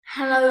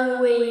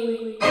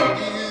Halloween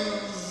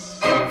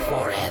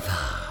forever.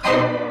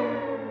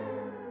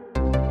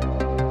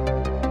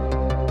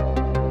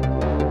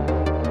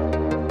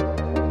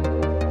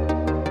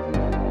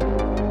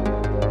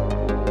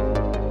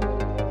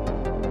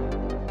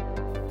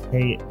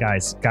 Hey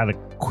guys, got a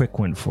quick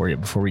one for you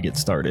before we get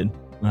started.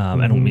 I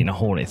don't mean to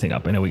hold anything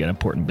up. I know we got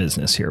important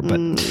business here, but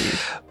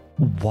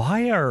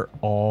why are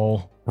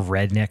all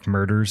redneck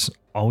murders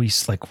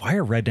always why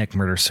are redneck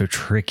murders so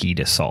tricky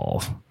to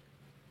solve?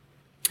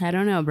 I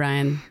don't know,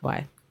 Brian.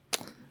 Why?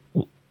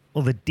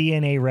 Well, the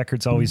DNA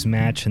records always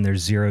match and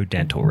there's zero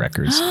dental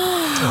records.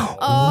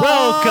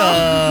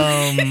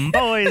 Welcome,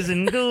 boys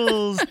and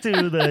ghouls,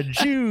 to the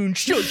June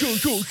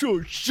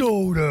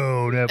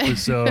Showdown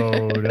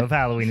episode of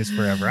Halloween is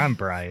Forever. I'm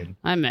Brian.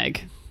 I'm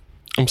Meg.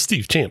 I'm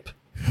Steve Champ.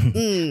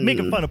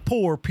 Making fun of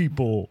poor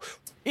people,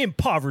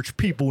 impoverished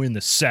people in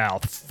the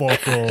South.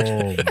 Fuck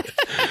them.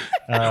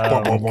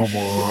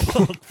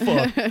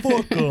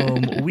 Fuck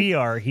them. We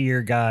are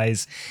here,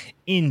 guys,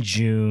 in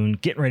June,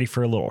 getting ready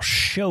for a little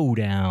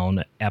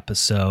Showdown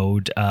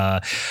episode.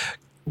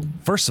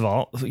 First of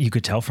all, you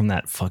could tell from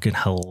that fucking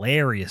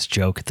hilarious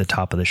joke at the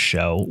top of the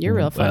show. You're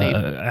real funny.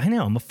 I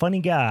know, I'm a funny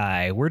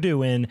guy. We're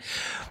doing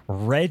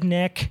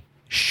Redneck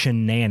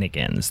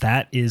Shenanigans.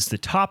 That is the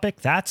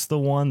topic. That's the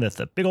one that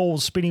the big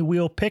old spinny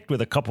wheel picked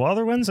with a couple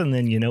other ones. And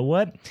then you know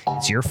what?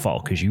 It's your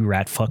fault because you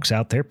rat fucks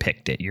out there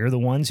picked it. You're the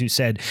ones who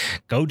said,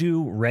 go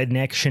do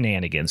Redneck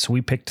Shenanigans. So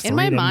we picked three. In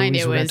my of the mind,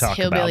 movies it we're gonna was talk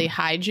hillbilly about.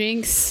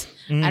 hijinks.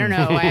 I don't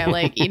know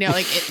why,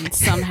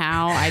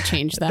 somehow I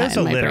changed that. Those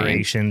in my brain.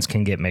 alliterations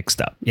can get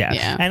mixed up.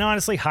 Yeah. And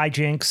honestly,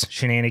 hijinks,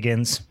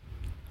 shenanigans,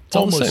 it's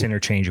almost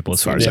interchangeable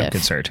as far as I'm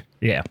concerned.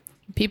 Yeah.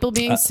 People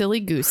being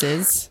silly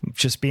gooses.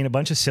 Just being a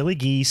bunch of silly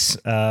geese,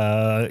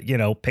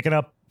 picking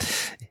up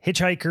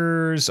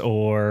hitchhikers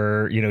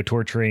or,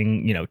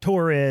 torturing,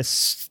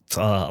 tourists.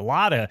 A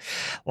lot of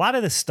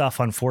this stuff,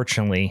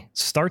 unfortunately,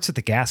 starts at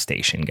the gas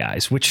station,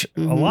 guys, which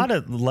a lot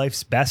of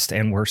life's best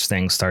and worst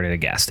things start at a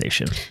gas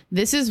station.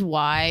 This is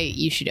why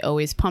you should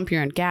always pump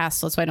your own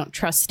gas. That's why I don't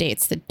trust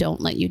states that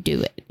don't let you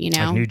do it.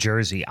 Like New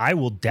Jersey. I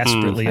will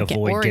desperately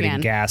avoid getting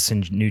gas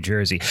in New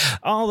Jersey.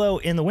 Although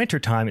in the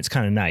wintertime, it's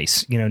kind of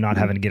nice, not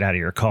having to get out of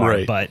your car.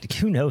 Right. But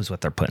who knows what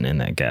they're putting in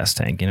that gas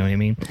tank? You know what I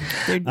mean?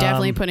 They're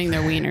definitely putting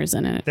their wieners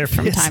in it. They're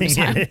from time to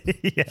time.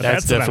 Yeah,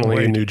 that's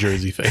definitely a New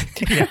Jersey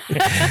thing.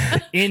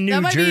 In New Jersey.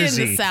 That might be in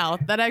the South.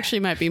 That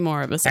actually might be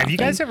more of a South Have you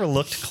guys ever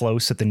looked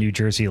close at the New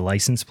Jersey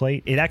license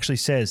plate? It actually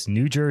says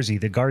New Jersey,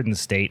 the Garden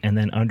State, and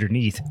then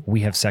underneath, we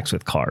have sex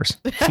with cars.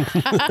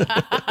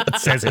 It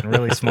says it in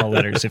really small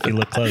letters if you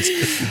look close.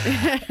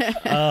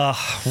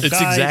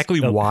 It's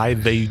exactly why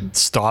they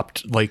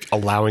stopped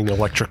allowing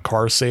electric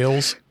car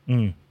sales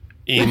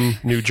in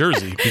New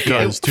Jersey,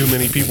 because too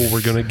many people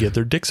were going to get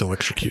their dicks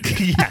electrocuted.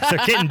 Yeah,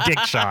 they're getting dick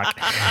shock.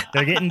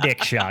 They're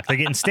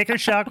getting sticker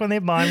shock when they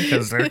buy them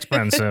because they're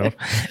expensive.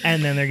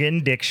 And then they're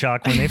getting dick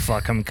shock when they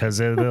fuck them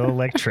because of the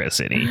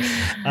electricity.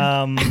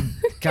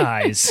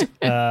 Guys,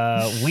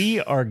 we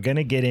are going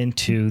to get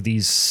into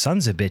these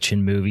sons of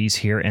bitchin' movies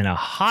here in a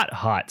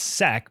hot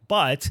sec.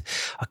 But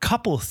a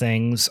couple of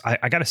things,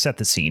 I got to set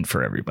the scene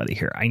for everybody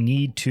here. I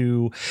need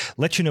to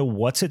let you know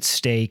what's at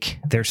stake.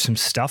 There's some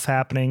stuff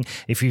happening.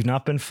 If you've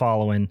not been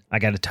following, I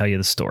got to tell you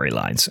the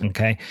storylines.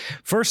 Okay.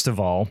 First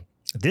of all,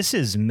 this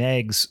is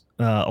Meg's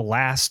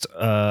last,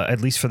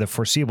 at least for the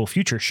foreseeable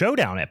future,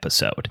 Showdown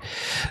episode.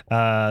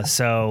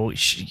 So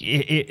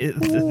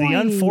the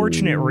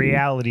unfortunate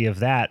reality of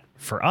that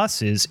for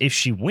us is if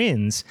she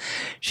wins,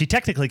 she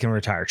technically can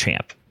retire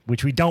champ,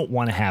 which we don't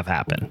want to have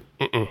happen.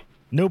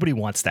 Nobody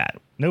wants that.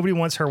 Nobody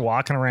wants her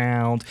walking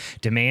around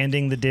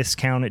demanding the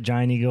discount at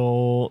Giant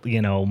Eagle,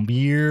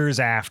 years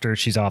after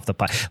she's off the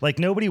pot.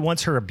 Nobody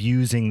wants her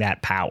abusing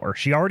that power.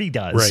 She already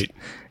does. Right.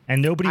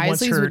 And nobody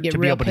wants her would get to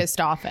be real able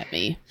pissed off at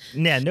me.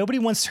 Yeah, nobody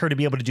wants her to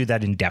be able to do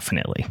that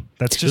indefinitely.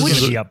 That's just going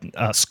to be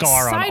a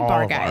scar on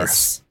all of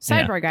ours.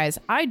 Sidebar, guys.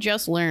 I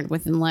just learned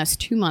within the last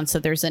 2 months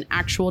that there's an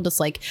actual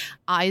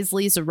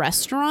Isley's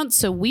restaurant.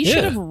 So we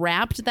should have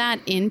wrapped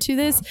that into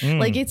this.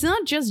 It's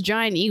not just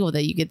Giant Eagle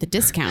that you get the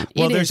discount.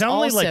 Well, there's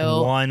only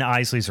one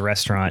Isley's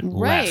restaurant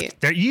right.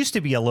 left. There used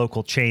to be a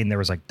local chain. There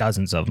was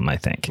dozens of them, I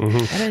think. I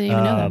didn't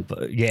even know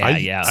that.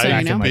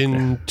 I've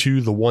been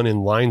to the one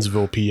in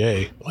Linesville,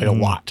 PA, a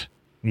lot.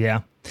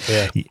 Yeah.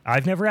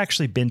 I've never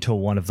actually been to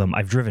one of them.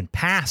 I've driven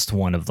past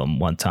one of them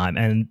one time,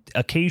 and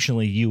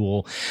occasionally you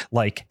will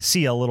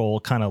see a little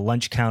kind of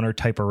lunch counter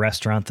type of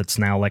restaurant that's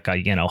now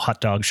a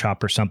hot dog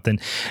shop or something,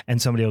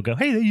 and somebody will go,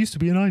 "Hey, they used to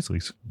be an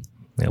Isley's."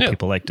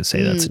 People like to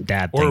say that's a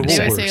dad thing to say.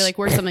 They would say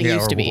where something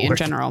used to be in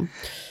general.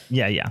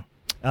 Yeah.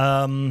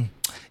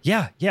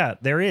 Yeah,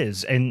 there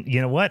is. And you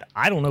know what?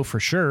 I don't know for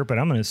sure, but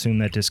I'm going to assume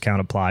that discount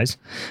applies.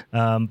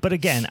 But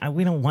again,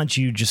 we don't want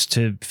you just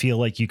to feel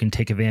like you can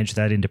take advantage of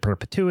that into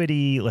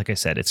perpetuity. Like I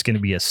said, it's going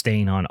to be a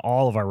stain on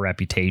all of our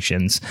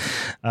reputations.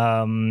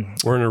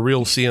 We're in a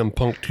real CM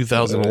Punk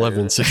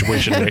 2011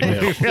 situation right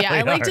now. Yeah,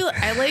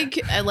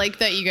 I like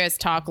that you guys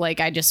talk like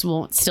I just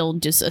won't still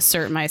just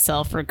assert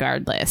myself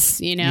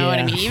regardless. You know what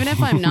I mean? Even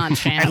if I'm not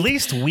champ. At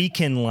least we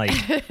can like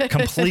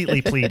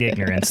completely plead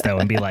ignorance though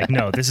and be like,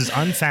 no, this is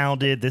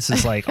unfounded. This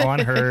is like on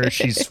her.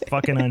 She's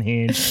fucking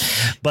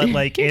unhinged. But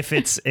like if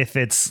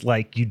it's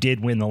like you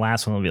did win the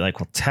last one, we'll be like,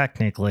 well,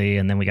 technically,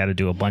 and then we got to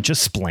do a bunch of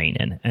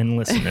splaining. And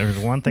listen, there's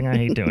one thing I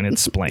hate doing,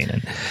 it's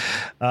splaining.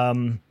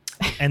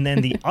 And then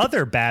the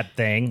other bad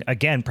thing,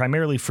 again,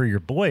 primarily for your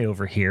boy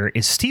over here,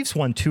 is Steve's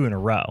won 2 in a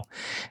row.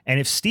 And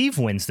if Steve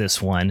wins this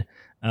one,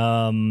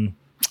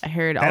 I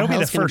heard that'll be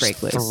the first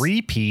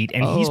three-peat,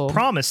 and he's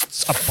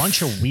promised a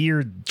bunch of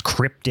weird,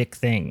 cryptic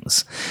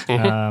things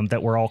that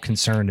we're all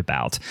concerned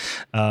about.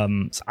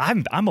 So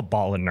I'm a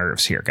ball of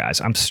nerves here,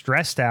 guys. I'm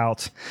stressed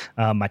out.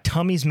 My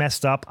tummy's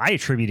messed up. I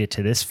attribute it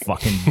to this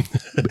fucking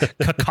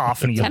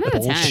cacophony of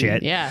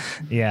bullshit. Yeah,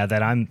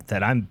 that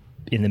I'm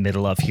in the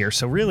middle of here.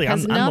 So really,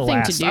 I'm the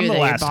last. I'm the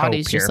last hope here. Your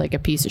body's just like a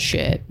piece of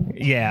shit.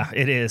 Yeah,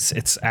 it is.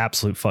 It's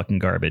absolute fucking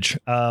garbage.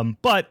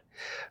 But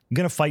I'm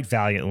going to fight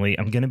valiantly.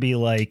 I'm going to be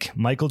like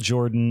Michael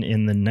Jordan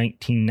in the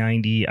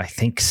 1990, I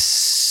think,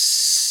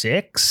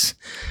 6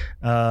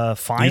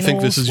 finals. You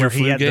think this is your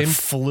flu game? The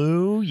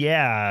flu,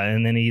 yeah.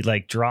 And then he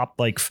like dropped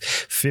like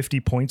 50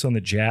 points on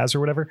the Jazz or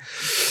whatever.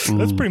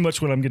 That's pretty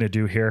much what I'm going to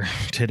do here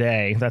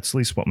today. That's at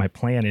least what my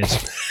plan is.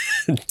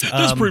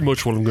 That's pretty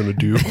much what I'm going to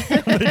do.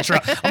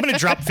 I'm going to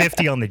drop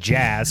 50 on the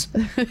Jazz,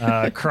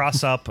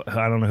 cross up,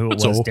 I don't know who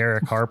it was,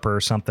 Derek Harper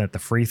or something at the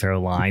free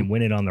throw line,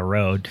 win it on the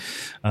road,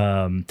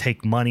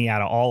 take money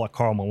out of all of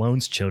Karl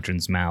Malone's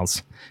children's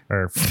mouths.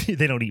 Or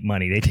they don't eat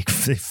money. They take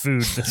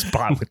food that's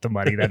bought with the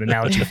money. That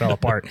analogy fell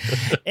apart.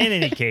 In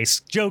any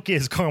case, joke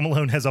is Karl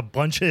Malone has a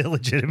bunch of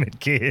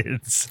illegitimate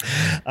kids.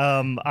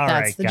 All that's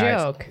right, the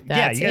guys. joke.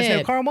 Yeah, you guys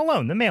know Karl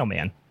Malone, the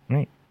mailman,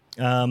 right?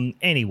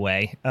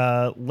 Anyway,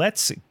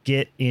 let's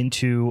get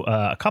into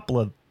a couple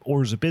of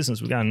orders of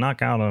business we got to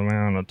knock out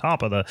on the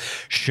top of the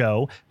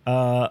show.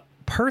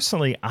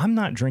 Personally, I'm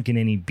not drinking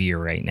any beer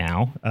right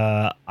now.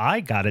 I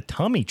got a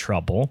tummy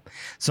trouble,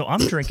 so I'm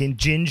drinking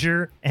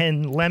ginger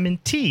and lemon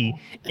tea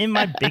in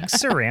my big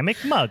ceramic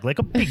mug like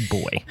a big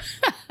boy.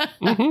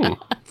 Mm-hmm.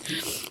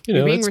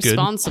 You're being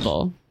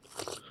responsible.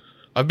 Good.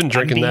 I've been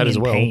drinking that as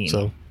well. Pain.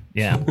 So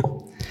yeah.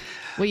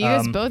 Well, you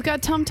guys both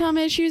got tum-tum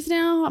issues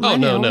now?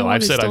 No.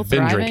 I've said I've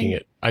been drinking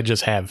it. I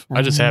just have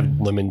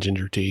lemon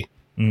ginger tea.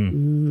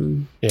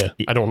 Yeah,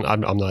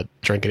 I'm not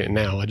drinking it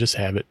now. I just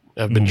have it.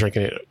 I've been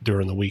drinking it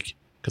during the week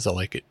because I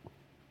like it.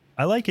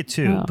 I like it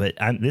too, but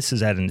this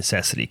is out of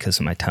necessity because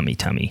of my tummy.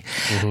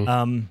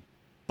 Mm-hmm.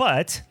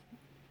 But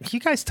you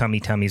guys'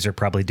 tummies are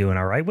probably doing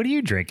all right. What are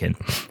you drinking?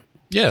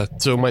 Yeah,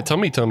 so my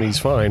tummy's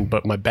fine,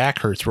 but my back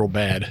hurts real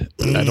bad.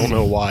 I don't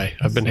know why.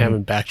 I've been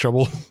having back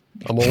trouble.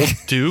 I'm old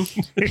too.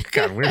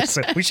 God,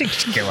 we should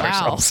kill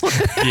ourselves.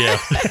 Yeah.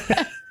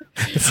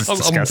 This is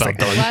disgusting. I'm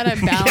glad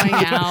I'm bowing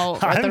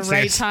out at the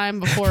right time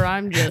before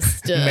I'm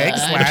just...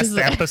 Meg's last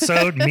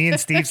episode, me and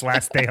Steve's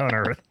last day on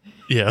Earth.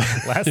 Yeah.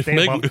 Last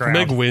day if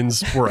Meg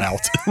wins, we're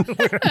out.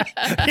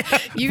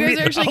 You guys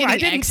are actually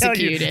getting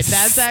executed.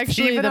 That's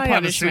actually the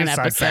punishment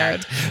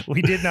episode. Pact.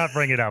 We did not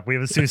bring it up. We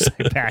have a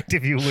suicide pact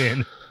if you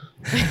win.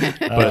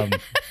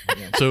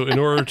 So in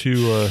order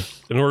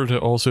to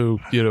also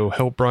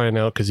help Brian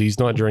out because he's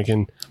not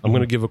drinking, I'm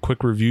going to give a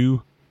quick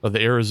review of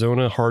the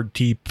Arizona hard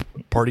tea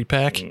party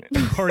pack.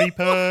 Party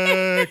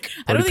pack.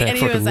 I don't think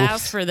any of us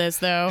asked for this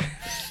though.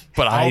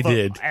 But I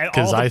did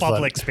because the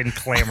public's been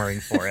clamoring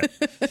for it.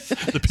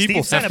 The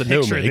people Steve have to sent a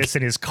picture know of this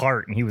in his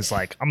cart, and he was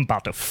like, "I'm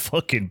about to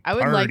fucking." I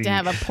would like to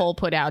have a poll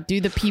put out.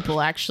 Do the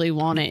people actually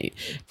want it?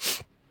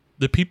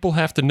 The people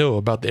have to know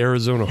about the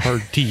Arizona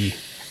hard tea.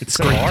 It's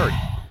so hard.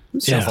 I'm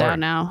stressed out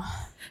now.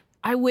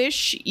 I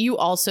wish you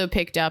also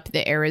picked up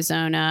the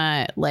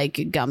Arizona like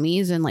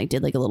gummies and like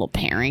did like a little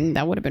pairing.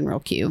 That would have been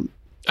real cute.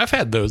 I've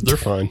had those. They're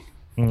fine.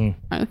 I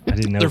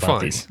didn't know they're about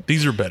fine. These.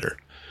 These are better.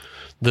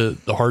 The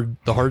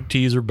hard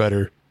teas are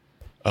better.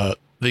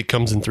 They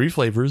comes in 3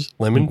 flavors: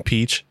 lemon,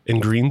 peach,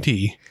 and green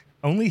tea.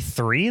 Only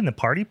 3 in the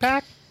party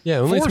pack? Yeah,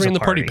 only 3 in the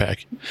party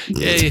pack.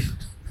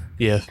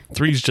 Yeah,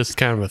 3's just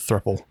kind of a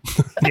thruple.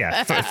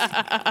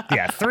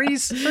 Yeah,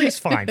 three's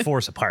fine.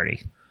 4's a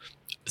party.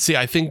 See,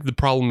 I think the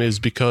problem is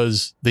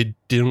because they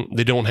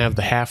don't have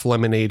the half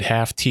lemonade,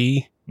 half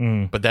tea.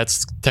 But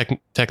that's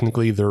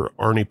technically their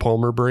Arnie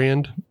Palmer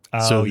brand.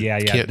 Oh, so yeah.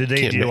 Did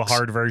they do a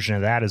hard version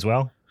of that as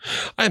well?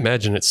 I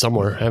imagine it's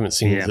somewhere. I haven't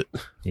seen it.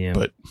 Yeah.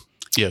 But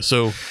yeah,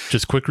 so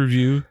just quick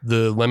review.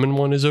 The lemon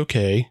one is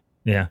okay.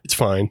 Yeah. It's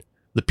fine.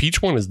 The peach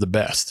one is the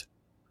best.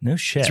 No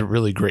shit. It's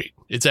really great.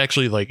 It's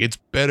actually it's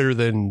better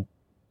than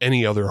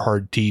any other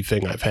hard tea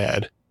thing I've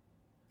had.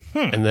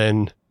 And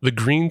then the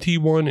green tea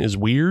one is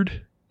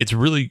weird.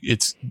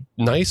 it's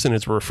nice and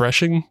it's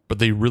refreshing, but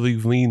they really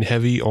lean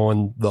heavy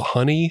on the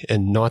honey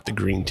and not the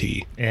green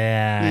tea.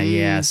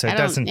 Yeah. So it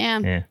doesn't.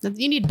 Yeah.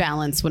 You need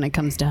balance when it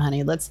comes to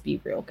honey. Let's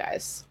be real,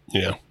 guys.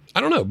 Yeah. I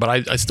don't know,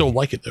 but I still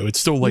like it though. It's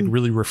still like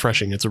really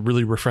refreshing. It's a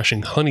really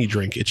refreshing honey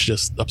drink. It's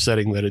just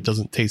upsetting that it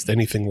doesn't taste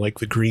anything like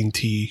the green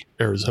tea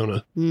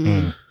Arizona.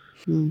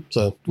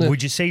 So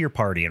would you say you're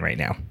partying right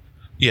now?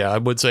 Yeah, I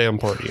would say I'm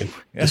partying.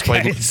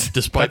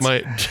 Despite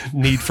my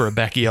need for a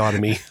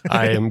backiotomy,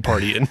 I am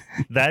partying.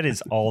 That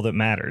is all that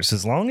matters.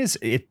 As long as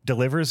it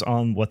delivers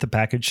on what the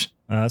package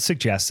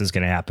suggests is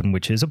going to happen,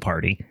 which is a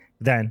party,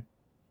 then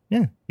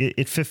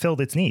it fulfilled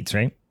its needs,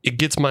 right? It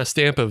gets my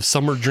stamp of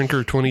Summer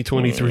Drinker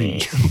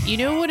 2023. You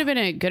know what would have been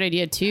a good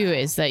idea too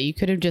is that you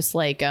could have just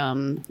like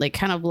kind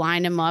of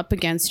lined them up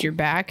against your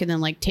back and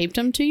then like taped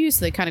them to you,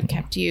 so they kind of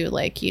kept you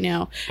like, you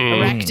know,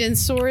 erect in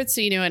sorts,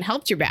 so, you know, and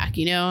helped your back.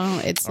 You know,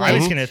 it's like, I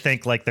was gonna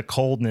think like the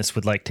coldness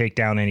would like take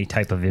down any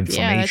type of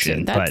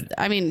inflammation, but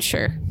I mean,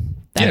 sure.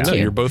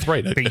 You're both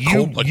right. A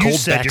cold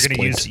said you're going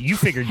to use. You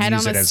figured head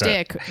use on it a as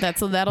stick.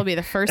 That'll be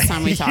the first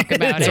time we talk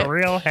about it's it. It's a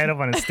real head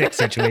on a stick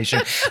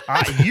situation.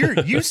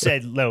 You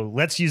said, "No,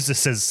 let's use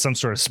this as some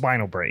sort of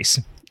spinal brace."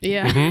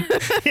 Yeah.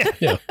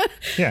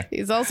 Yeah.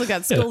 He's also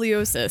got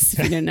scoliosis. If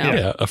you didn't know.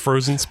 Yeah, a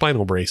frozen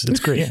spinal brace. It's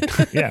great.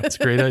 Yeah, it's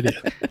a great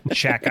idea.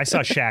 Shaq. I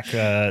saw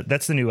Shaq.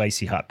 That's the new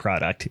Icy Hot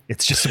product.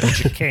 It's just a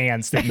bunch of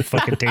cans that you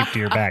fucking tape to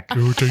your back.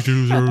 Go take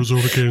those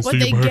Arizona cans to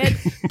your back.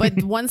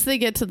 But once they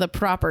get to the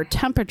proper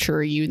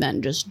temperature, you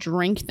then just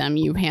drink them.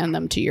 You hand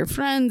them to your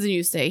friends and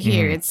you say,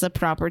 "Here, it's the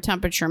proper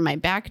temperature. My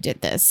back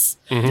did this."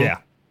 Yeah,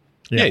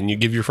 and you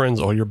give your friends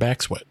all your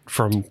back sweat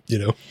from, you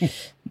know.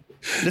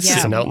 This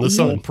is an out in the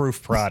sun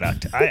proof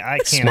product. I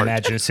can't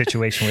imagine a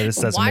situation where this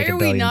doesn't make $1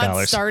 billion. Why are we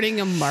not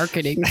starting a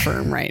marketing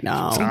firm right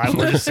now?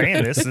 We're just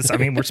saying this. I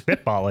mean, we're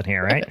spitballing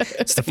here, right?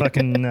 It's the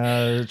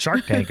fucking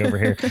Shark Tank over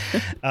here.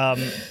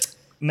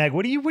 Meg,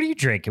 what are you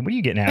drinking? What are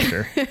you getting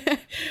after?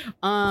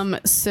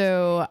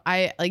 So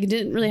I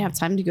didn't really have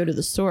time to go to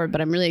the store,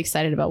 but I'm really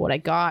excited about what I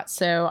got.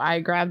 So I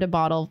grabbed a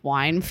bottle of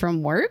wine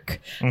from work,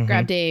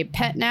 grabbed a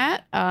Pet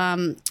Nat.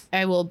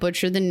 I will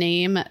butcher the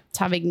name,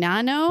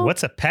 Tavignano.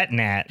 What's a Pet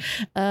Nat?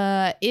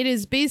 It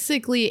is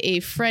basically a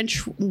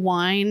French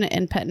wine,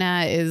 and Pet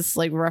Nat is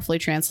like roughly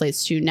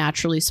translates to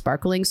naturally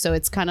sparkling. So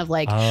it's kind of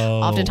like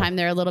oftentimes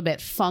they're a little bit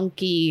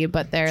funky,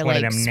 but they're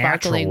like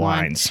sparkling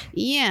wines.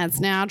 Yeah, it's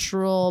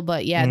natural,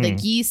 but the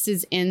yeast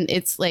is in.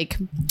 It's like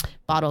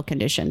bottle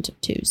conditioned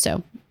too.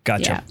 So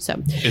gotcha. Yeah,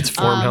 so it's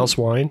farmhouse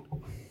wine.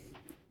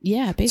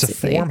 Yeah, basically.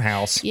 It's a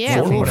farmhouse. Yeah,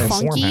 a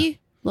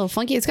little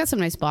funky. It's got some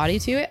nice body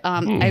to it.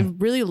 I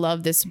really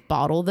love this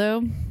bottle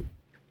though.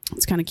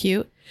 It's kind of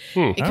cute.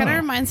 It kind of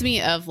reminds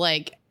me of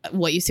like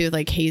what you see with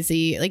like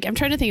hazy. Like I'm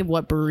trying to think of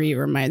what brewery it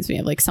reminds me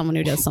of. Like someone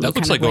who does something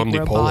kind of like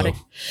robotic.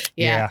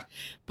 Yeah.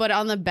 But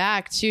on the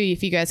back too,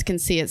 if you guys can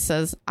see, it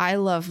says "I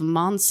love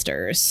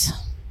monsters."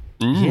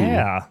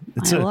 Yeah,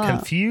 it's a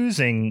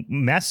confusing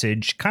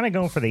message, kind of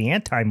going for the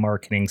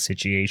anti-marketing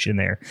situation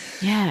there.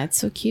 Yeah, it's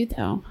so cute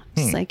though.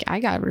 It's like I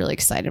got really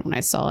excited when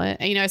I saw it.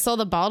 And, you know, I saw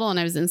the bottle and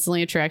I was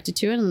instantly attracted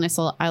to it, and then I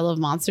saw "I love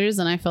monsters"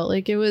 and I felt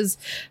like it was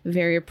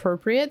very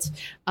appropriate.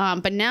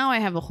 But now I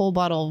have a whole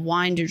bottle of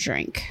wine to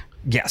drink.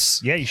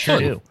 Yes, yeah, you sure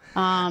do.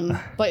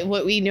 But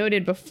what we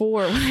noted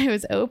before when I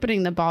was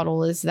opening the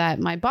bottle is that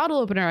my bottle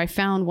opener I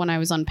found when I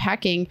was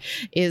unpacking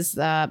is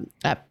a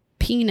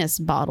penis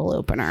bottle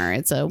opener.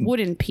 It's a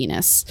wooden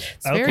penis.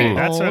 It's very old.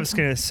 That's what I was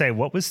going to say.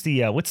 What's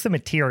the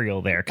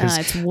material there? Because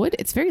it's wood.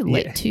 It's very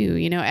lit too.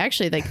 You know,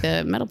 actually, like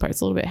the metal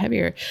part's a little bit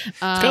heavier. It's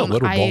got a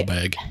little ball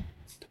bag.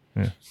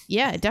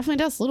 Yeah, it definitely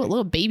does. A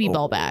little baby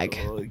ball bag.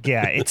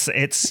 Yeah,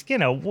 it's you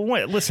know,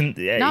 listen,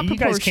 you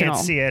guys can't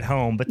see it at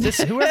home, but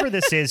whoever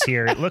this is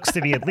here, it looks to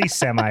be at least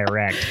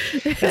semi-erect.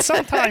 And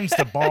sometimes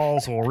the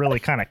balls will really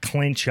kind of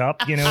clinch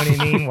up, you know what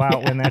I mean,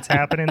 when that's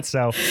happening.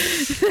 So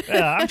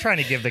I'm trying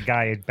to give the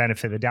guy a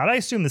benefit of the doubt. I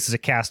assume this is a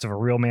cast of a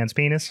real man's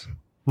penis.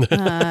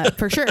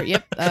 For sure.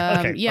 Yep.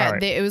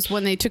 Right. It was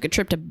when they took a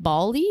trip to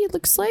Bali, it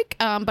looks like.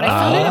 But I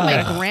found it at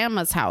my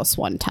grandma's house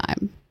one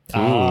time.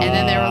 And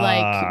then they were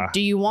like,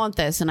 "Do you want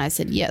this?" And I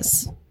said,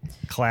 "Yes."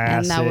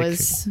 Classic. And that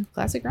was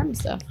classic granny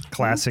stuff.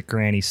 Classic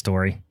granny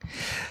story.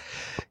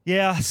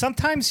 Yeah,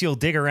 sometimes you'll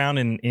dig around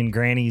in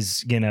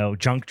granny's, you know,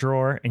 junk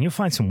drawer and you'll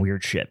find some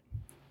weird shit.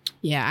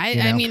 Yeah,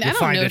 I mean, I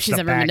don't know if she's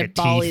ever been to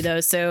Bali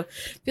though, so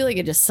I feel like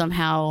it just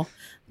somehow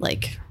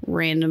like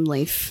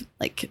randomly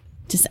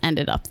just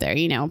ended up there,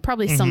 you know,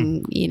 probably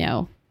some, you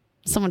know,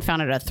 someone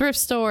found it at a thrift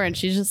store and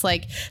she's just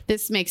like,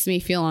 "This makes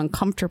me feel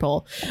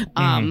uncomfortable."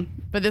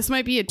 But this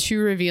might be a too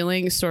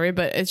revealing story,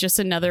 but it's just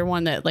another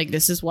one that like,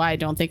 this is why I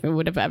don't think it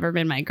would have ever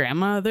been my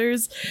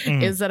grandmother's,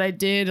 is that I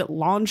did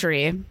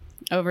laundry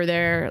over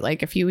there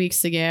like a few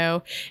weeks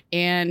ago,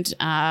 and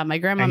my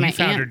grandma, and my you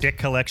found aunt, her dick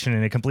collection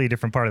in a completely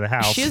different part of the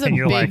house. she has a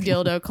big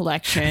dildo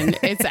collection.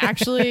 It's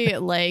actually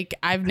like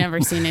I've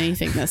never seen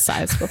anything this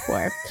size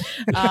before.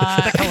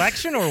 The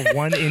collection or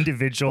one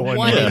individual?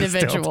 One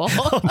individual.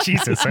 Oh,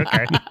 Jesus.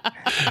 Okay.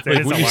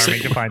 That is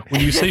alarming to find.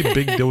 When you say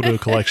big dildo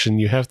collection,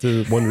 you have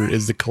to wonder,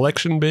 is the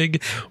collection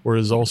big or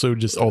is also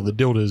just all the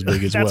dildos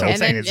big as well? What I'm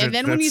saying. And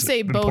then when you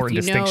say both,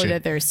 you know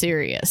that they're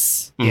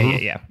serious.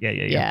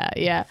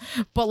 Yeah.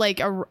 But like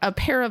a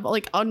pair of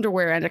like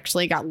underwear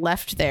actually got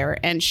left there,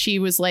 and she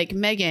was like,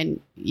 Megan,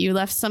 you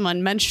left some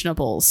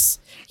unmentionables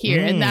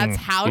here. And that's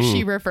how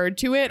she referred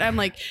to it. I'm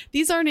like,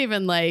 these aren't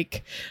even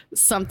like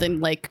something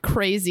like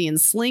crazy and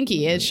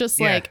slinky. It's just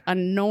like a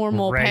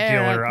normal regular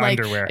pair, like,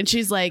 underwear. and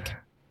she's like,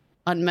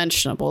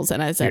 unmentionables.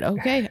 And I said,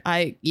 okay,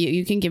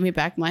 you can give me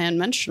back my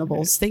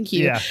unmentionables. Thank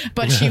you. Yeah.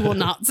 But she will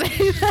not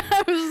say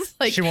that. I was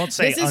like, she won't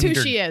say this is who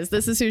she is.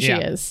 This is who she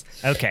is.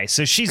 Okay.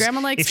 So Grandma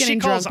likes if getting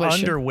she calls drunk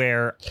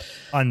underwear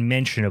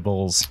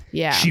unmentionables,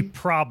 she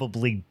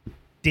probably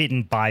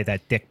didn't buy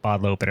that dick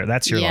bottle opener.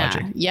 That's your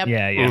logic. Yep.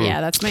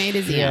 Yeah. That's my A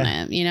to Z on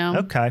it, you know?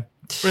 Okay.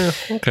 Yeah,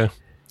 okay.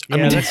 I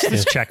mean,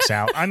 this checks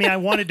out. I mean, I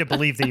wanted to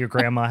believe that your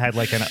grandma had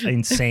like an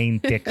insane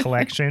dick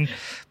collection,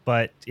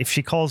 but if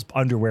she calls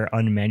underwear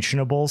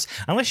unmentionables,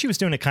 unless she was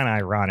doing it kind of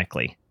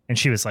ironically, and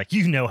she was like,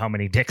 you know how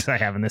many dicks I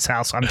have in this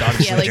house. I'm done.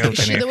 Yeah, like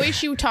the way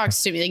she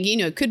talks to me, like, you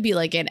know, it could be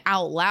like an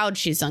out loud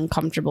she's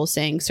uncomfortable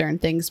saying certain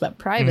things, but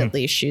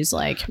privately she's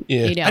like,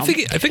 you know. I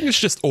think it's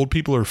just old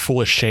people are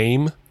full of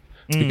shame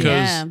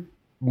because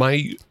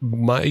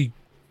my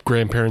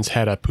grandparents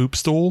had a poop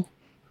stool.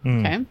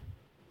 Okay.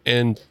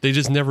 And they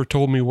just never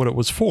told me what it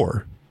was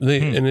for.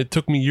 And it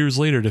took me years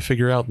later to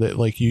figure out that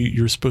like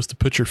you're supposed to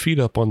put your feet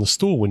up on the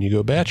stool when you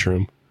go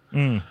bathroom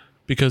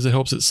because it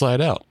helps it slide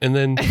out. And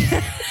then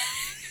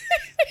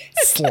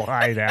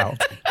slide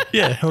out.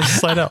 Yeah, it helps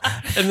slide out.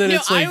 And then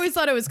it's like, I always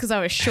thought it was because I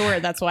was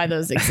short. That's why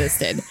those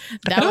existed.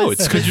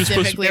 It's because you're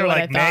supposed to. They're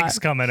like, Meg's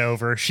coming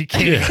over. She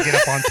can't even get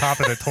up on top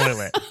of the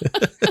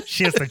toilet.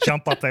 She has to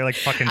jump up there like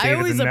fucking Data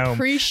the Gnome. I always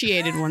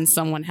appreciated when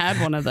someone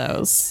had one of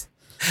those.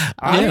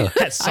 I'm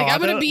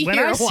gonna be when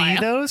here I see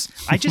those,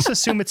 I just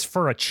assume it's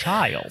for a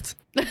child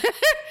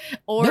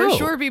or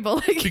short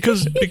people.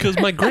 because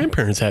my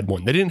grandparents had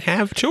one. They didn't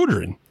have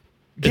children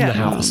in the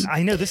house.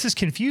 I know this is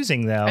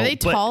confusing though. Are they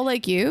tall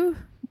like you?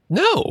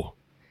 No.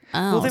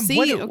 Oh, well, then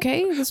where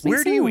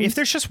do you, if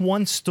there's just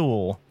one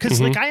stool,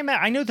 because like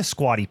I know the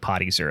squatty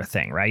potties are a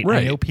thing, right?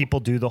 I know people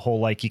do the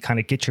whole, like, you kind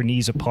of get your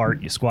knees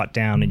apart, you squat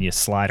down and you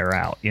slide her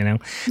out, you know?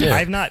 Yeah.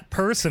 I've not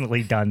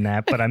personally done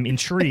that, but I'm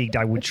intrigued.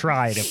 I would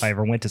try it if I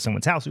ever went to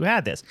someone's house who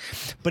had this.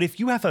 But if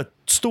you have a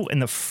stool in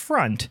the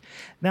front,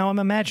 now I'm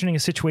imagining a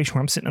situation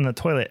where I'm sitting on the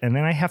toilet and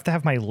then I have to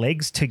have my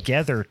legs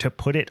together to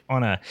put it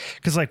on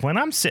because like when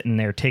I'm sitting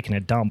there taking a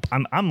dump,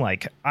 I'm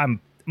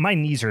my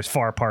knees are as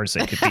far apart as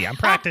they could be. I'm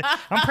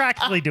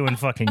practically doing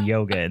fucking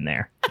yoga in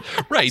there.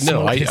 Right.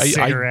 No, I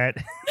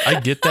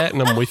get that,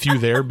 and I'm with you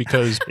there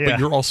because but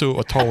you're also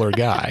a taller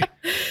guy.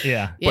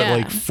 Yeah. But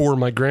like for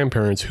my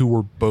grandparents who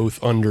were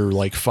both under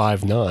like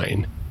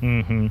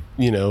 5'9",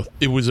 you know,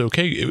 it was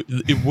okay.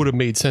 It would have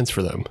made sense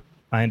for them.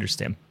 I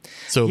understand.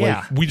 So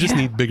like we just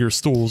need bigger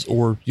stools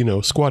or, you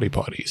know, squatty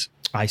potties.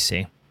 I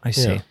see.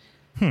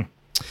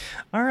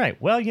 All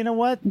right. Well, you know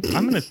what?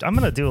 I'm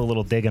gonna do a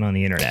little digging on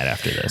the internet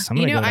after this. I'm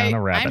gonna go down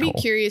a rabbit hole. I'd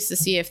be curious to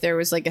see if there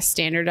was like a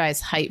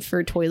standardized height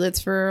for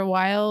toilets for a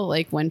while,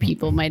 like when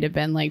people might have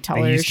been like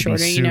taller or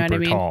shorter. You know what I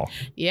mean? Tall.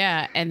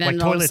 Yeah. And then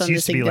like all of a sudden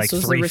this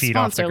was the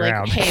response. They're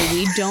like, hey,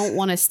 we don't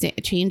want to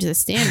change the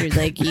standard.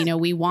 Like, you know,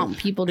 we want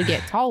people to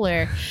get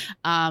taller,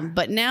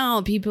 but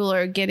now people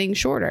are getting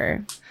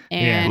shorter,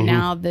 and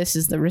now this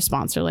is the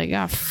response. They're like,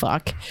 oh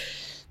fuck.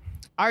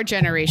 Our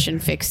generation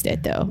fixed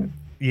it though.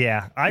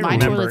 Yeah, I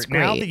remember.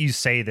 Now that you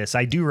say this,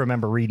 I do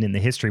remember reading in the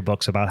history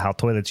books about how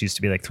toilets used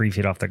to be like 3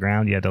 feet off the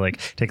ground. You had to like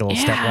take a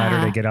little step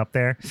ladder to get up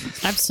there.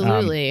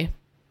 Absolutely.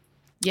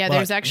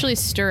 There's actually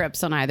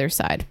stirrups on either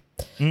side.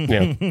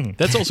 Yeah,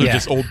 that's also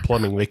just old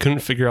plumbing. They couldn't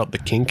figure out the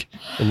kink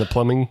in the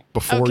plumbing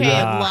before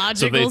that,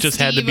 so they just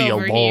had to be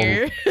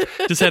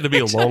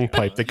a long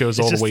pipe that goes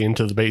all the way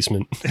into the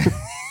basement.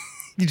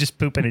 You just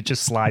poop and it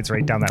just slides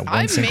right down that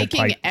one single pipe.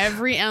 I'm making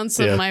every ounce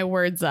of my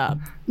words up.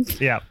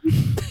 Yeah.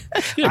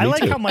 I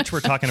like how much we're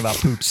talking about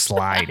poop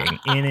sliding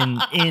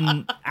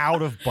in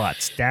out of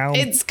butts down.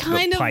 It's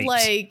kind of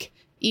like,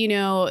 you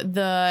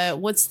know,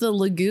 what's the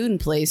lagoon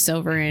place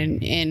over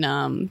in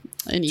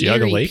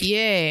Erie,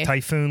 PA?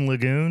 Typhoon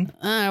Lagoon?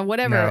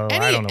 Whatever. No,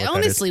 I don't know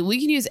honestly, we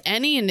can use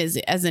any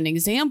as an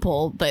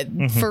example, but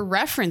for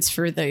reference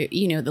for the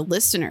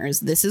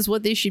listeners, this is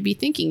what they should be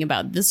thinking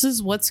about. This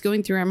is what's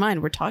going through our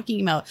mind. We're talking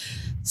about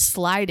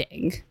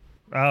sliding.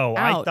 Oh,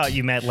 out. I thought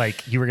you meant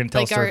like you were going to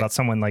tell a story about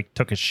someone like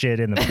took a shit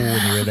in the pool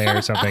and you were there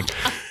or something.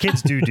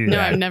 Kids do that.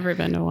 No, I've never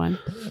been to one.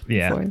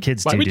 Yeah, before.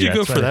 Kids Why do would you that.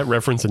 go for that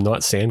reference and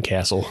not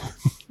Sandcastle?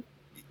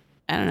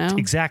 I don't know.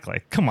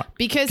 Exactly. Come on.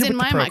 Because in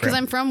my mind, because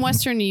I'm from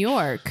Western New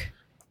York,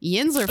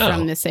 Yins are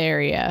from this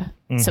area.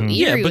 So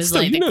Erie was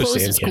like the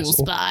closest cool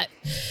spot.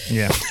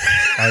 Yeah.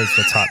 Is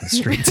what's hot in the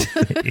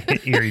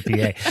streets. Erie,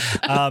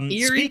 PA.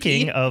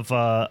 Speaking of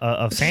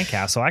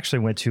Sandcastle, I actually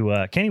went to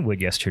Kennywood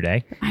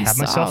yesterday. Had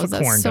myself a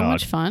corn dog. So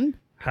much fun.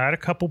 Had a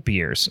couple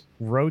beers,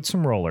 rode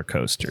some roller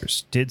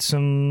coasters, did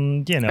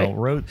some,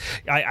 rode.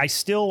 I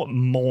still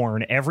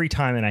mourn every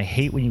time, and I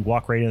hate when you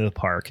walk right into the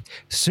park.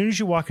 As soon as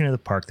you walk into the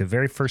park, the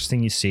very first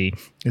thing you see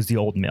is the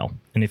old mill.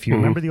 And if you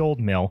remember the old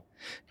mill,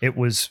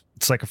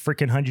 it's like a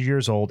freaking 100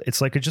 years old.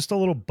 It's like just a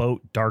little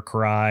boat, dark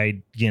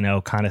ride,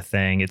 kind of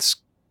thing. It's,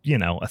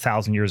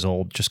 1,000 years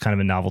old, just kind of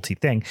a novelty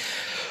thing.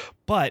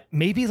 But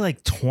maybe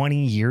like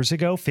 20 years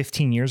ago,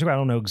 15 years ago, I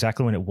don't know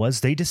exactly when it was,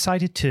 they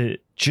decided to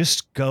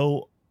just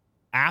go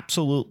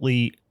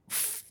absolutely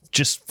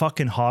just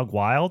fucking hog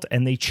wild,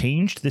 and they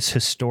changed this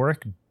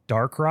historic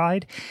dark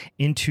ride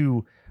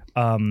into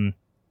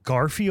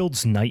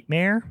Garfield's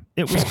Nightmare,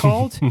 it was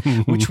called,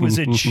 which was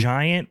a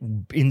giant,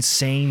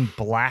 insane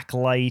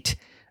blacklight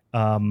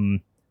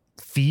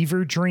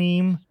fever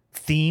dream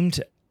themed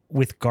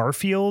with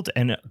Garfield,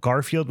 and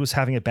Garfield was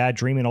having a bad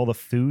dream, and all the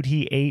food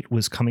he ate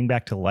was coming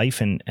back to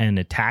life and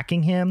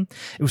attacking him.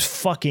 It was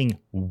fucking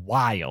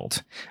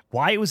wild.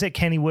 Why it was at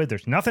Kennywood,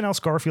 there's nothing else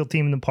Garfield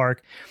themed in the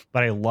park,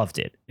 but I loved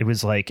it. It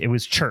was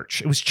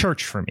church. It was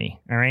church for me.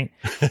 All right.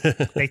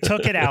 They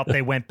took it out.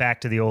 They went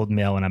back to the old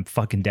mill, and I'm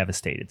fucking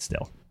devastated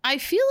still. I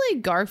feel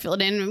like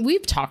Garfield, and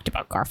we've talked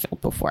about Garfield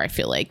before, I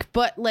feel like,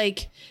 but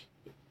like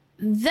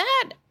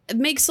that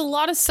makes a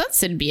lot of sense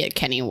to be at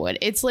Kennywood.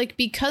 It's like,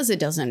 because it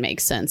doesn't make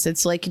sense.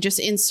 It's like it just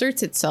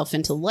inserts itself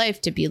into life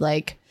to be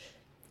like,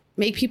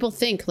 make people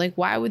think like,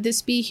 why would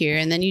this be here?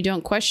 And then you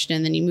don't question,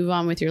 and then you move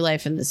on with your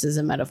life. And this is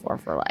a metaphor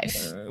for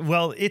life.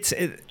 Well, it's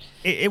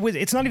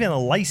not even a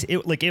license.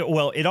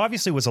 It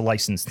obviously was a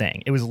licensed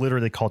thing. It was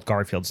literally called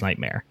Garfield's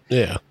Nightmare.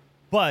 Yeah.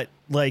 But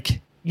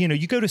like,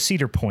 you go to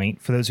Cedar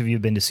Point, for those of you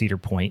who've been to Cedar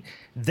Point,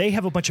 they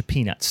have a bunch of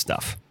Peanuts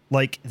stuff.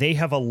 Like, they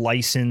have a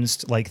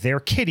licensed, like, their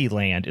kiddie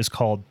land is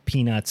called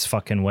Peanuts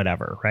fucking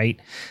whatever, right?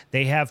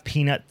 They have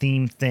peanut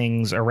themed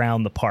things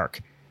around the park.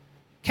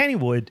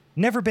 Kennywood,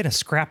 never been a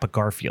scrap of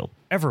Garfield,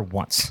 ever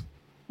once.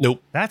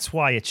 Nope. That's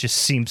why it just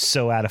seems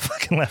so out of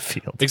fucking left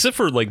field. Except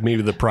for, like,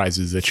 maybe the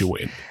prizes that you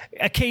win.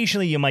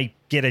 Occasionally, you might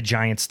get a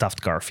giant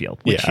stuffed Garfield,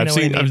 which, I've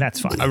seen,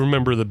 that's fine. I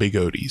remember the Big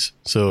Odie's,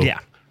 so...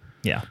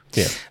 Yeah.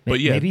 But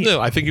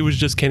I think it was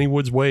just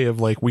Kennywood's way of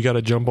like, we got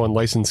to jump on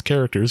licensed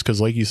characters, because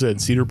like you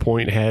said, Cedar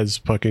Point has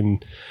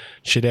fucking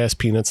shit ass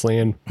Peanuts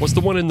land. What's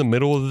the one in the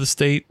middle of the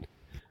state?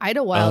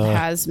 Idlewild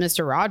has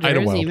Mr.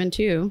 Rogers even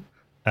too.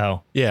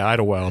 Oh yeah,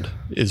 Idlewild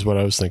is what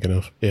I was thinking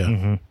of. Yeah.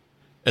 Mm-hmm.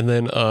 And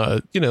then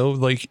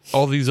like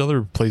all these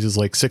other places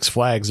like Six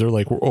Flags, they're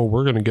like, oh,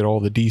 we're gonna get all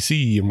the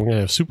DC and we're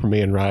gonna have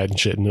Superman ride and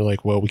shit, and they're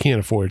like, well, we can't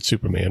afford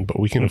Superman, but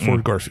we can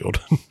afford Garfield.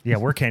 Yeah,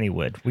 we're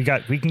Kennywood. We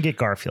can get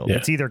Garfield. Yeah.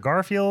 It's either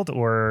Garfield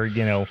or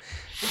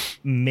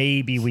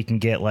maybe we can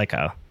get like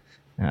a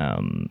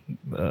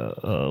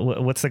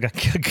what's the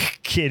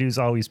kid who's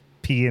always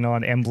peeing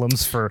on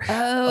emblems for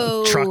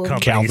truck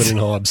companies? Calvin and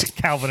Hobbes.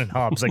 Calvin and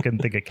Hobbes. I couldn't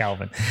think of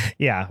Calvin.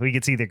 Yeah, we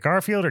get either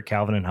Garfield or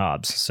Calvin and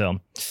Hobbes. So,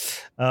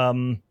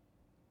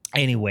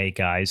 anyway,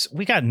 guys,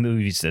 we got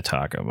movies to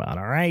talk about.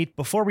 All right.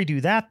 Before we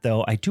do that,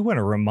 though, I do want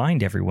to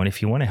remind everyone,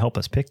 if you want to help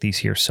us pick these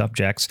here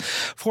subjects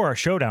for our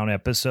Showdown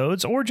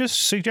episodes, or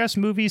just suggest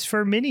movies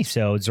for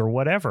minisodes or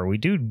whatever, we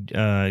do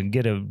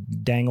get a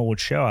dang old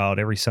show out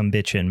every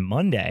sumbitchin'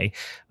 Monday.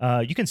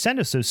 You can send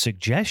us those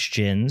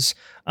suggestions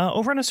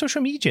over on our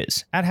social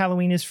medias at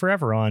Halloween is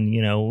Forever on,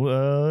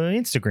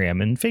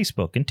 Instagram and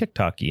Facebook and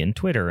TikTok and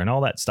Twitter and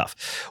all that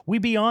stuff. We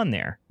be on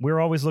there. We're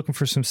always looking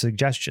for some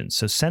suggestions.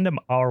 So send them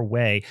our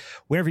way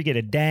whenever you get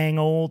a dang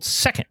old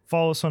second.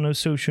 Follow us on those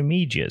social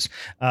medias.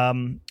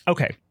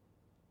 Okay.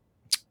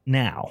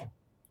 Now,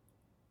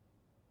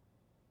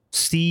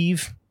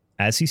 Steve,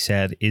 as he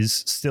said, is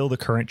still the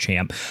current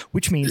champ,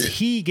 which means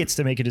he gets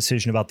to make a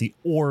decision about the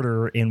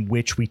order in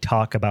which we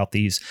talk about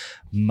these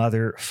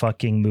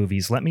motherfucking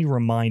movies. Let me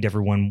remind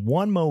everyone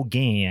one more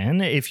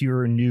again, if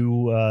you're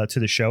new to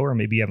the show, or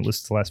maybe you haven't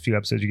listened to the last few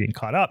episodes, you're getting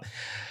caught up.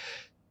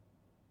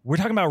 We're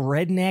talking about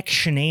Redneck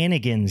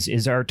Shenanigans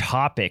is our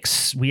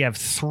topics. We have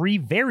three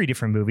very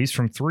different movies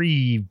from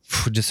three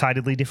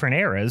decidedly different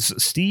eras.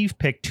 Steve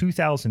picked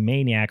 2000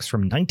 Maniacs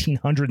from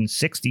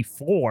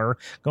 1964,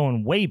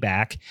 going way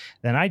back.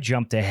 Then I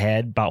jumped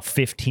ahead about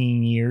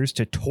 15 years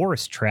to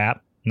Tourist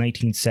Trap,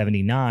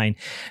 1979,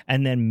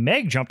 and then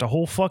Meg jumped a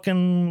whole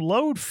fucking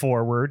load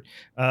forward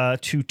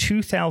to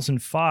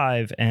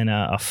 2005 and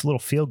a little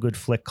feel-good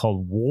flick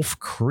called Wolf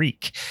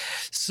Creek.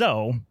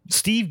 So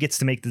Steve gets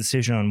to make the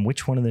decision on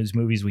which one of those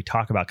movies we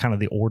talk about, kind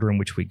of the order in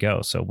which we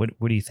go. So what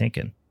are you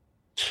thinking?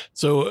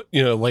 So,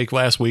 like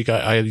last week,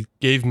 I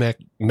gave Meg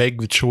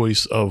the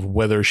choice of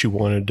whether she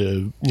wanted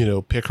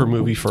to, pick her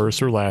movie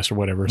first or last or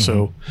whatever. Mm-hmm.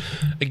 So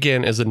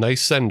again, as a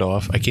nice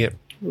send-off, I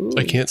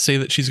can't say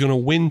that she's going to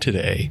win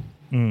today.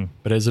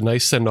 But as a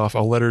nice send-off,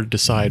 I'll let her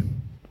decide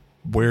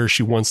where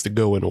she wants to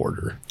go in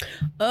order.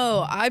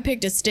 Oh, I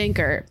picked a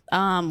stinker.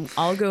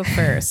 I'll go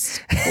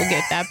first. We'll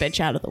get that bitch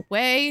out of the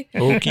way.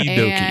 Okie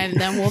dokie. And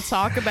then we'll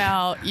talk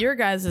about your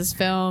guys'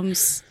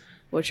 films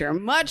which are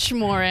much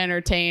more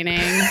entertaining.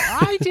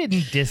 I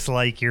didn't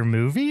dislike your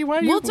movie.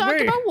 We'll talk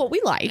about what we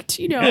liked.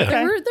 You know,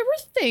 there were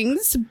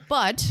things,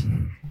 but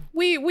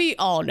we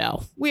all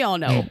know. We all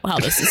know how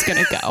this is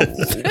going to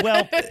go.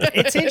 Well,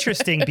 it's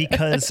interesting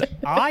because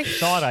I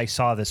thought I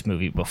saw this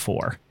movie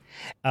before.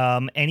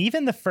 And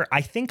even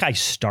I think I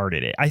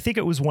started it. I think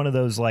it was one of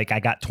those, like, I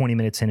got 20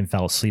 minutes in and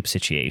fell asleep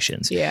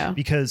situations. Yeah.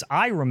 Because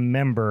I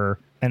remember,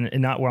 and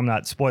I'm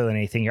not spoiling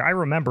anything here, I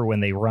remember when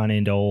they run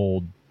into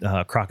old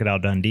Crocodile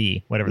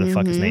Dundee, whatever the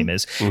fuck his name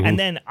is. And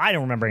then I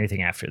don't remember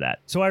anything after that.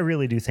 So I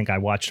really do think I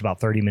watched about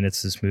 30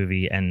 minutes of this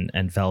movie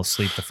and fell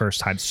asleep the first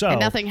time. So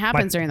and nothing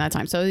happens during that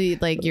time. So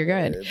like you're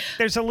good.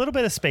 There's a little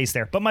bit of space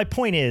there. But my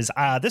point is,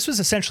 this was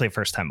essentially a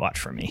first time watch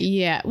for me.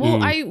 Yeah. Well,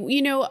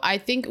 I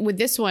think with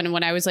this one,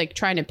 when I was like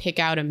trying to pick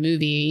out a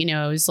movie, you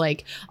know, it was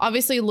like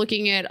obviously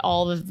looking at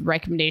all the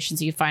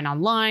recommendations you find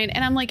online.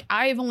 And I'm like,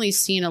 I've only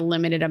seen a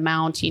limited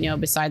amount, you know,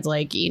 besides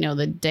like, you know,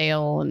 the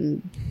Dale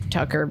and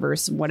Tucker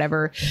versus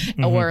whatever,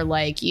 or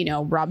like, you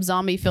know, Rob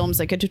Zombie films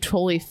that could have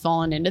totally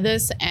fallen into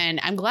this. And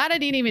I'm glad I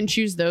didn't even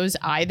choose those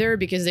either,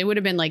 because they would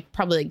have been like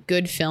probably like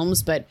good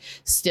films, but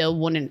still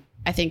wouldn't,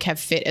 I think, have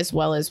fit as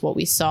well as what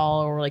we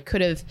saw, or like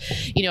could have,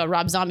 you know, a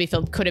Rob Zombie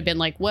film could have been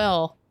like,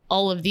 well,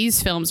 all of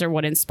these films are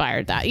what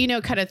inspired that, you know,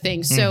 kind of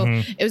thing. So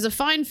it was a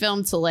fine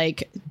film to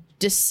like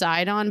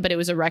decide on, but it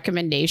was a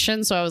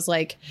recommendation. So I was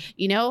like,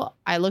 you know,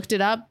 I looked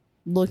it up,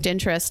 looked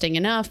interesting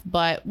enough,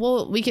 but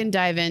we can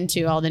dive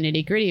into all the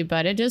nitty gritty,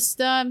 but it just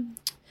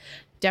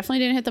definitely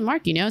didn't hit the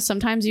mark. You know,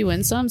 sometimes you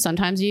win some,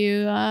 sometimes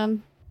you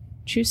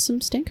choose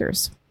some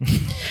stinkers.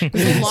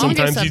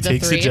 Sometimes you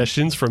take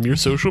suggestions from your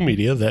social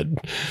media that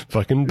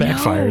fucking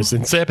backfires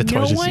and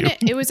sabotages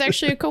you. It was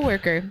actually a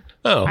coworker.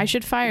 Oh, I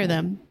should fire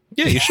them.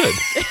 Yeah, you should.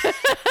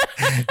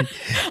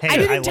 I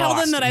didn't tell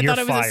them that I thought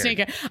it was a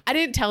stinker. I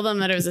didn't tell them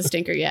that it was a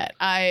stinker yet.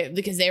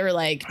 Because they were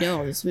like,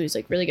 no, this movie's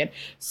like really good.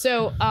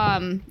 So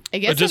I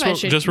guess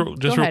just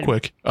real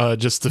quick,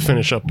 just to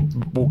finish up,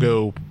 we'll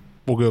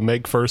go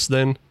Meg first,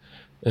 then,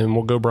 and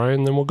we'll go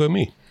Brian, then we'll go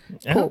me.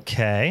 Cool.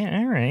 Okay,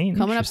 all right.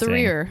 Coming up the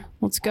rear.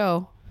 Let's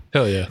go.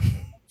 Hell yeah.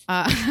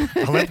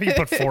 I love you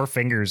put 4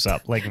 fingers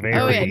up, like very.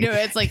 Oh yeah, no,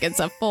 it's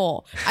a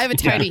full. I have a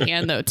tiny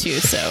hand though too,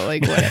 so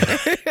like whatever.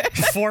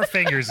 4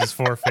 fingers is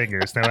 4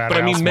 fingers. No matter.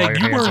 But I mean, Meg,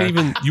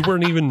 you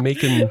weren't even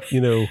making,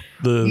 you know,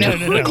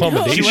 the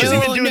accommodation. She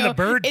wasn't even doing the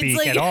bird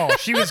beak at all.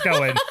 She was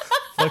going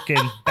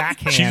fucking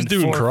backhand. She's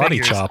doing karate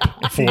fingers.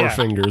 Chop, 4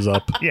 fingers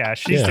up. Yeah,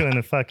 she's doing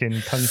the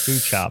fucking kung fu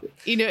chop.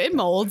 You know, it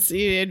molds.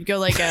 You'd go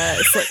like a.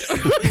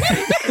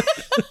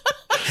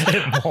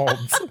 It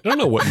molds. I don't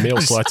know what mail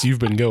slots you've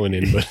been going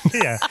in, but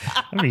yeah,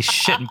 I'd be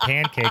shitting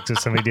pancakes if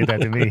somebody did that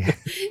to me.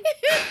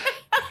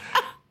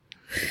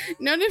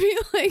 No, to be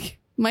like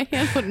my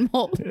hand would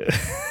mold.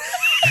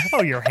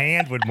 Oh, your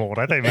hand would mold.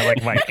 I thought you meant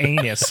like my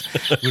anus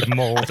would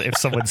mold if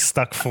someone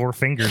stuck 4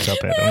 fingers up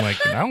it. I'm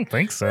like, I don't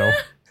think so.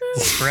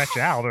 It'll stretch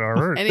out or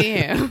hurt.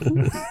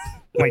 Anywho,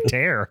 might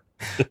tear.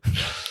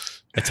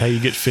 That's how you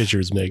get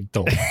fissures, Meg.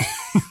 Don't.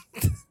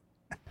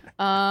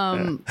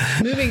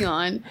 Moving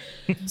on.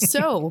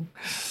 So,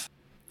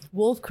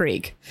 Wolf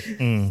Creek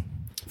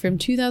from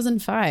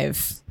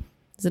 2005.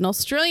 It's an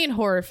Australian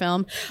horror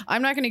film.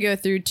 I'm not going to go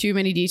through too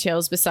many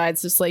details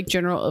besides this like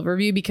general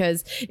overview,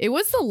 because it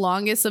was the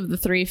longest of the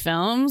 3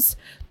 films.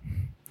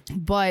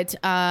 But,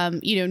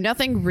 you know,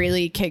 nothing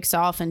really kicks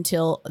off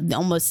until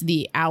almost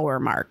the hour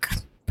mark.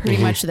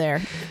 Pretty much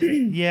there.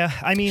 Yeah.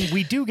 I mean,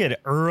 we do get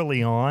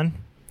early on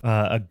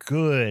a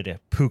good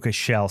puka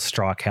shell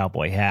straw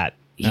cowboy hat.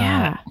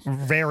 Yeah.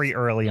 Very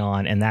early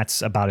on, and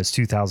that's about as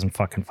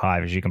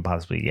 2005 as you can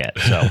possibly get.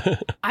 So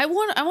I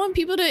want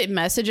people to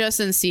message us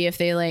and see if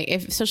they like,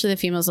 if especially the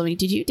females, like,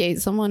 did you date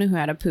someone who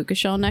had a puka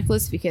shell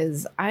necklace?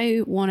 Because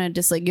I want to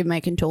just like give my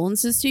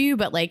condolences to you,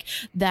 but like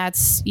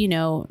that's, you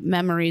know,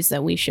 memories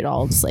that we should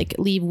all just like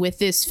leave with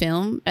this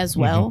film as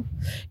well.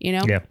 You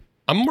know? Yeah.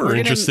 I'm more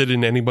interested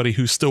in anybody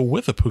who's still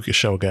with a puka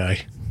shell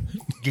guy.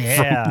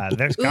 Yeah,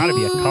 there's got to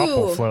be a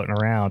couple floating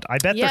around. I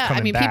bet they're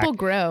coming back. People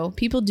grow.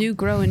 People do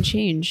grow and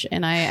change,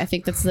 and I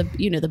think that's the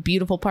the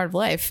beautiful part of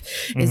life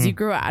is you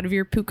grow out of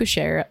your puka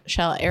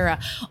shell era.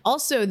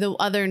 Also, the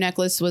other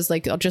necklace was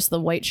like just the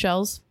white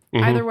shells.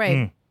 Either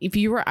way, if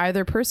you were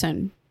either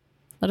person,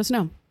 let us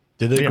know.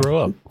 Did they grow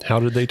up? How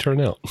did they turn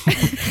out?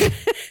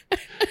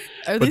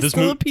 Are they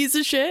still a piece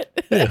of shit?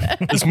 Yeah.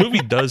 This movie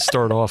does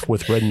start off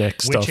with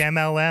redneck stuff. Which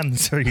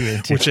MLMs are you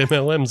into? Which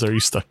MLMs are you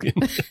stuck in?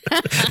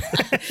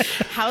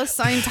 How's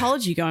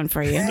Scientology going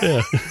for you?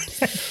 Yeah.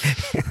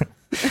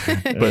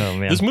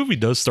 But this movie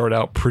does start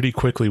out pretty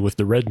quickly with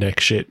the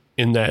redneck shit,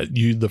 in that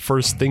the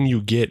first thing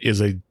you get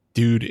is a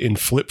dude in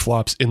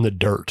flip-flops in the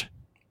dirt.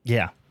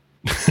 Yeah.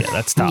 Yeah,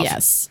 that's tough.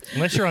 Yes.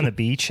 Unless you're on the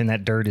beach and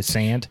that dirt is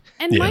sand.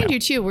 And mind you,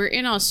 too, we're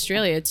in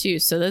Australia, too.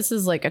 So this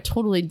is like a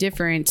totally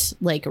different,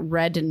 like,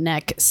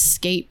 redneck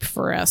scape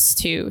for us,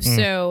 too.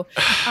 So,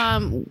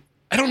 I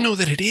don't know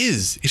that it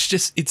is. It's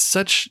just, it's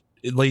such,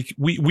 like,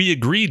 we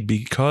agreed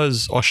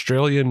because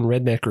Australian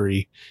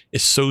redneckery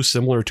is so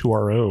similar to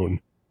our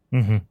own.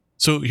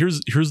 So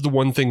here's the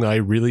one thing that I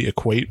really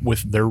equate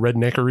with their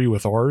redneckery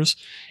with ours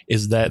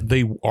is that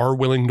they are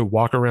willing to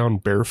walk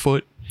around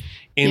barefoot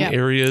in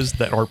areas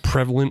that are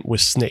prevalent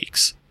with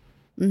snakes.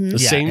 The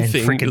same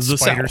thing as the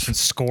spiders South. and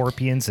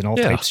scorpions and all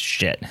types of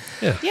shit.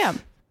 Yeah.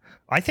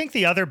 I think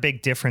the other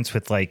big difference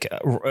with like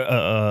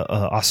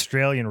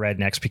Australian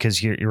rednecks,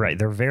 because you're right,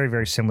 they're very,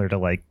 very similar to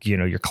like,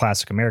 your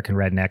classic American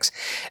rednecks,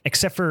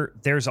 except for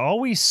there's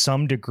always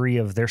some degree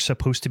of they're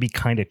supposed to be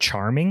kind of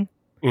charming.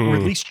 Or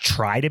at least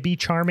try to be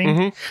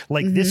charming.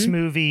 Like this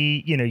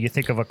movie, you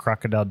think of a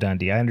Crocodile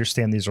Dundee. I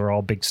understand these are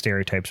all big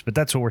stereotypes, but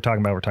that's what we're talking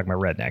about. We're talking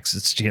about rednecks.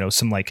 It's,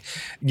 some like,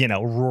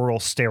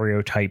 rural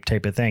stereotype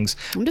type of things.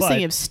 I'm just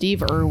thinking of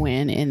Steve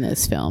Irwin in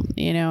this film.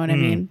 You know what I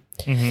mean?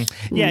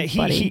 Yeah,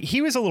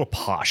 he was a little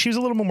posh. He was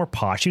a little more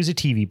posh. He was a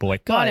TV boy.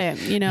 Got it.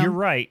 You're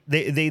right.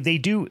 They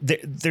do.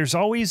 There's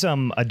always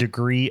a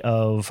degree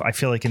of, I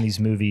feel like in these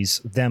movies,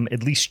 them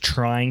at least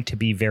trying to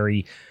be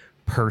very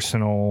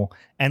personal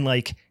and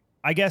like,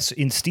 I guess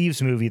in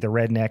Steve's movie, the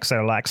rednecks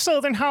are like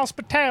Southern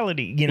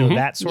hospitality,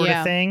 that sort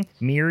of thing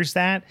mirrors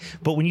that.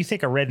 But when you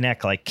think of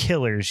redneck like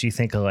killers, you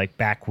think of like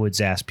backwoods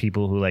ass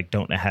people who like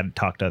don't know how to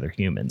talk to other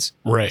humans.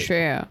 Right.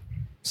 True.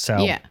 So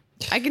yeah.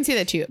 I can see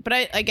that too, but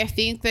I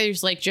think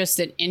there's like just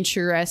an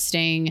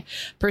interesting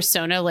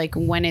persona, like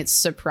when it's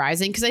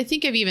surprising, because I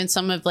think of even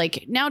some of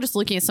like now just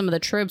looking at some of the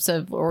tropes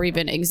of, or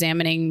even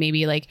examining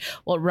maybe like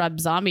what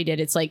Rob Zombie did.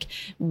 It's like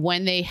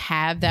when they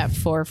have that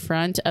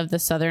forefront of the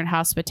Southern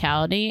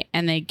hospitality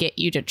and they get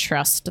you to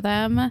trust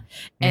them,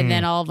 and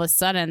then all of a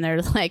sudden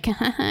they're like,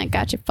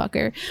 "Gotcha,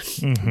 fucker."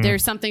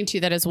 There's something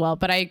to that as well,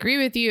 but I agree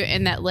with you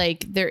in that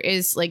like there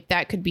is like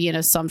that could be an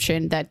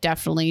assumption that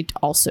definitely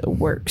also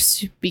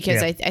works,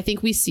 because I think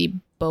we see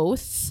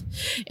both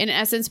in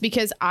essence,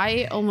 because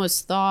I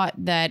almost thought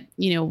that,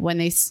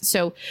 when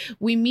so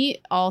we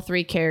meet all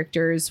three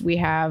characters. We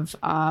have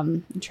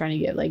I'm trying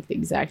to get like the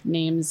exact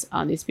names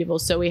on these people.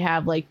 So we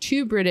have like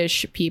two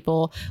British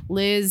people,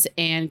 Liz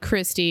and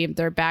Christy.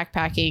 They're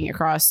backpacking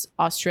across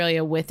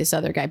Australia with this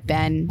other guy,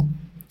 Ben.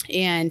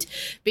 And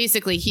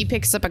basically he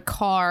picks up a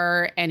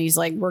car and he's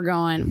like, we're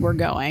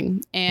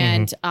going.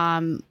 And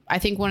I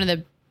think one of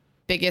the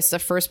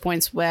first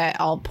points where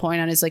I'll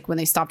point on is like when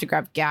they stop to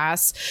grab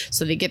gas.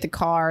 So they get the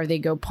car, they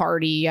go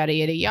party, yada,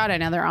 yada, yada.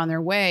 Now they're on their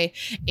way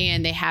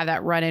and they have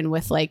that run in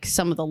with like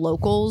some of the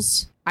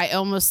locals. I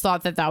almost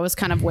thought that was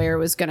kind of where it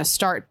was going to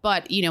start.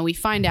 But, we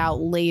find out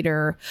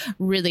later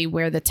really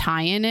where the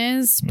tie-in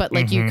is. But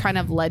like you kind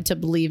of led to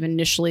believe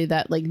initially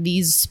that like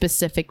these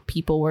specific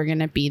people were going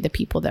to be the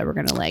people that were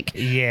going to like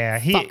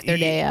fuck their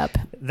day up.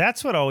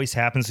 That's what always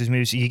happens in these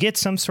movies. You get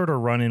some sort of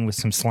run in with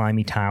some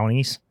slimy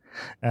townies.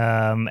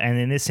 And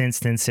in this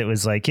instance, it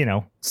was like,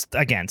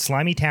 again,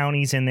 slimy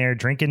townies in there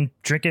drinking.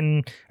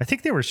 I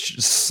think they were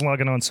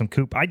slugging on some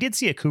Coop. I did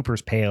see a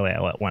Cooper's Pale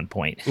Ale at one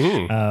point,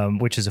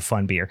 which is a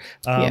fun beer.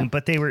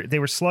 But they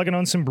were slugging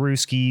on some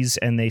brewskis,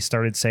 and they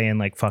started saying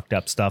like fucked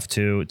up stuff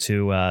to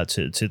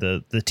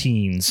the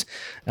teens.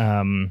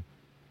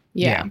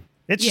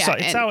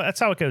 That's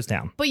how it goes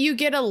down. But you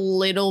get a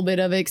little bit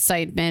of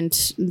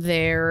excitement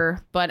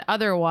there. But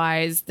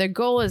otherwise, the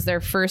goal is their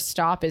first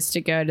stop is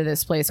to go to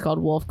this place called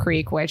Wolf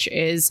Creek, which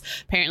is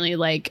apparently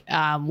like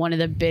one of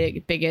the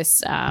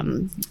biggest,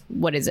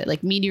 what is it?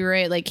 Like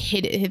meteorite, like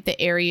hit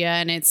the area.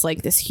 And it's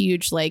like this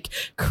huge like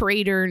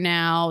crater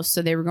now.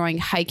 So they were going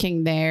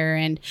hiking there.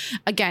 And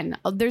again,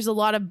 there's a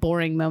lot of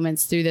boring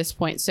moments through this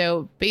point.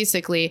 So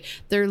basically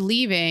they're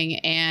leaving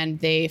and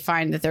they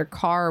find that their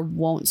car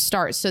won't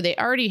start. So they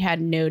already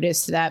had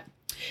noticed that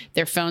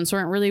their phones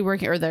weren't really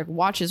working or their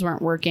watches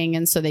weren't working,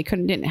 and so they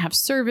didn't have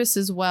service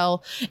as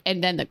well,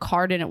 and then the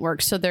car didn't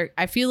work. So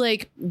I feel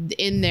like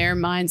in their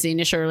minds the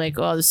initial like,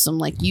 oh, there's some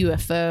like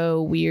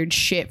UFO weird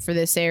shit for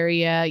this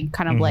area,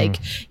 kind of like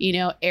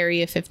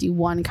Area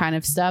 51 kind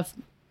of stuff.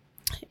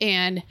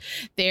 And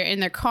they're in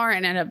their car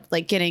and end up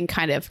like getting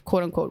kind of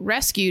quote unquote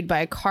rescued by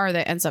a car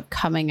that ends up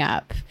coming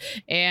up.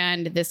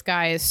 And this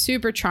guy is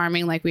super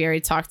charming. Like we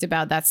already talked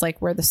about, that's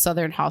like where the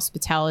Southern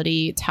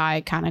hospitality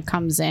tie kind of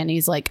comes in.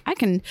 He's like, I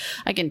can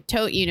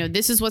tow,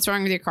 this is what's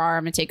wrong with your car.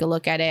 I'm gonna take a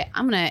look at it.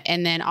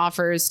 And then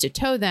offers to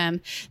tow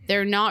them.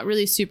 They're not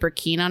really super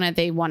keen on it.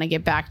 They want to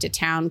get back to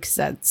town because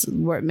that's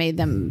where it made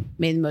the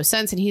most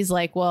sense. And he's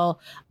like, well,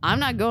 I'm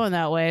not going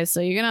that way. So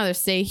you can either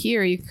stay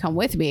here or you can come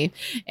with me.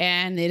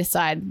 And they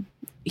decide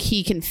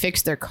he can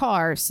fix their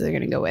car, so they're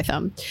gonna go with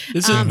him.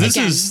 This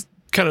is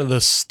kind of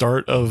the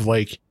start of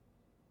like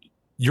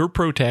your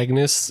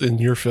protagonists in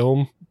your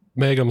film,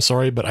 Meg. I'm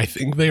sorry, but I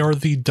think they are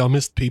the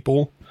dumbest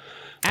people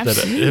that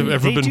have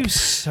ever been. They do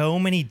so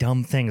many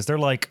dumb things. They're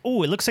like,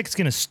 oh, it looks like it's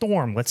gonna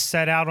storm. Let's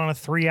set out on a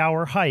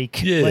 3-hour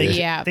hike.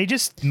 Yeah. They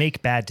just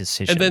make bad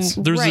decisions.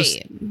 And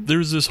then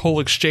there's this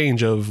whole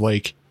exchange of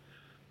like,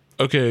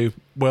 okay,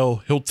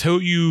 well, he'll tow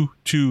you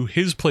to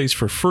his place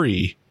for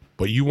free,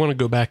 but you want to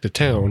go back to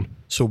town,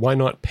 so why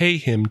not pay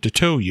him to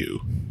tow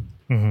you?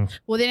 Well,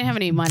 they didn't have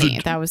any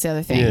money. That was the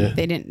other thing. Yeah.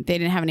 They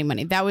didn't have any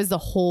money. That was the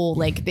whole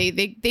like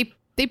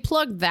they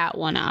plugged that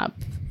one up.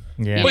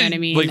 Yeah. You know what I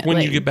mean? Like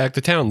when you get back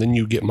to town, then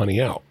you get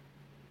money out.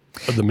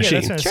 of the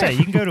machine. Yeah, that's what I'm saying.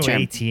 You can go to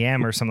an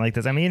ATM or something like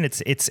this. I mean,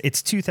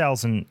 it's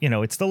 2000.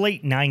 It's the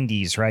late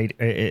 90s, right?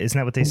 Isn't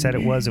that what they said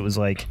it was? It was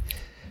like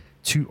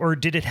or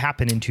did it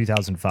happen in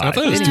 2005? I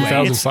thought it was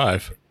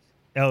 2005.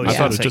 I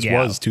thought it just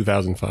was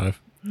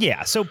 2005.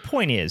 Yeah. So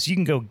point is, you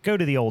can go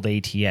to the old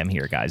ATM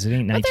here, guys. It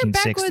ain't 1960s. But they're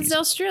backwoods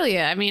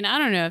Australia. I mean, I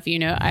don't know if you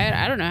know.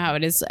 I don't know how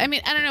it is. I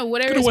mean, I don't know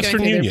whatever is going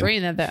through their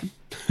brain that.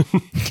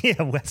 Yeah,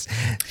 come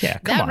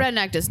that on.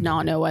 Redneck does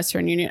not know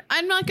Western Union.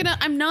 I'm not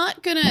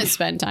gonna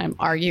spend time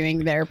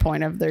arguing their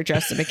point of their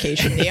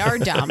justification. They are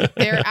dumb.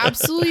 They're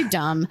absolutely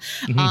dumb.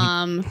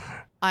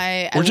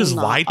 Or just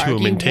lie to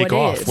them and take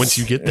off once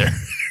you get there.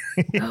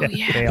 Oh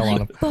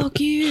yeah, fuck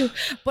you.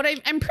 But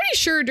I'm pretty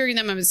sure during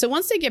that moment. So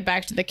once they get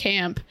back to the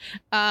camp,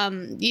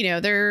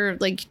 they're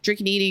like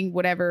drinking, eating,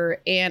 whatever.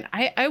 And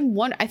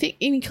I think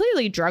he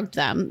clearly drugged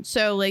them.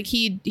 So like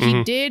he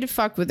did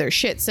fuck with their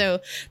shit. So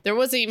there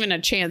wasn't even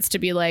a chance to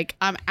be like,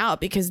 I'm out,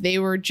 because they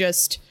were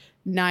just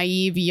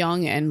naive,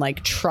 young, and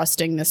like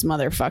trusting this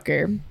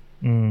motherfucker.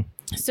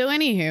 So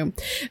anywho,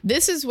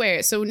 this is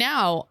where, so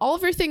now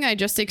everything I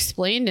just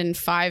explained in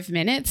 5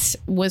 minutes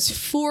was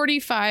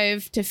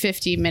 45 to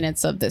 50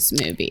 minutes of this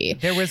movie.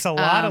 There was a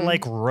lot of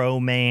like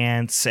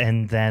romance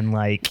and then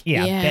like,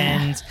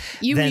 bends.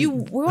 You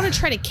want to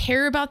try to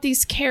care about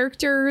these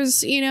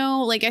characters,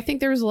 like I think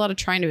there was a lot of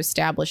trying to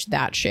establish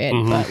that shit,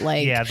 but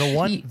like. Yeah,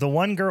 the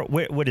one girl,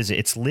 what is it?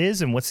 It's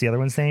Liz, and what's the other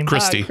one's name?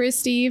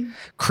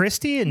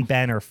 Christy and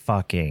Ben are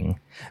fucking,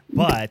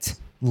 but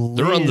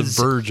they're on the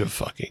verge of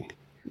fucking.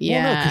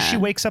 Yeah, well, no, because she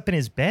wakes up in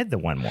his bed the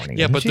one morning.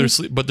 Yeah, but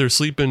they're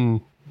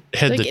sleeping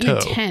head to toe. In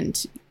a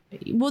tent.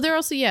 Well, they're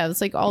also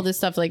it's like all this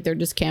stuff. Like they're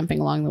just camping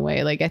along the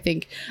way. Like I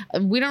think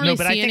we don't really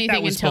see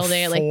anything until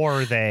they like.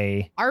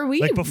 Are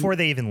we like before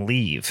they even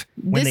leave?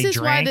 This is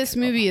why this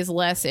movie is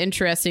less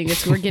interesting.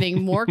 It's we're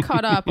getting more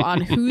caught up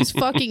on who's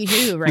fucking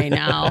who right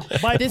now.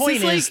 My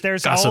point is,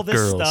 there's all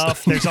this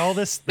stuff. There's all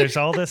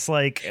this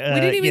like. We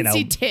didn't even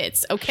see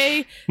tits.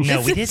 Okay.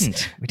 No, we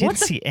didn't. We didn't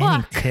see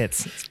any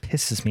tits. It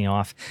pisses me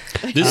off.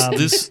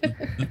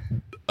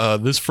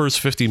 This first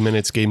 50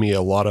 minutes gave me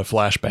a lot of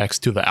flashbacks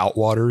to the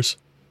Outwaters.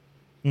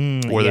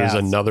 Where there's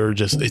another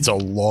it's a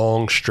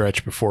long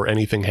stretch before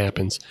anything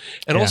happens.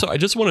 And also, I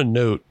just want to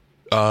note,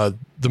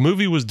 the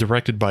movie was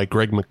directed by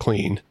Greg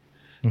McLean,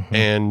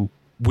 and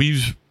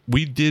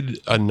we did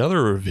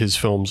another of his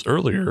films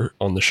earlier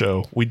on the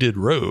show. We did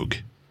Rogue,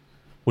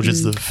 which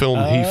is the film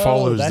he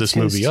follows this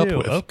movie up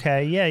with.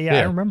 Okay, yeah,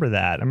 I remember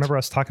that. I remember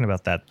us talking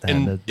about that,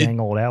 the dang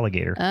old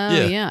alligator.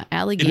 Oh, yeah,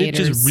 alligators. And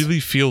it just really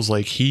feels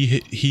like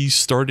he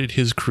started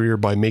his career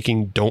by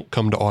making Don't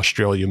Come to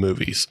Australia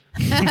movies.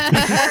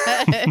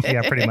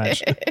 Yeah, pretty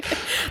much.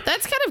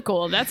 That's kind of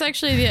cool. That's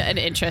actually an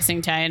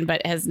interesting tie-in,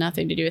 but has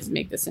nothing to do with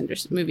make this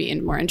movie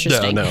more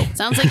interesting. No.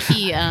 Sounds like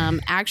he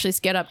actually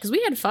scaled up, because we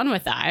had fun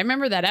with that. I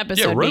remember that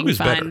episode. Yeah, Rogue being is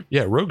fun. better.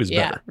 Yeah, Rogue is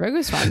better. Rogue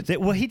is fun.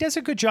 Well, he does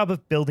a good job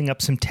of building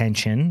up some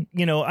tension.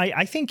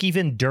 I think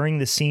even during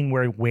the scene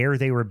where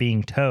they were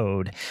being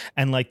towed,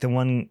 and like the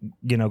one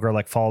girl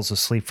like falls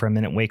asleep for a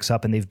minute, wakes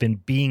up, and they've been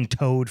being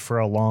towed for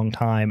a long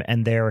time,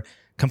 and they're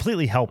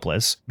completely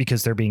helpless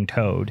because they're being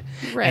towed,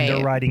 right? And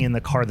they're riding in the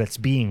car that's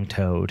being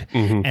towed,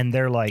 and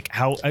they're like,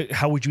 how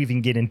would you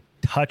even get in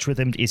touch with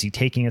him? Is he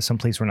taking us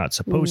someplace we're not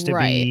supposed to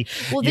be?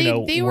 Well,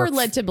 they were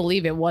led to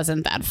believe it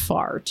wasn't that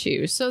far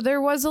too, so there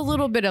was a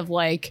little bit of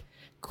like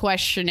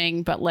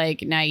questioning, but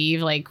like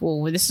naive, like,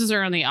 well, this is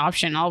our only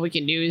option. All we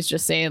can do is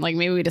just say, like,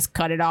 maybe we just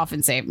cut it off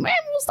and say, man,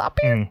 we'll stop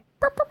here.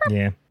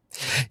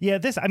 Yeah,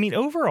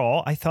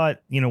 overall, I thought,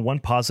 one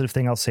positive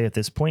thing I'll say at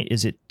this point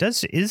is it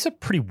is a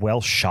pretty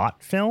well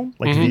shot film,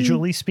 like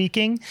visually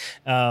speaking.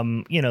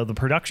 The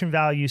production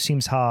value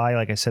seems high.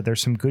 Like I said,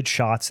 there's some good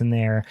shots in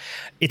there.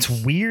 It's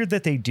weird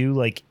that they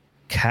do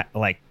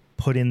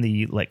put in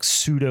the like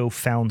pseudo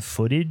found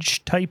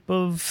footage type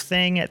of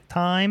thing at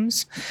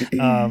times,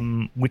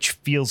 which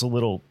feels a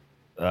little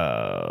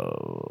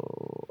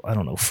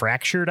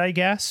fractured, I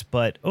guess.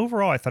 But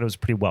overall, I thought it was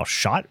pretty well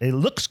shot. It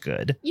looks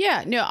good.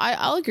 Yeah, no,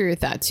 I'll agree with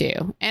that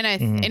too. And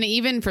and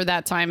even for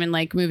that time, and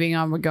like moving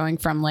on, we're going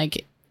from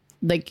like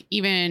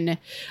even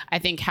I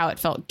think how it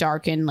felt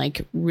dark and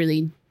like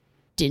really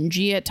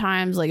dingy at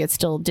times. Like it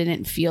still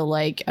didn't feel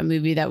like a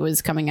movie that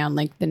was coming out in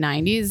like the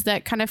 90s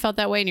that kind of felt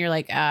that way. And you're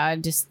like,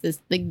 just this,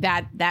 like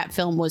that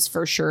film was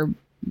for sure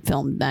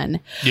filmed then.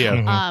 Yeah.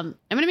 I'm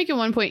gonna make it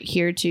one point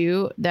here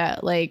too,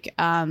 that like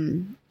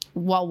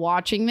while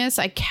watching this,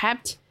 I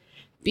kept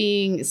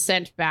being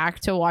sent back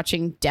to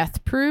watching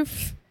Death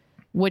Proof,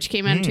 which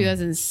came out in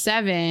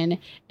 2007,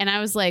 and I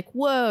was like,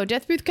 whoa,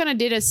 Death Proof kind of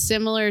did a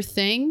similar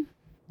thing,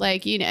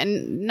 like,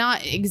 and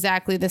not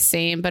exactly the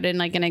same, but in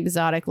like an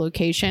exotic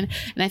location.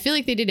 And I feel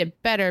like they did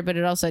it better, but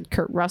it also had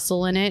Kurt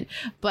Russell in it.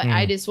 But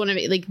I just want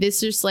to like, this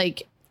just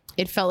like,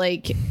 it felt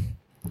like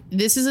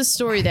this is a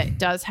story that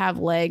does have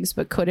legs,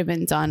 but could have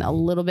been done a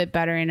little bit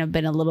better and have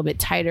been a little bit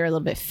tighter, a little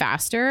bit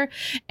faster.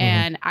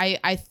 And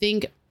I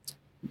think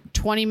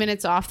 20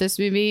 minutes off this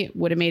movie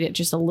would have made it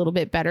just a little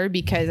bit better,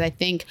 because I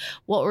think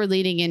what we're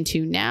leading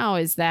into now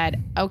is that,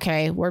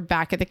 okay, we're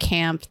back at the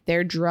camp.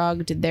 They're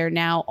drugged. They're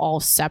now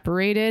all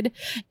separated.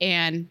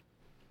 And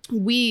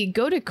we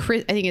go to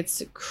Chris. I think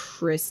it's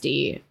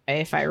Christy,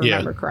 if I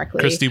remember correctly.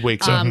 Christy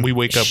wakes up. We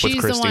wake up with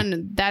Christy. She's the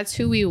one. That's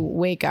who we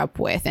wake up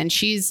with, and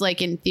she's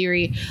like, in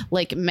theory,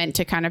 like meant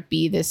to kind of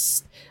be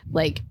this,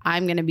 like,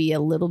 I'm going to be a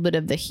little bit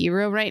of the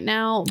hero right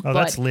now. Oh,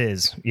 that's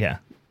Liz. Yeah.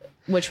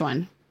 Which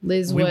one?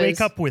 Liz. We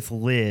wake up with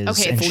Liz.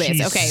 Okay, and it's Liz.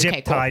 She's Okay, zip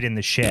okay, cool. tied in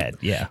the shed.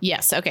 Yeah.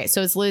 Yes. Okay.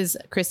 So it's Liz.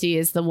 Christy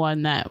is the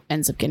one that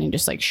ends up getting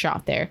just like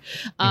shot there.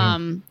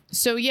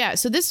 So yeah.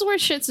 So this is where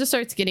shit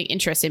starts getting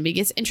interesting.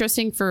 Because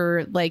interesting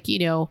for like, you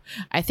know,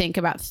 I think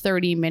about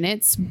 30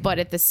 minutes, but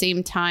at the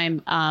same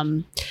time,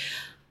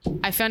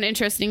 I found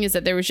interesting is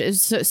that there was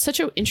just such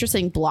an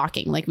interesting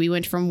blocking. Like we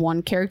went from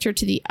one character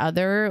to the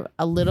other,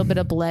 a little bit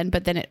of blend,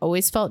 but then it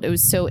always felt it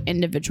was so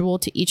individual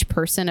to each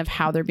person of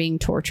how they're being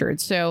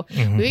tortured. So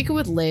we wake up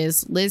with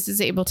Liz. Liz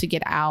is able to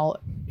get out.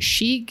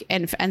 She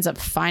ends up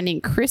finding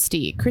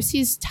Christy.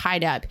 Christy's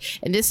tied up.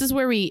 And this is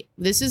where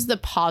this is the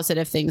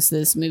positive things to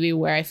this movie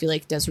where I feel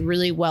like does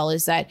really well,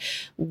 is that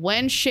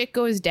when shit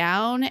goes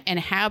down and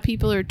how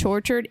people are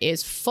tortured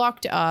is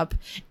fucked up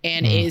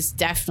and is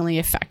definitely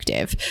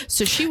effective.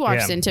 So she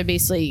walks into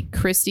basically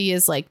Christy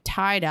is like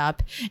tied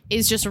up,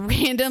 is just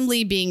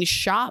randomly being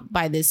shot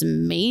by this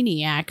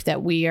maniac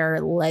that we are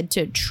led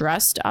to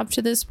trust up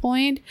to this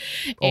point.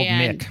 Old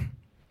Mick.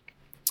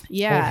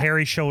 Yeah. Old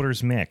hairy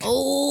shoulders Mick.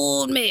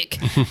 Old Mick.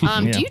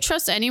 Do you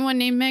trust anyone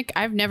named Mick?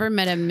 I've never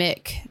met a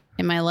Mick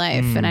in my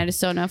life, and I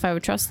just don't know if I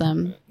would trust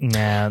them.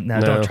 No,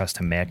 don't trust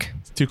a Mick.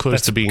 It's too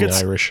close to being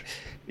Irish.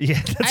 Yeah,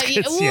 that's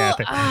good.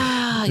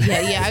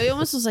 I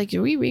almost was like,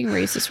 are we being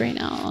racist right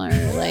now? Or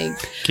like,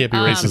 can't be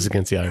racist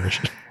against the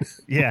Irish.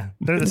 Yeah,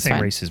 they're the same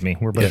race as me.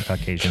 We're both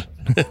Caucasian.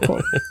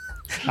 Cool.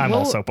 I'm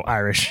also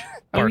Irish.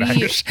 Part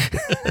Irish.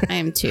 I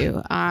am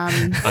too.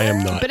 I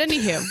am not. But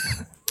anywho,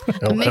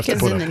 Mick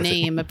is in the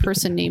name. A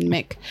person named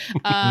Mick.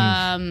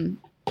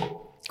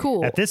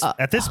 Cool. At this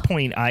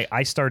point,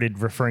 I started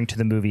referring to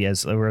the movie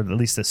as, or at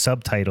least the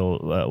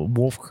subtitle,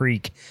 Wolf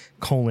Creek :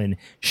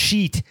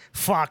 sheet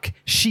fuck.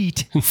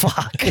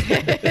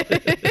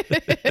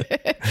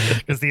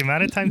 Because the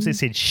amount of times they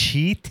said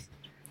sheet,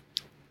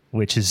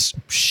 which is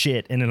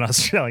shit in an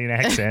Australian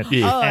accent.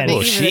 And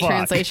even the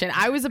translation.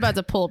 I was about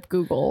to pull up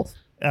Google.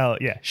 Oh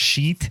yeah,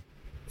 sheet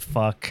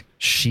fuck.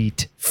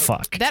 Sheet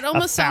fuck. That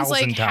almost sounds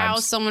like how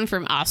someone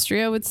from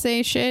Austria would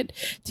say shit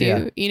too.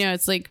 Yeah. You know,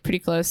 it's like pretty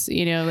close.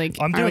 You know, like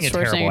I'm doing a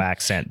terrible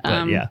accent,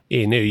 but yeah.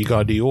 You know, you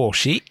gotta do all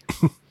sheet.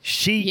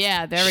 Sheet.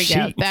 Yeah, there we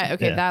go.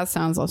 That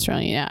sounds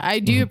Australian. Yeah, I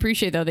do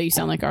appreciate though that you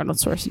sound like Arnold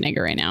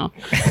Schwarzenegger right now.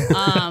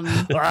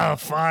 Oh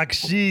fuck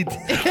sheet.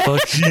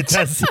 Fuck sheet.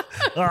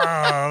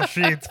 Oh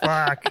sheet.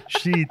 Fuck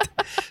sheet.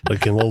 I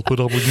can all put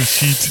up with this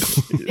sheet.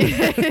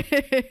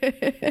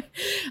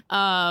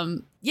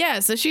 Yeah,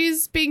 so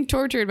she's being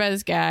tortured by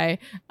this guy.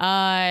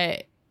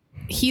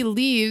 He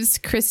leaves.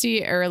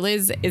 Christy or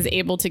Liz is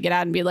able to get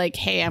out and be like,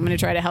 hey, I'm going to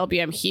try to help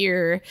you. I'm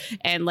here.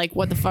 And like,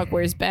 what the fuck?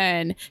 Where's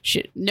Ben?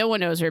 No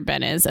one knows where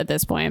Ben is at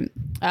this point.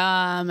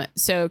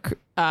 So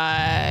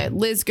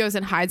Liz goes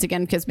and hides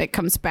again because Mick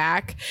comes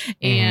back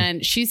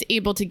and she's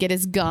able to get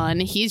his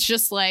gun. He's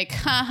just like,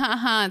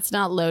 ha, it's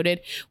not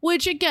loaded,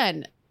 which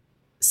again,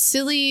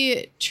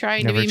 silly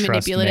trying to be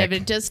manipulative.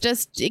 It just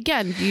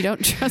again, you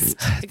don't trust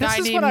a guy named Mick.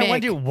 This is what I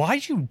wonder.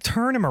 Why'd you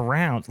turn him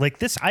around like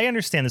this? I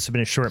understand this has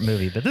been a short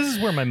movie, but this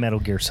is where my Metal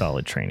Gear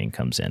Solid training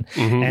comes in.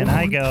 And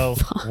I go,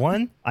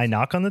 one, I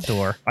knock on the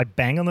door, I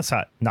bang on the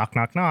side, knock,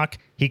 knock, knock.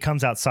 He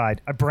comes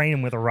outside, I brain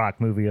him with a rock,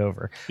 movie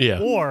over. Yeah.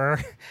 Or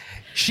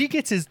she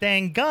gets his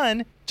dang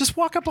gun, just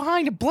walk up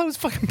behind and blow his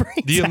fucking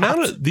brains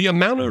out. The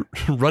amount of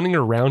running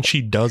around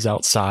she does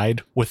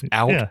outside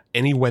without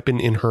any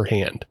weapon in her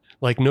hand.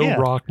 Like no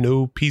rock,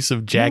 no piece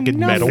of jagged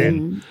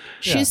metal.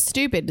 She's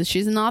stupid.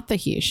 She's not the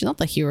hero. She's not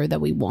the hero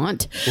that we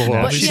want.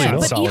 But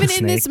even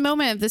in this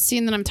moment of the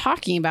scene that I'm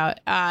talking about,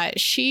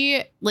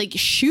 she like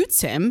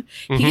shoots him.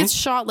 He gets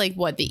shot like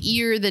what, the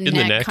ear, the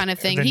neck kind of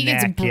thing. He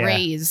gets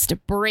braised.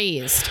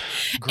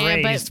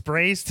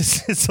 Braised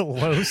is a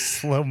low,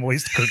 slow,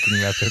 moist cooking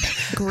method.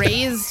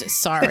 Grazed.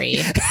 Sorry.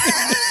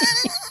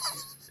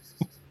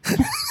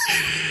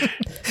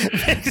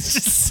 It's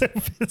just so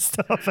pissed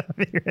off at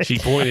me. Right? She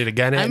pointed a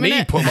gun at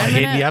me, put my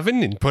head in the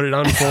oven, and put it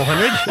on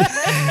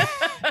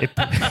 400.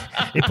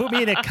 It put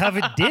me in a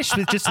covered dish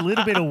with just a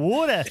little bit of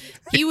water.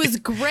 He was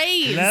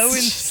grazed. Low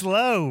and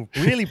slow.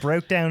 Really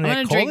broke down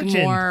that collagen.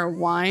 Drink more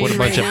wine. Put a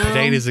bunch of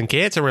potatoes and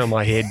carrots around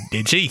my head,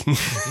 did she?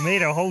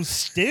 Made a whole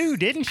stew,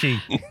 didn't she?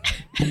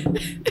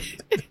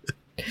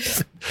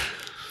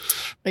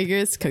 Are you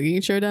guys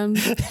cooking Showdown?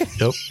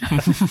 Yep.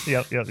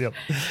 Yep.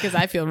 Because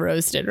I feel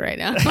roasted right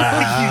now. You did.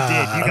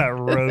 You got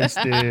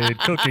roasted.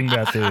 Cooking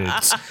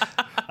methods.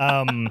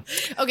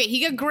 Okay,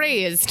 he got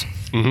grazed.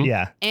 Mm-hmm.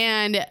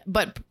 Yeah.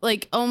 But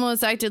like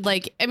almost acted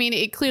like, I mean,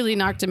 it clearly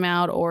knocked him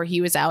out or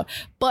he was out.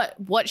 But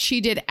what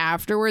she did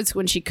afterwards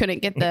when she couldn't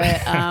get the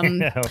like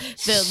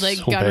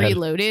so gun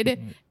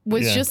reloaded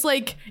was just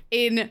like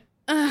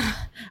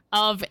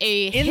of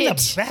a in hit.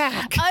 The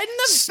back. In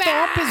the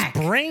Stomp back.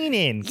 his brain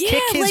in. Yeah,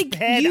 Kick his like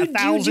head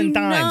 1,000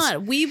 times.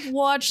 Not. We've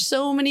watched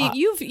so many.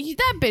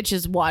 That bitch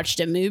has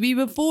watched a movie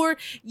before.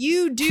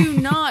 You do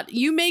not.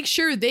 You make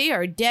sure they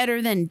are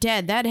deader than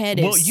dead. That head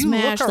is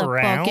smashed the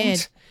fuck in.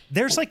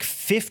 There's like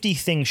 50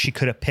 things she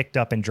could have picked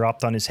up and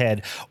dropped on his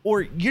head.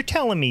 Or you're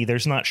telling me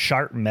there's not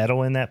sharp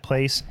metal in that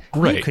place?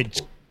 Right. You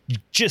could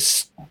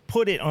just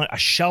put it on a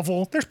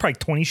shovel. There's probably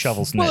 20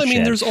 shovels in that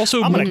shed. There's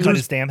also I'm going to cut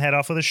his damn head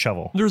off with a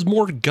shovel. There's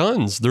more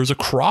guns. There's a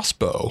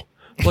crossbow.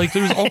 Like,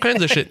 there's all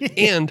kinds of shit.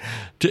 And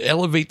to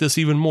elevate this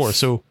even more,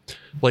 so,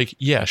 like,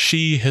 yeah,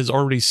 she has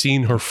already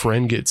seen her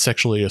friend get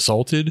sexually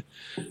assaulted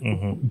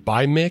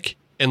by Mick,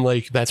 and,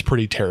 like, that's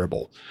pretty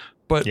terrible.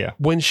 But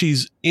when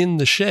she's in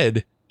the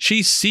shed,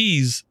 she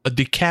sees a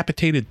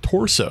decapitated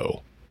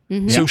torso.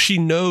 So she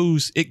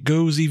knows it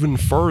goes even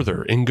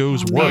further and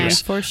goes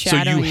worse.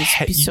 Foreshadowing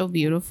is so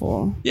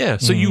beautiful. Yeah,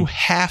 so you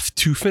have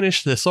to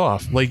finish this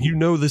off. Like,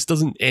 this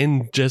doesn't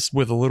end just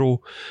with a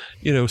little,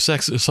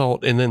 sex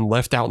assault and then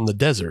left out in the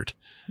desert.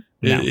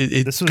 No,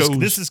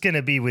 this is going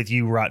to be with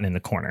you rotting in the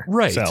corner.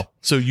 Right.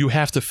 So you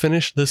have to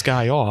finish this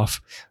guy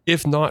off,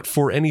 if not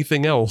for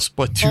anything else,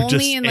 but to only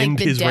just in, end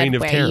his reign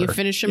of terror. You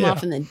finish him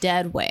off in the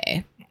dead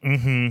way.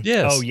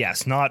 Yes. Oh,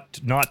 yes. Not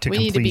to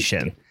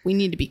completion. We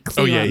need to be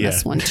clear on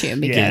this one too.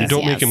 Because,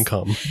 don't make him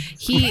come.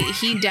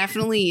 He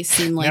definitely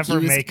seemed like Never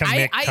he was. Make a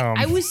Mick come.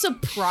 I was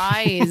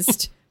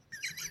surprised.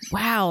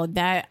 Wow,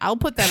 I'll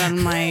put that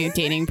on my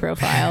dating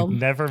profile.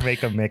 Never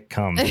make a Mick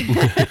come.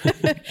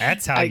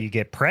 That's how you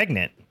get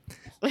pregnant.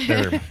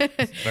 They're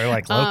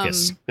like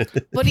locusts.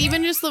 But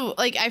even just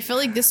I feel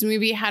like this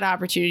movie had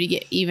opportunity to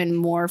get even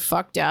more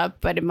fucked up,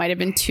 but it might have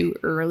been too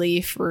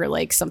early for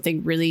like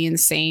something really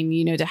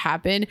insane, to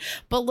happen.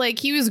 But like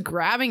he was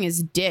grabbing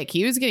his dick.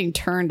 He was getting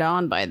turned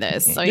on by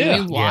this. So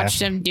we watched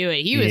him do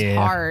it. He was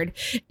hard,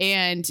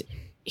 and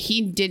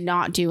he did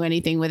not do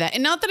anything with that.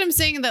 And not that I'm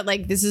saying that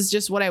like this is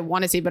just what I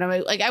want to see, but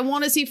I'm like I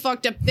want to see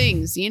fucked up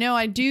things.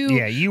 I do.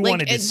 Yeah, you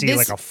wanted to see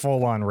like a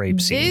full on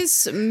rape scene.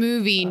 This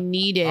movie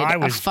needed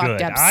a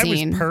fucked up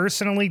scene. I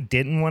personally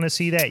didn't want to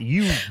see that.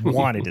 You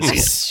wanted to see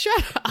it.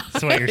 Shut up.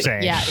 That's what you're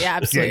saying. Yeah,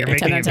 absolutely. Yeah, you're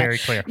making it very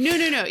clear.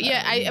 No.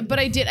 Yeah, but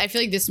I did. I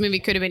feel like this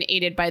movie could have been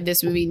aided by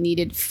this movie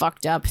needed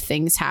fucked up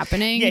things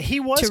happening. Yeah, he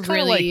was to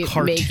really like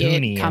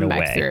cartoony come in a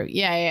back way. through.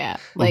 Yeah.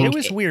 Like it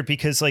was weird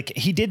because like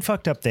he did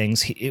fucked up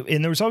things,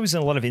 and there was always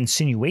a lot of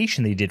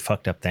insinuation that he did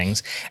fucked up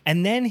things,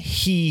 and then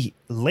he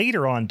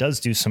later on does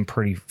do some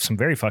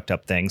very fucked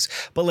up things.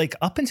 But like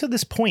up until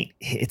this point,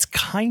 it's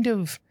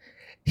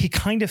he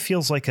kind of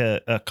feels like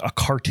a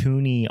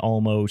cartoony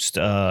almost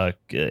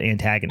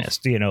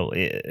antagonist.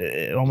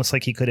 Almost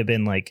like he could have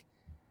been like,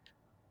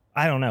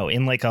 I don't know,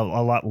 in like a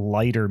lot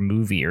lighter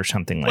movie or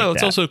something like that. Well,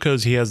 it's also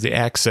because he has the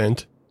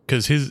accent.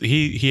 Because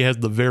he has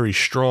the very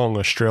strong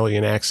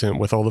Australian accent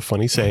with all the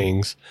funny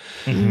sayings,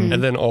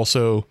 and then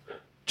also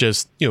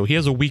just he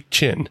has a weak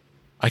chin.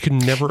 I could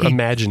never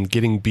imagine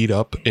getting beat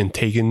up and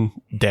taken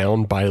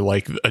down by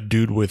like a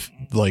dude with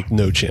like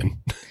no chin.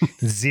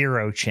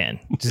 Zero chin,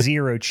 weak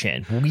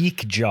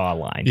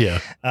jawline.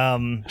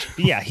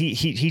 Yeah.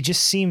 He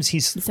just seems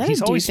is that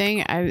he's a always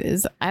thing. I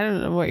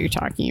don't know what you're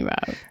talking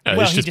about.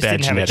 Well, he just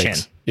didn't genetics. Have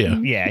a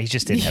chin. Yeah, he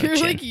just didn't have a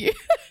chin.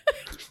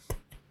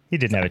 He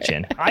didn't have a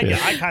chin.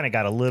 I kind of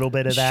got a little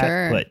bit of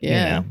that,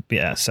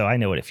 but so I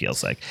know what it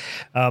feels like.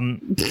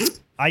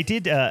 I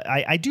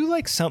do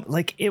like some,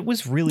 like it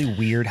was really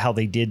weird how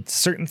they did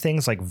certain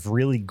things like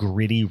really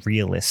gritty,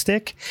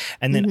 realistic,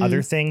 and then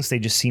other things they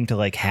just seem to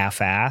like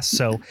half-ass.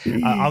 So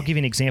I'll give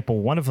you an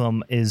example. One of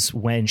them is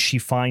when she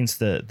finds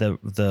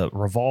the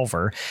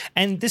revolver,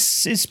 and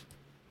this is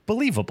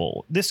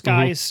believable. This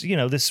guy's,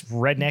 this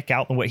redneck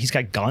out in the way. He's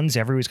got guns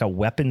everywhere. He's got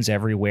weapons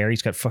everywhere.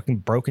 He's got fucking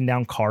broken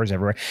down cars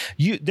everywhere.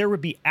 There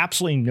would be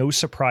absolutely no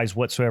surprise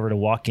whatsoever to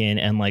walk in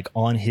and like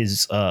on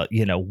his,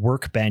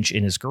 workbench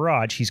in his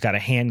garage, he's got a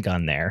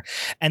handgun there.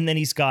 And then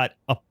he's got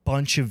a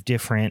bunch of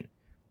different,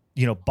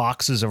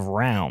 boxes of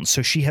rounds.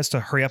 So she has to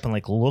hurry up and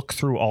like look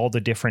through all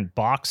the different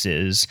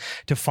boxes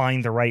to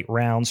find the right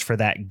rounds for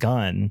that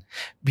gun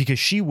because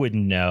she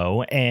wouldn't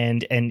know.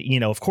 And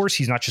of course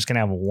he's not just going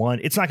to have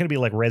one. It's not going to be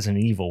like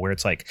Resident Evil where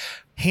it's like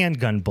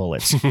handgun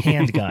bullets,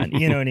 handgun,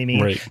 you know what I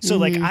mean? Right. So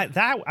like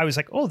I was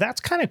like, oh,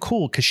 that's kind of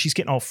cool because she's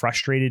getting all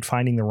frustrated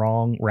finding the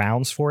wrong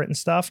rounds for it and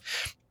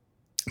stuff.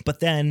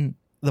 But then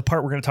the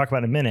part we're going to talk about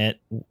in a minute,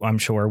 I'm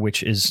sure,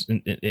 which is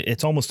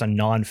it's almost a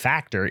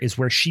non-factor, is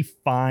where she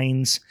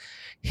finds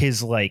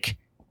his like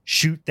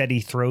chute that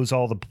he throws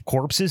all the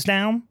corpses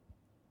down.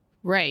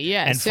 Right.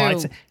 Yeah. And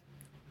finds it.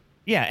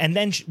 Yeah. And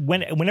then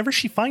whenever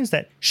she finds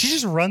that, she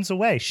just runs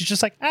away. She's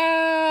just like,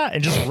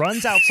 and just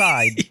runs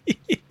outside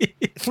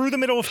through the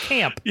middle of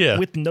camp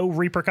with no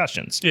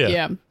repercussions.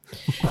 Yeah.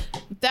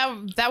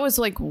 that was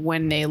like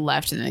when they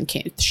left, and then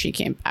she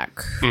came back,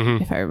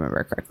 if I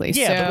remember correctly.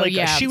 Yeah, but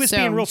like she was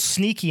being real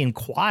sneaky and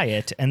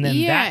quiet, and then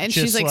and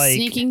she's like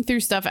sneaking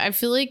through stuff. I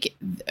feel like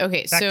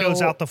that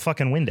goes out the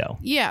fucking window.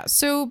 Yeah,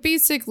 so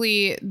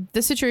basically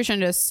the situation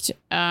just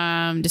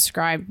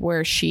described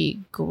where she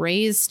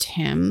grazed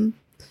him,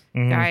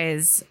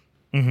 guys.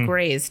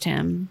 Grazed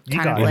him,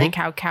 kind of like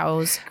how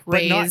cows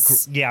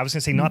graze. I was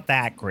gonna say not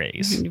that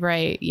graze.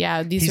 Right.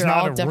 Yeah. These are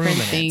all different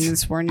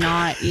things. We're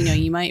not,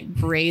 you might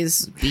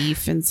braise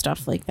beef and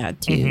stuff like that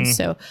too.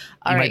 So,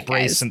 all right,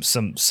 braise guys.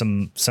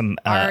 some.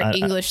 Our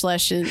English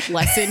lesson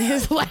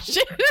is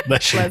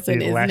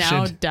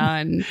now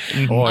done.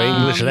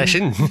 English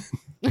lesson.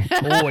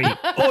 Oi,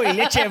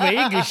 let's have an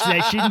English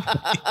lesson.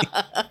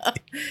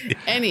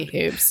 Any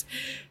hoops.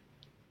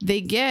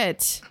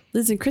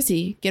 Liz and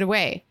Chrissy get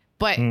away.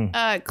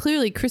 But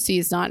clearly Chrissy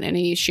is not in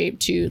any shape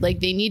to,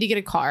 like, they need to get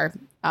a car.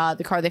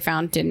 The car they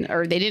found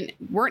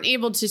weren't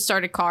able to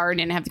start a car,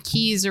 didn't have the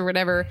keys or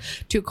whatever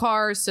to a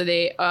car. So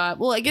they,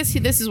 I guess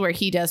this is where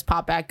he does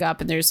pop back up,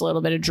 and there's a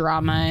little bit of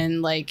drama,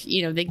 and like,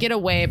 they get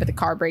away, but the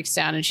car breaks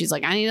down, and she's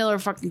like, I need another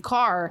fucking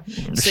car.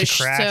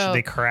 So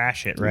they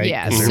crash it, right?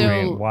 Yeah.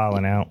 So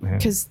wilding out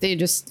because they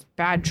just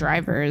bad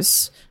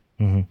drivers.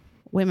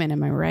 Women,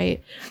 am I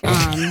right?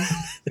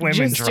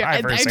 Women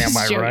drivers, am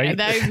I right?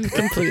 I'm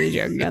completely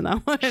joking on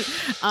that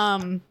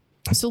one.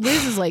 So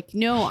Liz is like,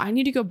 no, I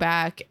need to go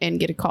back and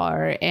get a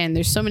car, and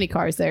there's so many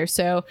cars there.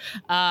 So,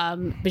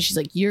 but she's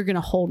like, you're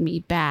gonna hold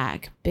me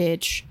back,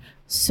 bitch.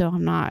 So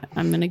I'm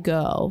gonna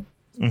go.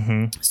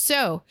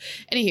 So,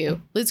 anywho,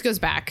 Liz goes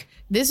back.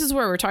 This is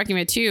where we're talking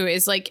about too.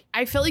 Is like,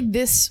 I feel like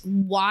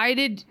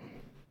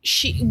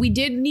we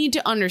did need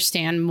to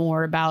understand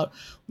more about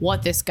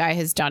what this guy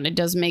has done. It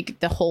does make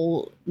the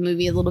whole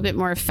movie a little bit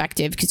more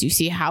effective because you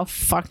see how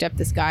fucked up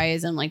this guy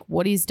is and like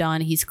what he's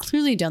done. He's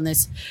clearly done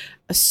this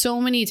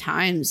so many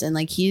times, and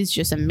like he's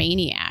just a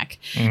maniac.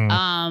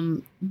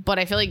 But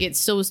I feel like it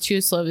still was too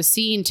slow of a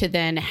scene to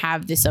then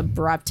have this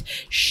abrupt,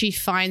 she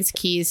finds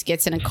keys,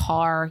 gets in a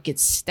car,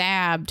 gets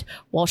stabbed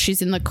while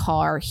she's in the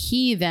car.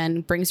 He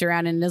then brings her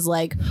around and is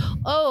like,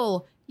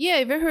 oh yeah,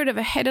 have you ever heard of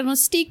a head on a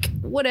stick?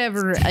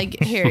 Whatever.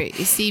 Like, here,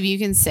 Steve, you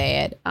can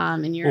say it.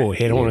 And you're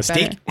head on a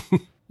stick.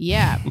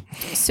 Yeah.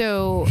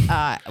 So,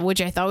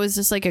 which I thought was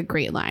just like a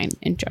great line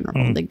in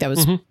general. Like that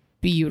was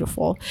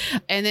beautiful.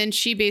 And then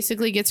she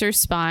basically gets her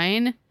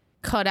spine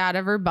cut out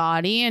of her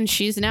body, and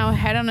she's now a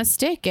head on a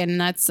stick. And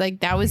that's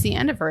like, that was the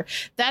end of her.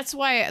 That's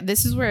why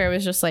this is where I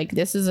was just like,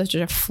 this is such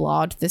a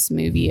flaw to this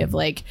movie of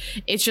like,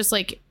 it's just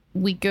like,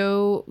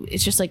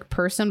 it's just like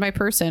person by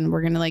person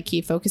we're gonna like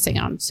keep focusing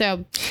on.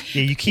 So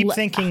yeah, you keep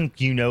thinking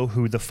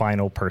who the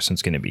final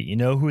person's gonna be,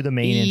 who the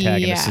main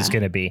antagonist is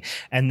gonna be,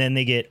 and then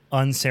they get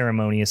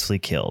unceremoniously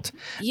killed,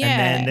 and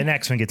then the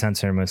next one gets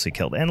unceremoniously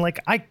killed. And like,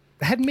 I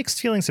had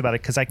mixed feelings about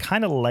it because I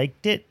kind of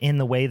liked it in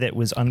the way that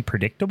was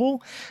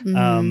unpredictable,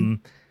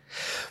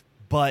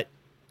 but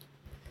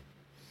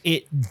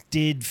it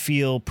did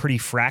feel pretty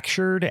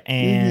fractured,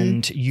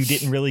 and you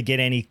didn't really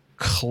get any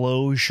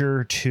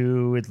closure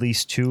to at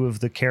least two of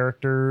the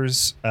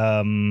characters,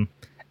 and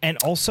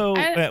also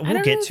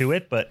we'll get to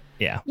it, but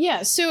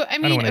yeah. So I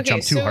mean, I don't want to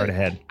jump too hard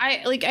ahead.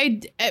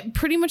 I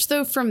pretty much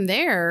though from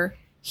there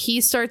he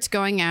starts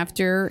going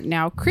after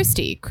now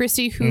Christy,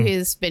 who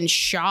has been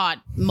shot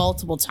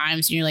multiple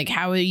times, and you're like,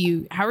 how are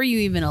you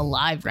even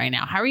alive right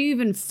now? How are you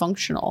even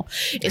functional?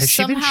 Has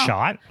she been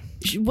shot?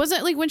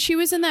 Wasn't like when she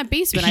was in that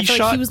basement, I felt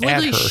like he was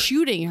literally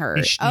shooting her.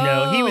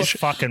 No, he was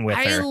fucking with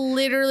her. I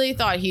literally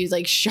thought he was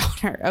like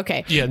shot her.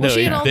 Okay. Yeah, no,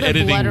 she had all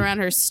the blood around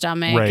her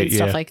stomach and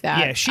stuff like that.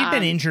 Yeah, she'd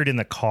been injured in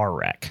the car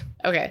wreck.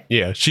 Okay.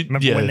 Yeah,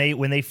 remember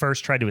when they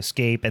first tried to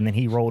escape, and then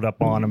he rolled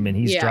up on him, and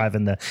he's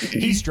driving the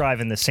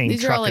same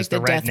These truck like as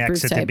the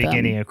Rednecks at the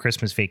beginning of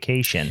Christmas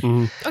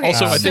Vacation. Okay,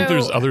 also, I think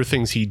there's other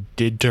things he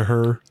did to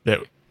her that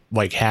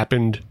like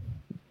happened,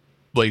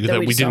 like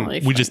that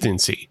we just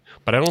didn't see.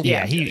 But I don't.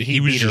 Yeah, he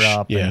was beat her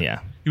up.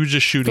 Yeah, he was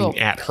just shooting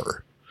at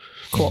her.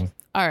 Cool.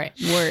 All right.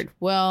 Word.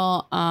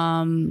 Well,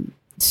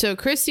 so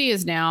Christy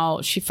is now.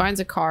 She finds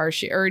a car.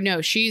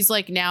 She's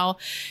like now.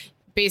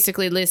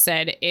 Basically, Liz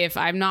said, if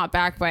I'm not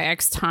back by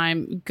X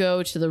time,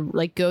 go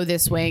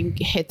this way and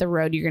hit the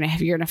road. You're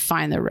gonna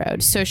find the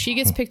road. So she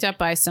gets picked up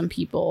by some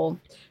people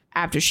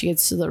after she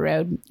gets to the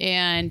road,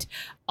 and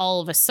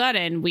all of a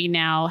sudden we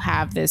now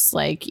have this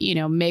like,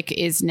 Mick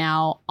is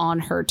now on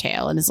her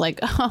tail and is like,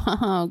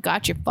 oh,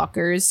 gotcha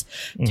fuckers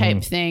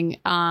type thing.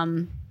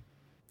 I'm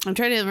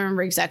trying to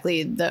remember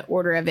exactly the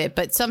order of it,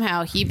 but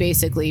somehow he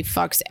basically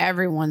fucks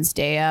everyone's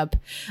day up.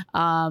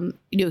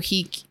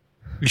 He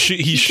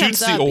shoots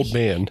the old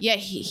man.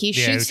 He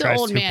shoots the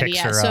old man.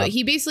 Yeah. So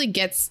he basically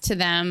gets to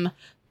them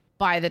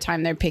by the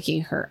time they're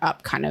picking her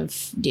up kind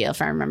of deal,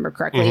 if I remember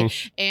correctly.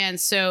 And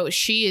so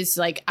she is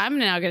like, I'm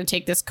now going to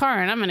take this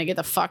car and I'm going to get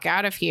the fuck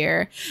out of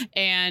here.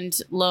 And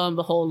lo and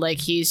behold, like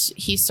he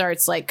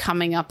starts like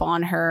coming up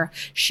on her.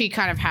 She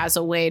kind of has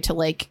a way to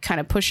like kind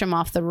of push him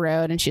off the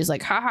road, and she's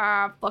like,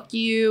 haha, fuck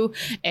you.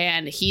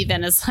 And he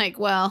then is like,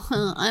 well,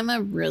 I'm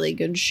a really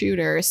good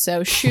shooter.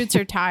 So shoots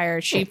her tire.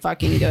 She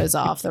fucking goes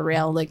off the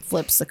rail, like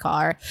flips the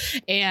car.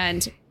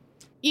 And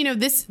you know,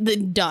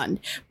 done.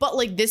 But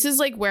like, this is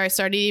like where I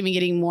started even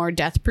getting more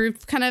Death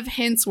Proof kind of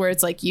hints, where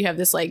it's like you have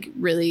this like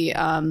really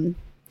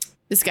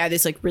this guy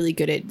that's like really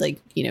good at like,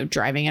 you know,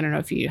 driving. I don't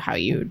know how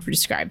you would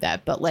describe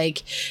that, but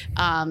like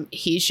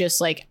he's just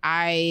like,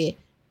 I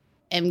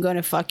am going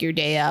to fuck your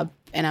day up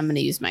and I'm going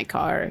to use my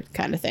car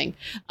kind of thing.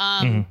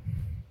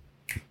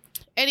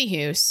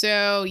 Anywho,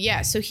 so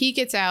he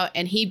gets out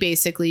and he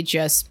basically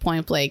just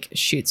point blank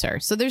shoots her.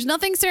 So there's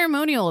nothing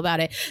ceremonial about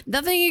it,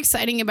 nothing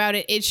exciting about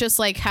it. It's just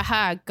like,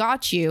 haha,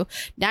 got you.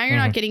 Now you're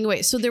not getting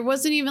away. So there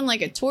wasn't even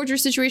like a torture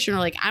situation or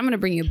like, I'm going to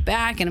bring you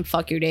back and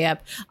fuck your day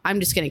up. I'm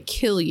just going to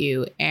kill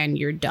you and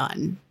you're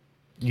done.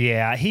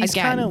 Yeah, he's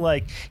kind of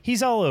like,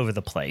 he's all over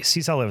the place.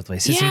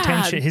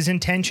 His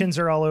intentions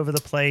are all over the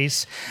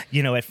place.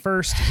 You know, at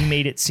first he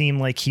made it seem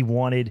like he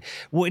wanted,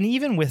 well, and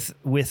even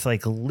with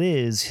like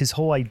Liz, his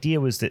whole idea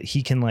was that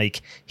he can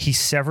like, he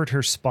severed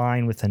her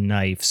spine with a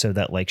knife so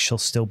that like she'll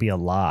still be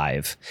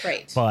alive.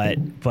 Right.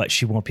 But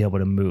she won't be able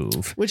to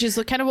move. Which is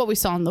kind of what we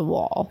saw on the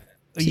wall.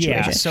 Situation.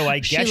 Yeah, so I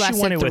guess she lasted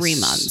you want to 3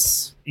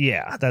 months.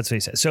 Yeah, that's what he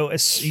said. So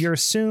you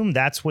assume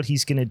that's what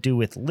he's going to do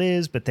with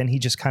Liz, but then he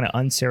just kind of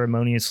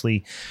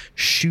unceremoniously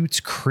shoots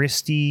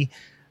Christy.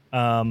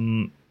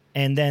 And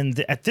then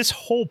at this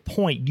whole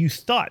point, you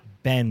thought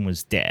Ben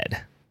was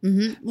dead.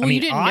 Mm-hmm. Well,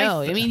 you didn't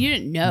know. You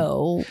didn't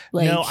know.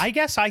 Like, no, I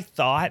guess I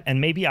thought,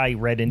 and maybe I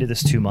read into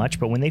this too much,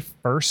 but when they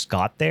first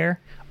got there,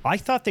 I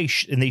thought they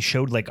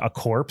showed like a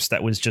corpse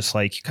that was just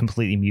like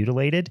completely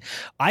mutilated.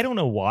 I don't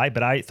know why,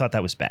 but I thought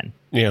that was Ben.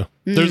 Yeah.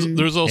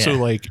 There's also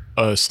like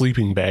a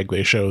sleeping bag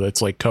they show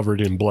that's like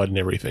covered in blood and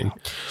everything.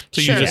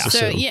 So sure. You just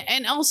assume. So yeah,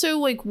 and also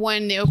like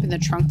when they open the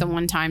trunk the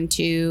one time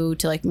to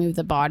like move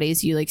the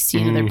bodies, you like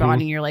see another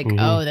body and you're like,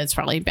 oh, that's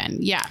probably Ben.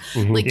 Yeah.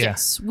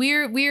 Yes,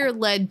 we're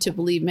led to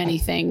believe many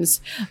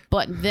things,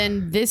 but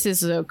then this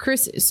is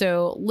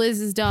so Liz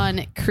is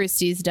done,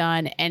 Christy's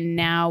done, and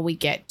now we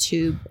get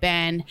to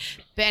Ben.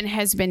 Ben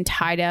has been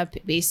tied up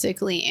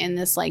basically in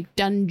this like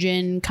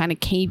dungeon kind of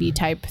cavey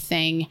type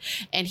thing,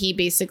 and he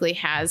basically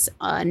has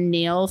a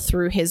nail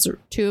through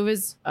two of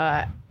his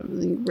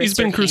he's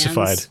been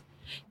crucified.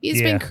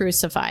 He's been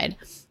crucified.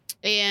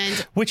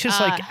 And which is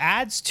like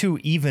adds to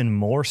even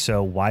more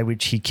so why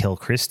would he kill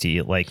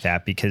Christy like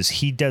that, because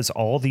he does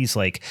all these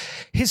like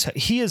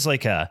he is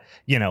like a,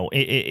 you know,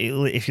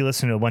 if you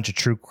listen to a bunch of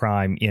true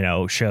crime, you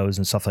know, shows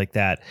and stuff like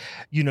that,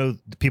 you know,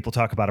 people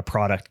talk about a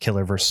product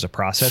killer versus a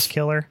process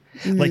killer.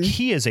 Like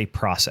he is a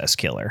process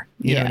killer,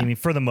 you know what I mean,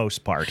 for the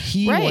most part.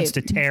 He wants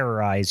to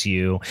terrorize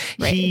you.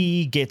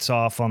 He gets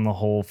off on the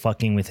whole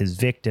fucking with his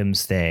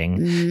victims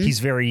thing. He's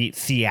very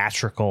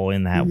theatrical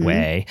in that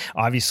way.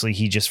 Obviously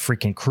he just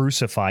freaking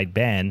crucified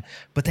Ben,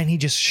 but then he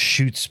just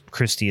shoots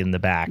Christy in the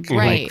back.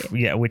 Right. Like,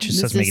 yeah, which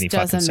just doesn't make any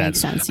fucking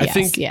sense. Yes, I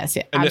think, yes,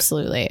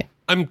 absolutely.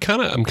 I'm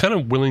kind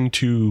of willing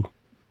to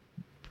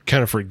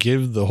kind of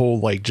forgive the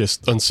whole like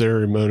just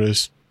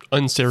unceremonious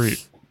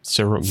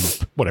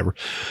whatever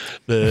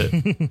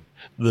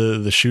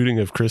the shooting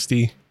of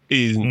Christy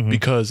is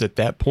because at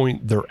that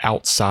point they're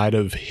outside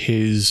of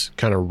his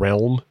kind of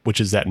realm,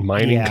 which is that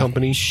mining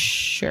company.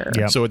 Sure.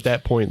 Yep. So at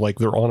that point, like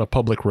they're on a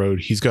public road,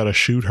 he's got to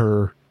shoot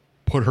her,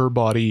 put her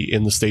body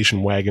in the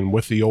station wagon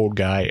with the old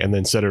guy, and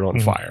then set it on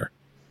fire.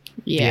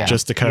 Yeah.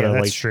 Just to kind of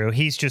that's like, true.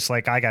 He's just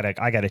like, I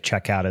gotta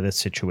check out of this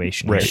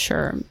situation. Right.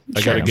 Sure.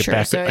 I gotta get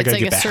back. So it's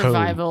like a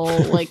survival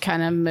like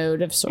kind of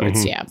mode of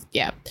sorts.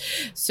 Yeah.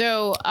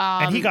 So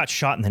and he got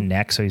shot in the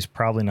neck, so he's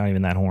probably not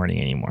even that horny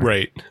anymore.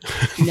 Right.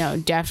 No,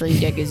 definitely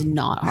dick is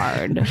not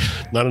hard.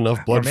 Not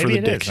enough blood for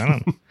the dick. I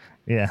don't know.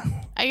 Yeah.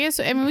 I guess,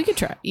 I mean, we could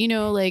try, you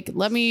know, like,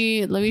 let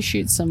me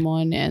shoot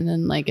someone and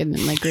then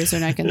graze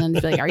their neck and then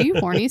be like, are you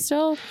horny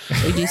still?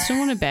 Like, do you still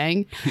want to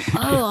bang?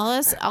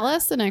 Oh, I'll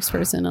ask the next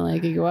person to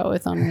like go out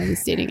with on one of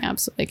these dating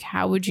apps. Like,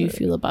 how would you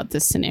feel about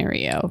this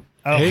scenario?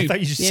 Oh, hey. I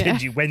thought you just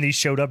said when they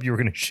showed up, you were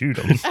going to shoot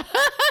them.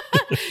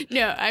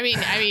 No, I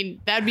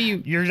mean, that'd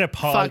be you're going to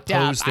fucked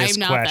up. I'm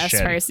not that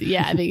person.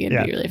 Yeah, I think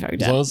it'd be really fucked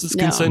up. As long as it's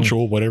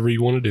consensual, whatever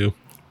you want to do.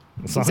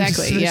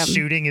 Exactly. Yeah.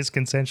 Shooting is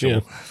consensual. Yeah.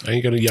 I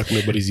ain't gonna yuck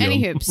nobody's yum.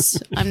 Any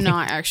hoops. I'm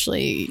not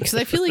actually, because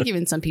I feel like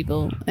even some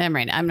people. I'm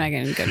right. I'm not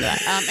gonna go to that.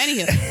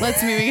 Anywho,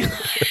 let's moving on.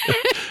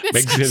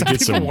 Meg's gonna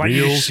get some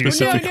real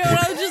specific. No.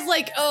 I was just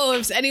like, oh,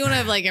 if anyone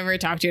I've like ever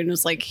talked to and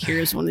was like,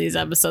 here's one of these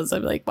episodes,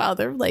 I'm like, wow,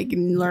 they're like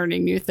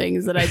learning new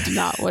things that I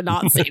would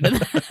not say to them.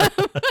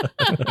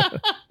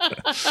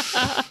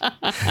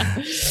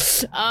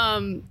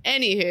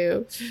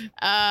 Anywho,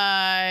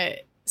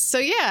 so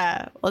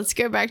yeah, let's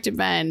go back to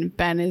Ben.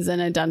 Ben is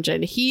in a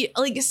dungeon. He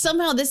like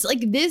somehow this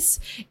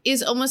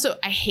is almost so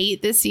I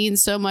hate this scene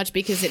so much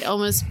because it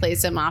almost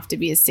plays him off to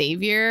be a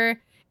savior.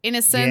 in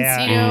a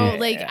sense,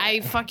 like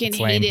I fucking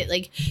hate it.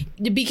 Like,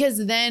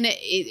 because then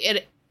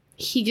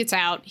he gets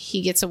out,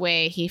 he gets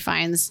away, he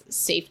finds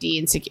safety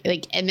and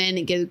and then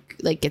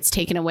it gets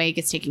taken away,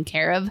 gets taken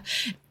care of.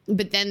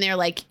 But then they're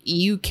like,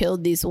 you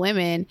killed these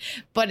women.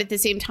 But at the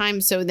same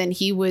time, so we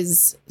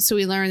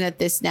learned that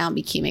this now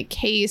became a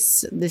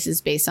case. This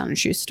is based on a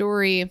true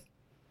story.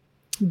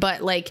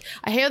 But like,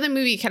 I hear the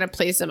movie kind of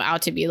plays them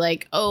out to be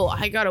like, oh,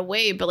 I got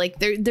away. But like,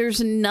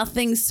 there's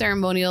nothing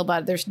ceremonial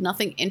about it. There's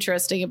nothing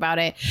interesting about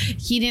it.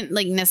 He didn't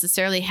like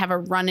necessarily have a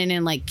run in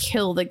and like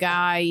kill the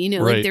guy.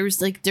 Right.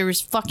 There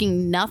was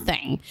fucking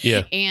nothing.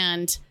 Yeah.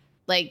 And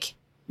like,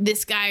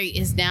 this guy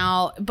is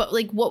now, but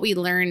like what we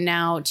learn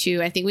now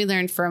too, I think we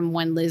learned from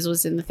when Liz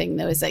was in the thing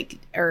though, is like,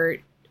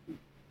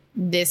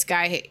 this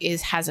guy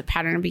has a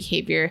pattern of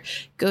behavior,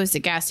 goes to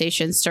gas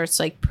stations, starts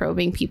like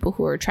probing people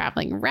who are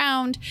traveling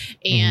around.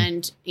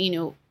 And,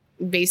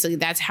 basically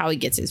that's how he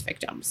gets his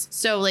victims.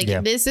 So like,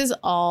 this is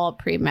all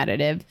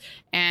premeditative.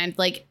 And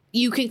like,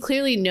 you can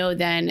clearly know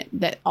then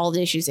that all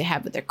the issues they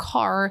had with their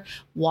car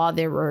while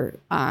they were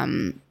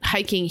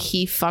hiking,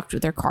 he fucked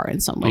with their car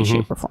in some way,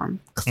 shape or form.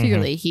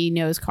 Clearly he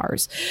knows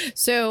cars.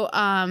 So,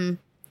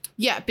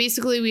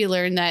 basically we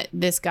learned that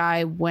this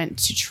guy went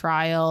to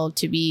trial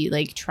to be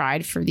like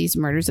tried for these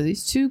murders of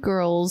these two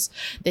girls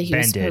that he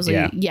was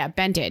supposedly,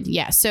 Ben did.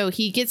 Yeah. So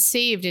he gets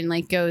saved and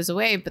like goes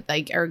away, but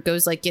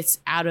gets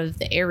out of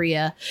the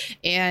area.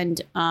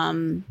 And,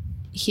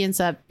 he ends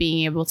up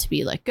being able to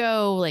be let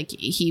go. Like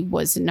he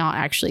was not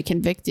actually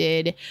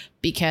convicted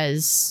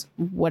because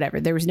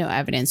there was no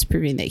evidence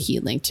proving that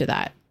he linked to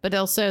that. But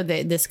also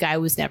that this guy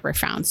was never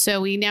found. So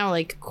we now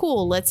like,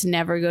 cool, let's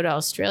never go to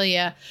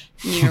Australia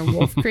near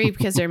Wolf Creek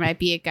because there might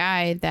be a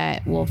guy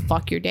that will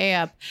fuck your day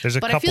up. There's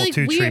a couple like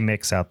two-tree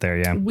mix out there,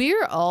 yeah.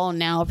 We're all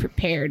now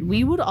prepared.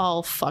 We would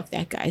all fuck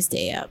that guy's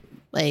day up.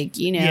 Like,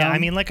 Yeah, I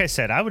mean, like I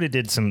said, I would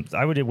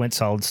have went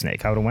solid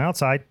snake. I would have went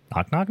outside,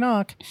 knock, knock,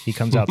 knock. He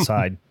comes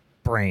outside.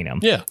 Brain him.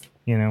 Yeah.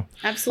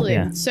 Absolutely.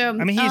 Yeah. So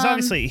I mean, he's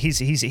obviously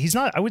he's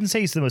not, I wouldn't say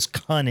he's the most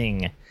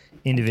cunning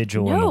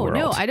individual in the world.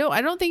 No, I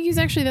don't think he's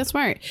actually that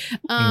smart.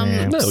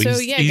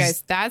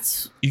 Guys,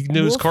 that's he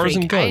knows cars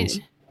and guns.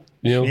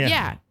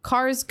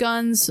 Cars,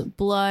 guns,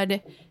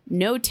 blood,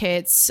 no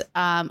tits.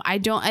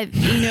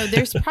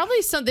 There's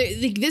probably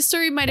something like this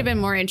story might have been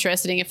more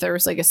interesting if there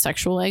was like a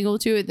sexual angle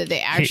to it that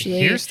they actually.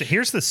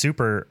 Here's the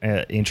super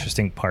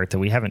interesting part that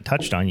we haven't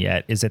touched on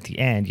yet is at the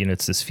end.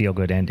 It's this feel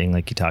good ending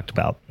like you talked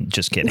about.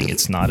 Just kidding,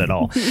 it's not at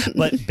all.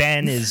 But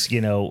Ben is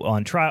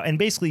on trial, and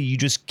basically you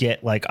just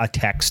get like a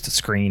text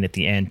screen at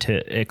the end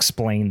to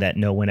explain that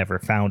no one ever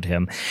found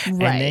him,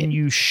 right. And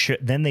then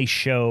then they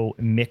show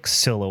Mick's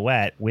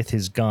silhouette with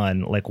his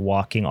gun like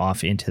walking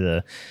off into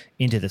the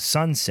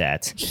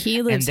sunset.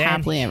 He lives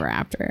happily ever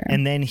after.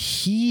 And then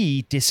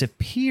he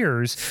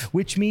disappears,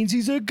 which means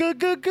he's a ghost.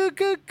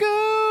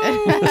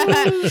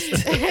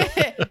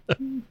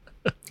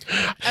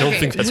 I don't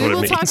think that's what it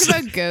means. We will talk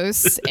about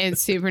ghosts and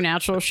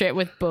supernatural shit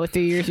with both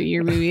of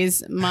your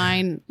movies.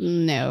 Mine,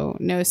 no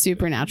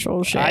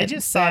supernatural shit. I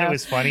just thought it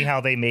was funny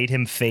how they made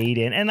him fade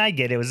in, and I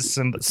get it. It was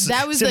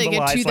that was like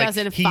a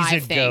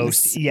 2005 thing.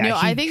 Ghost. Yeah, no,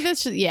 I think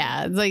that's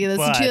it's like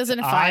that's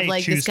 2005.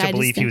 Like choose this guy to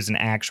believe he was an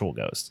actual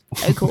ghost.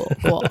 Cool,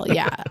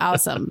 yeah,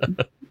 awesome.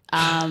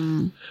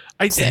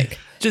 Sick.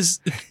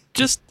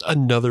 Just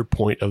another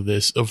point of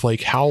this of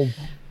like how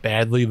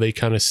badly they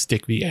kind of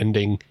stick the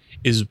ending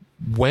is.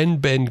 When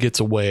Ben gets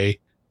away,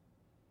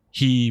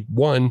 he,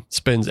 one,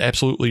 spends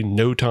absolutely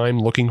no time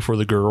looking for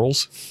the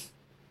girls.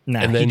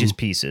 Nah, and then, he just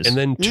pieces. And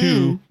then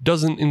two,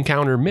 doesn't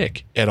encounter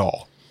Mick at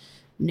all.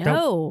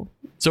 No.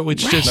 So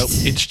it's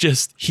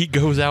just he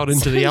goes out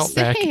into the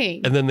outback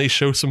and then they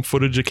show some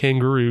footage of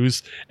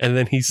kangaroos and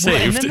then he's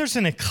saved. And then there's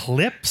an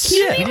eclipse.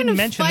 He didn't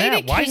mention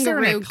that. Why is there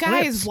an eclipse?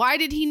 Guys, why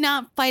did he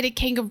not fight a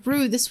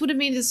kangaroo? This would have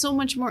made it so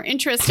much more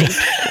interesting.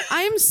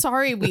 I'm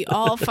sorry we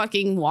all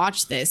fucking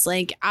watched this.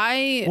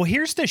 Well,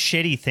 here's the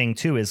shitty thing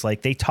too is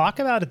like they talk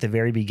about at the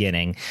very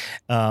beginning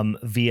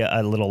via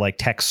a little like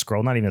text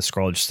scroll, not even a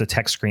scroll, just a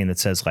text screen that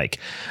says like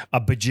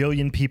a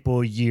bajillion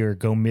people a year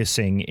go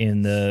missing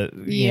in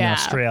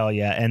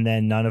Australia. And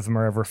then none of them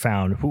are ever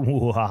found.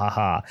 Ooh, ha, ha,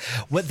 ha.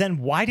 Then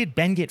why did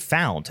Ben get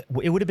found?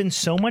 It would have been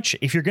so much.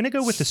 If you're going to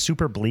go with the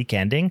super bleak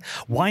ending,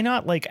 why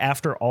not like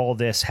after all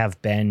this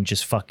have Ben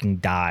just fucking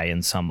die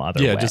in some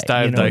other way? Yeah, just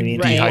die of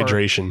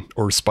dehydration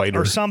or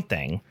spider. Or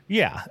something.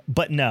 Yeah.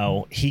 But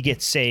no, he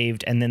gets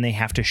saved and then they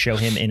have to show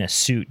him in a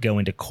suit go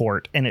into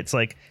court. And it's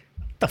like,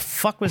 what the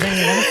fuck was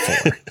any of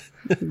that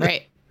for?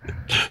 Right.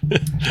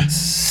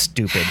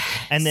 Stupid.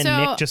 And then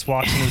Mick just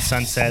walks into the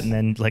sunset and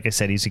then like I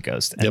said he's a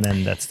ghost and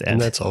then that's the end.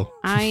 And that's all.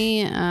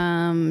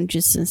 I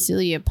just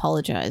sincerely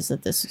apologize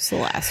that this was the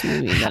last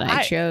movie that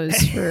I chose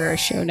for a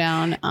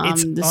showdown.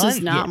 This is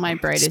not my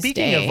brightest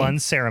Speaking day. Of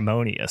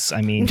unceremonious,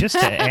 I mean just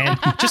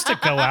to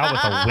go out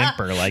with a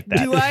whimper like that.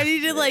 Do I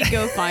need to like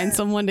go find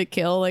someone to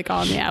kill like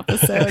on the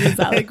episode? Is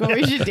that like what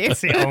we should do? It's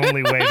the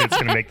only way that's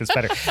going to make this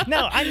better.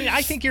 No, I mean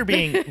I think you're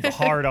being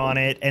hard on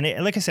it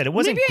and like I said it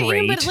wasn't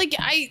great. But like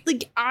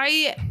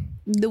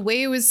the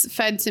way it was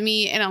fed to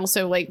me, and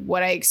also like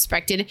what I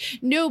expected.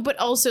 No, but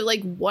also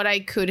like what I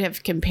could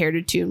have compared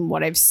it to and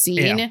what I've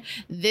seen. Yeah.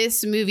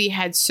 This movie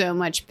had so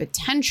much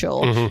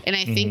potential, and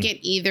I think it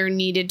either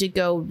needed to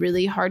go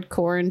really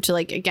hardcore into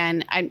like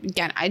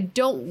I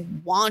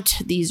don't want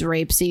these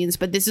rape scenes,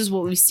 but this is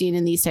what we've seen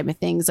in these type of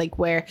things, like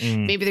where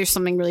maybe there's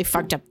something really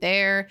fucked up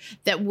there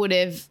that would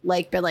have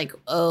like been like,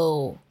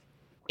 oh,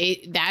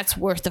 that's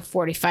worth the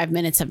 45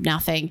 minutes of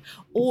nothing,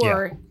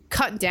 or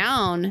cut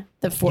down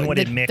the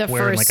Mick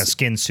wearing like a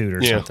skin suit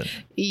or something.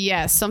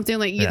 Yeah, something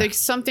like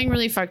something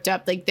really fucked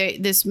up. Like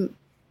it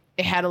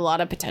had a lot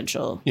of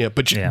potential. Yeah,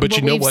 but you know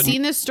what? We've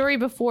seen this story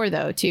before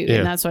though too,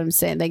 and that's what I'm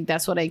saying. Like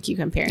that's what I keep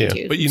comparing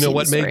to. But you know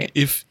what, Meg?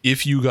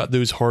 If you got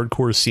those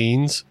hardcore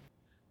scenes,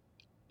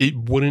 it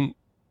wouldn't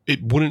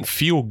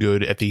feel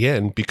good at the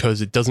end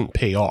because it doesn't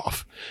pay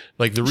off.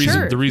 Like the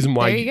reason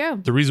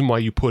why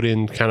you put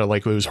in kind of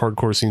like those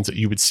hardcore scenes that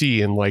you would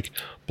see in like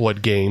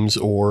Blood Games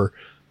or,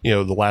 you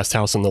know, The Last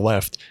House on the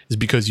Left is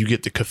because you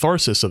get the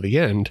catharsis of the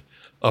end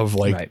of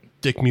like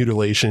dick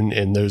mutilation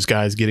and those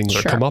guys getting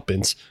their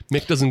comeuppance.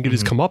 Mick doesn't get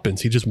his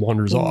comeuppance. He just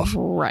wanders off.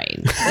 Right.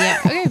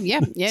 Yeah.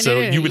 Okay. Yeah. So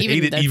you would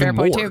hate it even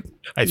more.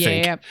 I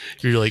think. Yeah.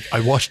 You're like,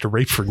 I watched a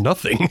rape for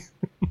nothing.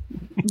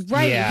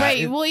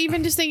 Right. Well,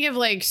 even just think of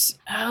like,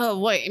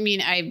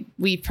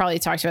 we probably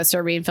talked about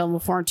Serbian film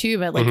before too,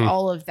 but like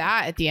all of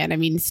that at the end. I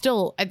mean,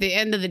 still at the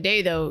end of the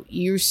day, though,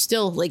 you're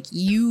still like,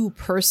 you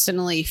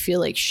personally feel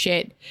like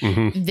shit.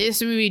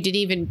 This movie didn't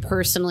even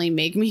personally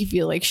make me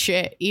feel like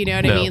shit. You know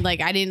what I mean?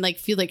 Like, I didn't like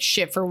feel like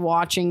shit for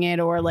watching it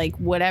or like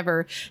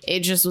whatever.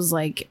 It just was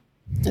like,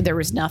 there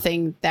was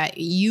nothing that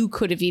you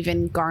could have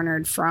even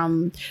garnered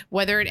from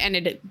whether it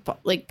ended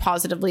like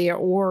positively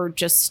or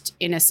just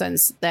in a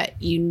sense that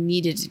you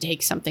needed to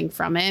take something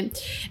from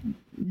it.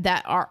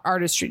 That our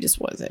artistry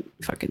just wasn't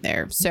fucking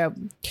there. So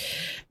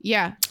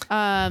yeah.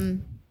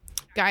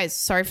 Guys,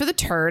 sorry for the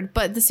turd,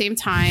 but at the same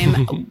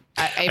time,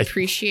 I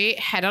appreciate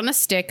Head on a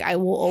Stick. I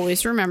will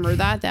always remember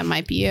that. That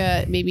might be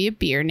maybe a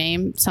beer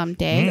name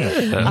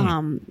someday.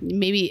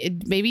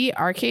 Maybe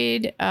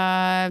Arcade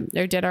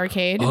or Dead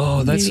Arcade.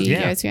 Oh, that's maybe you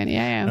guys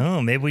can,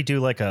 Oh, maybe we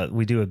do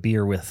a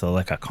beer with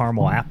like a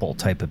caramel apple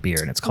type of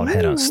beer, and it's called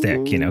Head on a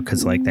Stick. You know,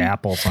 because like the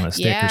apple's on a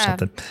stick or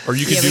something. Or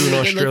you could do an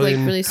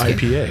Australian really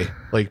IPA.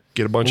 Like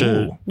get a bunch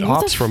of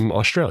hops from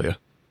Australia.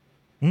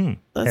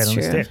 That's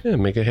true. Yeah,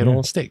 make a head on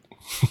a steak.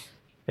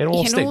 Head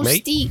on steak,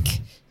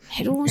 mate.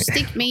 Head on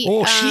steak, mate.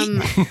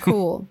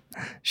 Cool.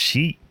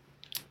 Sheet.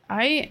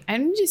 I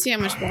need to see how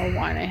much more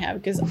wine I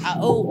have because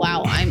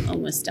I'm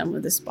almost done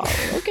with this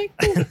bottle. Okay,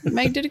 cool.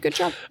 Meg did a good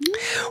job.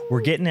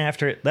 We're getting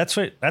after it. That's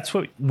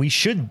what we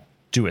should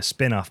do, a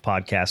spin-off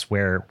podcast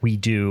where we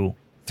do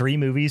 3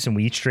 movies and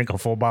we each drink a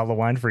full bottle of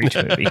wine for each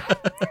movie.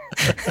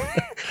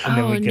 And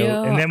then we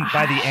go, and then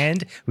by the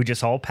end, we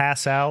just all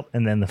pass out,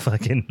 and then the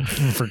fucking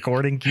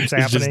recording keeps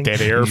happening. Just dead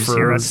air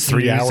for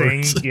 3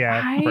 hours.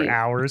 For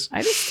hours.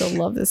 I just still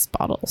love this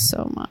bottle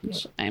so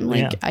much. I'm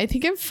like, I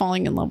think I'm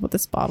falling in love with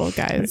this bottle,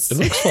 guys. It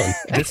looks fun.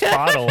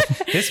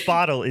 This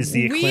bottle is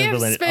the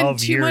equivalent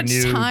of your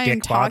new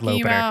Dick Bottle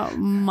opener. About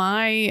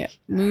my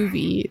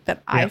movie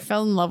that I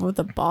fell in love with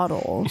a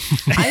bottle.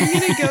 I'm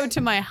gonna go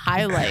to my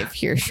high life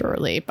here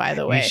shortly. By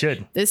the way, you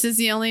should. This is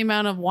the only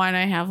amount of wine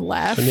I have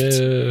left.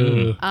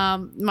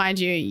 Mind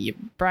you,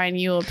 Brian,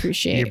 you'll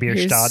appreciate your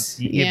beer shot.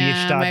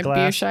 My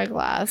beer shot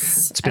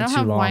glass. I don't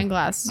have wine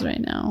glasses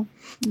right now.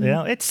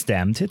 Yeah, it's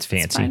stemmed. It's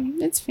fancy.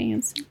 It's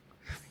fancy.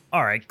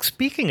 All right.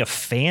 Speaking of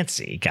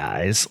fancy,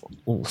 guys,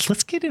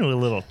 let's get into a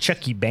little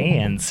Chucky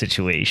Band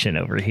situation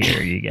over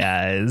here, you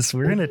guys.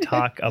 We're going to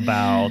talk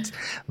about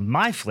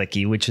my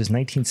flicky, which is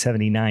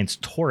 1979's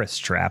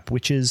Tourist Trap,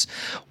 which is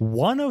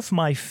one of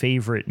my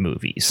favorite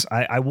movies.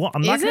 I'm not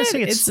going to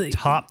say it's like,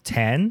 top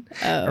 10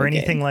 or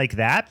anything like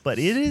that, but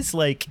it is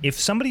like if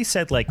somebody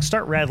said like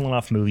start rattling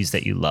off movies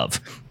that you love,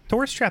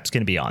 Tourist Trap's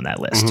going to be on that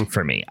list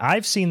for me.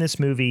 I've seen this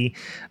movie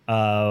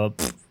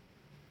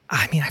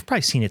I've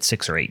probably seen it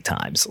 6 or 8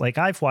 times. Like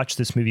I've watched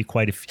this movie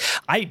quite a few.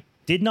 I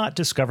did not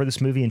discover this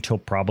movie until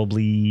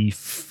probably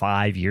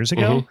 5 years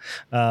ago.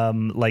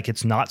 Like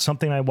it's not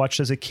something I watched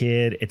as a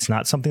kid. It's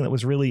not something that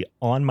was really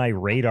on my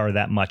radar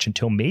that much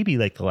until maybe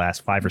like the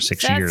last 5 or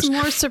 6 years. That's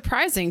more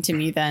surprising to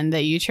me then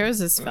that you chose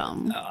this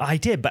film. I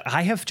did, but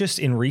I have just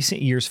in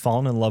recent years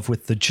fallen in love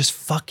with the just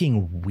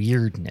fucking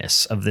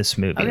weirdness of this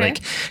movie. Okay. Like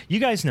you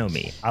guys know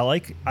me. I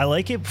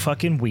like it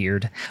fucking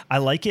weird. I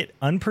like it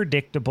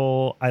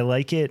unpredictable. I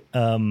like it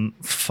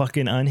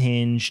fucking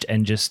unhinged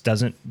and just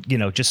doesn't,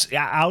 just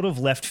out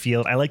of left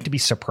field. I like to be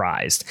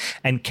surprised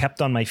and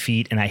kept on my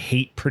feet, and I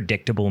hate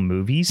predictable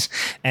movies,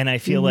 and I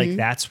feel like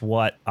that's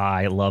what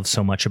I love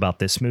so much about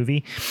this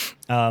movie.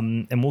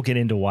 And we'll get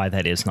into why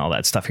that is and all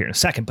that stuff here in a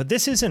second, but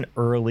this is an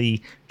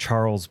early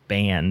Charles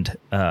Band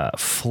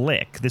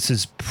flick. This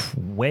is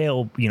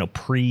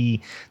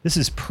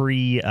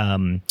pre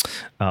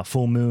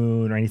Full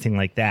Moon or anything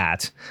like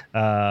that.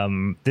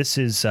 This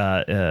is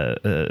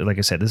like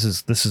I said, this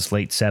is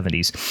late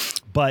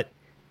 70s, but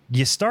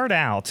you start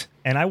out,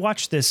 and I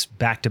watched this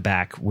back to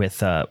back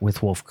with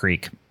Wolf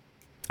Creek.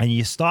 And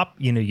you stop,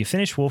 you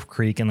finish Wolf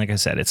Creek, and like I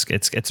said,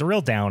 it's a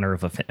real downer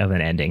of an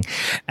ending.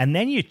 And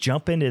then you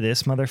jump into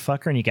this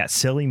motherfucker, and you got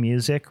silly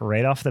music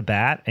right off the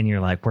bat, and you're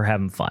like, we're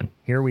having fun.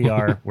 Here we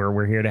are,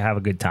 we're here to have a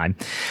good time.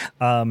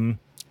 And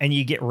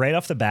you get right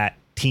off the bat,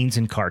 teens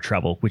in car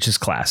trouble, which is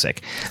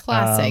classic.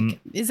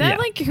 Is that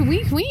like, can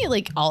we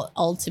like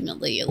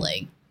ultimately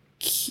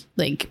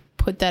like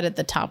put that at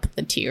the top of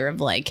the tier of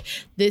like,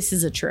 this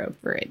is a trope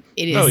for it.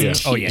 It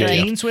is. Oh yeah.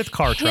 Teens with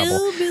car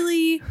trouble.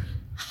 Hillbilly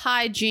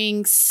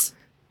hijinks,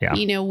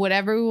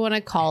 whatever we want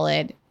to call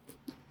it,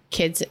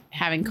 kids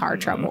having car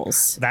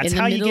troubles. That's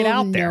how you get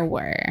out there.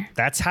 Nowhere.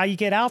 That's how you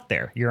get out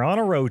there. You're on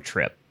a road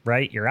trip,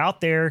 right? You're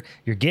out there,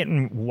 you're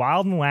getting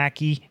wild and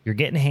wacky, you're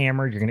getting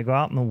hammered, you're going to go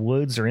out in the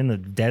woods or in the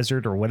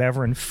desert or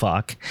whatever and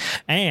fuck.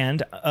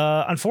 And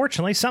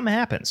unfortunately, something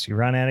happens. You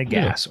run out of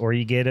gas or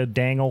you get a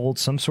dang old,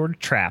 some sort of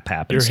trap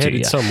happens to you. You're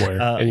headed somewhere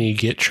and you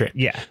get tripped.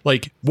 Yeah.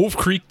 Like Wolf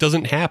Creek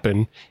doesn't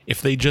happen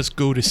if they just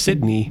go to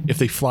Sydney, if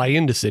they fly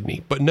into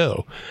Sydney. But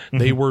no,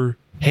 they were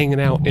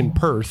hanging out in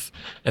Perth,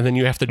 and then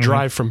you have to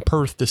drive from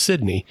Perth to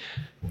Sydney.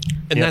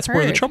 And that's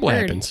where the trouble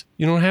happens.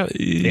 You don't have,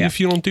 if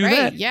you don't do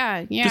that,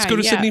 just go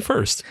to Sydney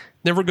first.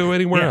 Never go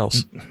anywhere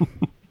else.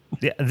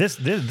 Yeah,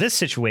 this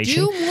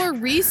situation. Do more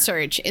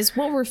research is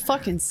what we're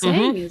fucking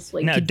saying. Is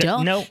like,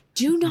 do not.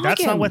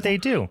 That's not what they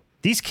do.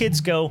 These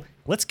kids go,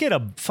 let's get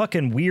a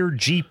fucking weird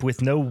Jeep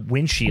with no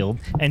windshield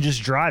and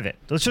just drive it.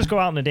 Let's just go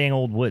out in the dang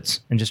old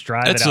woods and just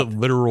drive it out. That's a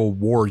literal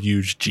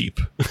war-used Jeep.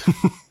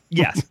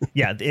 Yes.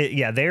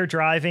 Yeah. They're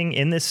driving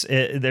in this.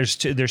 There's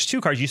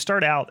two cars. You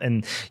start out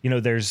and,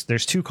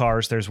 there's two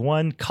cars. There's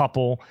one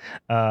couple,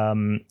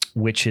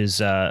 which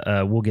is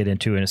we'll get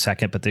into in a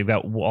second, but they've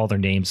got all their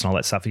names and all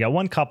that stuff. You got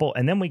one couple,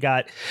 and then we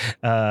got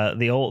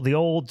the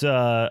old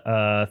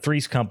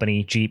Three's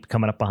Company Jeep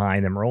coming up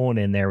behind them, rolling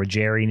in there with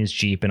Jerry and his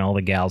Jeep and all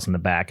the gals in the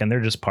back, and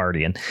they're just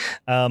partying.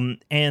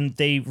 And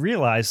they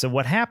realized that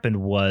what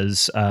happened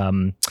was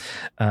they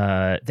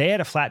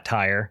had a flat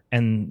tire,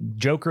 and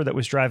Joker that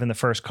was driving the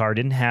first car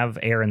didn't have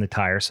air in the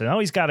tire, so now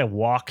he's got to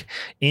walk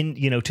in,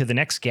 to the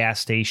next gas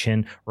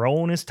station,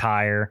 rolling his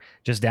tire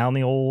just down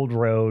the old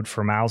road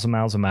for miles and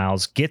miles and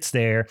miles. Gets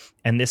there,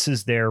 and this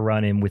is their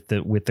run-in with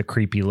the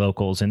creepy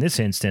locals. In this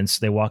instance,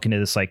 they walk into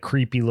this like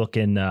creepy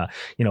looking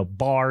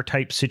bar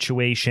type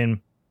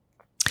situation,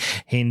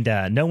 and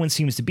no one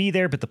seems to be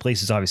there, but the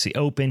place is obviously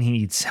open. He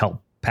needs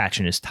help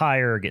patching his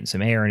tire, getting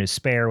some air in his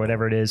spare,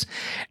 whatever it is.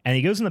 And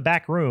he goes in the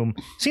back room.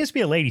 Seems to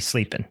be a lady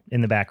sleeping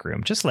in the back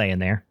room, just laying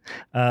there.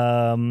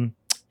 And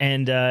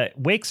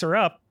wakes her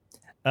up.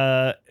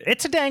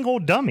 It's a dang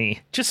old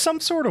dummy. Just some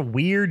sort of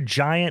weird,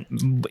 giant,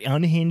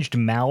 unhinged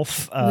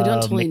mouth,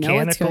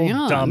 mechanical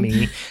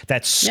dummy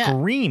that's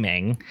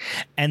screaming.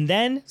 And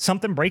then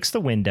something breaks the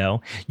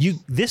window.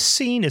 This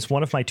scene is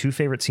one of my two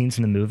favorite scenes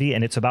in the movie,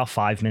 and it's about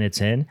 5 minutes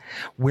in,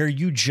 where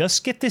you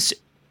just get this.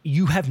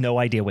 You have no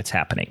idea what's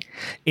happening.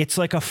 It's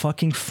like a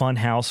fucking fun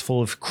house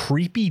full of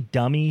creepy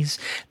dummies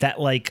that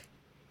like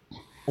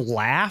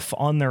laugh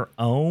on their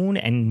own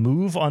and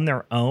move on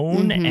their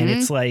own. And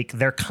it's like,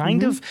 they're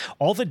kind of,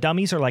 all the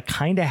dummies are like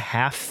kind of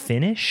half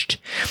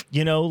finished,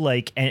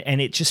 like, and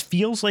it just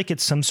feels like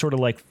it's some sort of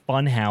like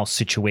fun house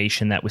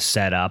situation that was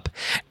set up.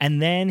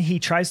 And then he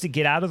tries to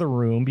get out of the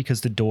room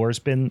because the door's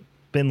been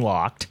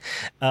locked,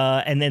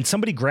 and then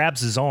somebody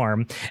grabs his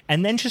arm,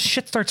 and then just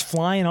shit starts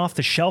flying off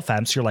the shelf at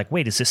him. So you're like,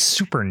 wait, is this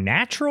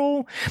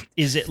supernatural?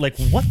 Is it like,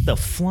 what the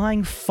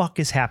flying fuck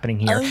is happening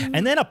here?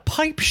 And then a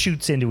pipe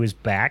shoots into his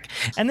back,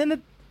 and then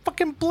the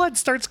fucking blood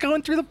starts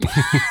going through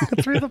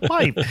the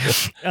pipe.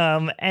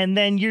 And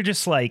then you're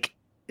just like,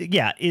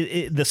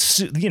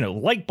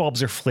 light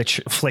bulbs are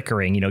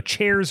flickering,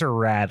 chairs are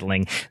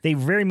rattling. They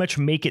very much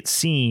make it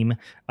seem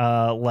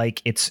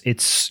like it's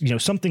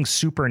something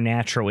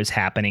supernatural is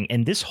happening.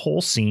 And this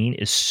whole scene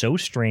is so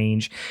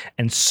strange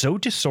and so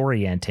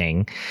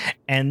disorienting.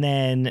 And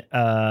then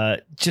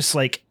just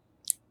like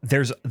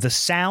the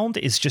sound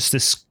is just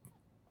this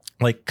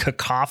like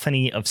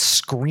cacophony of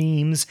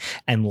screams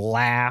and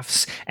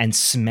laughs and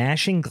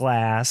smashing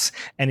glass,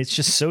 and it's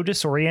just so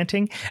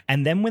disorienting.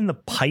 And then when the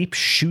pipe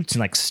shoots and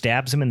like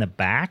stabs him in the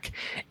back,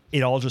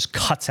 it all just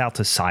cuts out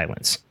to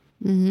silence.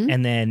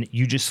 And then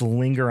you just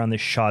linger on the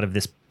shot of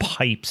this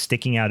pipe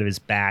sticking out of his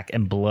back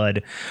and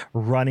blood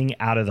running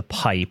out of the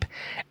pipe.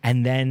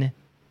 And then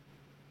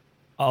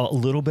a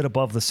little bit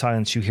above the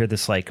silence, you hear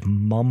this like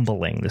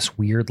mumbling, this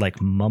weird like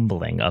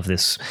mumbling of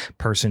this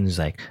person who's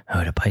like,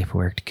 oh, the pipe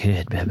worked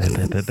good.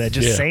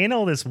 Just saying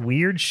all this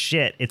weird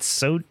shit. It's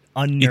so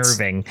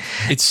unnerving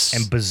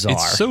and bizarre.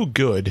 It's so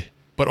good,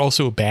 but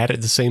also bad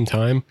at the same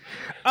time.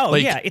 Oh,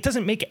 like, it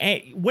doesn't make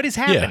what is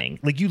happening.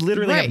 Like, you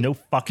literally have no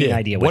fucking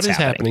idea what is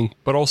happening.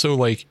 But also,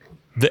 like,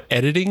 the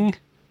editing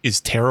is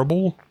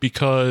terrible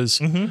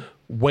because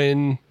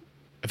when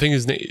I think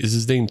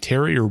his name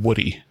Terry or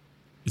Woody.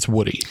 It's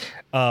Woody.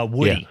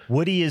 Woody.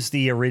 Woody is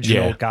the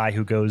original guy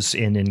who goes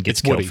in and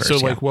gets killed first. So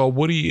like,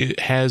 Woody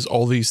has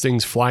all these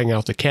things flying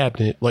out the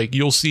cabinet. Like,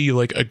 you'll see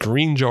like a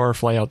green jar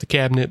fly out the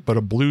cabinet, but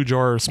a blue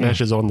jar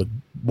smashes on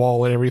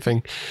wall and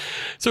everything.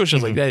 So it's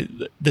just like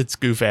that's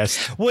goof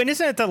ass. Well, and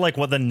isn't it that like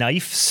what the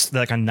knife,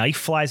 like a knife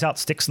flies out,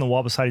 sticks in the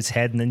wall beside his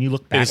head, and then you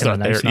look back and the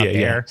knife's not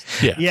there.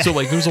 Yeah. So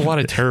like there's a lot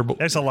of terrible.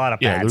 There's a lot of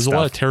bad there's stuff. a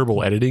lot of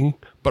terrible editing,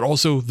 but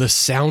also the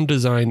sound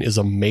design is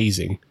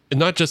amazing, and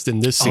not just in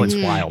this scene. It's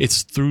wild.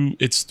 It's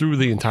through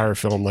the entire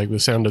film. Like the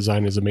sound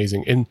design is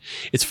amazing, and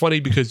it's funny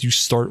because you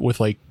start with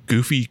like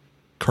goofy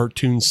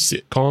cartoon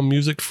sitcom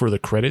music for the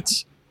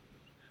credits.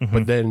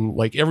 But then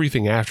like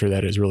everything after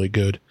that is really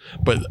good.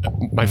 But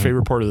my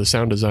favorite part of the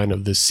sound design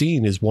of this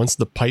scene is once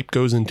the pipe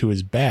goes into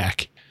his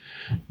back,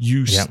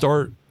 you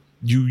start,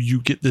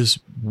 you get this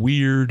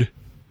weird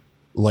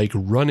like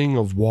running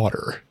of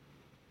water.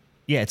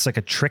 Yeah, it's like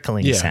a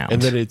trickling sound.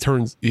 And then it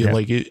turns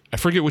I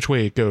forget which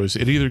way it goes.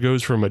 It either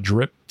goes from a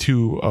drip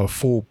to a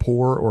full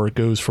pour or it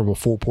goes from a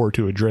full pour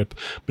to a drip.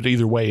 But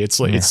either way, it's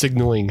like it's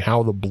signaling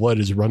how the blood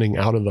is running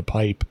out of the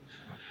pipe.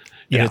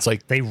 And it's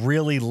like they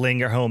really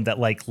linger home that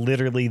like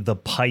literally the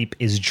pipe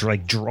is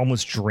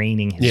almost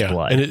draining his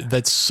blood. And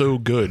that's so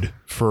good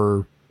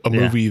for a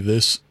movie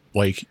this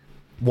like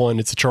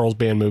one, it's a Charles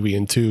Band movie,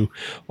 and two,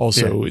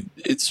 also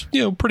it's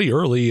pretty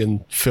early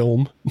in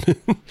film.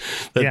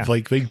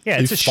 Like they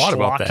it's a thought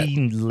about that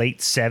late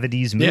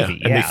 70s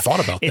movie. And they thought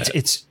about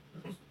that.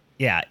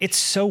 It's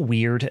so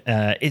weird.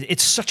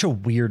 It's such a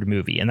weird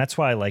movie, and that's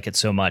why I like it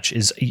so much.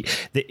 This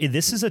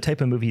is a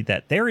type of movie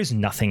that there is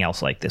nothing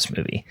else like this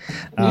movie.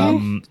 There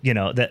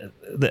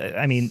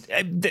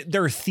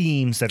are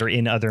themes that are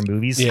in other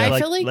movies I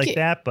feel like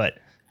that, but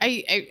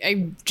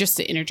I just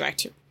to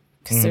interject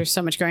because there's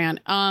so much going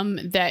on.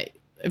 That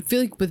I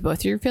feel like with both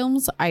of your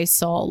films, I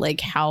saw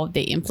like how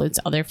they influence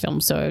other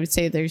films. So I would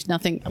say there's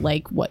nothing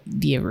like what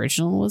the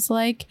original was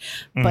like,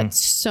 but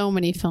so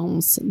many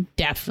films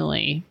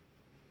definitely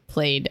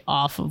played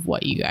off of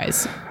what you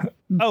guys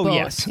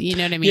both, you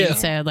know what I mean?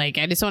 So like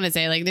I just want to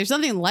say like there's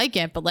nothing like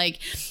it, but like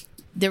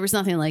there was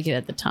nothing like it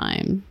at the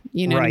time,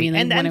 you know what I mean?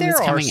 Like, and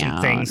there are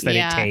some things that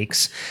it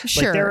takes.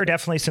 Sure. Like there are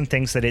definitely some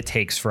things that it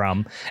takes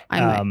from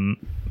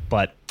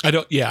but I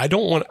don't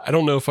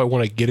know if I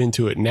want to get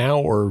into it now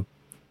or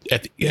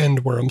at the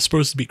end where I'm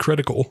supposed to be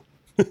critical.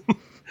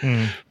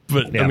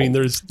 But I mean,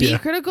 there's be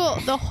critical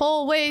the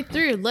whole way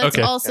through. Let's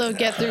also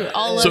get through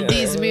all of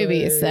these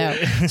movies.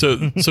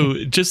 So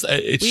just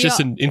it's just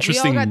an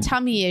interesting. We all got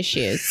tummy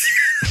issues.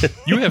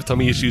 You have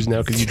tummy issues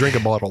now because you drink a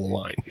bottle of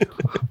wine.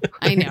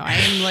 I know. I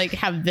am like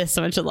have this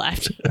much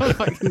left. A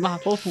fucking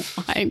bottle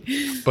of wine.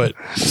 But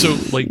so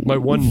like my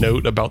one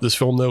note about this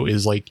film though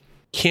is like,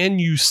 can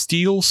you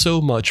steal so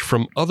much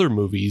from other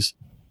movies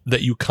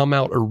that you come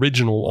out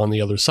original on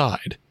the other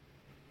side?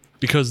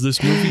 Because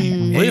this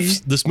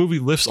movie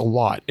lifts a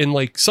lot, and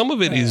like some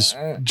of it is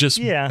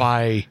just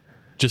by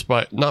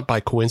not by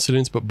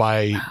coincidence, but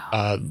by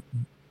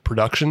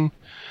production.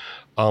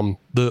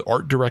 The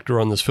art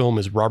director on this film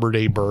is Robert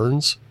A.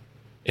 Burns,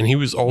 and he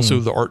was also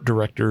the art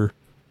director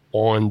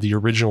on the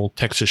original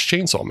Texas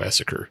Chainsaw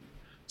Massacre.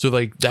 So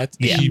like that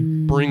he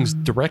brings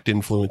direct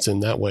influence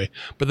in that way.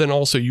 But then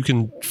also you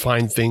can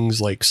find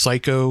things like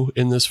Psycho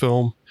in this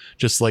film,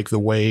 just like the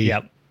way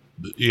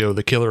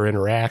the killer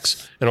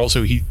interacts, and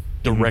also he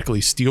directly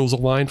steals a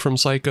line from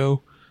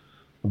Psycho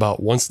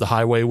about once the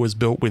highway was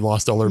built, we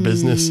lost all our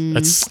business.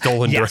 That's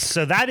stolen. Yes,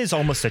 so that is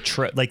almost a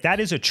trope. Like that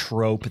is a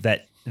trope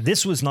that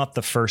this was not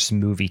the first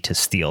movie to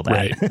steal that.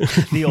 Right.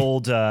 The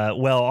old,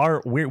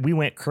 we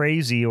went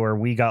crazy or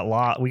we got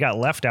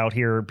left out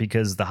here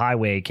because the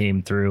highway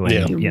came through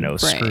and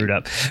screwed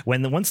up.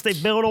 Once they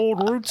built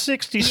old Route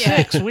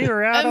 66, we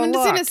were out of luck. I'm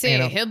just gonna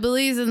say,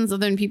 hillbillies and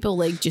southern people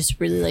just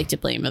really like to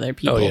blame other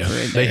people.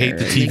 They hate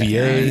the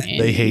TVA.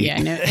 They hate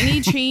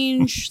any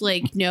change.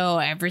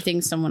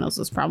 Everything's someone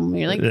else's problem.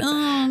 You're like,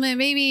 oh,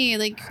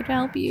 maybe could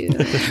help you.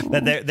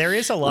 There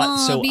is a lot.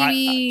 So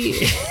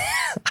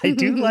I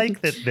do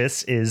like that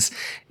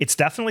it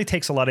definitely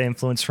takes a lot of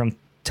influence from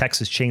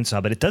Texas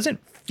Chainsaw, but it doesn't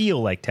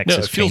feel like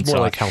Texas Chainsaw. No, it feels more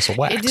like House of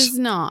Wax. It does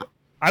not.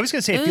 I was going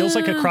to say it feels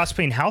like a cross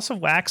between House of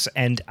Wax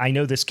and I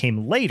know this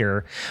came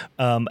later,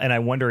 and I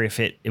wonder if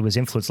it was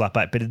influenced a lot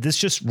by it. But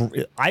this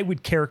I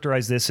would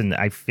characterize this, and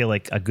I feel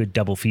like a good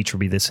double feature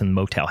would be this in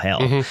Motel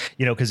Hell,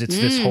 because it's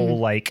this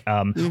whole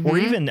or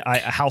even a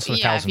House of a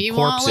Thousand Corpses. You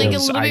want a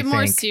little bit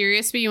more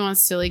serious, but you want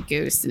still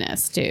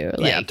ghostness too.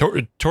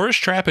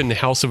 Tourist Trap and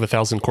House of a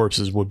Thousand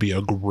Corpses would be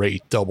a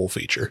great double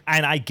feature.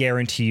 And I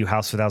guarantee you,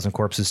 House of a Thousand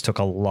Corpses took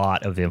a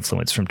lot of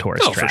influence from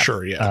Tourist Trap, for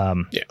sure,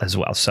 as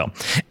well. So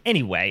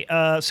anyway.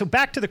 So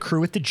back to the crew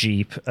with the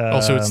Jeep.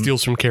 Also, it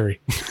steals from Carrie.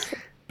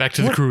 Back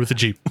to the crew with the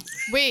Jeep.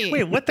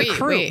 Wait, what the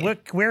crew?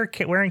 Wait.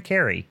 Where in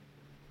Carrie?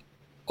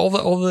 All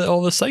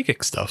the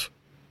psychic stuff.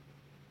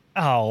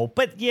 Oh,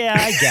 but yeah,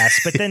 I guess.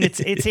 But then it's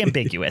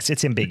ambiguous.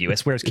 It's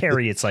ambiguous. Whereas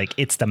Carrie, it's like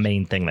it's the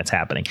main thing that's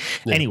happening.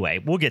 Yeah. Anyway,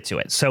 we'll get to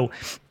it. So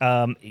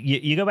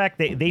you go back.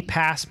 They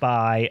pass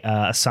by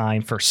a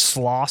sign for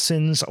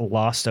Slosson's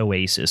Lost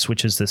Oasis,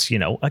 which is this,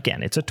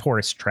 again, it's a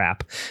tourist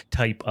trap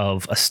type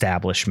of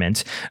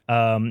establishment.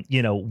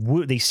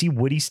 They see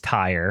Woody's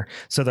tire,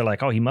 so they're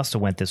like, oh, he must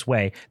have went this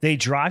way. They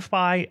drive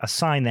by a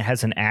sign that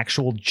has an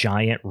actual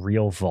giant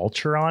real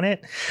vulture on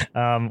it,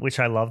 which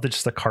I love.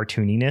 Just the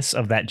cartooniness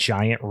of that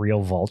giant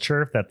real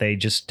vulture that they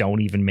just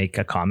don't even make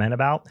a comment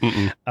about.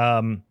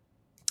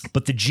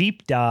 But the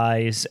Jeep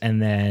dies,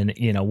 and then,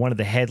 one of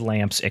the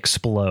headlamps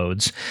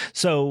explodes.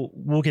 So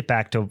we'll get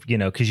back to,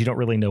 because you don't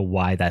really know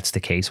why that's the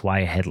case,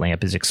 why a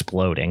headlamp is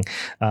exploding.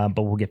 But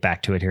we'll get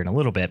back to it here in a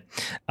little bit.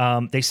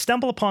 They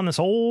stumble upon this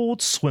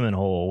old swimming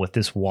hole with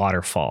this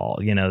waterfall,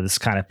 this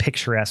kind of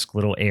picturesque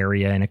little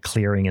area in a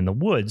clearing in the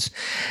woods.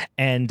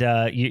 And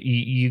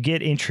you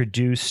get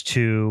introduced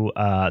to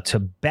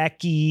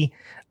Becky,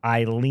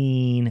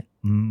 Eileen,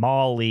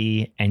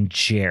 Molly, and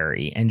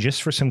Jerry. And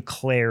just for some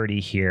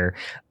clarity here,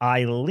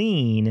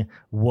 Eileen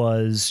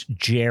was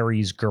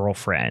Jerry's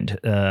girlfriend,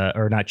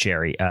 or not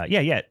Jerry.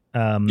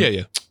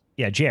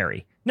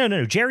 Jerry.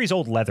 No. Jerry's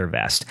old leather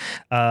vest.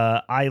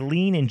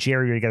 Eileen and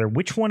Jerry are together.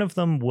 Which one of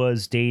them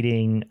was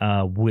dating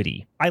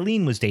Woody?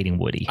 Eileen was dating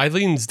Woody.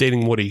 Eileen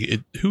dating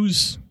Woody. Who?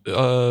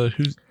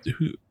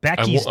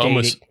 Becky's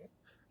dating.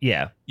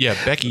 Yeah,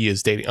 Becky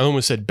is dating. I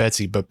almost said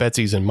Betsy, but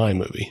Betsy's in my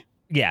movie.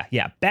 Yeah.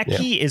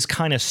 Becky is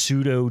kind of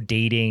pseudo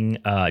dating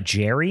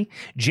Jerry.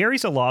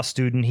 Jerry's a law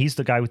student. He's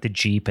the guy with the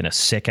Jeep and a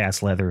sick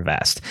ass leather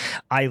vest.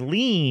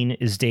 Eileen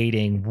is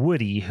dating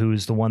Woody,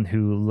 who's the one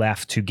who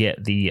left to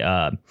get the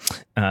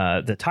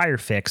tire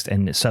fixed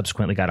and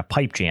subsequently got a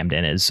pipe jammed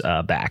in his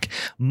back.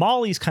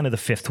 Molly's kind of the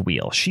fifth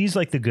wheel. She's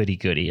like the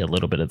goody a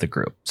little bit of the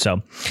group.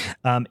 So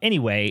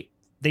anyway,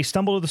 they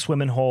stumble to the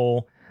swimming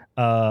hole.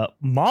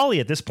 Molly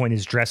at this point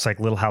is dressed like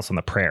Little House on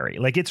the Prairie.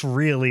 Like, it's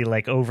really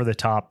like over the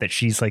top that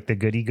she's like the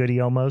goody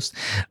almost.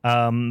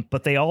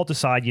 But they all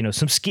decide,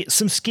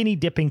 some skinny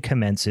dipping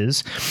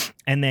commences.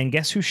 And then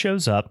guess who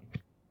shows up?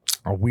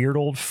 A weird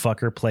old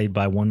fucker played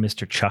by one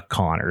Mr. Chuck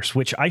Connors,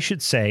 which I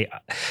should say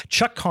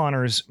Chuck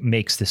Connors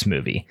makes this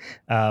movie.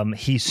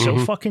 He's so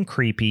fucking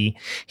creepy.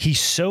 He's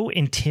so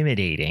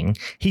intimidating.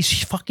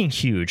 He's fucking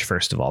huge,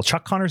 first of all.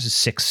 Chuck Connors is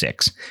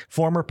 6'6",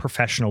 former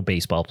professional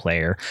baseball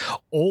player.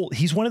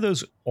 He's one of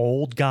those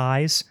old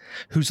guys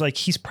who's like,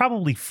 he's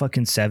probably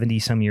fucking 70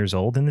 some years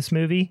old in this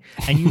movie.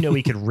 And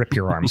he could rip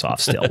your arms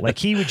off still. Like,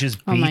 he would just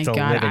beat the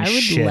living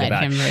shit out.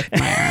 I would let him rip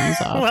my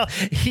arms off. Well,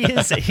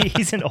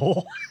 he's an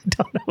old, I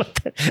don't know what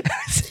that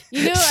is.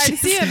 I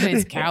see him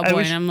as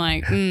cowboy and I'm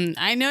like,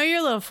 I know you're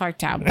a little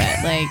fucked up, but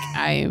like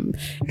I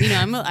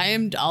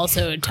am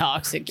also a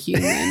toxic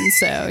human.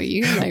 So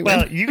you like,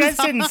 well, you guys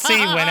didn't see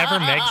whenever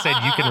Meg said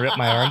you can rip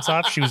my arms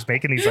off, she was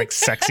making these like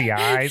sexy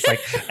eyes,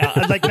 like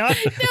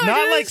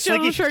not like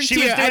slicky. She was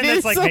doing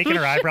this like making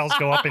her eyebrows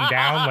go up and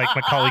down like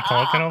Macaulay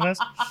Culkin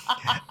almost.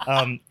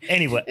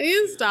 Anyway,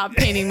 you stop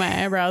painting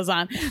my eyebrows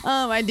on.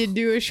 I did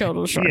do a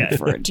shoulder shrug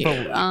for it too.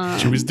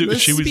 She was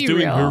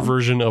doing her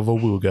version of a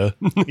wooga.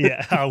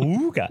 Yeah, a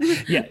wooga.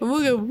 Yeah,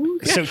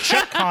 wooga. So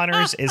Chuck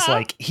Connors is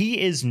like, he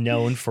is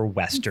known for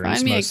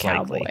westerns most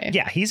likely.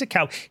 Yeah, he's a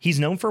cow. He's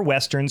known for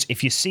westerns.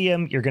 If you see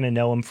him, you're gonna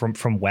know him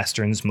from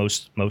westerns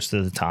most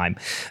of the time.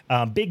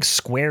 Big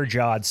square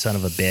jawed son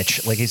of a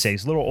bitch. Like I say,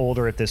 he's a little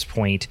older at this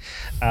point.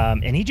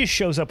 And he just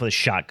shows up with a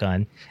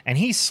shotgun, and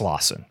he's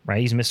Slauson,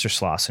 right? He's Mr.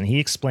 Slauson. He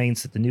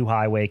explains that the new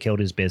highway killed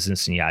his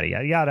business and yada,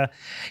 yada, yada.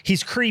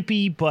 He's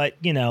creepy, but,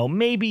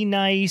 maybe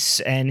nice.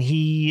 And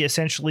he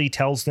essentially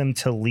tells them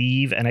to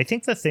leave. And I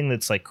think the thing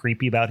that's like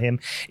creepy about him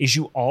is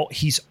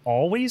he's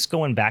always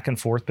going back and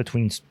forth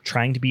between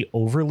trying to be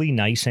overly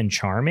nice and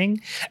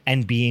charming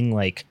and being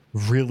like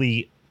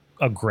really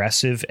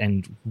aggressive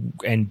and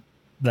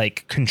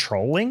like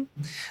controlling,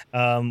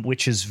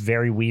 which is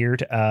very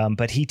weird.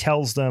 But he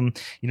tells them,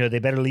 they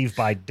better leave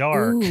by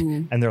dark.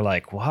 Ooh. And they're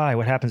like, why?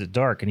 What happens at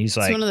dark? And he's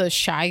like, one of those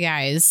shy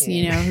guys,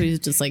 who's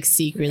just like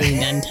secretly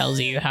then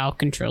tells you how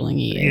controlling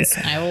he is.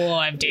 Yeah.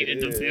 I've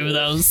dated a few of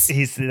those.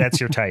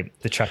 That's your type,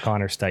 the Chuck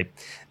Connors type.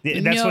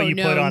 That's what you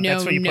put on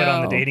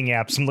the dating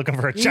apps. I'm looking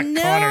for a Chuck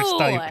Connors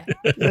type.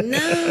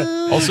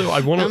 No. Also,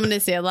 I'm going to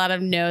say a lot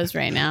of no's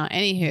right now.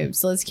 Anywho,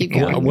 so let's keep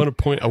going. I want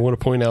to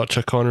point out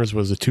Chuck Connors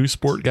was a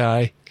two-sport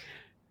guy.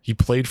 He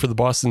played for the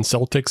Boston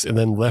Celtics and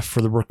then left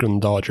for the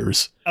Brooklyn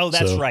Dodgers. Oh,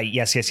 that's right.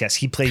 Yes.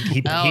 He played.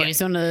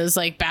 He's one of those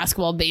like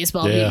basketball,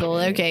 baseball people.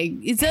 Okay,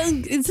 is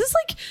this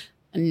like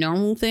a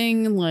normal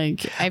thing?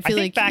 Like, I feel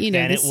like back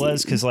then it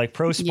was because like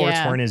pro sports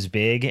weren't as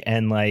big,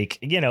 and like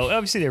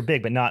obviously they're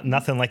big, but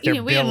nothing like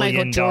their we had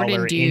Michael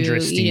Jordan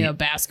do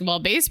basketball,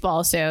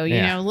 baseball. So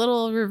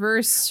little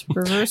reverse.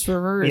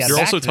 Yeah, you're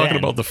also talking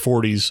about the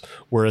 40s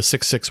where a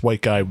 6'6"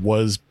 white guy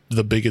was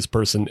the biggest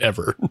person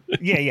ever.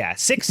 Yeah.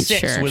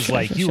 6'6" was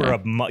like you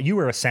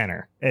were a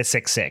center at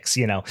 6'6",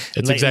 you know.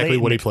 It's exactly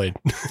what he played.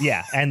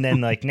 Yeah. And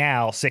then like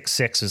now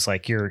 6'6" is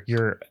like you're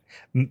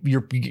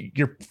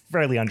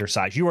fairly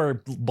undersized. You are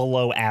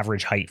below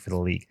average height for the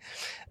league.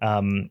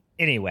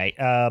 Anyway,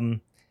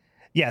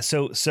 yeah,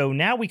 so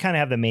now we kind of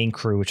have the main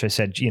crew, which I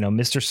said, you know,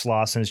 Mr.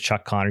 Slauson is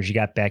Chuck Connors. You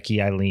got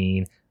Becky,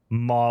 Eileen,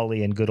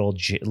 Molly, and good old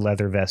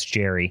leather vest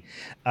Jerry.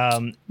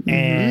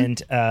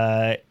 And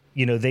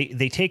you know,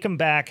 they take him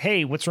back.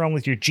 Hey, what's wrong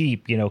with your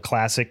Jeep? You know,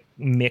 classic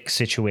Mick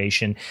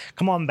situation.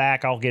 Come on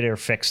back. I'll get her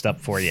fixed up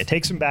for you.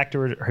 Takes him back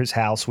to his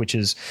house, which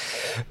is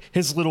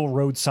his little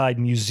roadside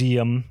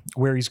museum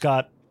where he's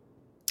got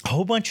a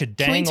whole bunch of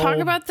dang Can we talk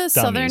about the dummies.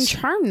 Southern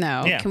charm,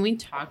 though? Yeah. Can we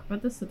talk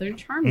about the Southern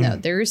charm, though?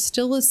 There is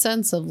still a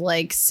sense of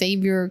like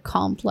savior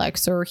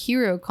complex or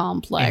hero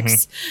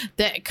complex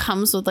that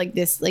comes with like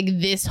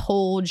this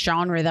whole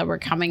genre that we're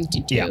coming to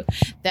do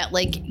that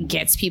like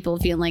gets people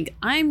feeling like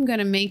I'm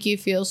gonna make you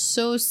feel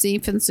so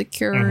safe and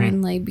secure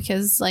and like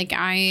because like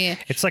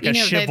it's like a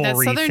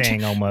chivalry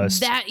thing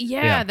almost.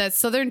 That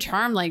Southern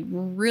charm like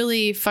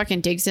really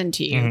fucking digs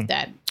into you.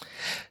 That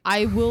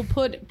I will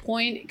put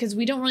point because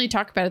we don't really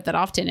talk about it that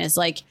often as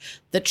like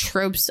the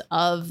tropes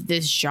of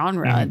this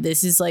genre.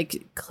 This is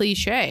like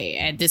cliche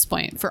at this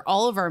point for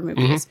all of our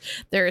movies.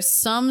 There is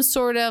some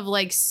sort of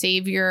like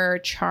savior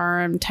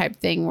charm type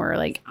thing where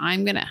like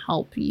I'm gonna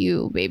help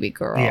you, baby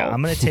girl. Yeah,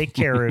 I'm gonna take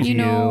care of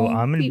you.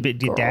 I'm gonna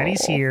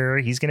daddy's here.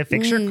 He's gonna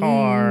fix your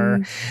car,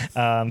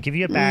 give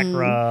you a back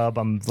rub.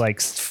 I'm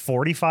like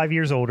 45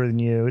 years older than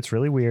you. It's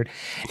really weird.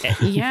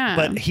 Yeah,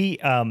 but he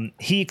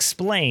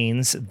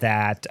explains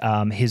that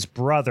his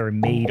brother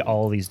made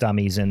all these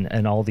dummies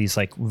and all these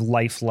like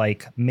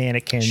lifelike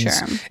mannequins.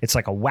 Sure. It's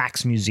like a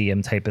wax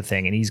museum type of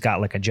thing, and he's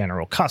got like a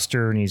General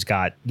Custer, and he's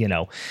got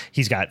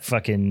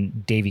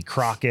fucking Davy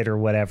Crockett or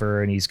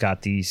whatever, and he's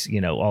got these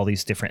all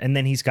these different, and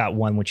then he's got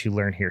one which you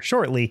learn here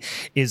shortly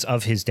is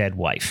of his dead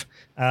wife,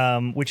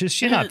 which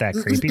is not that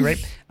creepy, right?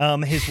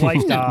 His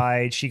wife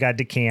died, she got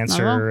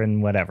cancer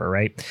and whatever,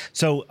 right?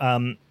 So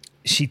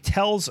she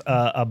tells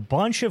a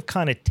bunch of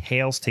kind of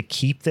tales to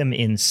keep them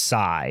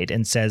inside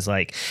and says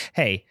like,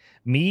 hey,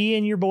 me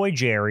and your boy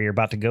Jerry are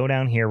about to go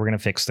down here. We're going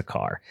to fix the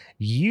car.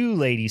 You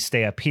ladies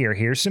stay up here.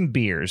 Here's some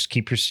beers.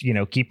 Keep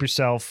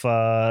yourself,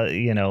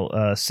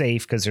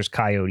 safe because there's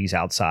coyotes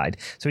outside.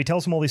 So he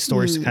tells them all these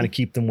stories to kind of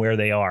keep them where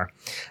they are.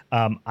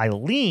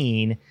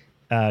 Eileen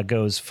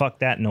goes, fuck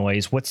that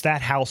noise. What's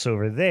that house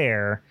over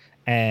there?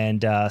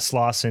 And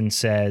Slauson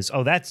says,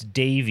 oh, that's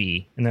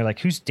Davy. And they're like,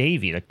 who's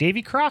Davy? Like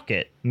Davy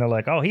Crockett. And they're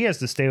like, oh, he has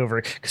to stay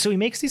over. So he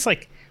makes these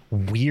like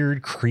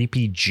weird,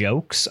 creepy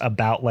jokes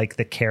about like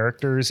the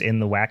characters in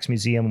the wax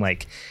museum,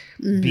 like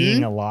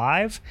being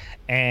alive.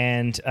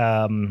 And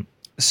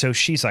so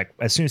she's like,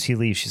 as soon as he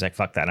leaves, she's like,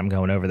 fuck that. I'm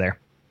going over there.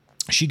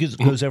 She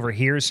goes over,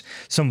 hears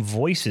some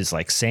voices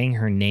like saying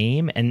her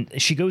name, and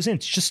she goes in.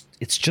 It's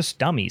just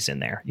dummies in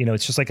there.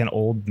 It's just like an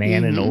old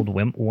man and an old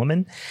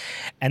woman.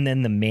 And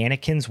then the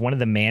mannequins, one of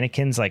the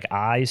mannequins, like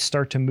eyes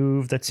start to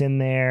move that's in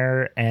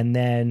there. And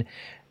then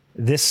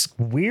this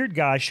weird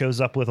guy shows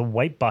up with a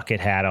white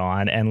bucket hat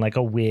on and like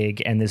a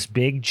wig and this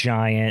big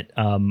giant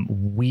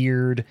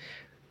weird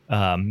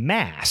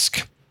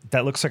mask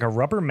that looks like a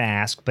rubber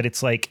mask, but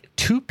it's like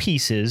two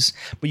pieces,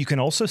 but you can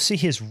also see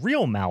his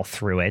real mouth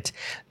through it,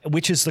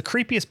 which is the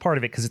creepiest part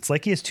of it because it's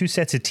like he has two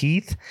sets of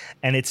teeth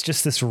and it's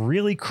just this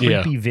really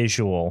creepy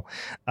visual.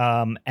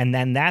 And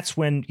then that's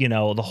when,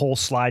 the whole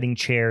sliding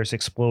chairs,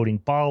 exploding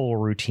bottle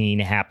routine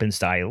happens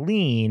to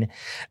Eileen.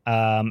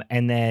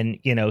 And then,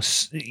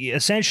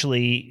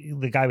 essentially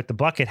the guy with the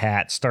bucket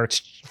hat starts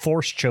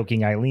force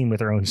choking Eileen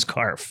with her own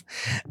scarf.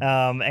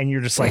 And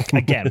you're just like,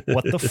 again,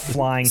 what the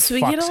flying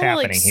fuck's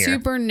happening here?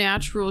 Supernatural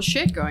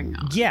shit going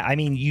on. Yeah, I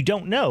mean, you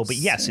don't know, but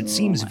yes, it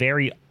seems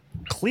very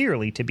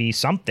clearly to be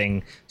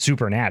something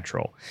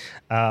supernatural.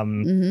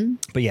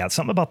 But yeah,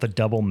 something about the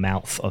double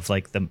mouth of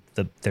like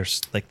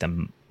there's like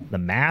the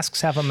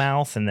masks have a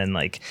mouth, and then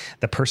like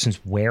the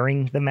person's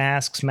wearing the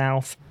mask's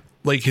mouth.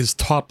 Like his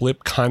top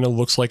lip kind of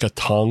looks like a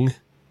tongue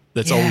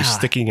that's always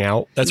sticking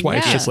out. That's why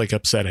it's just like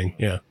upsetting.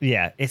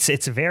 Yeah,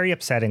 it's very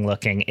upsetting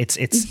looking. It's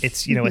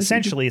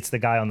essentially it's the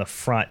guy on the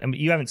front. I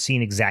mean, you haven't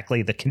seen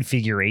exactly the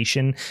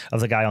configuration of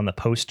the guy on the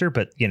poster,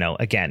 but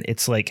again,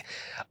 it's like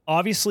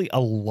obviously a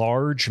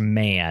large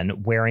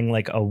man wearing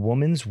like a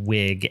woman's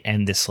wig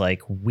and this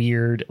like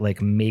weird like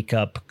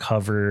makeup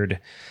covered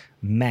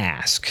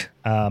mask.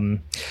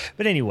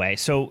 But anyway,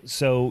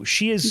 so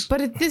she is.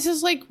 But this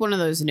is like one of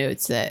those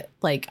notes that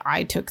like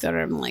I took that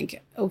I'm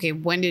like, okay,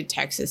 when did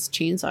Texas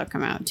Chainsaw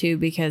come out too?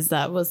 Because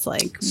that was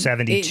like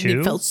 72.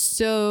 It felt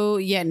so.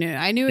 Yeah, no,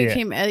 I knew it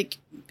came like.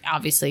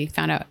 Obviously,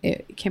 found out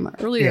it came out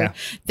earlier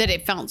that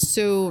it felt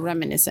so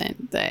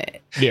reminiscent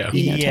that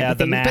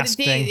the mask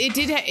thing.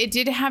 It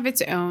did have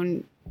its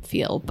own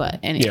feel, but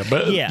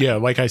anyway.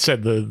 Like I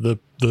said,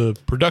 the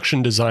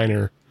production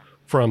designer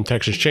from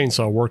Texas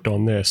Chainsaw worked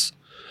on this,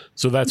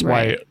 so that's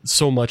why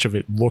so much of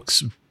it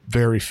looks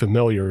very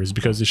familiar is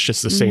because it's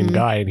just the same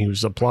guy, and he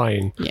was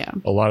applying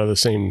a lot of the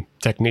same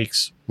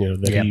techniques,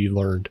 that he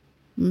learned.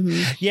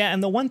 Yeah,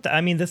 and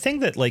the thing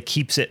that like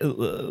keeps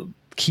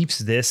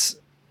this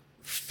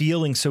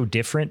feeling so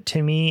different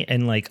to me,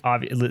 and like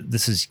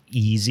this is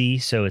easy,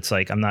 so it's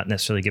like I'm not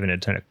necessarily giving it a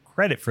ton of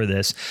credit for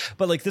this,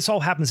 but like this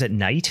all happens at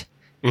night,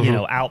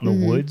 out in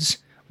the woods.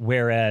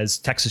 Whereas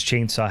Texas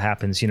Chainsaw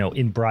happens,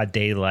 in broad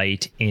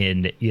daylight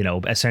in,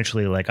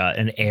 essentially like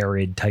an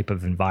arid type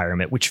of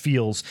environment, which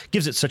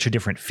gives it such a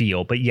different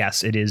feel. But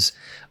yes, it is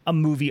a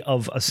movie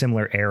of a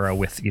similar era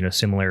with,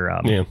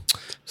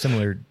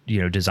 similar,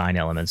 design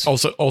elements.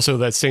 Also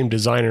that same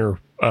designer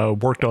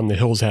worked on The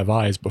Hills Have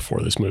Eyes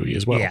before this movie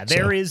as well. Yeah,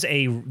 there is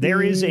a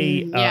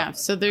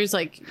so there's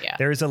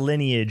there is a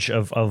lineage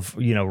of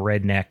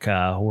redneck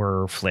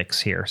horror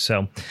flicks here.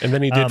 So and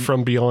then he did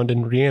From Beyond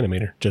and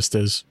Reanimator, just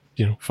as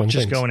fun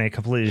just things. go in a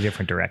completely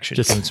different direction.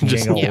 Just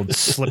being old,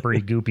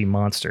 slippery, goopy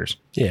monsters.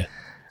 Yeah.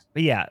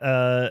 But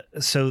yeah,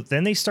 so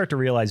then they start to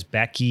realize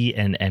Becky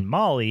and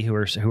Molly, who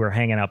are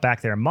hanging out back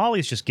there. And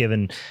Molly's just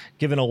given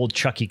old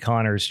Chucky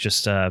Connors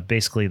just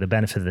basically the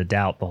benefit of the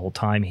doubt the whole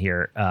time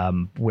here,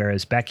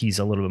 whereas Becky's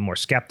a little bit more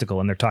skeptical.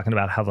 And they're talking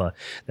about how the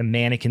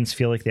mannequins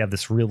feel like they have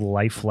this real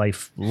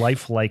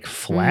lifelike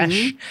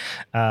flesh.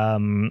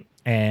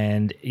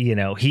 And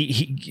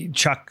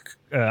Chuck.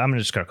 I'm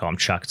just going to call him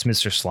Chuck. It's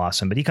Mr.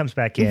 Slauson, but he comes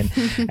back in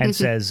and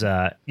says,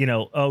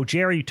 oh,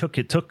 Jerry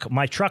took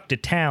my truck to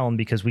town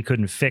because we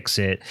couldn't fix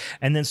it.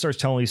 And then starts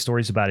telling these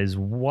stories about his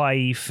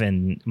wife,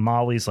 and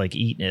Molly's like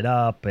eating it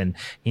up. And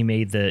he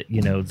made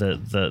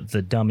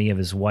the dummy of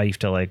his wife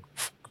to like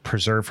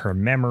preserve her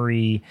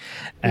memory.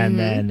 And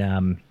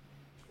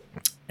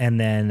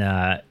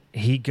then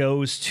he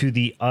goes to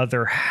the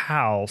other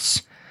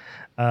house.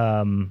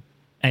 And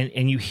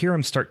you hear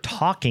him start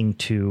talking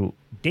to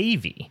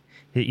Davy.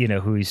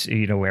 Who he's,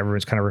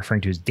 everyone's kind of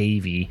referring to as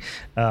Davy,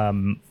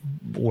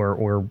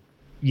 or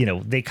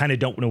they kind of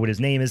don't know what his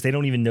name is. They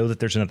don't even know that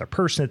there's another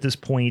person at this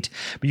point,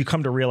 but you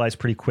come to realize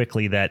pretty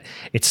quickly that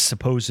it's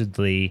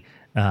supposedly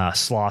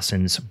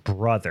Slauson's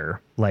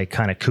brother, like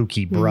kind of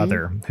kooky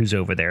brother who's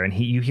over there. And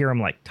you hear him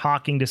like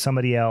talking to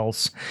somebody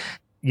else.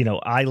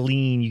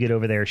 Eileen, you get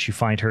over there, you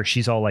find her,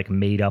 she's all like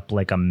made up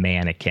like a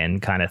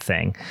mannequin kind of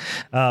thing.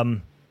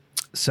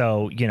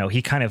 So,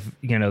 he kind of,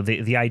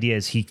 the idea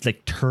is he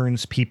like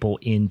turns people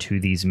into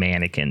these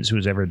mannequins,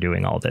 who's ever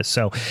doing all this.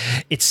 So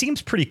it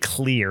seems pretty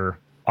clear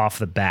off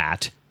the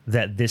bat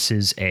that this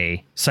is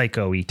a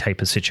psycho-y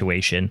type of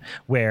situation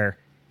where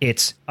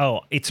it's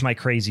my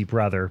crazy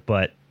brother,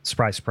 but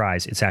surprise,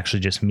 surprise, it's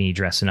actually just me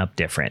dressing up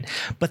different.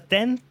 But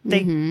then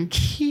they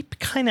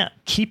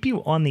keep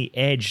you on the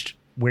edge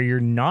where you're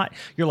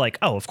like,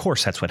 oh, of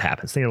course that's what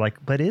happens. They're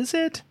like, but is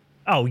it?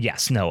 Oh,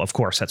 yes. No, of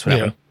course that's what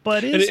happened.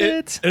 But is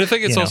it? And I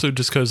think it's also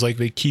just because like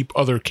they keep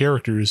other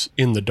characters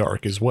in the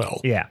dark as well.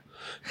 Yeah.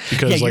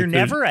 Because you're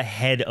never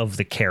ahead of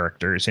the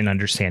characters in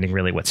understanding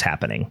really what's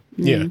happening.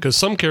 Yeah, because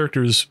some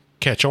characters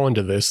catch on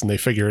to this and they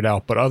figure it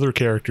out. But other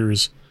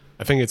characters,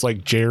 I think it's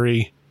like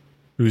Jerry,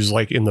 who's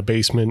like in the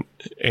basement,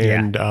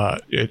 and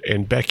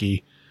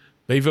Becky,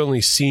 they've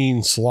only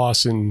seen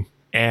Slauson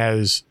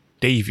as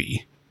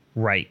Davy.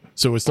 Right.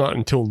 So it's not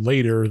until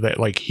later that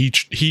like he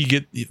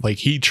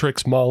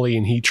tricks Molly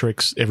and he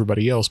tricks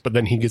everybody else, but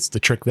then he gets to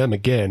trick them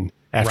again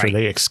after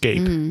they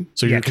escape.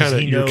 So you're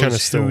kind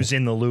of still who's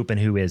in the loop and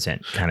who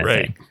isn't kind of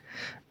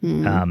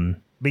thing.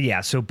 But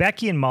yeah, so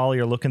Becky and Molly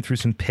are looking through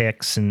some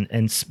pics and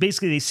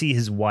basically they see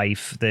his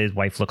wife. His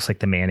wife looks like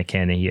the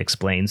mannequin, and he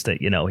explains that,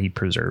 he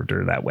preserved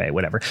her that way,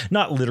 whatever.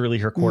 Not literally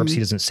her corpse. He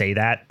doesn't say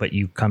that, but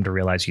you come to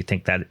realize you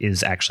think that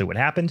is actually what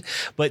happened.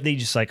 But they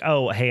just like,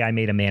 oh, hey, I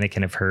made a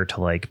mannequin of her to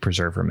like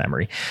preserve her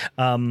memory.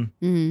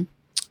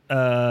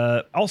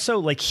 Also,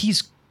 like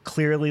he's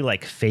clearly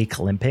like fake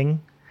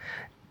limping.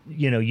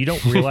 You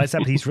don't realize that,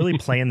 but he's really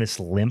playing this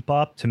limp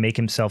up to make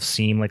himself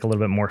seem like a little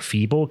bit more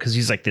feeble, because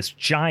he's like this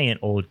giant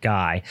old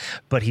guy,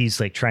 but he's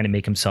like trying to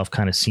make himself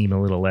kind of seem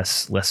a little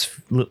less, a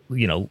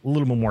little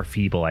bit more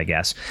feeble, I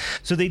guess.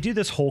 So they do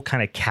this whole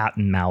kind of cat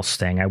and mouse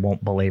thing. I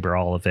won't belabor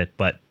all of it,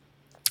 but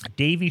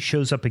Davy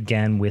shows up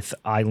again with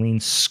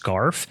Eileen's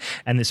scarf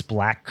and this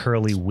black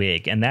curly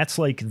wig, and that's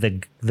like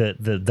the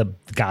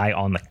guy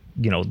on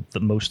the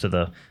most of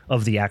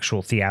the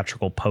actual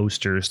theatrical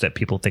posters that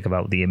people think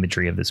about the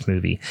imagery of this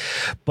movie.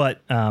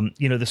 But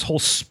this whole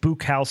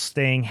spook house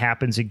thing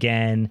happens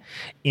again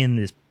in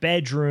this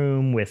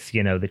bedroom with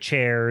the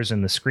chairs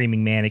and the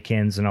screaming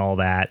mannequins and all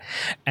that,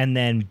 and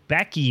then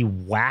Becky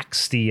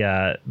whacks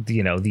the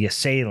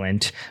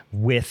assailant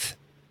with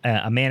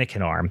a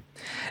mannequin arm,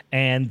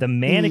 and the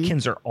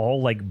mannequins are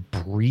all like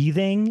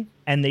breathing,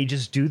 and they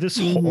just do this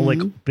whole like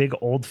big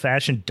old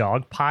fashioned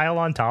dog pile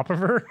on top of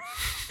her.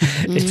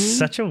 It's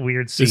such a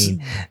weird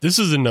scene. This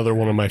is another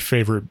one of my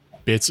favorite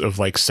bits of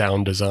like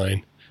sound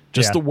design.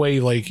 Just the way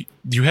like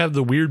you have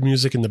the weird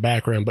music in the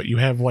background, but you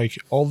have like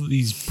all of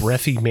these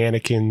breathy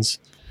mannequins,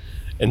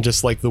 and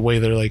just like the way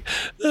they're like,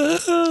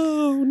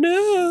 oh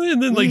no,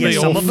 and then like they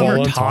some all of them fall are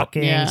on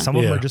talking, top. some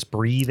of them are just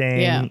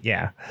breathing,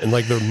 and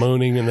like they're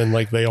moaning, and then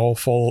like they all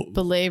fall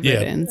belabored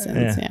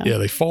incense,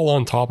 they fall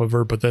on top of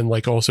her, but then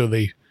like also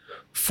they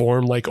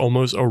form like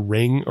almost a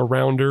ring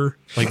around her,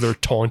 like they're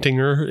taunting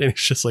her, and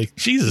it's just like,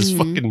 Jesus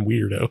fucking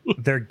weirdo.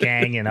 They're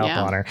ganging up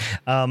on her.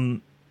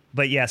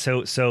 But yeah,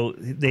 so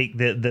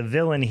the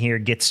villain here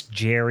gets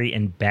Jerry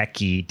and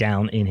Becky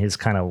down in his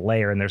kind of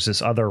lair, and there's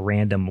this other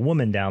random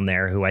woman down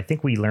there who I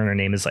think we learn her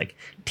name is like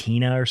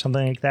Tina or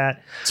something like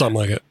that. Something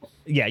like it.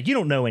 Yeah, you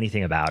don't know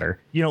anything about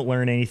her. You don't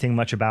learn anything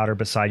much about her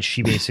besides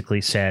she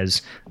basically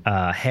says,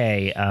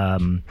 hey,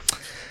 I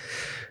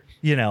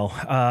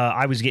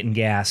was getting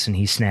gas and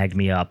he snagged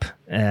me up,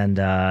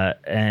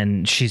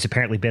 and she's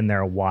apparently been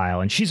there a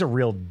while, and she's a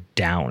real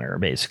downer.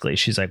 Basically,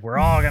 she's like, we're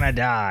all gonna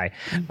die,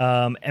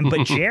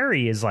 but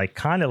Jerry is like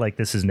kind of like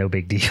this is no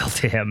big deal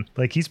to him.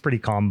 Like he's pretty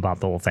calm about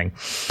the whole thing.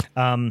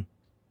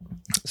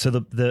 So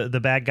the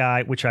bad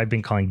guy, which I've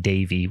been calling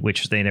Davey,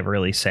 which they never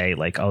really say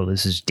like, oh,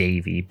 this is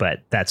Davey,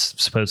 but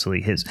that's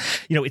supposedly his,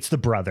 it's the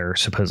brother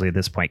supposedly at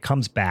this point,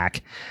 comes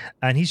back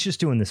and he's just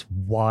doing this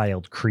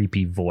wild,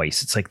 creepy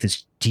voice. It's like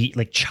this deep,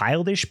 like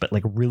childish, but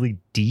like really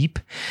deep.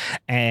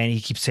 And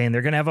he keeps saying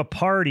they're going to have a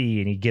party,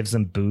 and he gives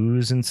them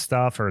booze and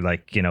stuff, or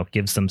like,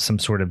 gives them some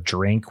sort of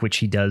drink, which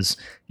he does.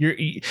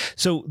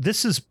 So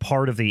this is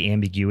part of the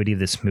ambiguity of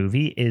this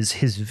movie is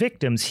his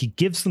victims. He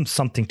gives them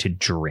something to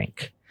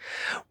drink.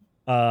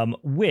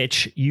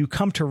 Which you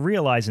come to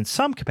realize in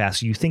some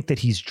capacity, you think that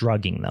he's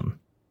drugging them.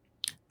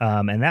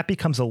 And that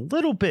becomes a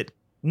little bit,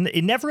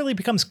 it never really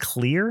becomes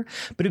clear,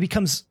 but it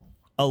becomes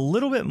a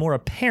little bit more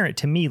apparent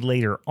to me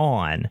later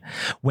on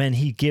when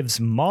he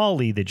gives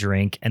Molly the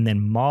drink and then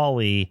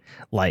Molly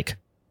like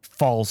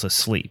falls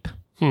asleep.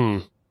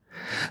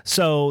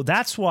 So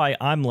that's why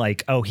I'm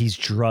like, oh, he's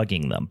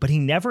drugging them, but he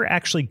never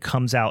actually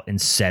comes out and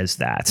says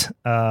that.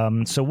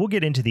 So we'll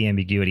get into the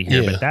ambiguity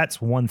here, but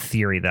that's one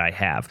theory that I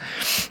have.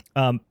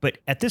 But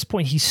at this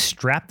point, he's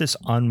strapped this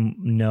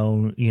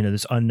unknown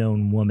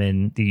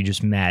woman that you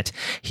just met.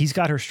 He's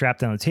got her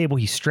strapped down the table.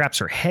 He straps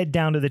her head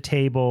down to the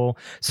table.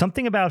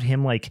 Something about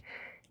him like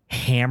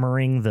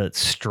hammering the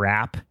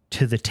strap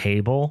to the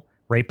table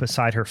right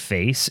beside her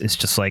face is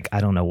just like,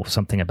 I don't know,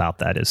 something about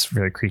that is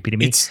very creepy to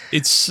me.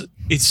 It's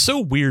so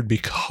weird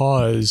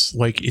because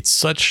like it's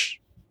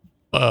such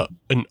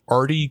an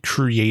arty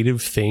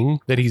creative thing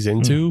that he's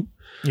into.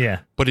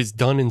 But it's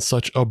done in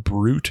such a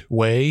brute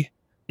way.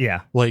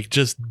 Like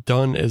just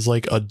done as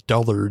like a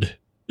dullard.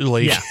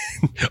 Like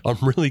I'm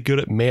really good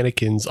at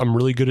mannequins. I'm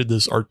really good at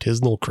this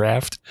artisanal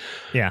craft.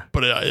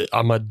 But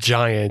I'm a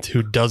giant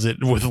who does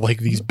it with like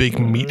these big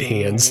meat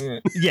hands.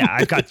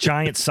 I've got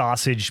giant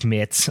sausage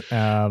mitts.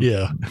 But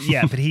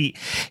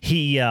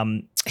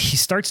he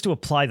starts to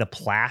apply the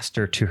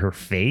plaster to her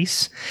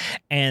face,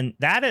 and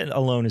that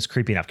alone is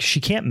creepy enough because she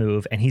can't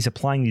move, and he's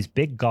applying these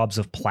big gobs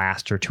of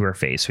plaster to her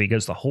face. So he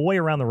goes the whole way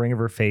around the ring of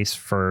her face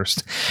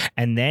first,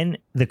 and then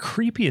the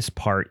creepiest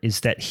part is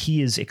that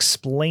he is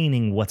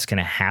explaining what's going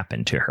to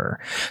happen to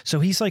her. So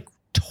he's like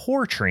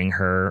torturing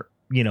her,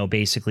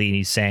 basically, and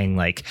he's saying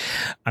like,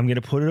 I'm going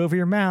to put it over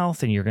your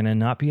mouth and you're going to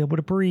not be able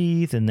to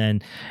breathe. And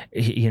then,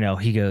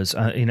 he goes,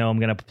 I'm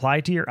going to apply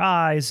it to your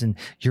eyes and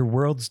your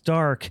world's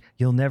dark.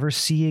 You'll never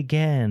see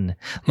again.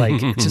 Like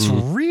just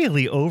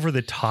really over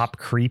the top,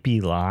 creepy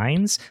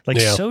lines,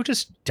 like so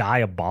just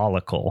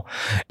diabolical.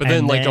 But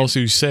then like also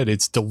you said,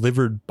 it's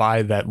delivered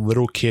by that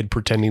little kid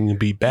pretending to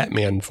be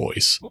Batman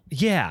voice.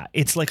 Yeah.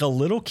 It's like a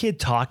little kid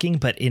talking,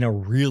 but in a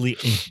really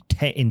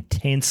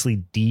intensely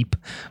deep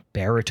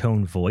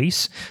baritone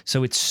voice.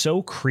 So it's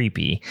so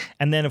creepy.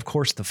 And then of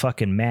course the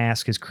fucking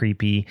mask is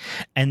creepy.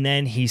 And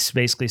then he's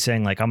basically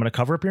saying like, I'm going to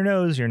cover up your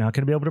nose. You're not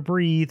going to be able to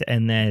breathe.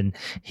 And then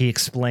he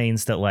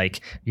explains that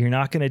like, you're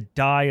not going to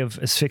die of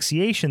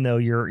asphyxiation though.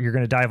 You're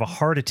going to die of a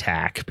heart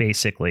attack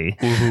basically.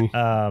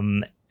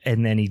 And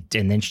then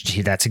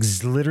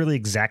that's literally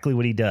exactly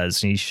what he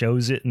does. And he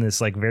shows it in this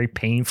like very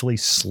painfully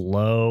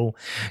slow,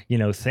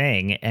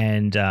 thing.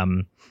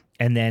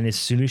 And then as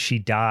soon as she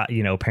died,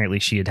 apparently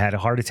she had a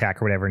heart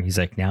attack or whatever. And he's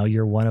like, now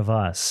you're one of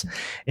us.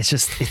 It's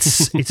just,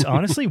 it's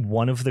honestly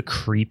one of the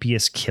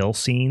creepiest kill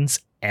scenes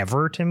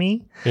ever to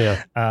me.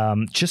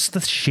 Just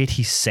the shit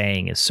he's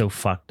saying is so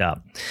fucked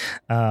up.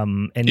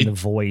 And the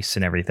voice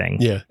and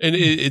everything. And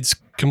it's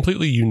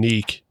completely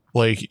unique.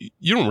 Like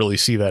you don't really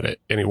see that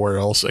anywhere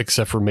else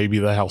except for maybe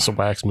the House of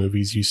Wax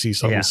movies. You see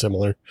something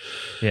similar.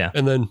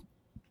 And then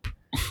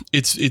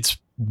it's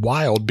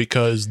wild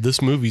because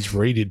this movie's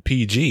rated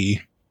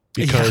PG.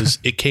 Because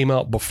it came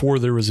out before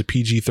there was a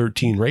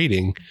PG-13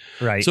 rating.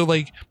 Right. So,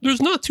 like, there's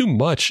not too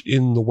much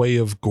in the way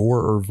of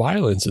gore or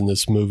violence in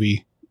this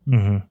movie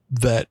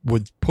that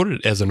would put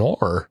it as an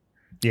R.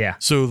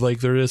 So, like,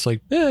 they're just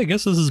like, I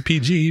guess this is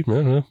PG. I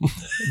don't know.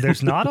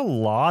 There's not a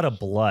lot of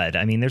blood.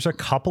 I mean, there's a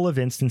couple of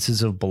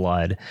instances of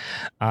blood.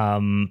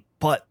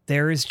 But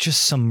there is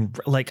just some,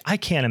 like, I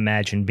can't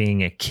imagine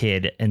being a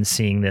kid and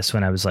seeing this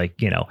when I was like,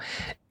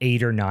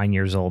 8 or 9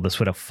 years old, this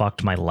would have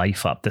fucked my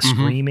life up. The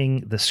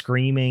screaming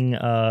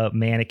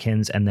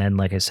mannequins, and then,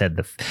 like I said,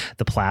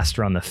 the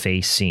plaster on the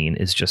face scene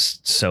is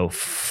just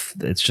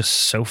it's just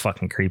so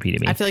fucking creepy to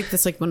me. I feel like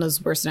that's like one of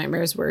those worst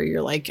nightmares where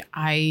you're like,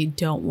 I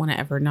don't want to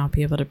ever not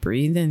be able to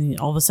breathe, and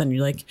all of a sudden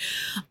you're like,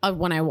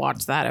 when I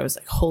watched that, I was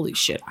like, holy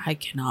shit, I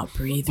cannot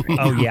breathe right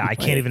now. Oh yeah, I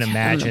can't even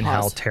imagine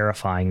how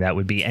terrifying that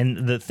would be.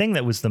 And the thing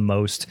that was the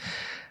most,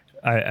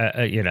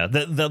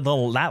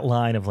 that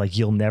line of like,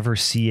 you'll never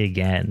see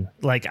again,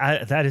 like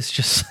that is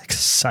just like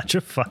such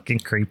a fucking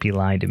creepy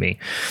line to me.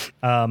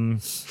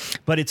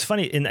 But it's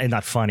funny and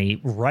not funny.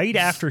 Right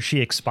after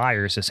she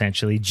expires,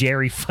 essentially,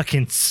 Jerry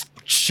fucking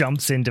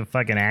jumps into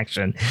fucking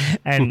action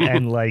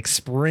and like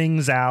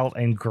springs out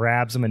and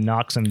grabs him and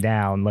knocks him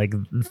down like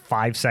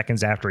 5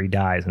 seconds after he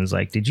dies, and is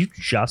like, did you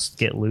just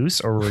get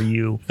loose, or were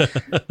you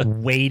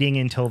waiting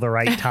until the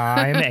right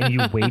time and you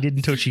waited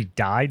until she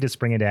died to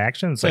spring into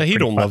action? It's like, he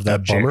don't love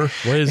that bummer.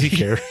 Why does he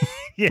care?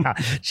 Yeah,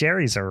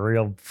 Jerry's a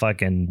real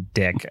fucking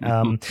dick.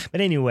 But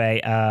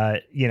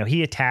anyway,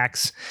 he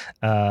attacks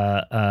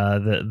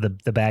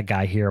the bad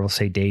guy here, we'll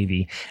say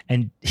Davey,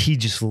 and he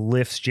just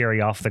lifts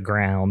Jerry off the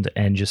ground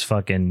and just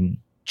fucking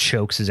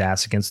chokes his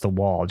ass against the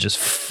wall, just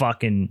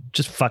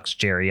fucks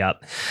Jerry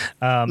up,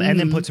 and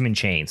then puts him in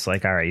chains.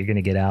 Like, all right, you're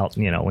gonna get out.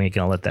 We ain't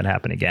gonna let that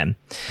happen again.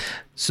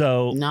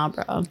 So, nah,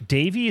 bro.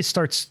 Davey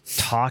starts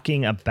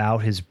talking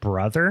about his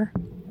brother,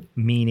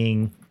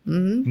 meaning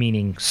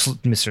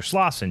Mr.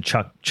 Slauson,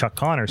 Chuck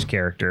Connor's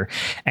character,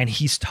 and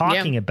he's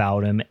talking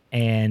about him,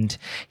 and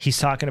he's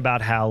talking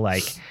about how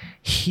like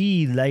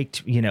he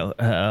liked, he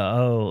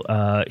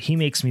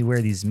makes me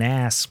wear these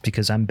masks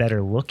because I'm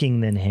better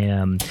looking than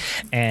him,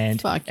 and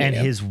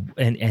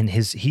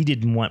he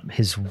didn't want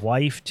his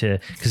wife to,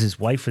 because his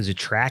wife was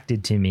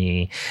attracted to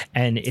me,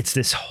 and it's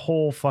this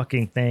whole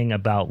fucking thing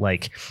about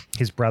like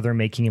his brother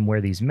making him wear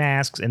these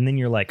masks, and then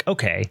you're like,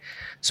 okay,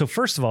 so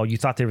first of all, you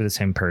thought they were the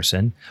same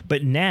person,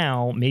 but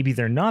now maybe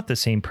they're not the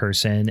same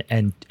person,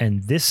 and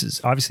this is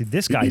obviously,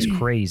 this guy's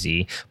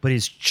crazy, but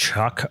is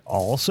Chuck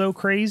also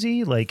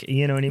crazy? Like,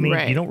 you know what I mean?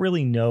 Right. You don't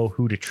really know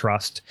who to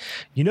trust.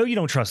 You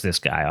don't trust this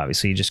guy.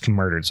 Obviously, he just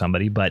murdered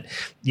somebody. But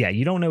yeah,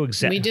 you don't know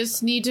exactly. We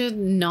just need to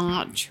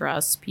not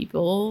trust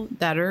people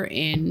that are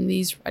in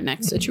these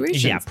redneck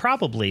situations. Yeah,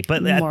 probably.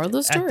 But more of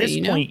the story, at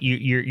this point,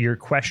 you're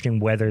questioning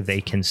whether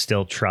they can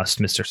still trust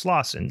Mr.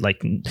 Slauson.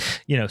 Like,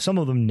 some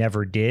of them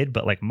never did,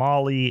 but like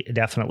Molly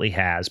definitely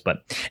has.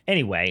 But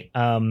anyway,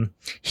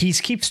 he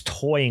keeps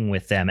toying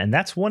with them, and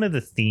that's one of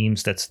the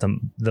themes that's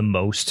the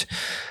most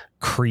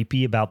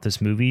creepy about this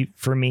movie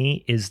for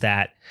me, is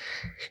that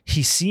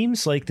he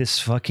seems like this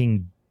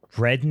fucking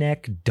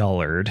redneck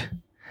dullard,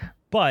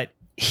 but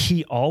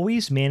he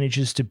always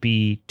manages to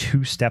be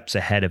 2 steps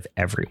ahead of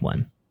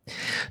everyone.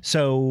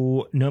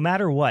 So no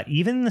matter what,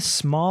 even the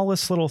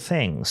smallest little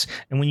things,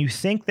 and when you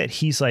think that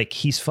he's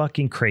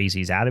fucking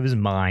crazy, he's out of his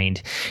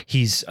mind,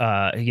 he's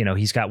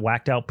he's got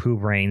whacked out poo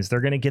brains,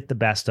 they're gonna get the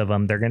best of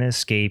him, they're gonna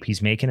escape,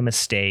 he's making a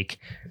mistake,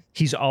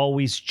 he's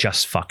always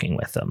just fucking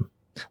with them.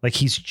 Like,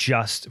 he's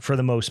just, for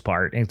the most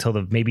part, till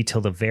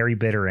the very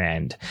bitter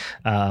end,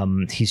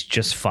 he's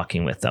just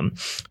fucking with them.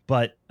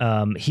 But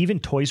he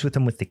even toys with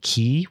them with the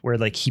key, where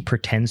like he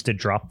pretends to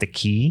drop the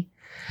key.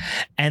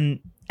 And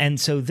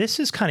so this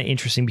is kind of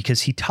interesting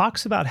because he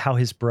talks about how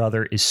his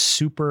brother is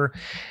super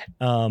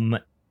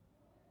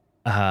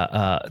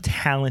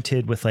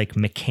talented with like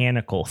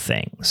mechanical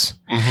things,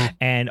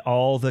 and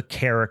all the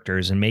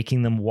characters, and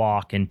making them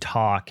walk and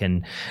talk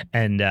and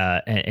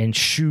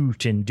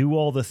shoot and do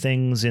all the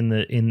things in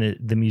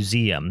the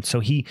museum. So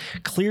he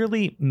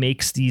clearly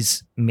makes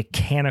these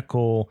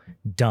mechanical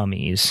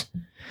dummies,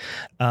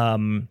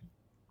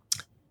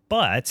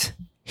 but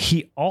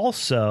he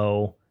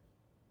also,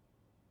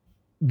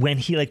 when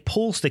he like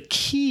pulls the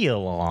key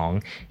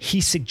along,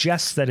 he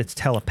suggests that it's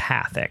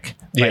telepathic.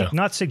 Yeah. Like,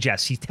 not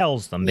suggests, he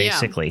tells them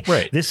basically,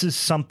 right, this is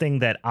something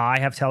that I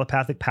have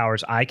telepathic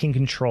powers, I can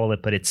control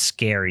it, but it's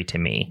scary to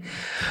me.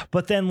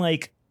 But then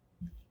like,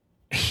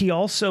 he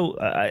also,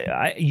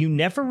 you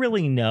never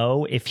really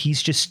know if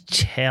he's just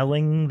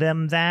telling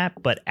them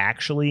that, but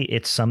actually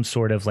it's some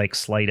sort of like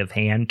sleight of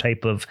hand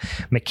type of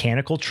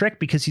mechanical trick,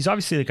 because he's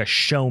obviously like a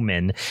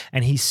showman,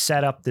 and he's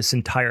set up this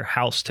entire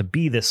house to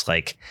be this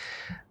like,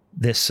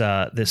 this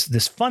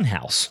fun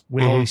house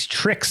with all these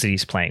tricks that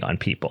he's playing on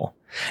people.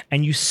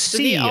 And you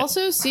see, they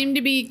also seem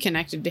to be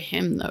connected to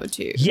him though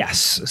too.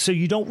 Yes, so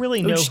you don't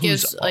really know, which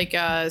gives like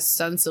a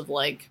sense of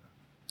like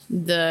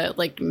the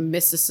like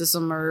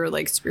mysticism or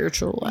like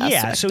spiritual aspect.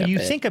 Yeah, so you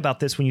think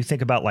about this when you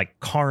think about like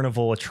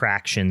carnival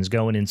attractions,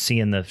 going and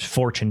seeing the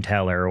fortune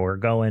teller, or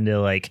going to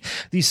like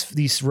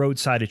these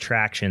roadside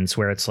attractions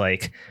where it's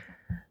like,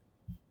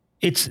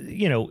 it's,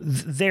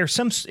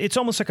 it's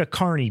almost like a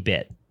carny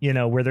bit,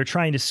 where they're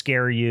trying to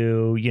scare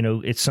you,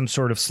 it's some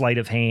sort of sleight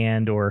of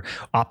hand or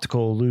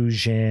optical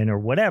illusion or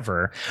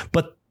whatever.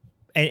 But,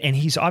 and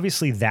he's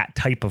obviously that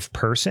type of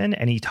person.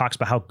 And he talks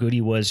about how good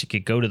he was. He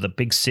could go to the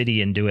big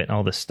city and do it and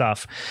all this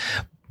stuff.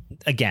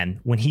 again,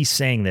 when he's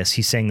saying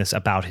this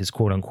about his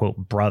quote unquote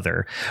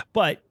brother,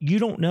 but you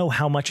don't know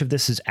how much of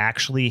this is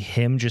actually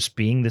him just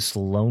being this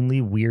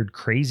lonely, weird,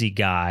 crazy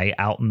guy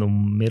out in the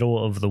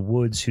middle of the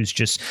woods who's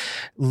just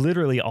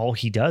literally all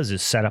he does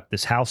is set up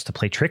this house to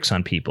play tricks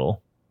on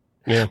people.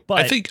 Yeah, but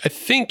I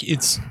think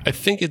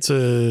it's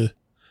a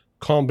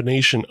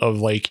combination of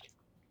like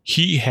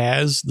he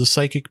has the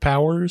psychic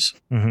powers,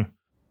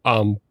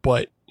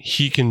 but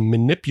he can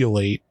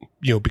manipulate,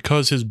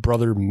 because his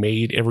brother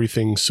made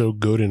everything so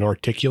good and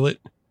articulate.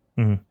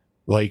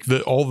 Like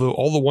all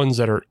the ones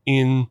that are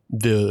in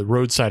the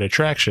roadside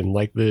attraction,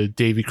 like the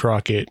Davy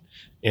Crockett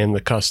and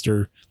the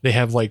Custer, they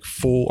have like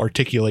full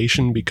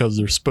articulation because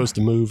they're supposed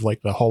to move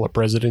like the Hall of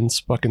Presidents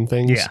fucking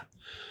things.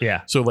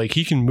 Yeah. So like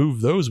he can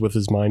move those with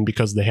his mind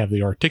because they have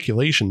the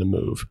articulation to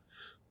move.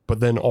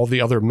 But then all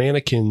the other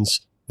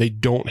mannequins, they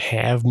don't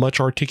have much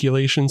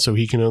articulation, so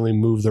he can only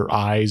move their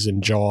eyes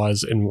and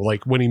jaws. And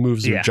like when he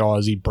moves their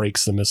jaws, he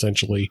breaks them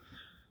essentially.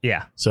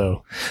 Yeah.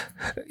 So.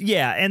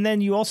 Yeah. And then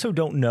you also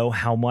don't know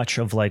how much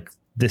of like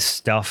this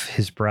stuff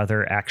his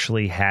brother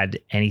actually had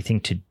anything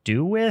to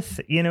do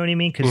with, you know what I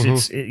mean?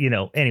 Because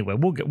anyway,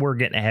 we're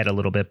getting ahead a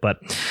little bit, but,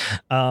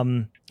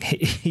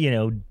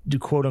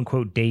 quote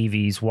unquote,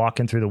 Davies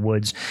walking through the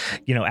woods,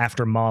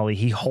 after Molly,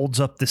 he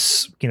holds up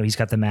this, he's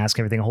got the mask,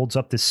 everything, holds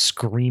up this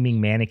screaming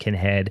mannequin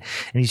head.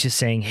 And he's just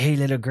saying, "Hey,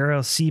 little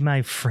girl, see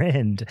my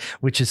friend,"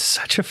 which is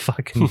such a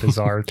fucking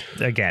bizarre,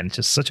 again,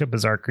 just such a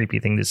bizarre, creepy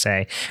thing to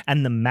say.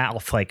 And the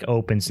mouth like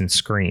opens and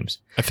screams.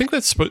 I think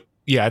that's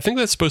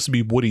supposed to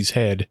be Woody's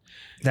head.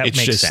 That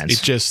makes sense.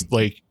 It's just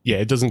like,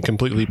 it doesn't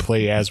completely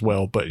play as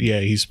well, but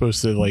he's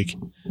supposed to like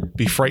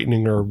be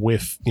frightening her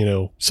with,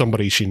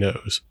 somebody she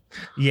knows.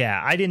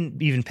 Yeah, I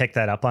didn't even pick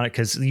that up on it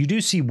because you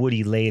do see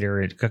Woody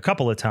later a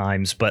couple of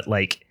times, but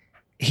like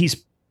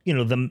he's,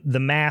 the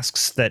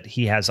masks that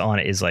he has on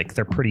it is like,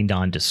 they're pretty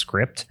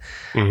nondescript.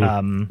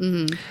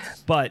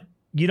 But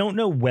you don't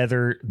know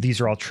whether these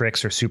are all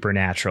tricks or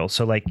supernatural.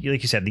 So like you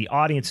said, the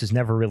audience is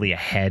never really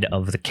ahead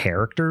of the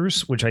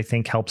characters, which I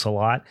think helps a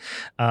lot.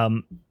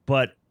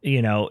 But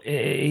he's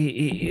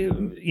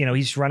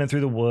running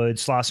through the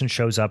woods. Slauson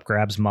shows up,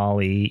 grabs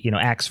Molly,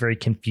 acts very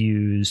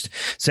confused,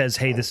 says,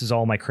 "Hey, this is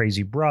all my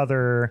crazy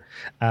brother."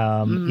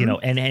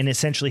 And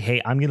essentially,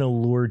 "Hey, I'm going to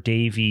lure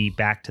Davy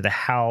back to the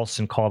house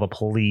and call the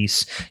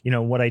police.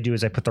 What I do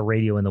is I put the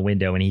radio in the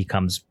window and he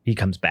comes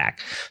back."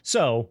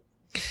 So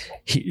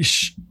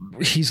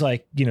he's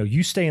like,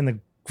 "You stay in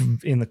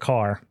the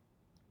car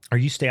or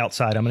you stay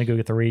outside. I'm going to go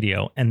get the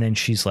radio." And then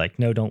she's like,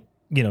 "No, don't,"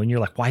 and you're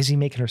like, why is he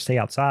making her stay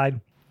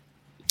outside?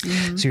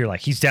 So you're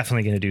like, he's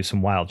definitely going to do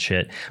some wild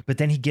shit. But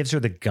then he gives her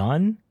the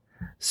gun.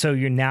 So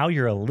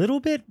you're a little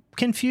bit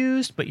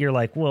confused, but you're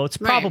like, well, it's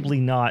probably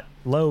not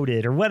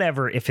loaded or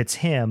whatever if it's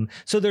him.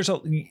 So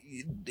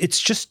it's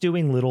just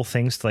doing little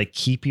things to like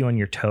keep you on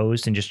your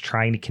toes and just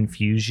trying to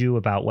confuse you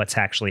about what's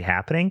actually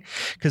happening.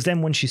 Because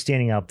then when she's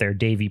standing out there,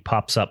 Davey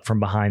pops up from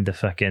behind the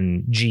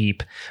fucking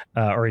Jeep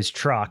or his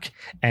truck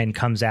and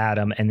comes at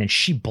him. And then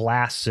she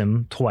blasts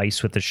him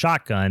twice with the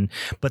shotgun.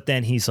 But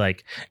then he's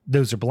like,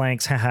 "Those are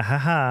blanks. Ha ha ha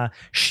ha."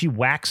 She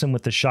whacks him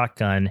with the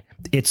shotgun.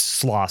 It's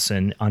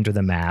Slauson under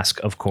the mask,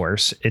 of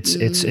course.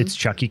 It's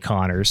Chucky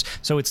Connors.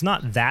 So it's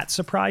not that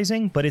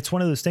surprising, but it's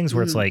one of those things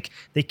where it's like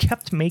they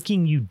kept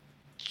making you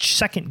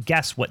second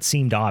guess what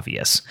seemed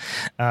obvious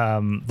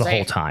the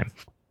whole time.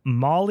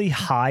 Molly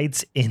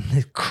hides in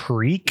the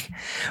creek,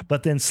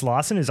 but then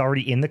Slauson is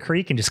already in the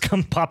creek and just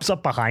pops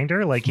up behind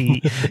her. Like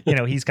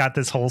he's got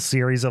this whole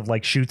series of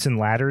like chutes and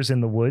ladders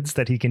in the woods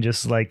that he can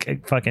just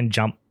like fucking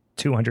jump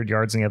 200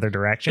 yards in the other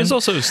direction. There's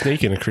also a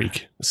snake in a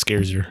creek. It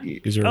scares her.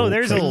 There's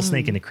a little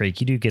snake in the creek.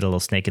 You do get a little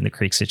snake in the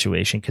creek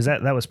situation because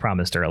that was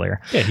promised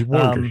earlier. Yeah, he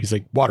warned her. He's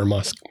like, water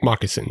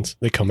moccasins.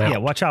 They come out. Yeah,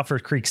 watch out for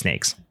creek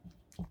snakes.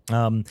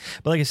 But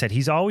like I said,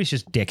 he's always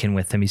just dicking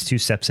with them. He's 2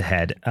 steps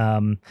ahead.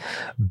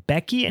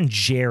 Becky and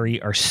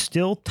Jerry are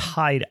still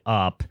tied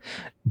up,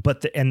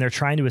 and they're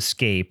trying to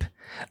escape.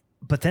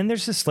 But then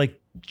there's this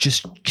like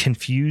just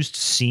confused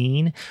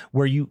scene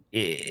where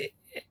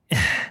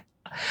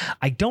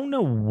I don't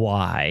know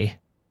why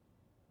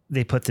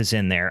they put this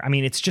in there. I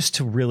mean, it's just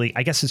to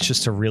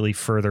really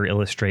further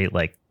illustrate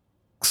like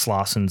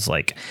Slauson's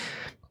like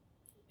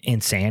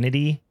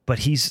insanity. But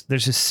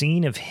there's a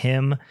scene of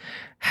him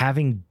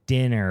having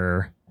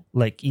dinner,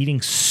 like eating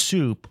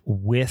soup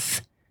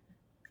with,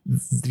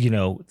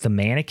 the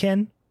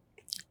mannequin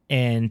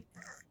and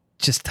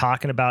just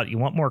talking about, "You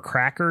want more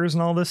crackers,"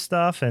 and all this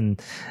stuff. And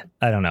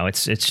I don't know.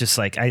 It's just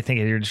like, I think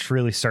you're just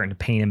really starting to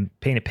paint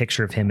a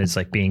picture of him as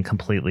like being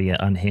completely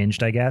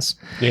unhinged, I guess.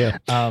 Yeah.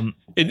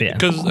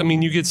 Because I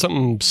mean, you get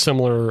something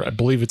similar. I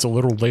believe it's a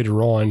little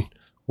later on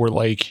where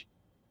like,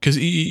 because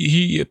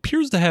he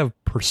appears to have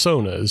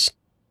personas.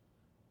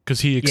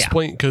 Because he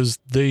explained, because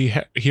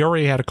he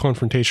already had a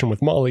confrontation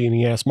with Molly, and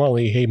he asked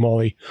Molly, "Hey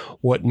Molly,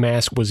 what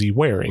mask was he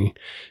wearing?"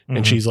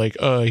 And she's like,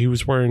 he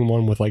was wearing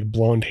one with like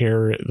blonde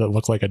hair that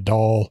looked like a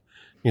doll.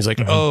 And he's like,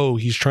 "Oh,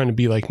 he's trying to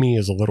be like me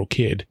as a little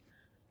kid."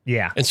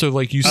 Yeah. And so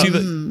like you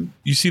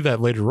see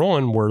that later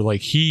on where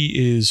like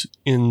he is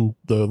in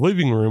the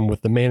living room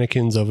with the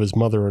mannequins of his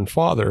mother and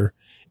father,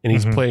 and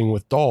he's playing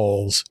with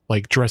dolls,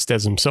 like dressed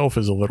as himself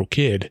as a little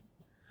kid.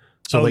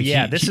 So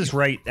this is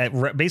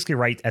basically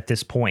right at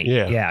this point.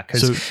 Yeah.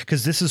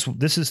 Because this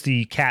is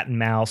the cat and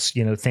mouse,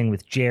 thing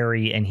with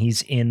Jerry, and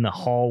he's in the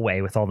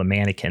hallway with all the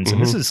mannequins.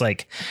 And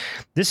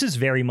this is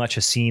very much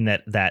a scene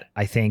that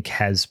I think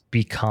has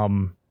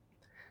become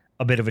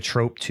a bit of a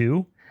trope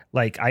too.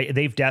 Like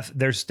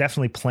there's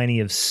definitely plenty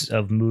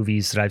of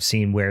movies that I've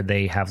seen where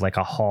they have like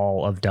a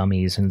hall of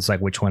dummies, and it's like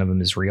which one of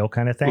them is real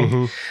kind of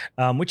thing.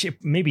 Which it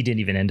maybe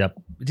didn't even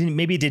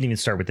maybe it didn't even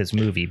start with this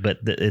movie, but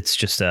it's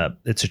just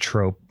it's a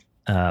trope.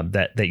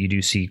 That you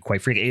do see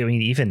quite frequently. I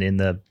mean, even in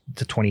the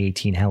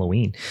 2018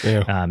 Halloween,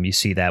 you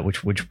see that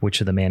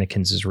which of the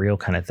mannequins is real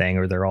kind of thing,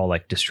 or they're all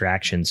like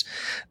distractions.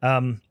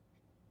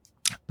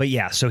 But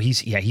yeah, so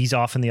he's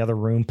off in the other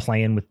room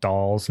playing with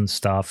dolls and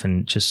stuff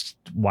and just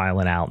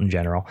wiling out in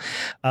general.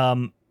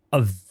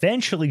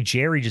 Eventually,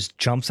 Jerry just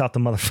jumps out the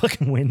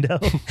motherfucking window.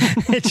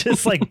 It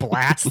just like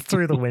blasts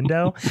through the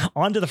window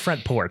onto the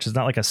front porch. It's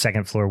not like a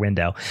second floor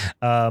window.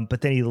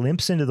 But then he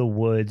limps into the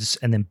woods,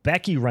 and then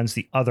Becky runs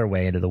the other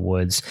way into the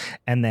woods.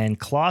 And then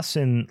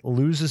Clausen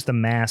loses the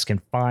mask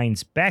and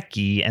finds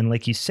Becky. And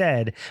like you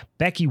said,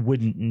 Becky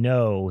wouldn't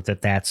know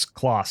that that's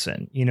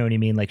Clausen. You know what I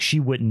mean? Like she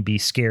wouldn't be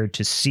scared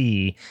to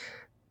see.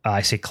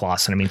 I say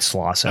Clausen, I mean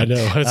Slauson. I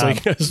know. I was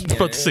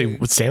about to say,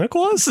 what, Santa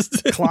Claus?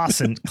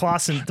 Clausen,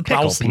 the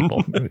pickle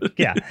people.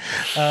 Yeah.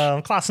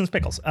 Clausen's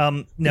pickles.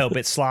 No,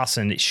 but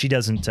Slauson, she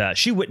doesn't,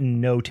 she wouldn't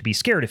know to be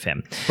scared of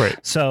him. Right.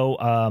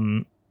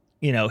 So,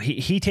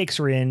 he takes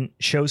her in,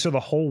 shows her the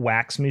whole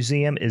wax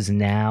museum is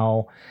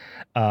now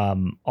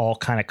all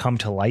kind of come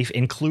to life,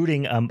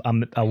 including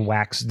a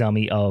wax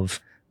dummy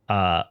of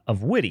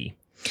Woody.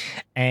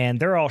 And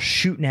they're all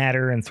shooting at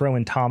her and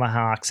throwing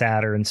tomahawks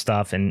at her and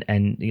stuff.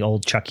 And the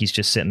old Chucky's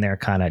just sitting there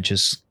kind of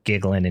just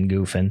giggling and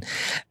goofing.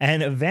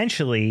 And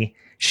eventually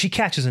she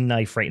catches a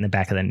knife right in the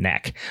back of the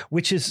neck,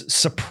 which is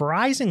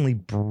surprisingly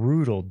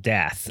brutal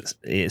death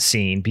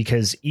scene,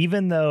 because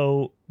even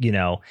though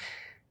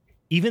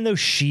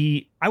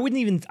she, I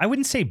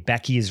wouldn't say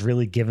Becky is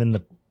really given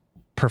the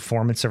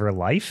performance of her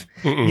life.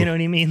 You know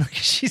what I mean? Like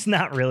she's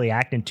not really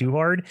acting too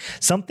hard.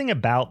 Something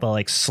about the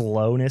like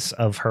slowness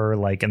of her,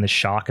 like, and the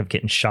shock of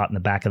getting shot in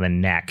the back of the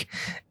neck,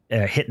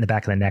 hitting the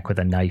back of the neck with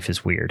a knife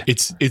is weird.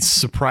 It's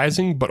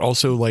surprising, but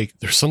also like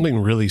there's something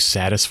really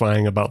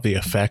satisfying about the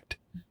effect.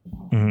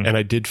 And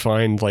I did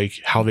find like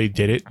how they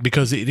did it,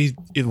 because it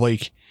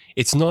like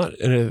it's not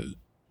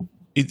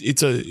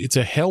it's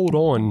a held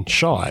on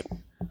shot,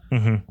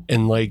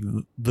 and like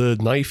the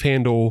knife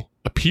handle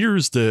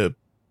appears to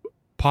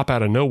pop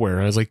out of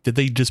nowhere. I was like, did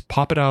they just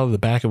pop it out of the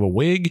back of a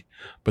wig?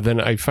 But then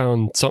I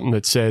found something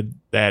that said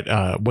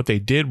that what they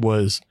did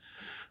was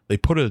they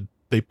put a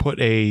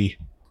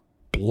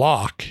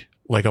block,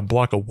 like a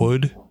block of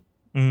wood,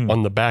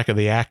 on the back of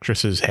the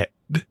actress's head,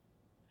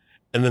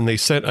 and then they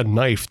sent a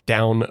knife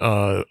down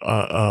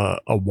a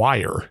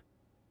wire.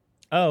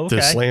 Oh, okay.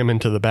 To slam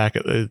into the back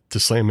to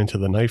slam into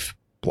the knife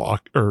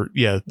block,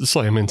 to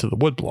slam into the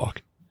wood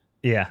block.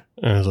 Yeah,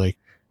 and I was like,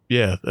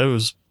 yeah, that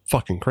was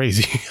fucking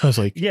crazy. I was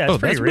like, yeah,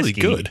 it's that's risky.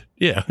 Really good.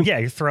 Yeah. Yeah.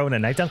 You're throwing a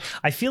knife down.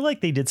 I feel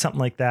like they did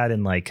something like that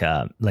in like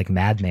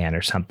Madman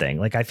or something.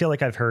 Like, I feel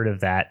like I've heard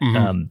of that,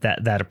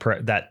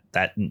 that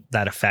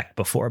effect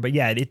before, but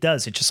yeah, it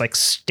does. It just like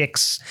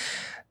sticks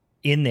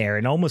in there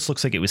and almost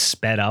looks like it was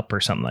sped up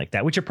or something like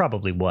that, which it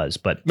probably was,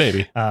 but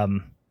maybe.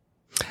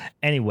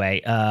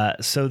 Anyway,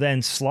 so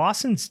then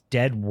Slauson's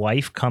dead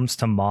wife comes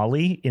to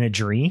Molly in a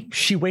dream.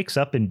 She wakes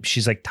up and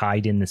she's like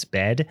tied in this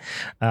bed.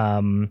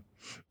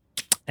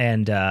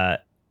 And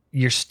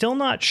you're still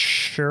not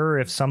sure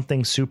if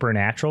something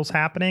supernatural is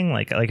happening.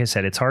 Like I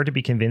said, it's hard to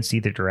be convinced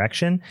either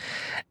direction.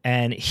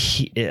 And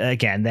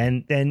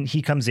then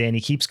he comes in,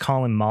 he keeps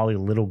calling Molly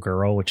little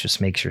girl, which just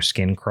makes your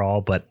skin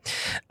crawl. But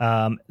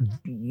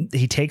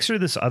he takes her to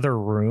this other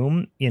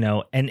room,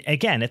 and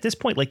again, at this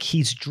point, like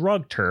he's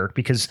drugged her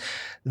because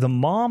the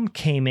mom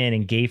came in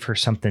and gave her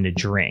something to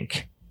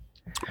drink.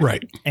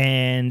 Right.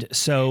 And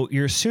so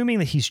you're assuming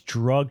that he's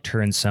drugged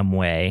her in some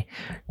way,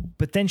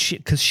 but then she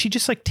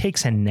just like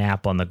takes a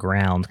nap on the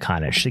ground,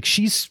 kind of like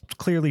she's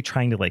clearly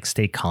trying to like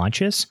stay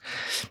conscious.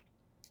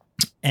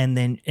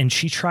 And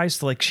she tries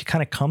to she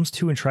kind of comes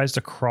to and tries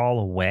to crawl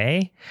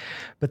away,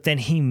 but then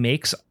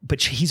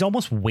he's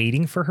almost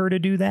waiting for her to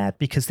do that,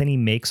 because then he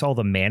makes all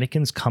the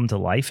mannequins come to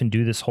life and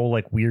do this whole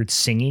like weird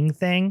singing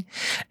thing.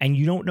 And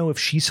you don't know if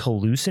she's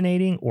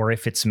hallucinating or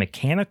if it's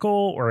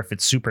mechanical or if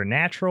it's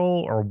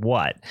supernatural or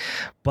what,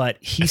 but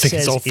he says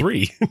it's all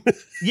three.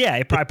 Yeah,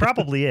 it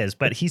probably is.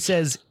 But he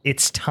says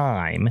it's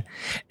time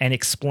and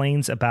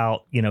explains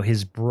about,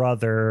 his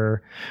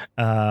brother,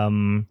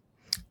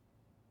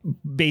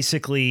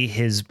 basically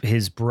his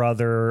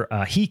brother,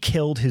 he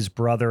killed his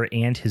brother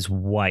and his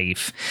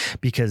wife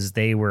because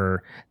they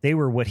were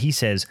what he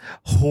says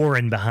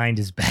whoring behind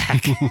his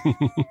back.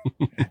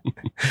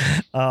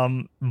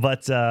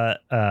 But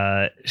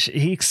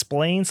he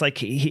explains like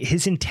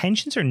his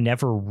intentions are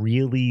never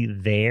really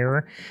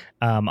there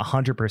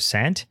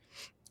 100%.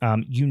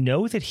 You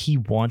know that he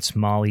wants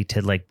Molly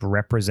to like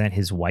represent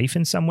his wife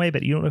in some way,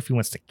 but you don't know if he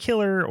wants to kill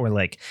her or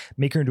like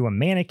make her into a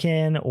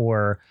mannequin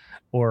or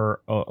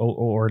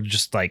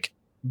just like,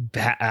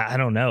 I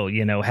don't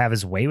know, have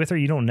his way with her.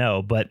 You don't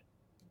know, but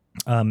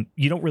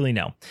you don't really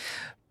know.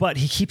 But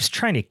he keeps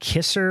trying to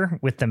kiss her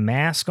with the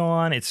mask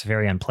on. It's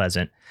very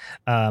unpleasant.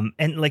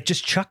 And like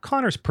just Chuck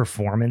Connor's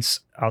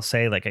performance, I'll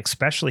say, like,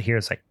 especially here,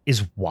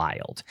 is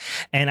wild.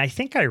 And I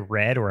think I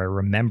read or I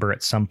remember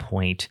at some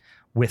point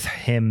with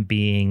him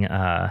being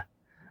or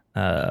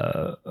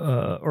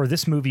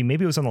this movie,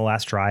 maybe it was on The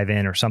Last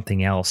Drive-In or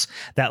something else,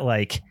 that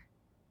like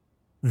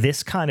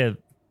this kind of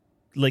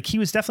like he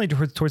was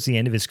definitely towards the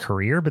end of his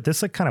career, but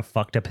this like kind of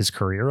fucked up his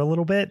career a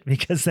little bit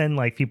because then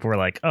like people were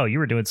like, oh, you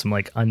were doing some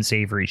like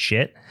unsavory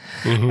shit.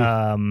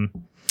 Mm-hmm.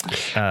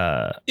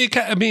 It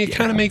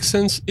kind of makes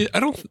sense.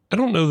 I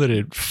don't know that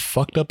it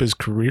fucked up his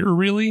career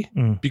really,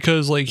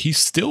 because like he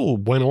still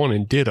went on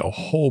and did a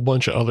whole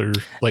bunch of other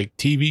like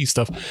TV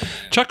stuff.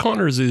 Chuck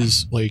Connors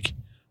is like,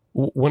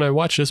 when I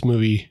watch this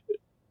movie,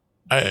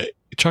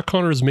 Chuck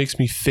Connors makes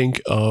me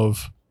think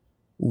of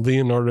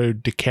Leonardo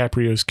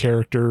DiCaprio's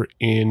character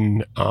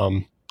in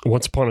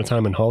Once Upon a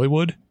Time in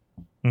Hollywood,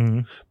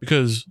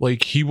 because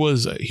like he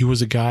was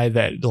a guy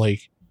that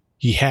like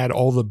he had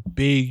all the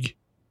big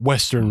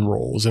Western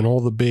roles and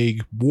all the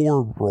big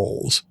war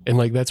roles, and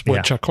like that's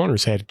what Chuck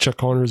Connors had. Chuck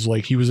Connors,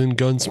 like he was in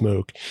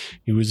Gunsmoke,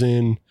 he was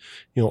in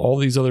all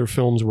these other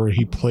films where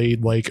he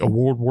played like a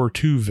World War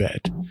II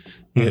vet,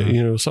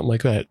 something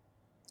like that.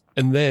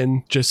 And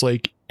then just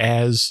like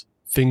as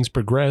things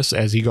progress,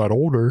 as he got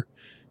older,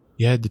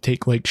 you had to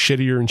take like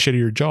shittier and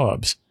shittier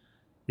jobs.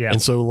 Yeah.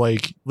 And so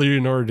like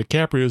Leonardo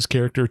DiCaprio's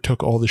character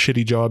took all the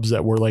shitty jobs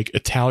that were like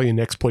Italian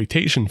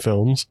exploitation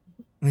films.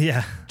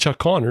 Yeah. Chuck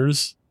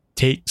Connors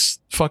takes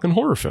fucking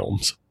horror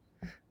films.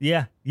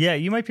 Yeah. Yeah.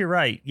 You might be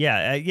right.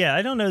 Yeah. Yeah.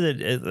 I don't know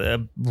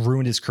that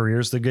ruined his career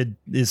is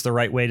the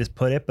right way to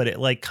put it, but it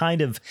like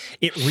kind of,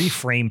 it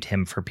reframed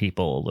him for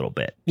people a little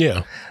bit.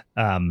 Yeah.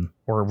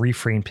 Or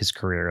reframed his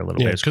career a little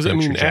bit. Because I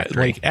mean,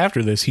 like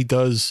after this, he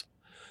does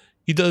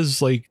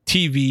like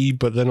TV,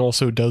 but then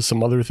also does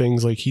some other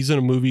things. Like he's in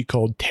a movie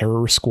called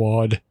Terror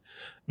Squad.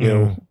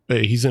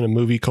 He's in a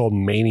movie called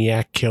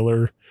Maniac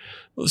Killer.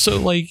 So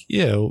like,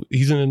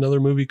 he's in another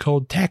movie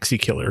called Taxi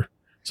Killer.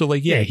 So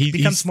like, he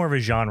becomes more of a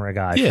genre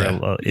guy.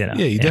 Yeah,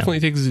 he definitely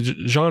takes a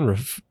genre,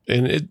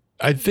 and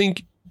I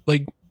think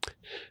like,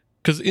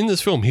 because in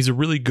this film he's a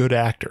really good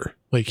actor.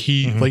 Like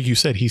he, like you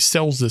said, he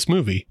sells this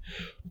movie.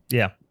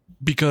 Yeah,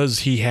 because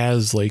he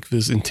has like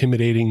this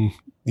intimidating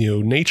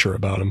nature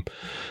about him.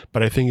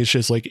 But I think it's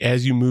just like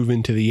as you move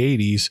into the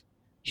 80s,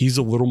 he's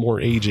a little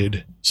more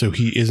aged, so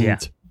he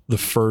isn't the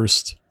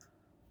first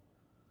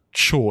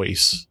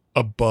choice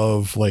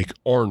above like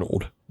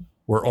Arnold,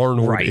 where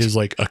Arnold is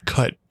like a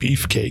cut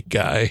beefcake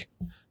guy.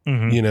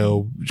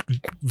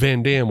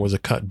 Van Damme was a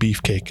cut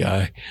beefcake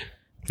guy.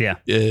 Yeah.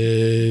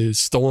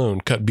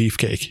 Stallone cut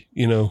beefcake,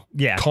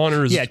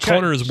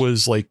 Connors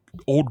was like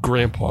old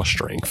grandpa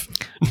strength.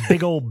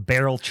 Big old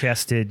barrel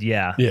chested.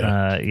 Yeah.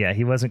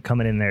 He wasn't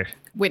coming in there.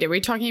 Wait, are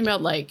we talking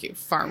about like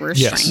farmer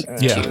strength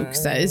too?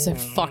 Because that is a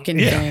fucking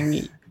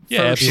thing.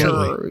 Yeah,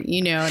 absolutely. Sure.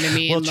 You know what I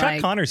mean? Well, Chuck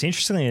Connors,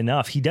 interestingly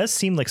enough, he does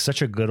seem like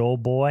such a good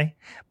old boy,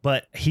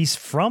 but he's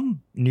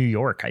from New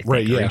York, I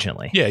think,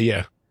 originally.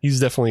 Yeah.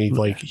 He's definitely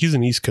like, he's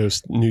an East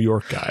Coast New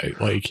York guy.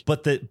 Like,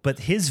 but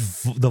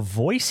the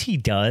voice he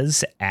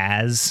does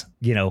as,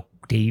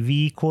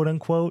 Davey, quote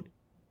unquote,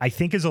 I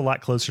think is a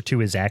lot closer to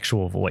his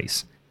actual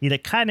voice. He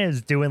like kind of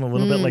is doing a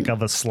little bit like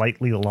of a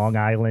slightly Long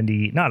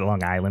Island-y, not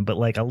Long Island, but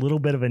like a little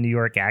bit of a New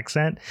York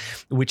accent,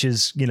 which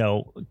is,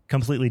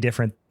 completely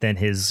different than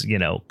his,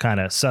 kind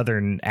of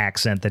Southern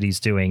accent that he's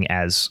doing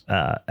as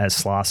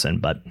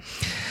Slauson. But,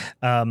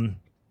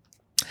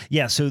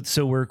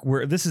 so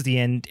we're this is the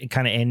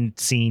end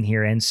scene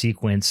here, end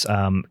sequence.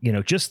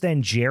 Just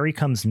then Jerry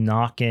comes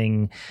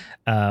knocking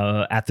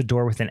at the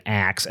door with an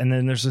axe, and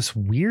then there's this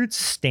weird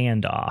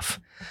standoff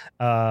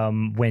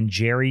when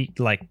Jerry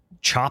like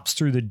chops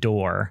through the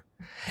door,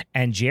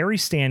 and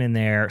Jerry's standing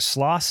there,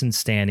 Slauson's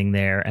standing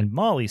there, and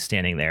Molly's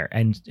standing there,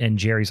 and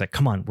Jerry's like,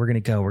 come on, we're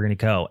gonna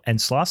go, and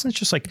Slauson's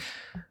just like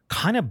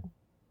kind of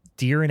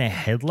deer in a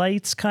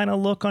headlights kind of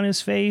look on his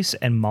face,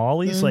 and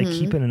Molly's like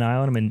keeping an eye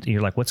on him, and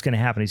you're like, what's gonna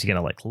happen? Is he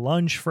gonna like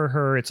lunge for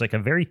her? It's like a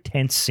very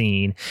tense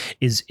scene.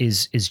 Is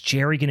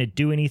Jerry gonna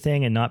do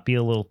anything and not be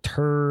a little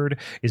turd?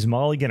 Is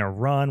Molly gonna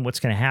run? What's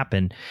gonna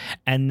happen?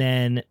 And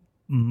then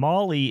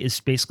Molly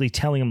is basically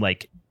telling him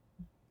like,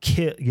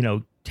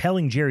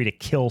 telling Jerry to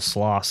kill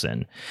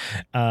Slauson.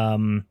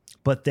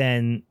 But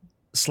then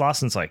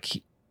Slauson's like,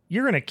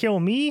 you're going to kill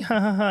me?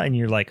 And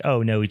you're like,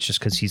 oh, no, it's just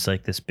because he's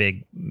like this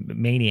big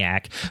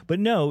maniac. But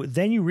no,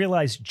 then you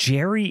realize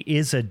Jerry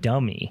is a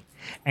dummy.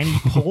 And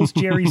he pulls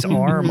Jerry's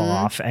arm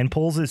off and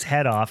pulls his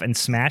head off and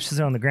smashes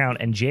it on the ground.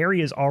 And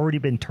Jerry has already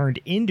been turned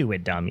into a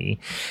dummy.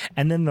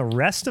 And then the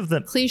rest of the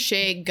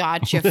cliche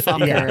gotcha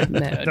fucker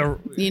mode.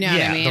 You know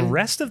what I mean? The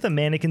rest of the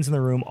mannequins in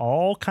the room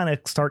all kind of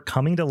start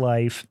coming to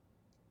life.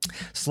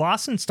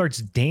 Slauson starts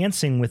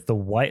dancing with the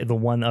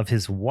one of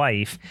his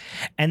wife.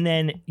 And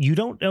then you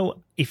don't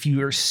know if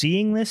you are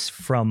seeing this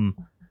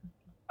from,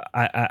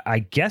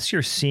 I guess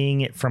you're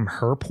seeing it from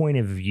her point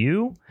of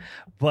view,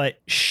 but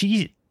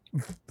she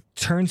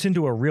turns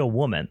into a real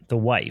woman, the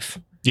wife.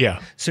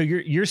 Yeah. So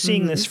you're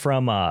seeing this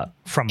from Molly's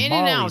point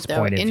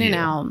of view. In and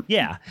out.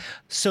 Yeah.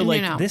 So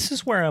this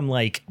is where I'm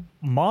like,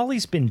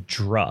 Molly's been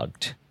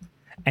drugged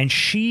and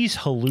she's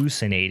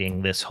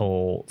hallucinating this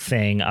whole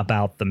thing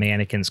about the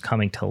mannequins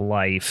coming to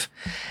life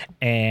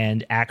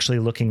and actually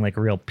looking like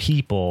real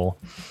people.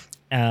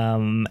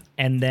 And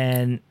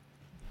then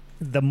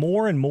the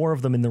more and more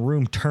of them in the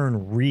room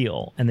turn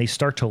real and they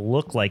start to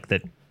look like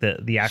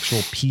the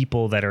actual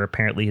people that are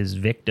apparently his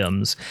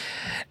victims,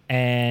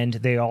 and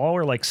they all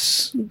are like.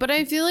 But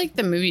I feel like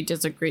the movie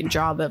does a great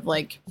job of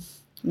like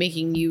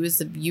making you as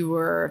the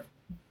viewer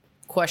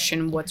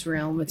question what's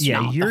real and what's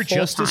not. Yeah, you're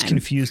just as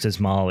confused as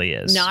Molly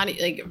is. Not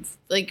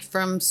like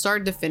from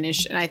start to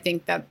finish, and I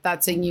think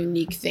that's a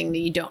unique thing that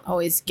you don't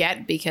always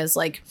get because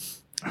like.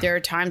 There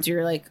are times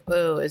you're like,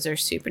 oh, is there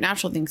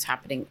supernatural things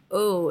happening?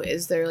 Oh,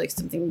 is there like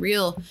something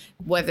real?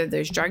 Whether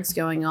there's drugs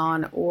going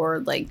on or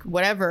like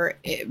whatever.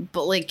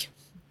 But like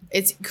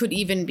it could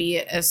even be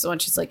as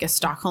much as like a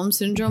Stockholm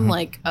syndrome.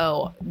 Like,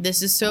 oh,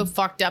 this is so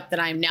fucked up that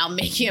I'm now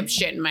making up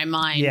shit in my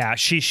mind. Yeah,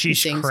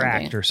 she's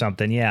cracked or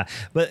something. Yeah,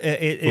 but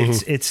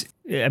it's.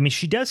 I mean,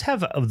 she does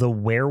have the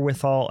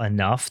wherewithal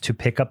enough to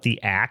pick up the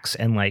axe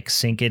and like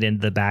sink it into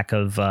the back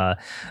of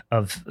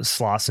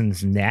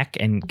Slauson's neck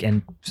and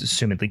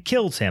assumedly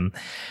kills him.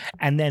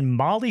 And then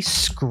Molly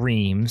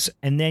screams,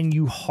 and then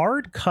you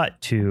hard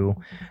cut to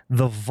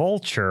the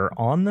vulture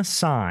on the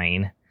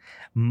sign,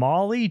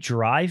 Molly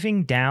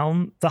driving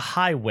down the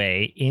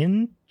highway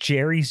in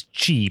Jerry's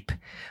Jeep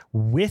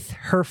with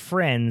her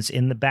friends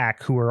in the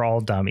back who are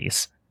all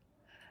dummies.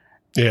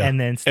 Yeah. And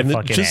then it's the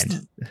fucking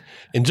end.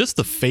 And just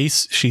the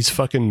face she's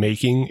fucking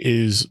making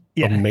is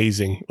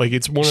amazing. Like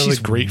it's one of the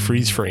great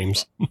freeze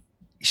frames.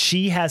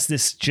 She has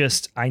this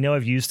I know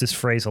I've used this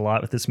phrase a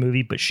lot with this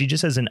movie, but she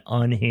just has an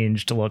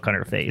unhinged look on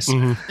her face.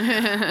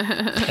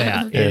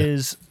 Mm-hmm. It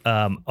is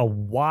a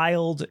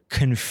wild,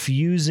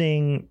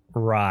 confusing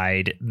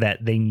ride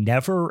that they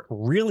never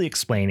really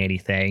explain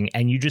anything.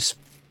 And you just,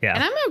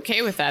 And I'm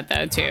okay with that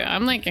though, too.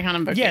 I'm like kind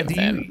of okay with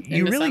that.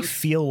 You really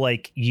feel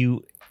like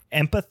you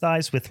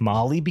empathize with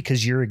Molly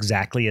because you're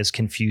exactly as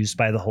confused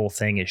by the whole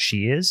thing as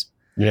she is.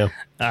 Yeah.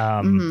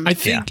 I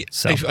think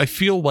I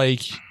feel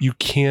like you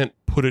can't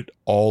put it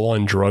all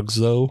on drugs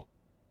though,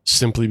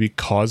 simply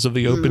because of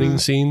the opening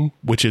scene,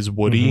 which is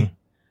Woody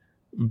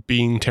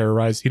being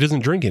terrorized. He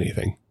doesn't drink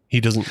anything.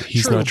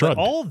 He's not drugged.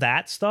 But all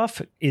that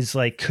stuff is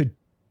like could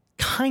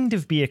kind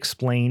of be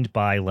explained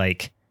by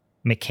like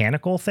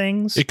mechanical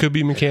things. It could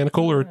be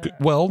mechanical or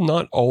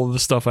not all of the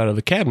stuff out of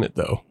the cabinet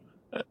though.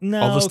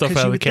 No, all the stuff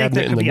out of the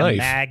cabinet and the knife. A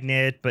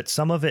magnet, but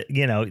some of it,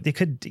 they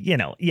could,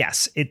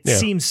 yes, it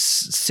seems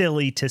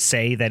silly to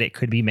say that it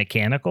could be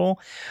mechanical,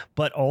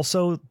 but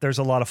also there's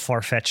a lot of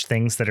far-fetched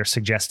things that are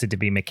suggested to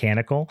be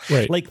mechanical.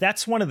 Right. Like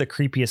that's one of the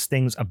creepiest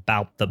things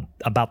about the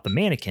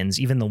mannequins,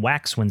 even the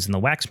wax ones in the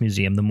wax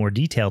museum, the more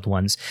detailed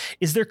ones,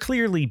 is they're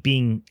clearly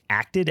being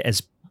acted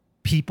as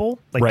people,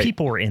 like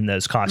people were in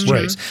those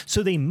costumes.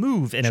 So they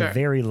move in a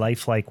very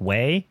lifelike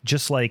way,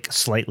 just like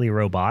slightly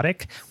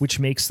robotic, which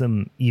makes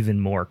them even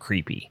more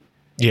creepy.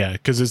 Yeah,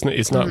 because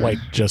it's not like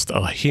just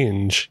a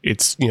hinge.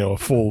 It's a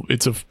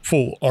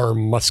full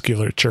arm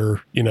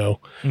musculature.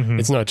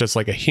 It's not just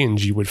like a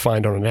hinge you would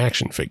find on an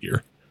action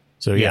figure.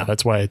 So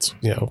that's why it's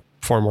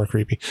far more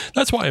creepy.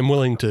 That's why I'm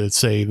willing to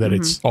say that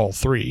it's all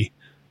three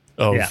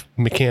of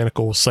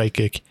mechanical,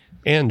 psychic,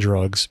 and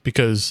drugs,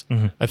 because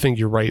I think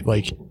you're right.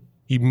 Like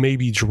he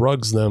maybe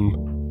drugs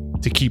them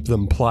to keep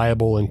them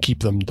pliable and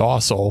keep them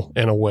docile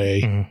in a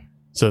way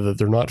so that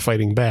they're not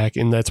fighting back.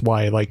 And that's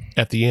why, like,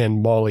 at the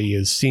end, Molly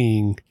is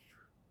seeing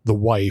the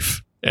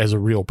wife as a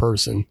real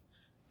person,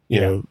 you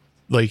know,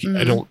 like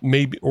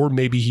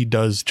maybe he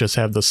does just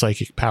have the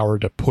psychic power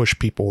to push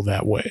people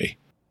that way.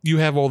 You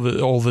have all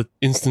the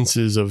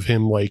instances of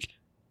him like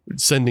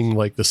sending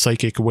like the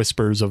psychic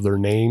whispers of their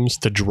names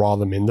to draw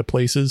them into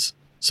places.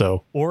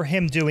 So, or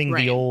him doing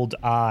the old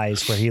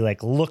eyes where he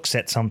like looks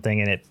at something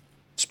and it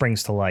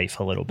springs to life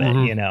a little bit,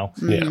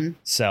 Yeah.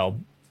 So,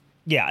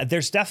 yeah,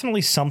 there's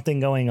definitely something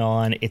going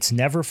on. It's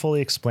never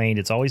fully explained.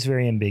 It's always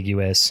very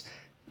ambiguous.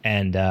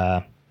 And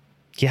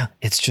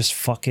it's just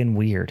fucking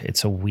weird.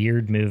 It's a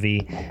weird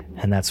movie.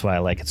 And that's why I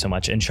like it so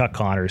much. And Chuck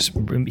Connors,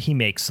 he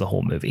makes the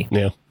whole movie.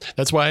 Yeah.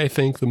 That's why I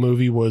think the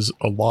movie was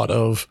a lot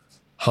of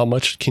how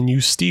much can you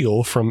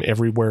steal from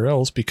everywhere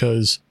else,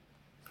 because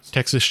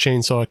Texas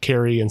Chainsaw,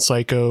 Carrie, and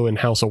Psycho, and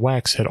House of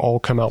Wax had all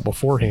come out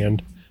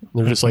beforehand.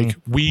 They're just like,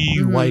 we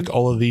like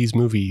all of these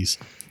movies.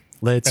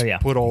 Let's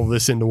put all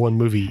this into one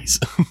movies.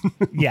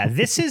 Yeah,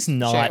 this is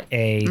not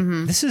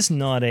this is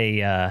not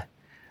a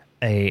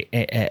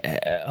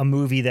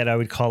movie that I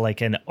would call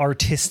like an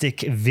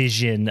artistic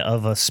vision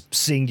of a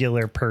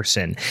singular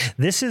person.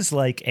 This is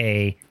like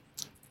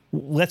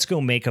let's go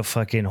make a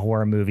fucking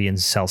horror movie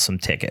and sell some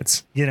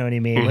tickets. You know what I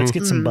mean? Let's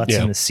get some butts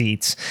in the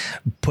seats.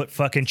 Put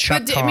fucking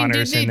Chuck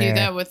Connors in there. Did they do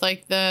that with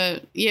like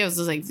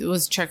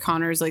was Chuck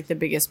Connors like the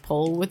biggest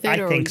pull with it?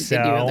 I think so.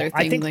 Did they do other things,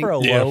 I think for a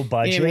low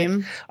budget, you know what I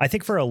mean? I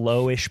think for a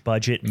lowish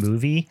budget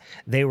movie,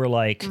 they were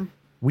like,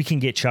 we can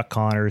get Chuck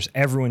Connors.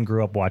 Everyone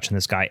grew up watching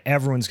this guy.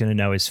 Everyone's going to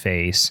know his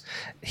face.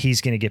 He's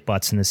going to get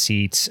butts in the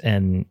seats.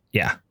 And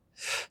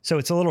so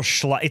it's a little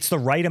it's the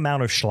right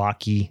amount of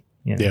schlocky.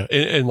 You know? Yeah.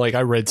 And like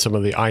I read some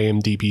of the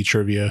IMDb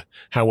trivia,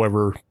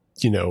 however,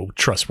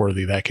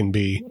 trustworthy that can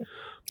be.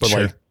 But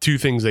like two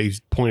things they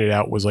pointed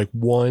out was like,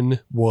 one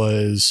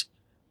was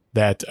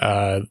that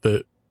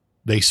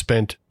they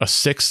spent a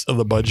sixth of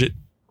the budget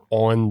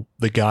on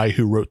the guy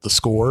who wrote the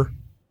score.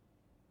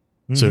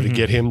 So to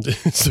get him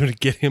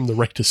the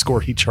right to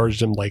score, he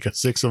charged him like a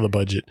sixth of the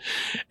budget.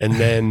 And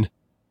then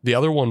the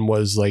other one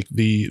was like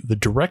the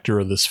director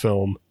of this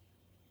film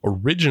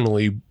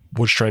originally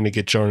was trying to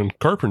get John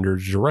Carpenter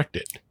to direct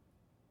it.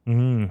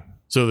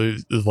 So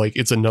there's like,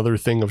 it's another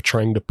thing of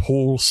trying to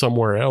pull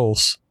somewhere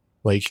else.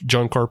 Like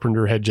John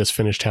Carpenter had just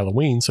finished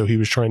Halloween, so he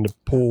was trying to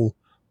pull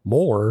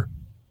more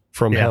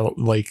from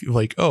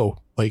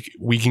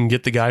we can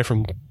get the guy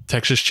from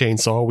Texas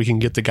Chainsaw, we can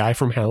get the guy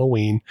from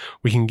Halloween,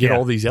 we can get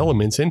all these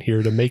elements in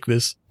here to make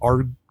this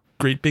our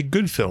great big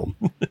good film.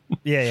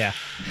 Yeah,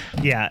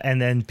 and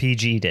then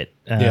PG'd it.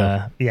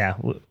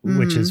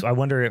 Which is I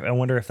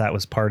wonder if that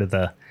was part of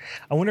the.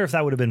 I wonder if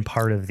that would have been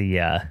part of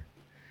the.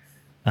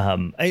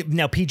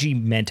 Now PG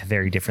meant a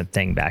very different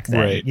thing back then.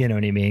 Right. You know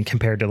what I mean?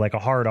 Compared to like a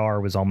hard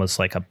R was almost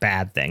like a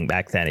bad thing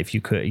back then. If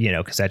you could,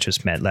 because that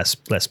just meant less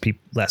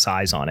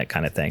eyes on it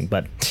kind of thing.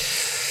 But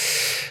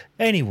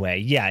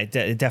anyway,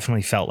 it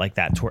definitely felt like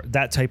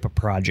that type of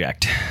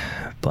project.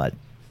 But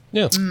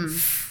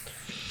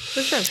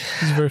for sure,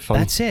 it's very fun.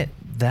 That's it.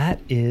 That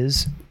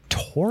is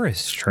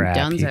Tourist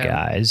Trap, you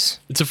guys.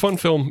 It's a fun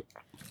film.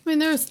 I mean,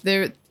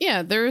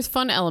 there's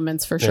fun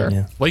elements for sure.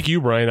 Yeah. Like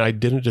you, Brian, I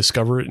didn't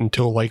discover it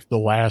until like the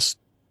last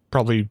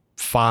probably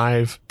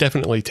 5,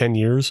 definitely 10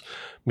 years,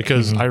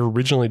 because I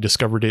originally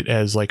discovered it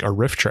as like a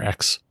riff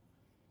tracks.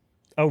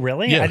 Oh,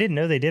 really? Yeah. I didn't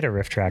know they did a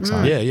riff tracks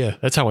on it. Yeah.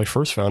 That's how I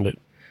first found it.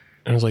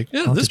 And I was like,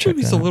 this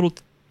movie's a little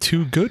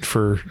too good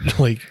for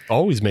like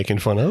always making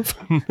fun of.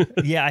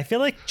 Yeah, I feel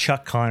like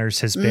Chuck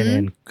Connors has been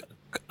in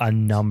a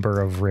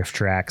number of riff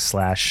tracks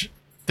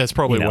 / that's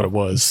probably what it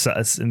was.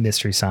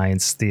 Mystery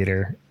Science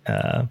Theater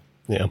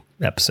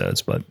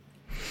episodes. But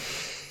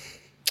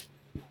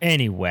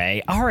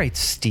anyway, all right,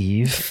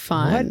 Steve.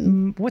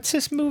 Fun. What's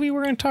this movie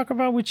we're going to talk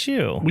about with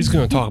you? We're just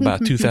going to talk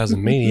about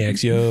 2000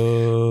 Maniacs,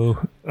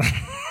 yo.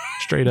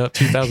 Straight up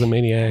 2000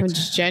 Maniacs.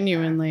 Which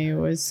genuinely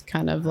was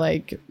kind of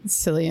like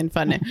silly and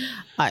fun.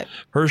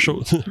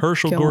 Herschel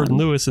Gordon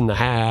Lewis in the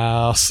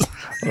house.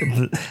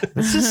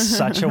 This is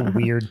such a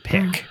weird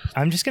pick.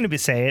 I'm just going to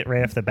say it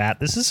right off the bat.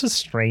 This is a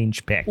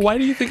strange pick. Why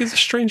do you think it's a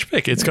strange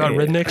pick? It's got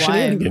Redneck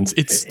Shenanigans.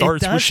 It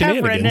starts with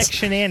Shenanigans. It does have Redneck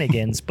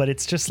Shenanigans, but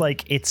it's just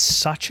like it's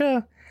such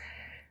a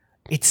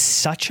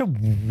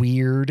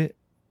weird.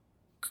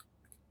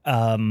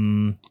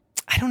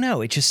 I don't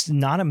know. It's just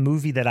not a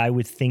movie that I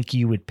would think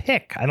you would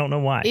pick. I don't know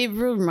why. It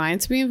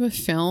reminds me of a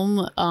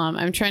film.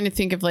 I'm trying to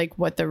think of like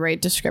what the right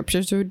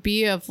descriptors would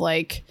be of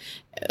like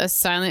a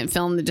silent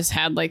film that just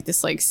had like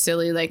this like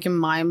silly like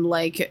mime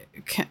like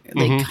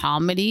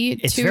comedy.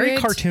 It's very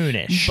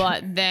cartoonish.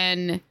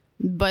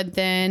 But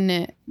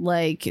then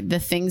like the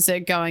things that are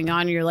going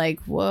on, you're like,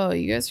 whoa,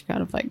 you guys are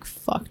kind of like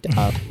fucked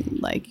up.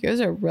 Like you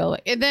guys are real.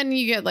 And then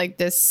you get like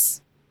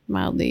this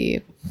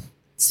mildly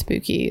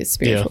spooky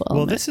spiritual element.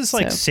 Well, this is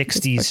like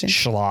 60s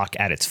schlock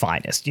at its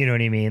finest. You know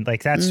what I mean?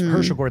 Like that's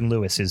Herschel Gordon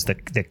Lewis is the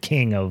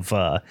king of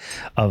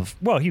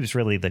he was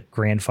really the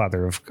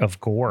grandfather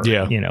of gore,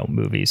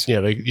 movies.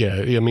 Yeah.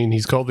 I mean,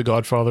 he's called the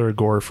Godfather of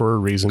Gore for a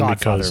reason.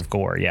 Godfather of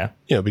Gore. Yeah.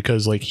 Yeah.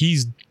 Because like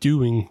he's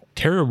doing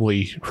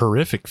terribly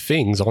horrific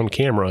things on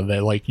camera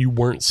that like you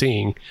weren't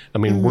seeing. I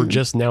mean, we're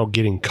just now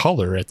getting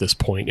color at this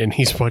point, and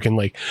he's fucking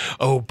like,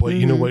 oh, but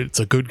you know what? It's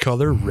a good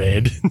color,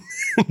 red.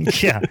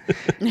 Yeah,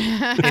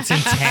 it's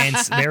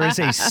intense. There is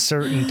a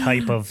certain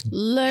type of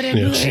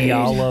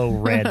giallo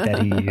red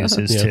that he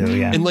uses too.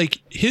 Yeah, and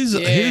like his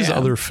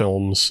other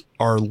films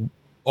are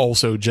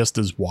also just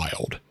as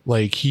wild.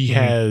 Like he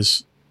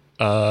has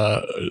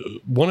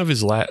one of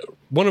his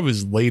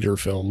later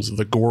films,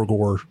 The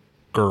Gore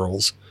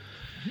Girls,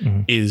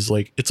 is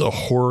like it's a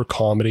horror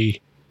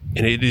comedy,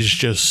 and it is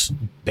just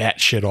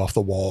batshit off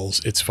the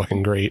walls. It's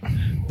fucking great.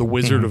 The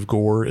Wizard of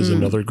Gore is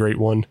another great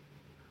one.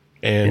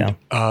 And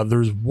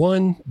there's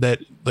one that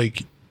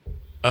like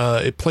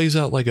It plays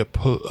out like a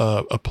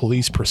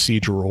police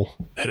procedural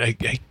that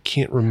I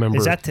can't remember.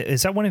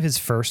 Is that one of his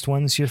first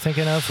ones you're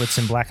thinking of? What's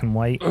in black and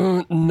white?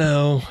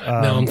 No,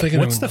 I'm thinking.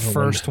 What's the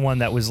first one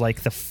that was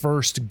like the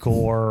first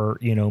gore,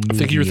 movie? I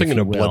think you're thinking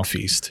of Blood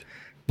Feast.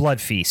 Blood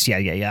Feast,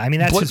 yeah. I mean,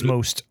 that's his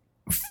most.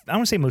 I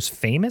want to say most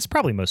famous,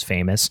 probably most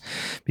famous,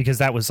 because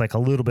that was like a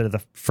little bit of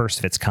the first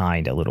of its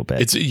kind, a little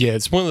bit.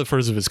 It's one of the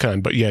first of its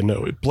kind, but yeah,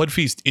 no, Blood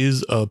Feast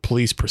is a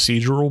police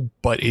procedural,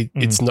 but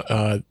it's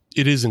not.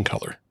 It is in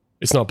color.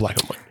 It's not black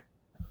and white.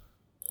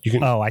 You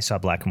can. Oh, I saw a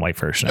black and white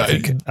version. I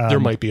think there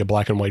might be a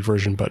black and white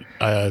version, but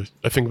I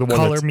think the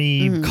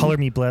one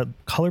color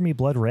me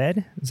blood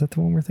red. Is that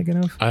the one we're thinking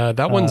of?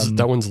 That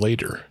one's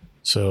later.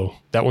 So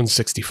that one's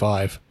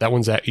 65. That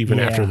one's even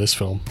after this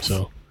film.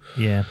 So.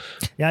 Yeah,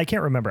 I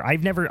can't remember.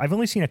 I've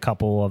only seen a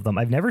couple of them.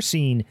 I've never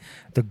seen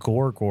the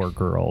Gore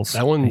Girls.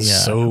 That one's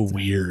so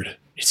weird.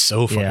 It's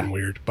so fucking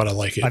weird, but I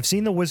like it. I've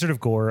seen The Wizard of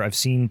Gore. I've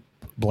seen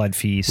Blood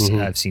Feast.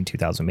 I've seen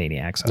 2000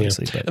 Maniacs,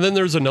 obviously. Yeah. And then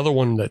there's another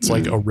one that's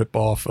like a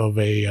ripoff of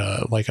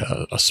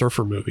a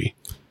surfer movie.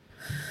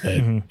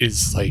 That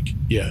is like,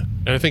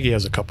 and I think he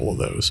has a couple of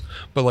those.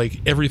 But like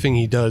everything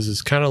he does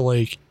is kind of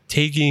like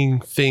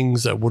taking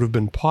things that would have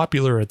been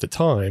popular at the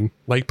time,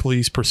 like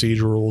police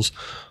procedurals,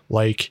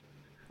 like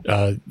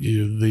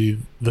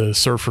the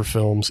surfer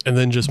films, and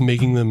then just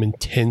making them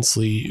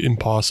intensely,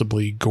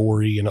 impossibly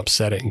gory and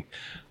upsetting.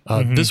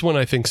 This one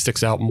I think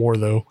sticks out more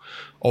though,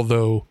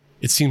 although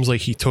it seems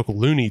like he took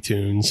Looney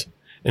Tunes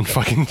and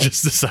fucking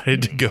just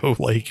decided to go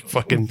like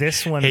fucking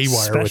this one, haywire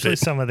especially with it.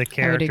 some of the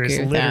characters.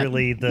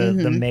 Literally,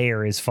 the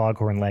mayor is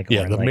Foghorn Leghorn.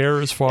 Yeah, the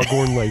mayor is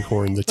Foghorn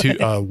Leghorn. The two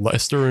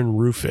Lester and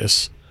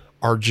Rufus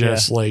are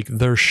just like,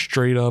 they're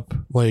straight up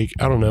like,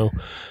 I don't know,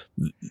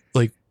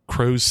 like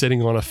crows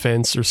sitting on a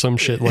fence or some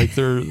shit. Like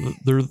they're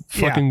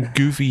fucking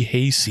goofy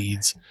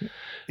hayseeds.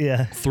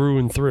 Yeah, through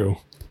and through.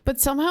 But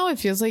somehow it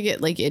feels like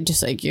it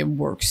just like it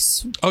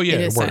works. Oh yeah,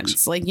 it works.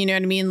 Sense. Like, you know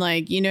what I mean?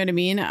 Like, you know what I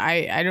mean?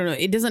 I don't know.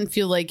 It doesn't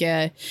feel like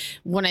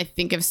when I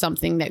think of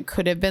something that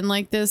could have been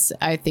like this,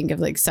 I think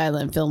of like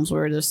silent films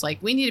where it's like,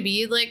 we need to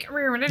be like,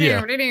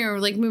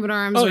 like moving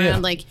arms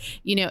around. Like,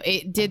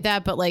 it did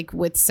that, but like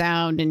with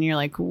sound, and you're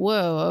like,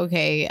 whoa,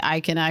 okay, I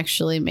can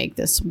actually make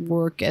this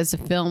work as a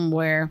film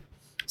where,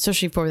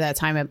 especially for that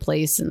time and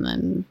place, and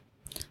then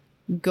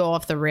go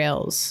off the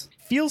rails.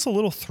 Feels a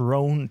little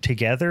thrown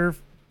together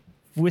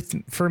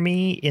for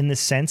me, in the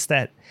sense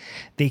that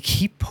they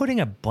keep putting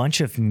a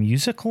bunch of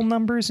musical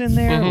numbers in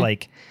there.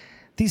 Like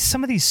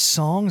some of these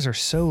songs are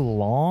so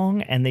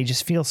long and they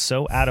just feel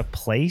so out of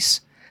place.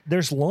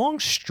 There's long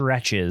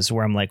stretches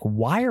where I'm like,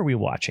 why are we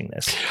watching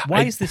this?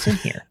 Why is this in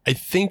here? I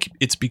think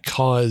it's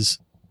because,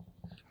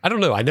 I don't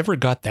know, I never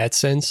got that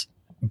sense,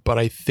 but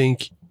I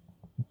think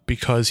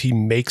because he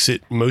makes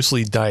it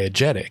mostly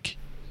diegetic.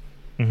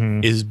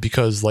 Is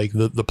because like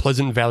the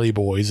Pleasant Valley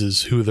Boys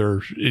is who they're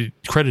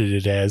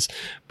credited as,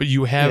 but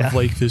you have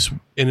like this,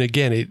 and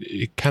again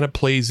it kind of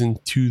plays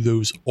into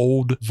those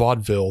old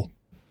vaudeville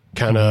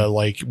kind of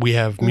like, we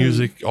have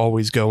music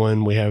always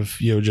going, we have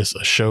just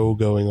a show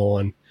going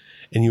on,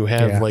 and you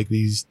have like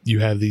these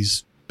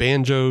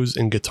banjos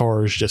and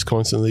guitars just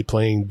constantly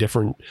playing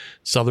different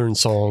Southern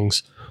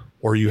songs,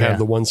 or you have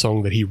the one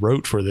song that he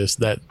wrote for this,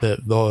 that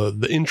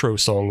the intro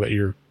song that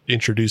you're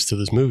introduced to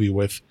this movie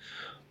with,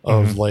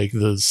 of like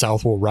the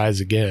South Will Rise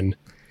Again.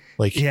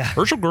 Like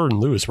Herschel Gordon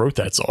Lewis wrote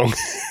that song.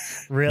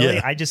 Really?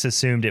 I just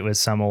assumed it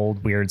was some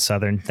old weird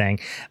Southern thing.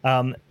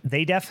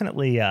 They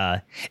definitely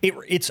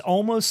it's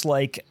almost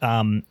like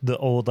the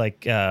old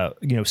like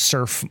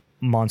surf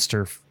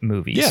monster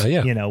movies.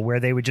 Yeah.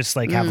 Where they would just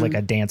like have like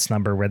a dance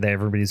number where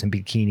everybody's in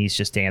bikinis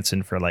just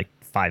dancing for like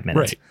 5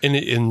 minutes.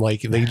 Right. And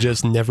like they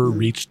just never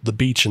reached the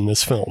beach in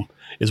this film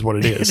is what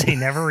it is. They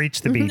never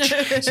reached the beach.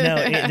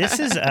 No, this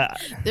is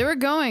they were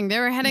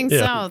heading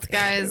south,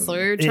 guys. We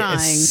were trying.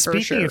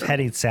 Speaking of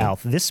heading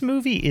south, this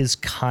movie is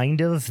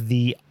kind of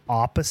the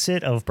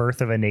opposite of Birth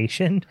of a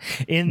Nation,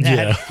 in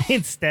that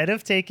instead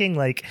of taking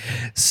like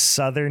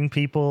Southern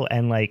people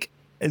and like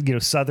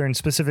Southern,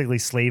 specifically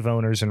slave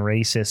owners and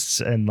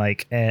racists, and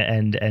like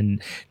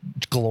and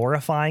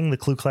glorifying the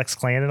Ku Klux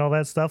Klan and all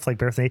that stuff, like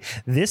Birth of a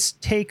Nation, this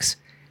takes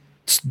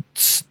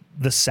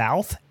the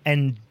South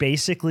and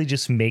basically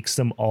just makes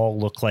them all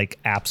look like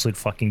absolute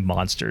fucking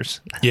monsters.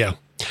 Yeah.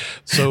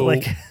 So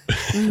like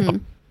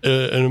an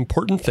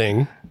important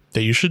thing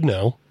that you should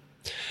know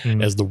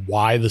as to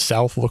why the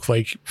South look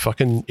like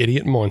fucking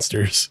idiot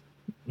monsters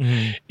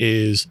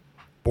is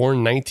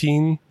born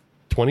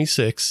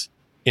 1926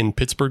 in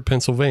Pittsburgh,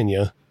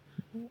 Pennsylvania,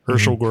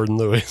 Herschel Gordon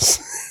Lewis.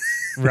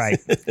 Right.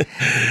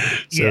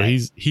 So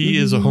he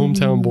is a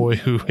hometown boy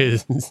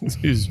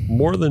who's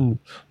more than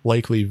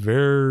likely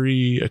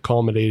very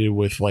accommodated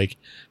with like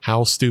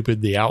how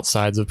stupid the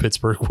outsides of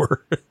Pittsburgh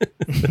were.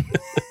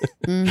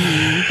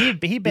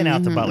 He'd been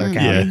out to Butler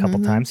County a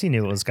couple times. He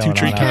knew what was going on.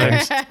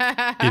 2-3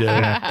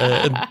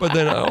 times. But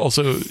then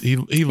also he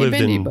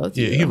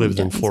lived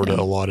in Florida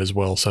a lot as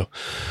well. So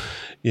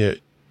yeah.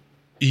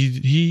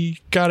 He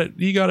got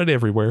it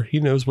everywhere. He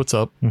knows what's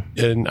up.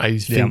 And I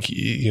think,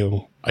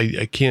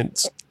 I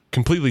can't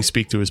completely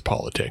speak to his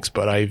politics,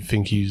 but I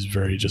think he's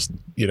very just,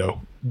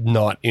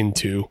 not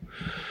into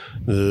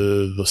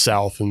the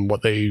South and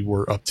what they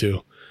were up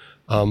to.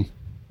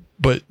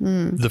 But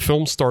the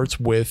film starts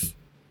with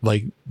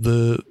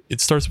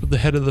it starts with the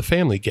head of the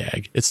family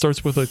gag. It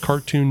starts with a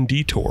cartoon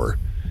detour.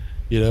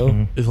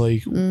 It's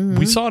like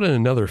we saw it in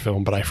another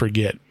film, but I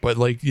forget. But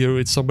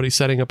it's somebody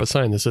setting up a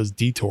sign that says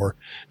detour,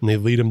 and they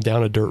lead him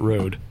down a dirt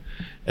road,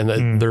 and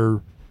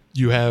then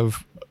you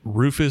have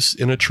Rufus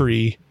in a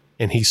tree,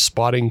 and he's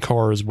spotting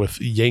cars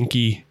with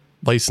Yankee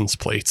license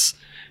plates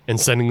and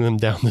sending them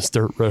down this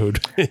dirt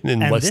road.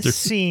 And this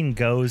scene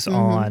goes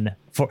on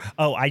for,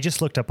 I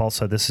just looked up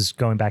also, this is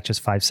going back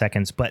just 5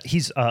 seconds, but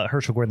he's,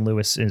 Herschel Gordon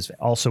Lewis is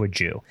also a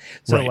Jew.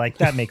 So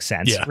that makes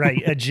sense,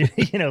 right? A Jew,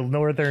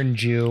 Northern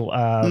Jew,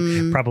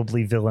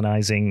 probably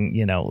villainizing,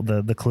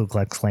 the Ku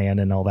Klux Klan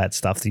and all that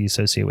stuff that you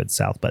associate with the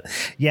South. But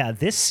yeah,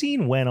 this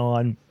scene went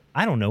on,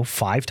 I don't know,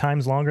 5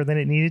 times longer than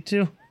it needed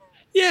to.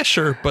 Yeah,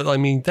 sure. But I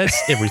mean,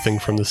 that's everything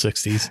from the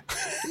 60s.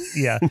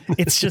 Yeah.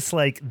 It's just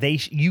like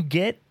you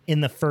get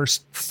in the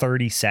first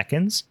 30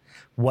 seconds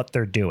what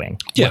they're doing,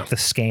 what the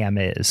scam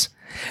is.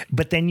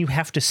 But then you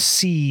have to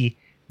see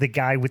the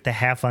guy with the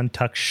half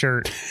untucked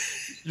shirt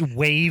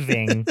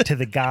waving to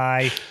the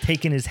guy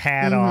taking his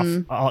hat off,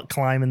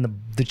 climbing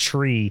the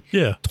tree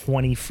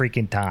 20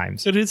 freaking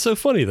times. And it's so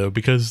funny though,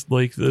 because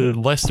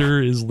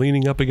Lester is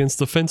leaning up against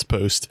the fence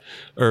post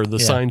or the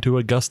sign to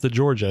Augusta,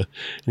 Georgia,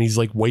 and he's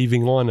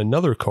waving on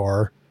another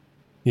car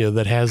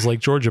that has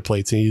Georgia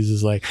plates, and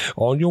he's just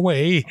on your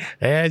way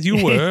as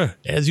you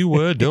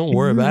were, don't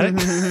worry about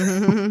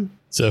it.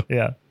 So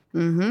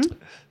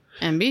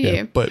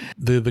MBU. But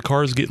the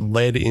cars get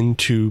led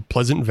into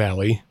Pleasant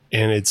Valley,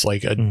 and it's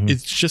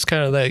it's just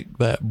kind of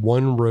that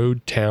one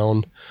road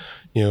town.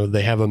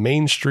 They have a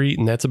main street,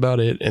 and that's about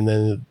it. And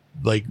then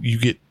you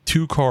get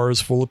 2 cars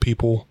full of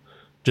people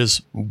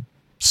just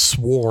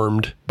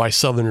swarmed by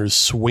Southerners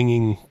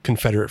swinging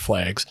Confederate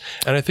flags.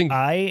 And I think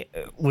I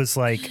was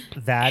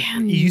that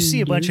you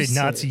see a bunch of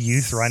Nazi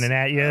youth running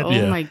at you.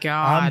 Oh my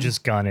God. I'm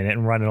just gunning it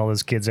and running all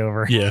those kids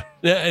over. Yeah.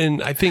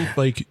 And I think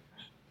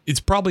it's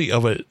probably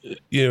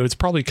it's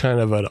probably kind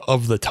of an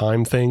of the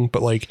time thing,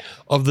 but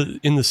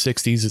in the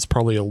 60s, it's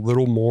probably a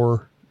little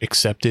more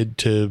accepted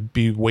to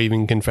be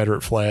waving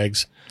Confederate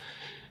flags,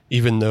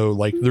 even though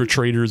they're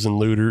traitors and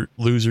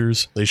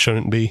losers. They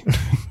shouldn't be.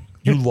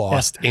 You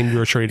lost and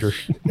you're a traitor.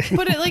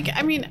 But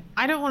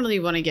I don't really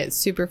want to get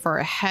super far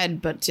ahead,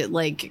 but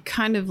to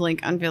kind of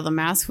unveil the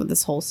mask with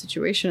this whole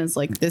situation is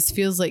this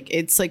feels like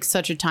it's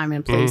such a time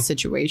and place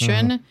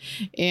situation.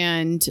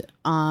 And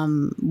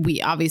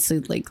we obviously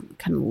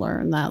kind of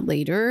learn that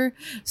later.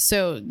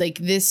 So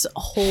this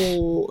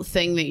whole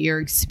thing that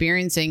you're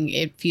experiencing,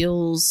 it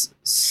feels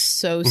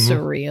so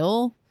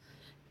surreal.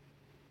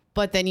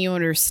 But then you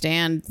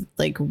understand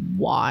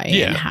why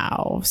and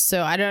how.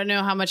 So I don't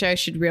know how much I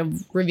should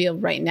reveal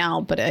right now,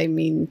 but I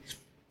mean,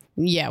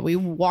 we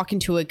walk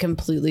into a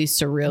completely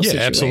surreal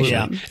situation. Absolutely.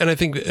 Yeah. And I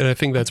think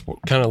that's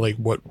kind of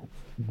what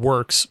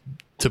works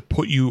to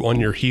put you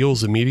on your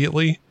heels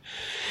immediately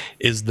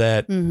is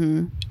that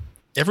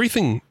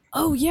everything.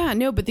 Oh yeah,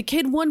 no, but the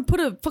kid put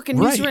a fucking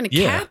noose around a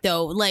cat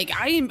though.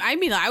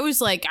 I was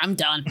I'm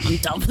done. I'm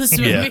done with this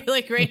movie.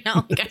 Right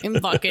now,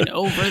 I'm fucking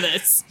over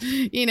this.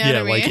 You know what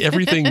I mean?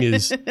 everything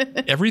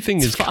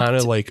is kind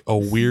of a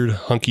weird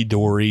hunky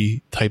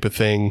dory type of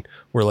thing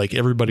where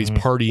everybody's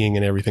partying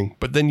and everything,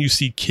 but then you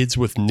see kids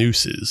with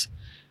nooses,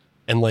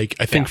 and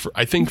I think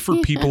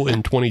for people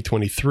in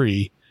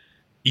 2023,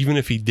 even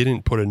if he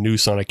didn't put a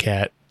noose on a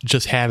cat,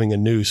 just having a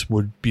noose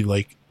would be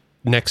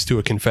next to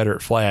a Confederate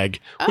flag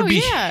would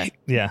be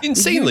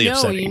insanely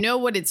upsetting. You know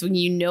what it's when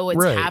you know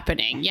it's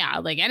happening.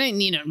 Yeah, I didn't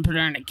need to put her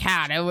on a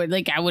cat. I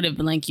would have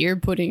been you're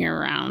putting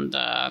her around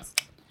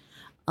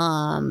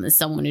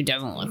someone who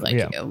doesn't look like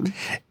you,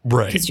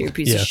 right? Because you're a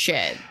piece of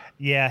shit.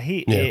 Yeah,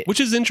 which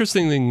is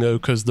interesting though,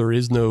 because there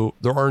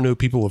are no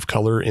people of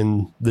color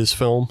in this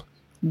film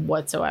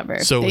whatsoever.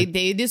 So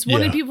they just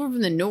wanted people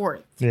from the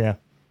North, in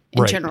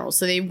general.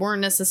 So they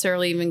weren't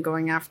necessarily even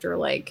going after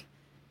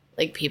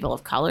people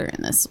of color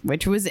in this,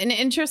 which was an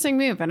interesting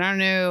move. And I don't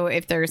know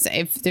if there's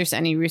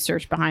any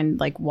research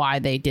behind why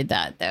they did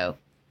that though.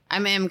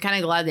 I'm kind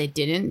of glad they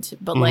didn't,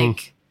 but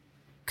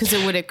because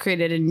it would have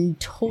created a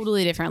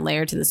totally different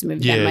layer to this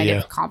movie that might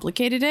have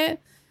complicated it.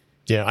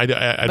 Yeah, I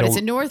but don't. It's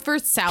a North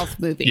versus South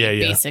movie.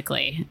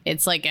 Basically,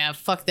 it's a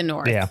fuck the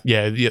North.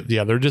 Yeah.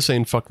 They're just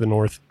saying fuck the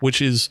North,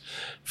 which is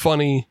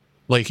funny.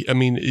 I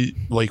mean,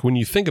 when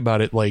you think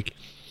about it,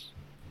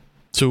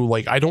 so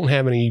I don't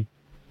have any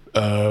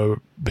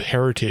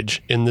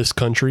heritage in this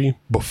country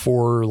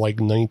before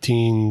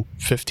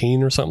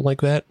 1915 or something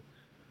like that.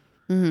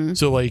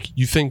 So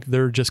you think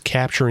they're just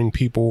capturing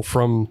people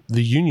from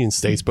the Union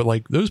States, but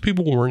those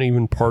people weren't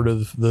even part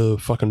of the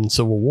fucking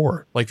Civil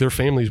War. Their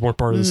families weren't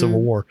part of the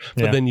Civil War.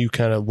 But then you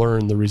kind of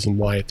learn the reason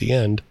why at the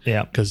end.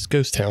 Yeah, because it's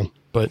Ghost Town.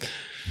 But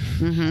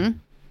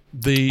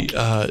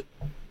the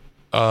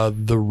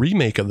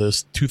remake of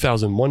this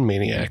 2001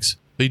 Maniacs,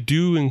 they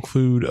do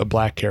include a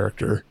black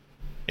character.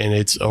 And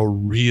it's a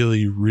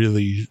really,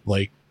 really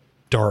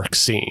dark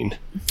scene.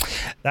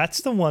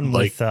 That's the one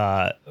with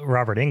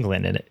Robert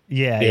Englund in it.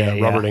 Yeah,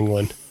 Robert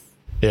Englund.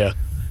 Yeah.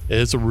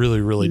 It's a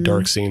really, really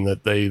dark scene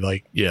that they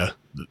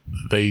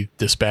they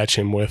dispatch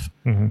him with.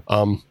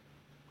 Mm-hmm.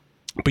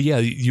 But yeah,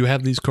 you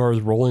have these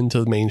cars roll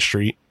into the main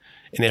street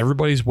and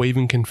everybody's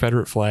waving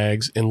Confederate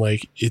flags, and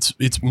like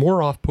it's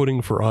more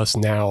off-putting for us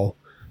now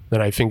than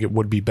I think it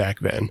would be back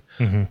then.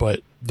 Mm-hmm.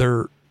 But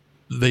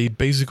they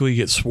basically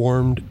get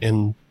swarmed,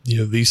 and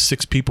these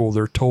 6 people,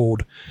 they're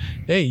told,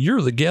 hey,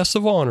 you're the guests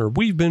of honor.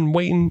 We've been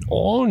waiting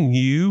on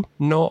you,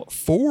 not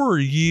for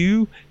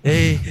you.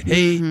 Hey.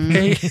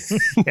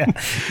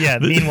 Yeah.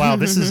 Meanwhile,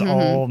 this is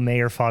all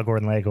Mayor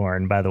Foghorn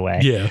Leghorn, by the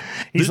way. Yeah.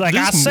 He's like,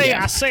 I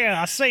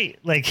say.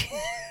 Like,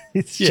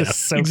 it's just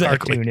so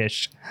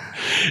cartoonish.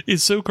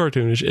 It's so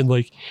cartoonish. And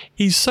like,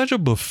 he's such a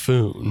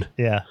buffoon.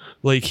 Yeah.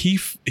 Like he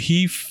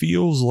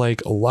feels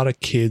like a lot of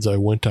kids I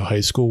went to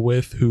high school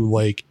with who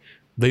like,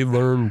 they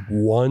learn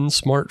one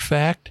smart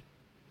fact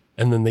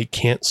and then they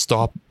can't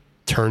stop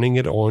turning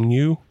it on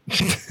you.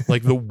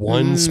 Like the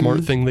one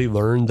smart thing they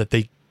learned that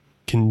they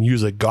can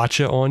use a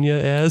gotcha on you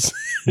as.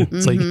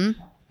 It's like,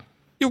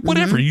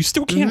 whatever, you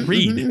still can't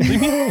read.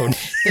 Leave me alone.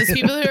 There's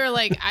people who are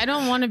like, I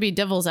don't want to be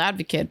devil's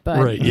advocate, but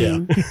right, yeah.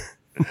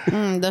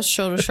 That's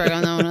shoulder shrug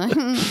on that one.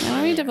 Like, I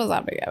want to be devil's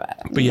advocate.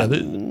 But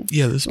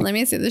this let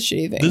me see the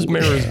shitty thing. This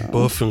mayor is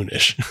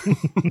buffoonish.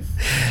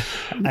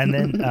 And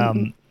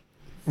then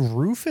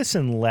Rufus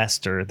and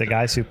Lester, the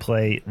guys who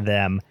play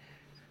them,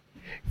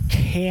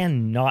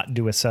 cannot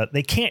do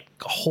they can't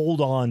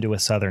hold on to a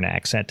Southern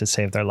accent to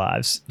save their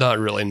lives. Not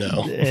really, no.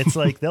 It's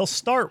like they'll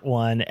start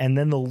one and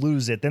then they'll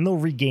lose it, then they'll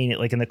regain it.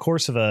 Like in the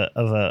course of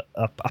a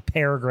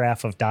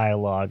paragraph of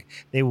dialogue,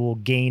 they will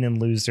gain and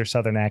lose their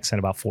Southern accent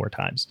about 4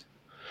 times.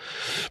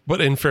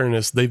 But in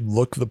fairness, they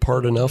look the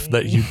part enough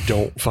that you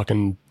don't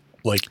fucking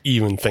like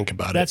even think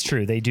about That's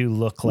true. They do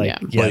look like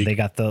they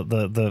got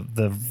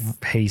the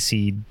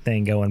hayseed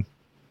thing going.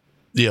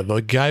 Yeah,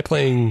 the guy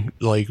playing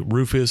like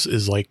Rufus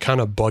is like kind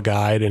of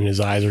bug-eyed and his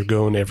eyes are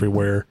going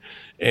everywhere,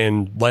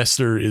 and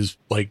Lester is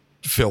like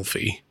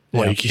filthy.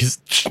 Like his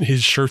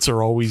shirts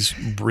are always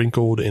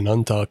wrinkled and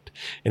untucked,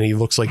 and he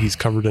looks like he's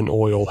covered in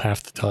oil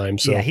half the time.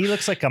 So yeah, he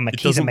looks like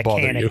he's a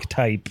mechanic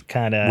type,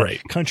 kind of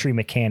country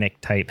mechanic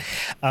type.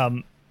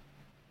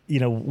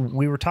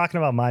 We were talking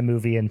about my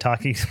movie and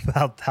talking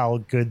about how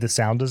good the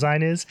sound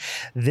design is.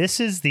 This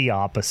is the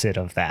opposite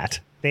of that.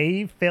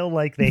 They feel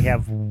like they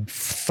have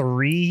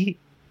 3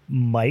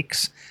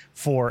 mics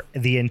for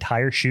the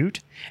entire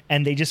shoot,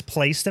 and they just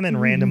place them in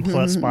random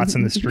spots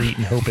in the street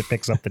and hope it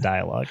picks up the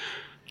dialogue.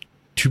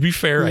 To be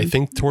fair, I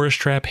think Tourist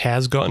Trap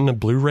has gotten a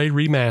Blu-ray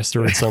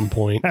remaster at some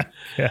point.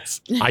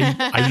 Yes.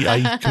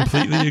 I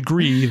completely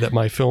agree that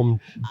my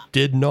film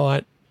did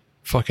not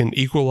fucking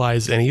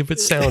equalize any of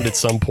its sound at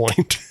some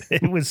point.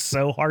 It was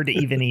so hard to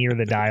even hear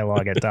the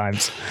dialogue at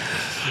times.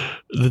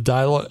 The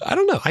dialogue, I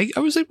don't know. I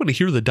was able to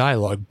hear the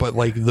dialogue, but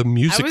like the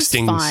music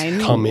stings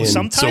come in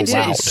sometimes so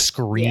loud. It was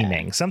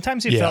screaming. Yeah.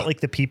 Sometimes it felt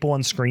like the people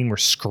on screen were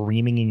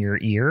screaming in your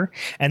ear,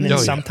 and then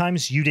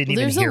sometimes you didn't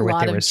even hear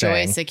what they were saying.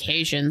 There's a lot of joyous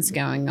occasions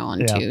going on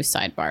too.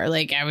 Sidebar,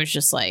 like I was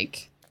just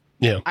like,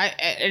 it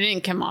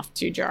didn't come off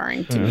too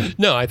jarring to me.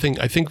 No, I think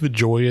the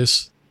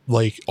joyous,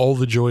 like all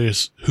the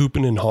joyous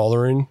hooping and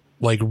hollering,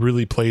 like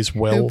really plays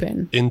well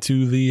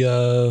into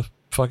the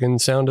fucking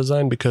sound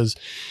design, because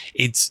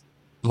it's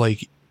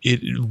like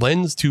it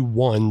lends to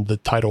the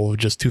title of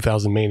just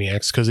 2000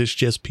 Maniacs, because it's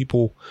just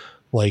people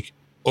like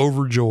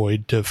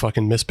overjoyed to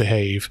fucking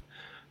misbehave,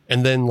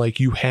 and then like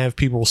you have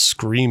people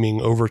screaming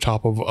over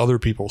top of other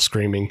people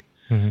screaming.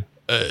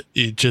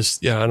 It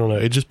just I don't know,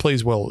 it just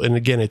plays well. And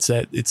again, it's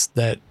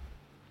that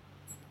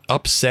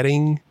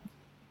upsetting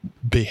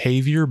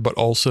behavior, but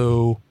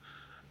also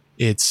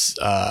it's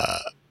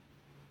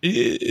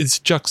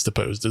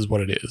juxtaposed is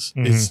what it is.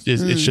 It's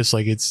just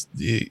like it's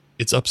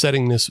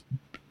upsettingness,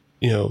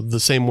 the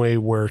same way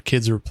where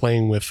kids are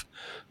playing with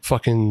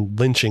fucking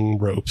lynching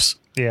ropes.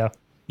 Yeah.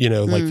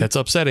 Like that's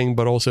upsetting,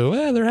 but also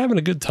they're having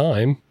a good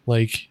time.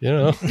 Like,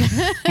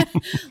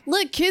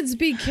 let kids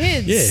be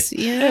kids.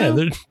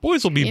 Yeah,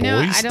 boys will be boys.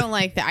 I don't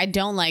like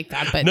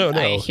that. But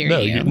I hear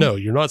you.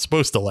 You're not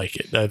supposed to like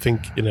it. I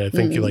think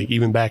like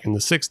even back in the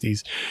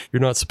 60s, you're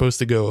not supposed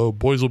to go, oh,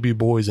 boys will be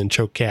boys and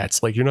choke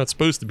cats. Like you're not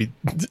supposed to be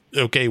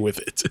okay with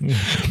it.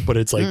 But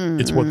it's like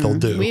it's what they'll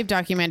do. We have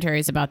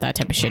documentaries about that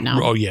type of shit now.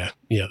 Oh yeah,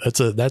 that's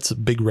a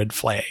big red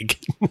flag.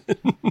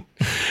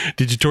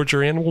 Did you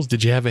torture animals?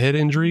 Did you have a head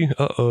injury?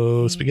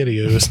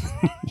 SpaghettiOs.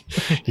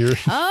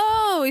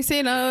 We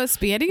say no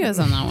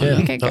SpaghettiOs on that one. Yeah.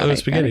 Okay,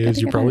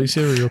 SpaghettiOs. You're probably a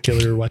serial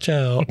killer. Watch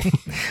out.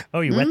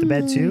 You wet the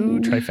bed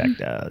too?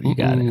 Trifecta. You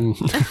got it.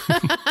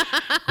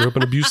 Grew up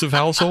in an abusive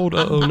household?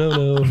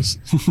 No.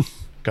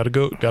 Gotta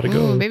go.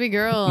 Baby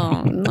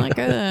girl. Not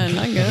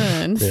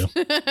good. Yeah.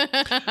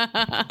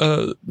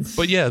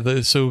 But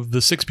yeah, so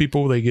the 6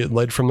 people, they get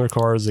led from their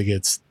cars. They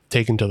get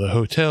taken to the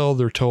hotel.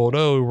 They're told,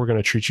 oh, we're going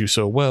to treat you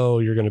so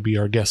well. You're going to be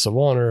our guests of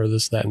honor,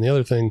 this, that, and the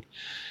other thing.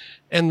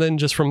 And then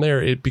just from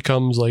there, it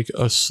becomes like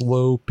a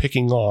slow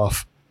picking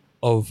off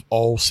of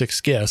all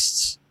 6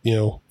 guests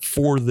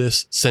for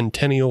this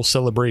centennial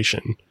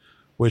celebration,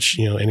 which,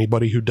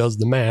 anybody who does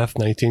the math,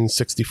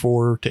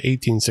 1964 to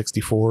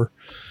 1864,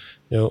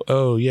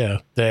 oh yeah,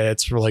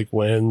 that's like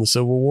when the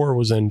Civil War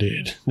was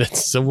ended.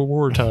 That's Civil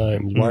War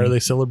times. Why are they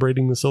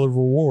celebrating the Civil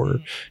War?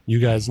 You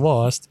guys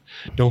lost.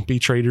 Don't be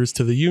traitors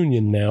to the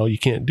Union now. You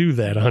can't do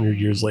that 100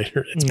 years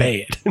later. It's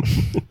bad.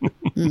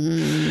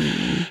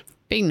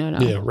 Big no.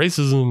 Yeah,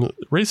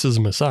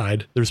 racism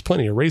aside, there's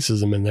plenty of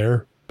racism in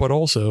there, but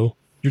also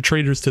you're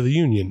traitors to the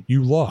Union.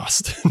 You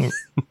lost.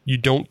 You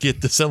don't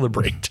get to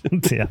celebrate.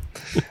 Yeah.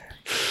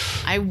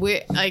 I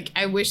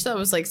wish that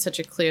was like such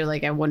a clear,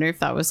 like, I wonder if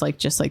that was like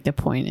just like the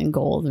point and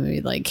goal of the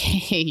movie, like,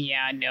 hey,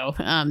 yeah, no,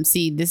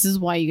 see, this is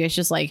why you guys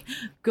just like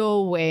go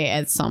away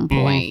at some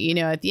point,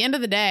 at the end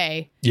of the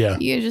day,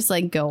 you just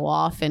like go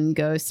off and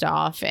ghost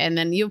off, and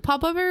then you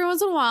pop up every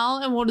once in a while,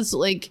 and we'll just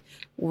like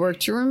work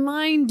to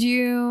remind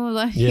you,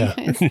 like, yeah,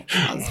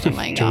 oh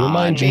my God,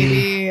 remind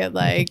maybe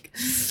like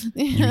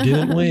you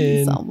didn't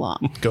win.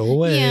 Go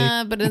away.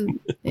 Yeah, but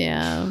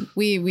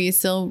we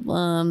still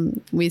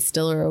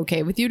are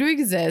okay with you to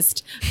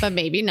exist, but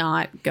maybe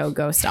not. Go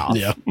ghost off.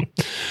 Yeah.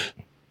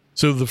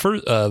 So the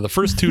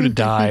first two to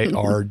die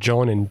are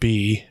John and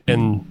B,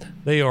 and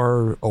they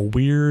are a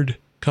weird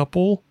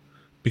couple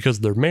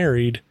because they're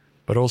married,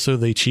 but also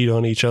they cheat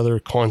on each other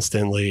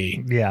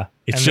constantly. Yeah,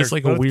 it's and just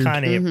like a weird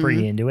kind of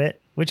pretty into it.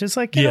 Which is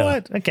like, you know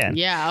what? Again,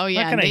 yeah,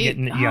 not gonna get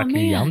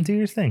yucky yum. Do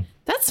your thing.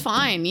 That's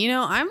fine.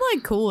 I'm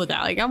like cool with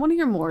that. Like, I want to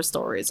hear more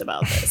stories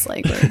about this.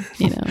 Like,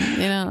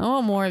 I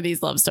want more of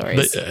these love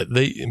stories.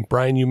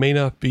 Brian, you may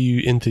not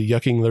be into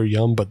yucking their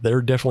yum, but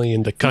they're definitely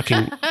into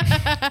cucking.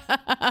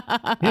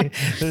 I don't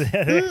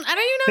even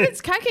know if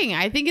it's cucking.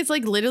 I think it's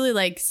like literally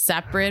like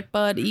separate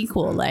but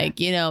equal. Like,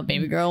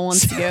 baby girl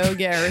wants to go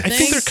get her thing. I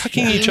think they're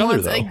cucking each other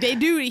though. Like they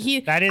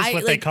do. That is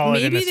what they call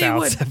it in the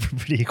South. Separate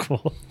but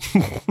equal.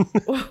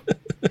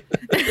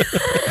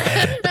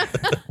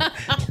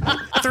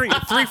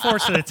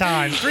 Three-fourths of the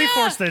time.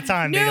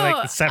 They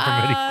like the separate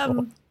but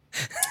equal.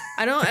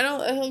 I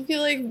don't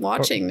feel like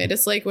watching. They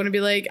just like want to be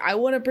like, I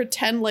want to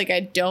pretend like I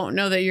don't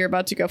know that you're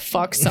about to go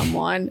fuck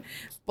someone,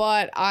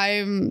 but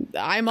I'm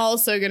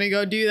also gonna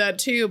go do that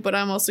too. But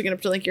I'm also gonna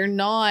pretend like you're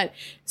not.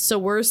 So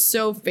we're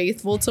so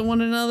faithful to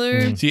one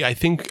another. See, I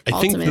think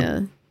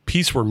the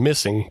piece we're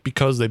missing,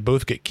 because they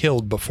both get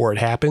killed before it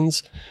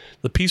happens.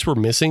 The piece we're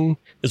missing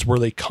is where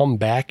they come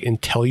back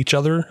and tell each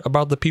other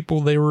about the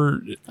people they were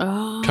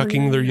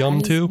cucking their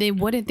yum to. They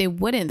wouldn't.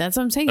 That's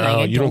what I'm saying.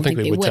 Like, you don't think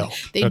they would tell?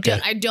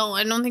 I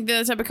don't think they're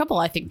the type of couple.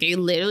 I think they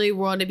literally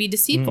want to be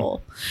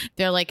deceitful.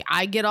 They're like,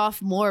 I get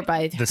off more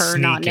by her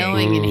not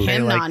knowing and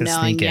him not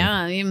knowing.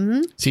 Yeah.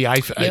 Mm-hmm. See,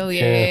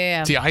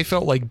 I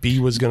felt like B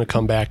was going to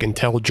come back and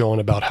tell John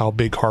about how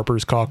big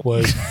Harper's cock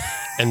was,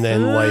 and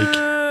then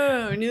like.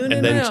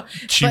 No.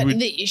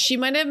 She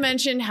might have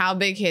mentioned how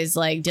big his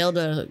like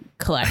dildo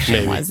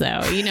collection was,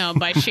 though.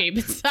 By shape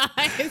and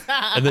size.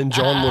 And then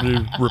John would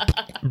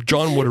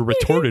have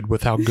retorted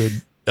with how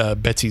good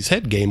Betsy's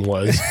head game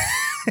was.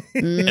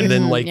 And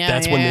then when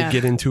they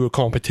get into a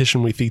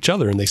competition with each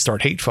other and they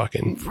start hate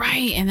fucking.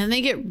 Right, and then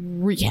they get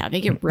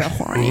real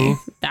horny.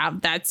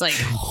 That's like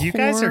you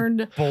guys are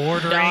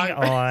bordering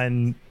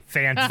on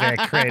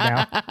fanfic right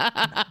now.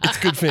 It's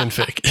good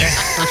fanfic.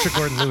 First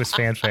Gordon Lewis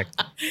fanfic.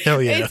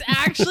 Hell yeah. It's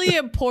actually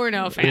a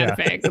porno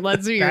fanfic.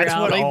 Let's be real. That's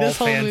what like all this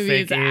whole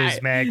movie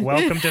is, Meg.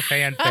 Welcome to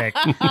fanfic.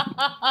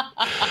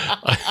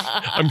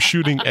 I'm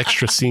shooting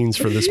extra scenes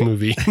for this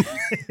movie.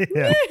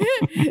 Yeah.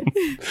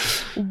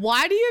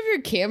 Why do you have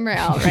your camera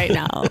out right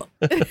now?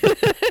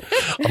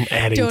 I'm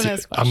adding to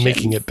it. I'm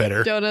making it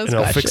better. Don't ask and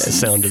I'll questions. fix the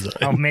sound design.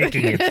 I'm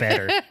making it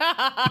better.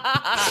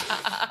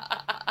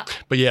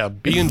 But yeah,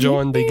 B and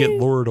John, they get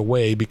lured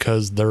away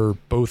because they're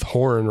both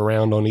whoring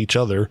around on each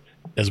other,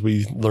 as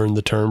we learned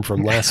the term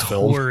from last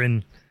film.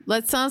 Whoring.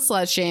 Let's not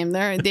slut shame.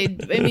 They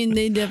definitely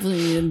need to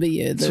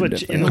be.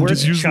 I'm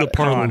just using the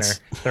parlance.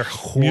 They're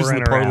whoring using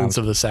the parlance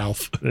around. of the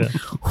South. Yeah.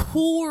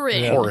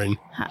 Whoring.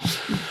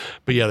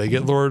 But yeah, they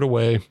get lured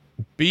away.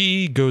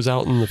 B goes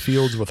out in the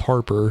fields with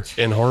Harper,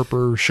 and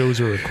Harper shows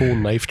her a cool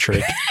knife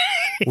trick,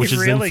 which is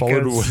really then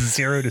followed goes with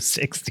 0 to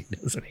 60,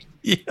 doesn't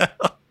he? Yeah.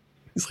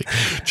 He's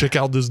like, check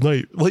out this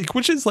knife, like,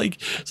 which is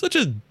like such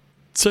a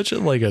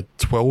like a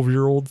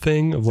 12-year-old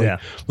thing of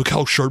like, look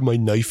how sharp my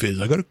knife is.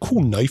 I got a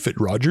cool knife at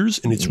Rogers,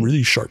 and it's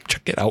really sharp.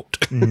 Check it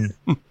out. And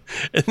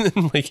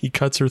then like he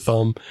cuts her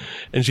thumb,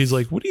 and she's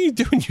like, "What are you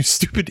doing, you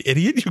stupid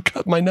idiot? You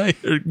cut my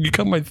knife, or you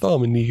cut my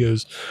thumb." And he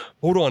goes,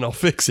 "Hold on, I'll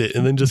fix it."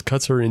 And then just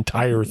cuts her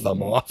entire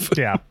thumb off.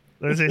 Yeah,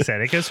 as I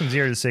said, it goes from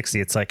 0 to 60.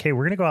 It's like, hey,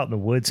 we're gonna go out in the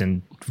woods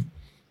and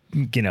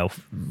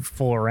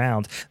fool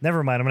around.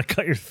 Never mind, I'm gonna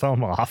cut your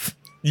thumb off.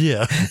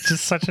 Yeah. It's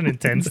just such an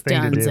intense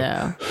thing to do.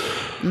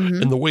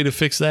 Mm-hmm. And the way to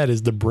fix that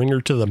is to bring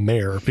her to the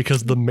mayor,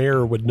 because the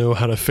mayor would know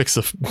how to fix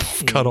a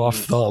cut off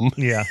thumb.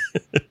 Yeah.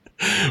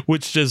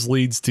 Which just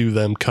leads to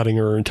them cutting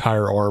her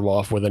entire arm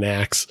off with an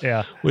axe.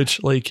 Yeah.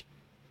 Which, like,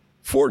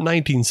 for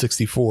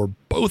 1964,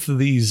 both of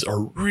these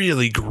are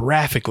really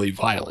graphically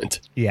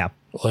violent. Yeah.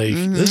 Like,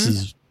 this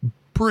is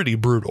pretty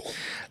brutal.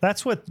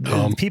 That's what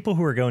people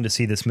who were going to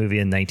see this movie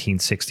in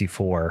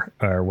 1964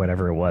 or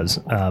whatever it was,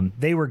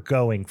 they were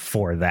going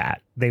for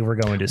that. They were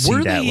going to see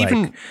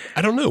that.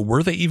 I don't know.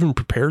 Were they even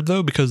prepared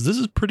though? Because this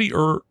is pretty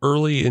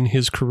early in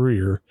his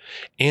career,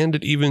 and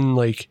it even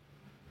like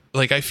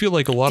I feel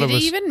like a lot of us.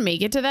 Did he even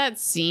make it to that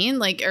scene,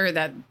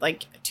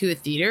 to a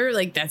theater?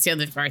 Like that's the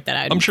other part that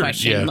I'd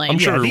question. Yeah, like, I'm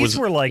sure these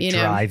were like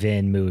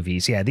drive-in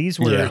movies. Yeah, these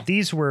were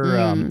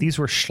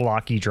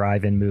schlocky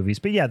drive-in movies.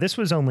 But yeah, this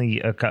was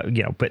only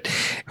But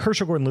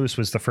Herschel Gordon Lewis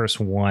was the first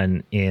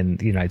one in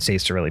the United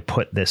States to really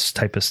put this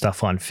type of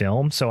stuff on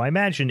film. So I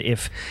imagine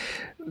if.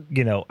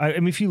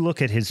 If you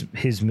look at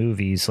his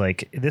movies,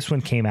 like this one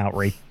came out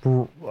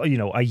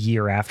a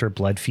year after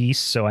Blood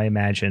Feast. So I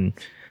imagine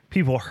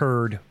people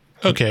heard.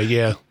 Okay,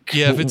 yeah.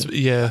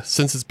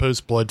 Since it's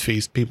post Blood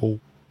Feast,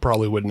 people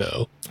probably would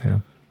know.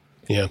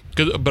 Yeah.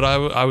 But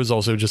I was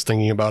also just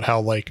thinking about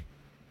how like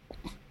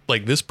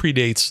this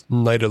predates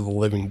Night of the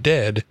Living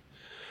Dead,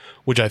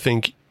 which I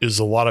think is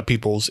a lot of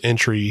people's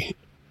entry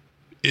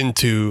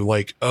into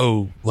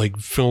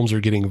films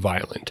are getting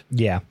violent.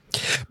 Yeah.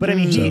 But I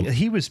mean,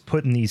 he was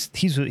putting these,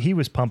 he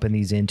was pumping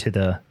these into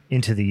the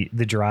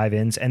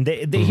drive-ins, and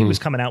he was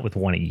coming out with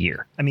one a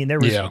year. I mean, there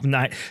was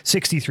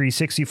 63,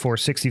 64,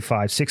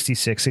 65,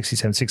 66,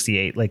 67,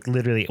 68, like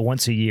literally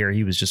once a year,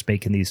 he was just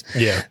making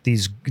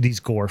these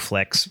gore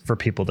flicks for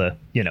people to,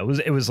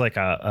 it was like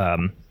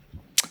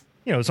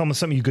it's almost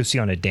something you go see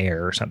on a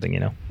dare or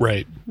something,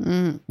 Right.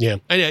 Yeah.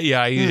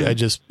 I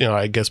just,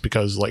 I guess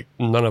because like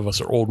none of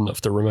us are old enough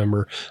to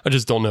remember, I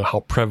just don't know how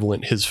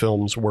prevalent his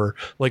films were.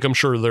 Like, I'm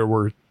sure there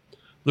were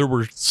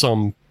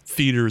some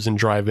theaters and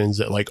drive-ins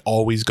that like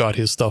always got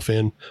his stuff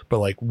in, but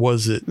like,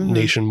 was it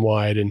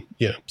nationwide? And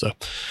yeah.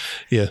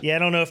 I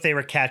don't know if they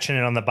were catching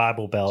it on the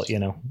Bible Belt,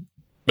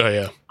 Oh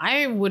yeah.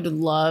 I would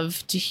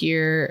love to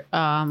hear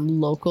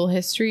local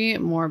history,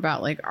 more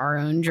about like our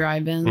own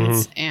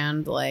drive-ins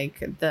and like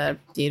the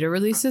theater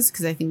releases,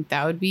 because I think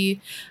that would be,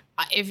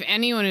 if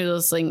anyone who's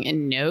listening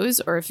and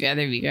knows, or if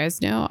either of you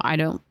guys know, I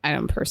don't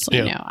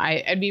personally know.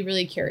 I'd be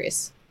really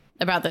curious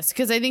about this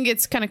because I think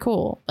it's kind of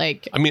cool.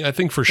 Like, I mean, I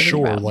think for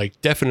sure, like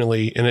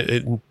definitely, and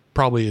it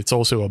probably it's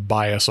also a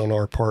bias on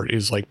our part,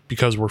 is like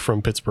because we're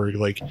from Pittsburgh,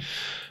 like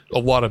a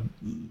lot of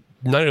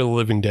Night of the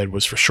Living Dead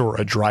was for sure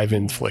a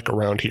drive-in flick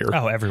around here.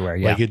 Oh, everywhere,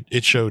 yeah. Like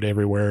it showed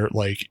everywhere.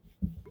 Like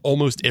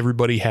almost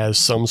everybody has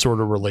some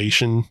sort of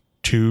relation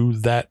to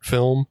that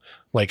film.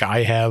 Like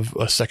I have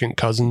a second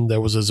cousin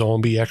that was a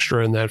zombie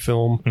extra in that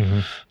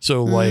film.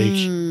 So like,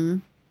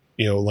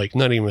 like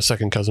not even a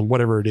second cousin,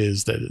 whatever it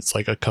is, that it's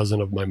like a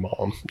cousin of my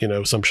mom,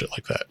 some shit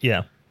like that.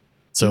 Yeah.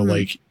 So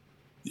like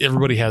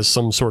everybody has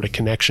some sort of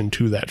connection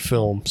to that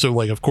film. So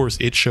like, of course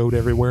it showed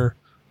everywhere.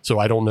 So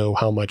I don't know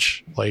how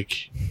much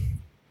like,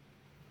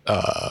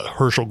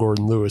 Herschel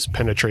Gordon Lewis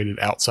penetrated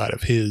outside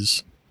of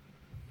his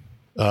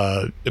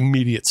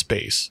immediate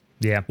space.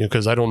 Yeah.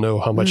 Because I don't know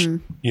how much,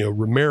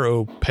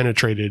 Romero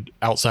penetrated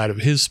outside of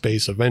his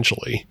space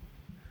eventually,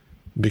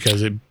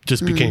 because it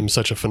just became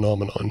such a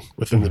phenomenon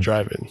within the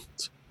drive-in.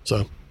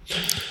 So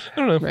I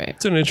don't know. Right.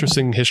 It's an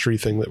interesting history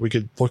thing that we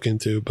could look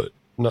into, but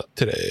not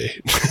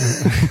today.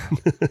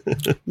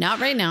 Not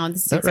right now.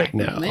 This is exact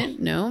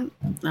moment. No.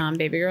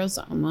 Baby girl's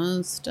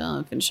almost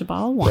finished a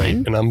bottle of wine.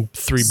 Right. And I'm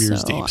 3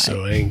 beers deep,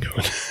 so I ain't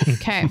going.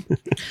 Okay.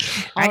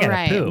 All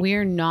right. We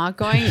are not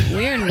going to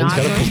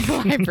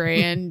the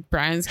library.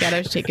 Brian's got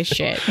to take a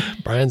shit.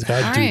 Brian's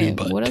got doo-doo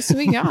butt. What else do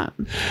we got?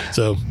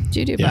 So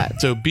doo-doo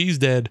butt. So B's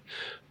dead.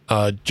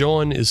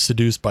 John is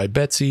seduced by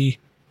Betsy,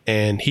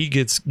 and he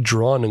gets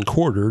drawn and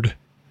quartered.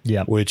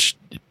 Yeah. Which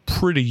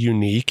pretty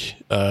unique.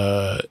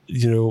 I'd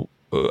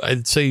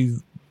say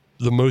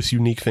the most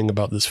unique thing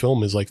about this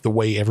film is like the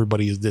way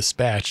everybody is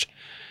dispatched.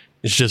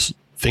 It's just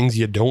things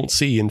you don't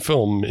see in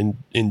film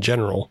in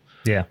general.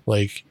 Yeah.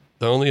 Like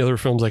the only other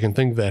films I can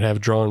think that have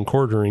drawn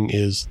quartering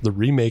is the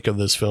remake of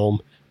this film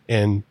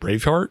and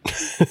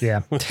Braveheart.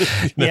 Yeah.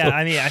 Yeah.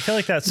 I mean, I feel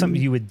like that's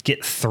something you would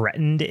get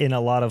threatened in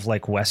a lot of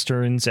like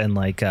Westerns and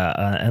like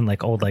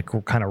old, like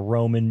kind of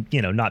Roman,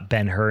 not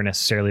Ben-Hur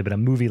necessarily, but a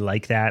movie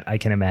like that. I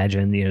can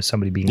imagine,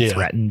 somebody being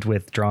threatened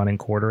with drawn and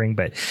quartering,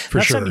 but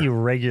that's something you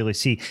regularly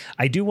see.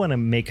 I do want to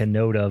make a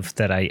note of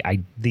that.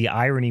 The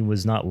irony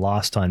was not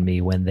lost on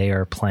me when they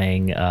are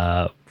playing,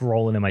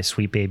 Rolling in My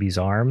Sweet Baby's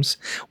Arms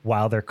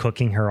while they're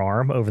cooking her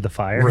arm over the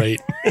fire. Right.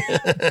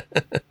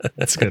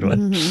 That's a good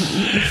one.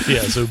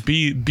 Yeah. So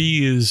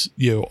B is,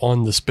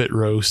 on the spit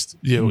roast,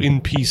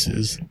 in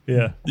pieces.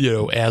 Yeah.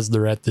 As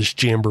they're at this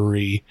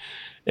jamboree.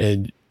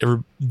 And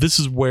this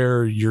is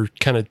where your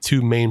kind of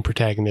two main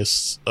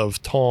protagonists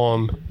of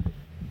Tom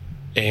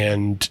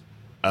and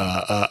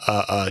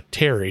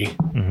Terry,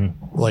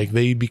 like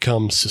they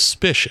become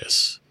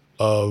suspicious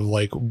of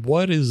like,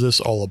 what is this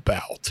all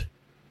about?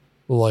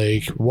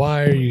 Like,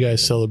 why are you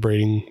guys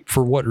celebrating?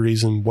 For what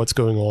reason? What's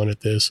going on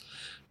at this?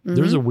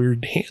 There's a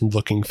weird hand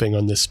looking thing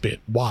on this spit.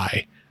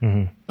 Why?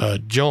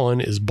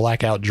 John is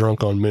blackout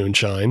drunk on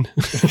moonshine.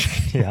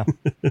 Yeah.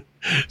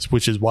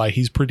 Which is why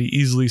he's pretty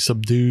easily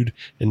subdued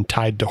and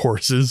tied to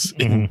horses.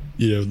 And,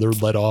 they're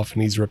let off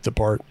and he's ripped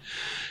apart.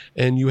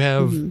 And you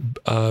have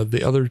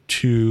the other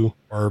two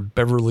are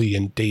Beverly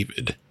and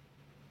David.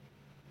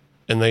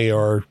 And they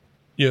are,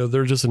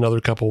 they're just another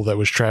couple that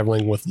was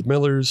traveling with the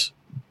Millers,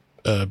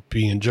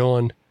 being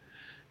John.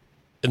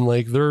 And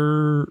like,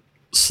 they're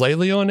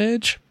slightly on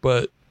edge,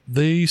 but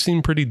they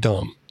seem pretty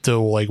dumb to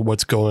like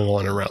what's going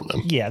on around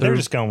them. Yeah, they're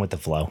just going with the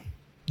flow.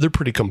 They're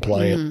pretty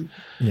compliant.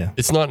 Yeah.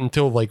 It's not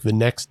until like the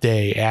next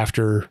day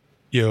after,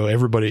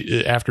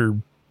 everybody, after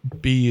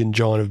B and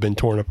John have been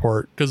torn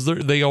apart, because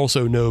they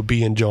also know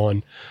B and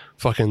John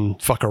fuck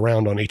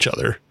around on each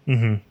other.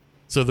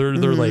 So they're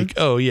like,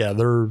 oh yeah,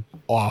 they're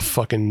off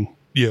fucking,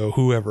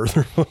 whoever.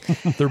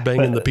 They're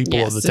banging the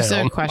people of the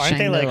town. Aren't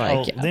they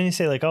like, then you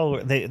say like,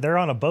 they're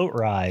on a boat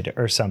ride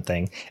or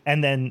something.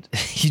 And then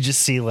you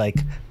just see like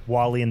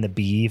Wally and the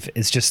Beeve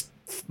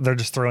they're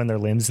just throwing their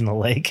limbs in the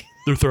lake.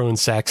 They're throwing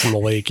sacks in the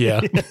lake.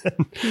 Yeah.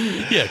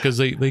 Yeah. Cause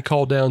they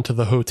call down to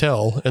the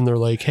hotel and they're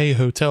like, hey,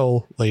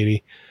 hotel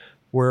lady,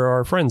 where are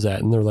our friends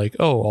at? And they're like,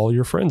 oh, all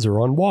your friends are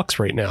on walks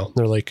right now. And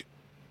they're like,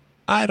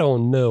 I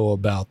don't know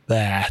about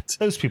that.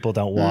 Those people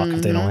don't walk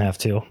if they don't have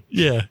to.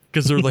 Yeah,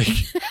 because they're like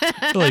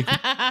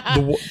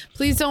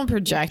please don't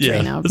project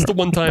right now. It's the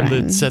one time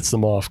that sets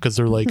them off because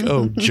they're like,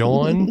 oh,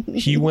 John,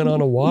 he went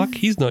on a walk.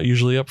 He's not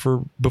usually up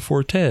for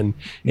before 10,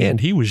 and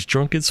he was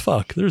drunk as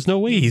fuck. There's no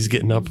way he's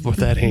getting up with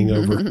that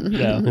hangover.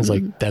 Yeah, and it's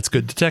like, that's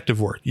good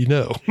detective work,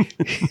 Real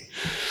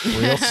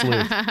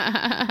sleuth.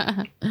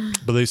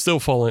 But they still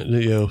fall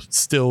in.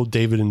 Still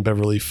David and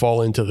Beverly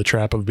fall into the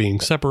trap of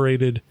being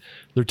separated.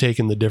 They're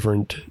taking the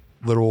different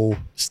little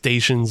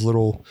stations,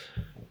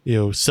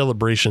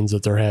 celebrations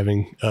that they're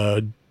having.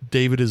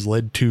 David is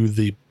led to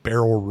the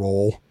barrel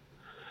roll,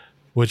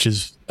 which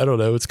is, I don't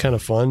know, it's kind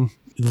of fun.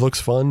 It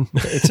looks fun.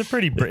 It's a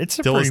pretty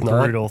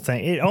brutal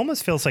thing. It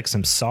almost feels like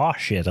some Saw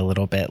shit a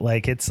little bit.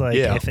 Like it's like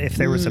if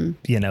there was a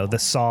the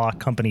Saw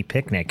company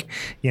picnic,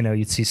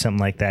 you'd see something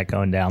like that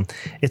going down.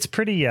 It's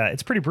pretty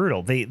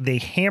brutal. They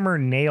hammer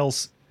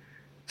nails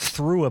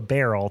through a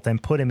barrel, then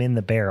put him in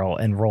the barrel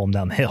and roll him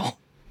down the hill.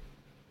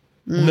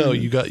 No,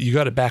 you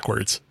got it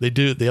backwards. They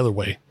do it the other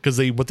way because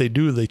they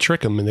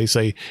trick him and they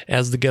say,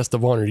 as the guest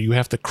of honor, you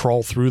have to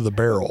crawl through the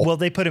barrel. Well,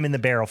 they put him in the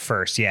barrel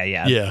first. Yeah,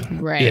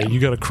 right. Yeah, you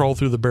got to crawl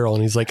through the barrel,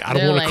 and he's like, I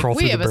don't want to crawl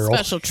through the barrel. We have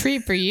a special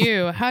treat for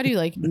you. How do you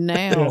like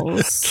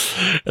nails?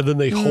 And then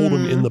they hold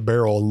him in the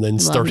barrel and then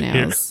start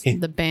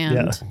the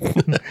band.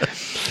 Yeah.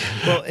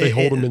 Well, they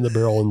hold him in the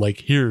barrel and like,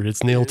 here,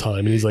 it's nail time,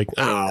 and he's like,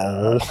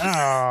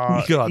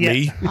 ow, you got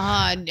me.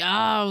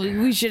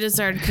 We should have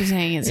started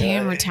saying it's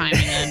hammer time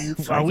again.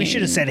 We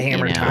should have said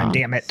hammer time,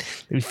 damn it.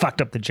 We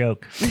fucked up the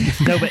joke.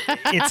 No, but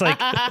it's like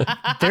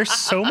there's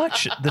so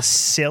much the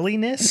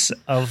silliness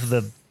of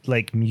the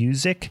like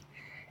music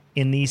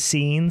in these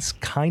scenes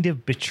kind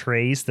of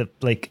betrays the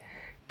like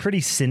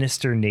pretty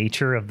sinister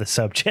nature of the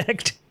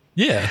subject.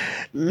 Yeah.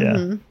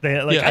 Yeah.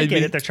 I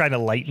get it. They're trying to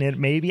lighten it,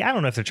 maybe. I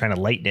don't know if they're trying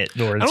to lighten it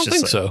or it's I don't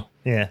think so.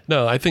 Yeah.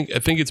 No, I think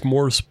it's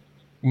more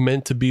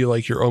meant to be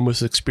like you're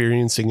almost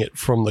experiencing it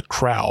from the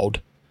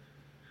crowd.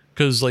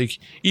 Because, like,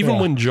 even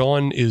when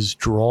John is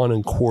drawn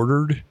and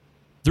quartered,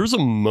 there's a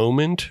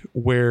moment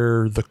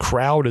where the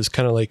crowd is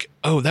kind of like,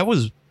 oh, that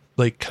was,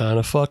 like, kind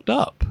of fucked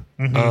up.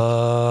 We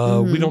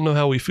don't know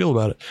how we feel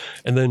about it.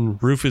 And then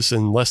Rufus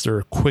and Lester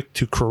are quick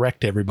to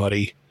correct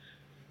everybody.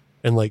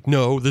 And like,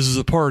 no, this is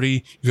a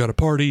party. You got to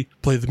party.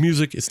 Play the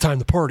music. It's time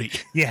to party.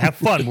 Yeah, have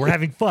fun. We're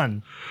having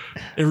fun.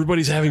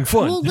 Everybody's having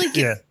fun. Well, like,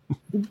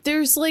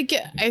 there's like,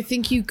 I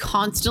think you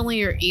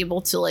constantly are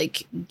able to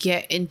like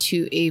get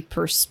into a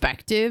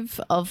perspective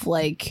of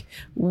like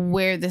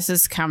where this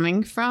is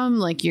coming from.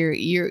 Like you're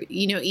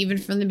even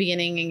from the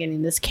beginning and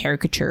getting this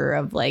caricature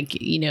of like,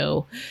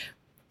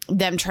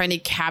 them trying to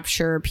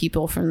capture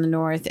people from the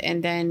North,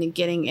 and then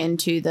getting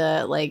into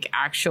the like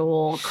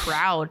actual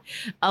crowd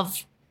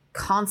of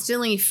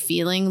constantly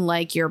feeling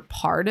like you're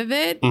part of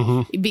it,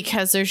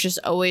 because there's just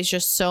always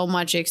just so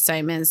much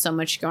excitement, so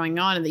much going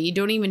on that you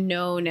don't even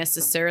know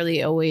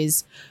necessarily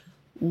always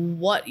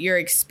what you're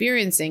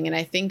experiencing. And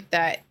I think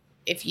that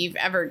if you've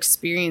ever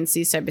experienced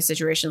these type of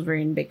situations where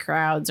you're in big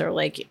crowds or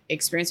like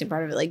experiencing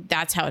part of it, like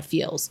that's how it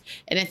feels.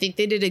 And I think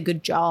they did a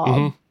good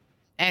job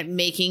at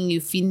making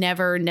you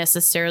never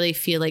necessarily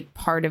feel like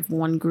part of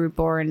one group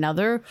or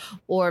another,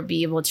 or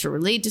be able to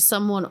relate to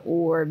someone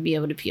or be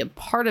able to be a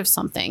part of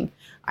something.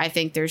 I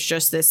think there's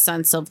just this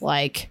sense of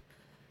like,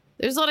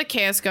 there's a lot of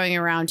chaos going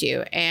around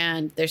you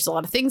and there's a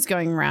lot of things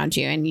going around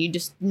you, and you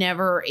just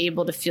never are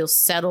able to feel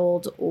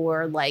settled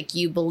or like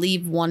you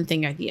believe one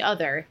thing or the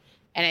other.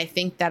 And I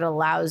think that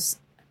allows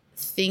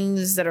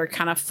things that are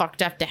kind of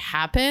fucked up to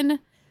happen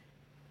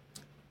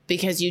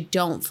because you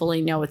don't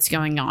fully know what's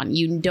going on.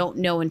 You don't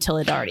know until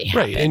it already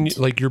happened. Right. And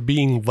like you're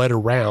being led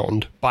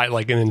around by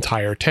like an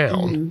entire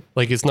town.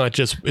 Like it's not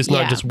just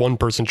one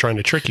person trying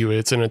to trick you.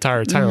 It's an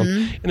entire town.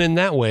 And in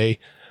that way,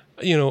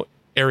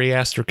 Ari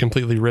Aster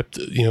completely ripped,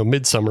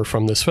 Midsummer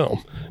from this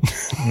film.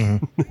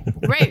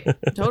 Right.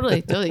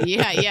 Totally.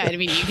 Yeah. I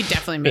mean, you could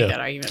definitely make that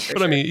argument.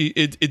 But I mean,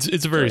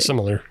 it's very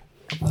similar.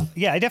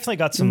 Yeah, I definitely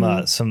got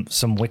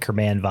some Wicker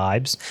Man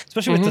vibes,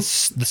 especially with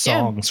the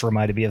songs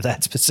reminded me of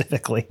that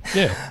specifically.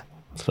 Yeah.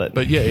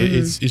 But yeah,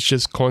 it's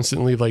just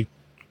constantly like,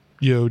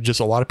 just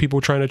a lot of people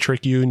trying to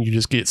trick you, and you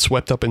just get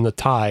swept up in the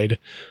tide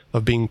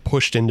of being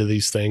pushed into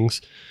these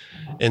things.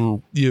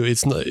 And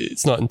it's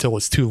not until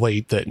it's too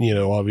late that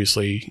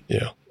obviously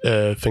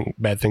think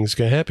bad things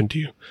can happen to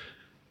you.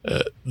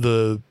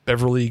 The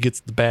Beverly gets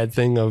the bad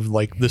thing of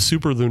like the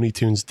Super Looney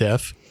Tunes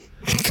death.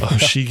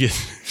 She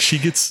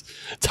gets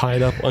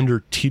tied up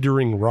under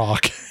teetering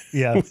rock.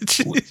 Yeah,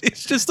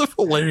 it's just a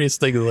hilarious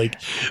thing. Like,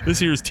 this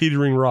here is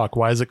teetering rock.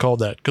 Why is it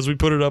called that? Because we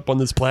put it up on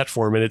this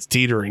platform and it's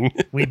teetering.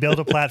 We build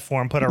a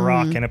platform, put a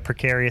rock in a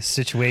precarious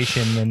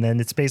situation, and then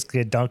it's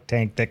basically a dunk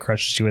tank that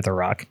crushes you with a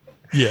rock.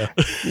 Yeah,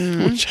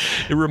 which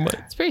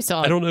it's pretty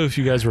solid. I don't know if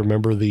you guys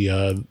remember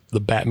the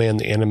Batman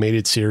the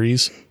animated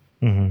series.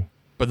 Mm-hmm.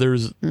 But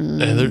there's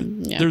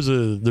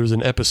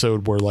an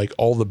episode where like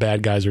all the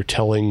bad guys are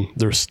telling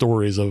their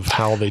stories of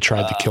how they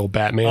tried to kill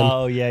Batman.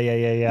 Oh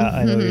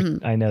yeah.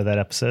 I know that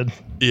episode.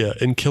 Yeah,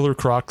 and Killer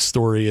Croc's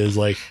story is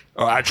like,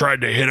 I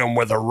tried to hit him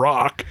with a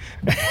rock,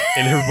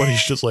 and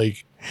everybody's just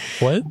like,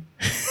 what?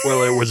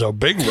 Well, it was a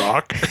big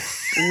rock.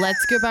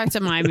 Let's go back to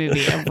my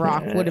movie. A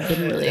rock would have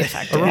been really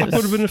effective. A rock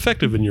would have been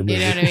effective in your movie. You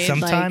know what I mean?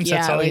 Sometimes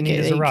that's all you need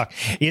is a rock.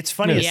 It's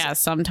funny. Yeah,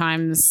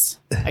 sometimes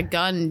a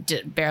gun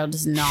barrel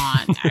does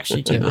not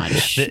actually do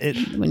much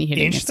when you hit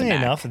it. Interestingly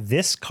enough,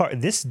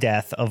 this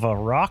death of a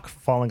rock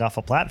falling off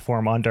a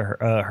platform onto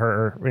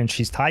her and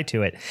she's tied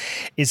to it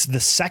is the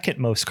second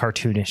most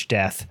cartoonish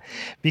death,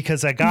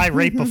 because a guy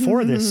right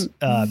before this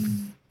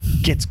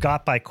gets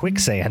got by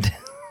quicksand.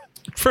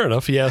 Fair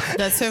enough, yeah.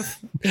 That's so.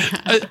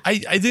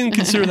 I didn't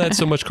consider that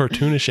so much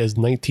cartoonish as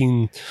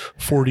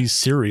 1940s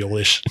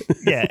serial-ish.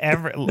 Yeah,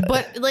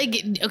 but like,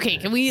 okay,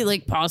 can we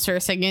like pause for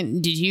a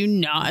second? Did you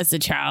not, as a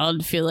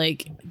child, feel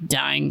like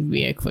dying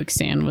via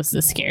quicksand was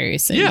the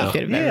scariest thing you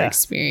could have ever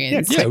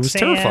experienced? Yeah, it was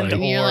terrifying.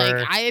 And you're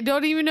like, I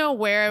don't even know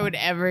where I would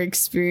ever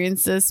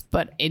experience this,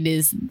 but it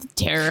is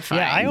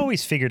terrifying. Yeah, I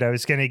always figured I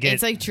was going to get.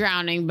 It's like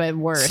drowning, but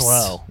worse.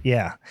 Slow.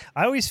 Yeah,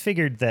 I always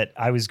figured that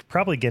I was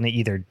probably going to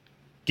either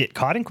get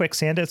caught in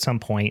quicksand at some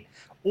point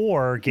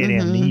or get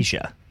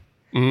amnesia.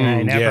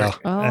 And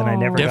I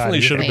never definitely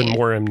should have been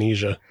more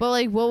amnesia. But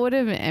like, what would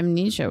have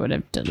amnesia would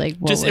have done?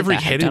 Like, just every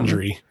head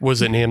injury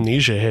was an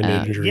amnesia head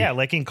injury. Yeah,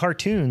 like in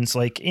cartoons,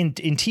 like in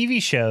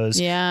TV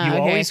shows, you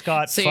always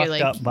got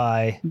fucked up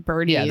by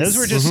birdies. Yeah, those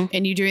were just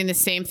and you doing the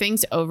same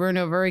things over and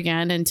over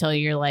again until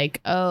you're like,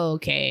 oh,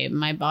 okay,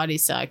 my body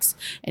sucks,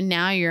 and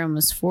now you're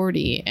almost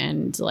 40,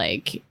 and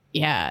like.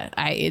 Yeah,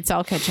 it's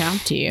all catching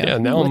up to you. Yeah,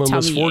 now I'm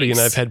almost 40 and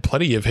I've had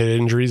plenty of head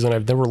injuries and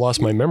I've never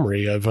lost my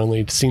memory. I've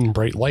only seen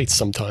bright lights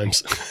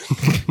sometimes.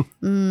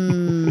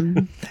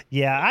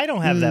 Yeah, I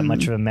don't have that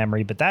much of a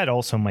memory, but that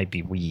also might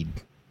be weed.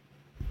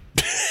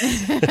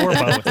 Or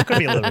both. It could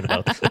be a little bit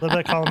of both. A little bit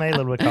of column A, a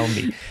little bit of column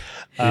B.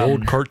 The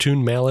old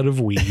cartoon mallet of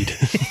weed.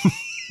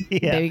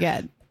 Yeah. There you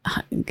got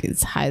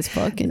it's high as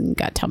fuck and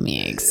got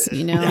tummy aches,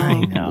 I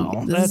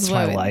know. That's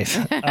my life.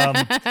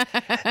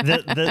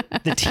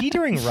 The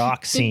teetering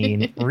rock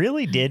scene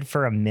really did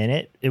for a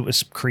minute. It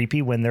was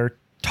creepy when they're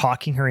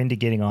talking her into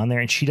getting on there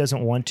and she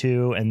doesn't want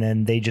to, and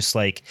then they just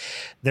like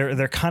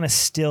they're kind of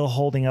still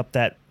holding up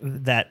that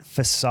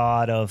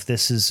facade of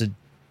this is a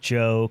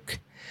joke.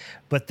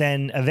 But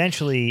then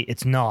eventually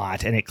it's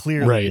not, and it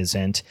clearly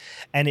isn't,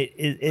 and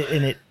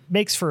it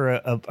makes for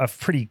a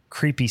pretty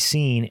creepy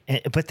scene.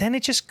 But then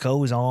it just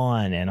goes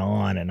on and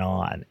on and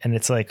on, and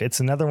it's like it's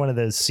another one of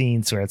those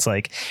scenes where it's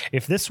like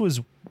if this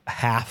was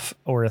half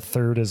or a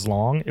third as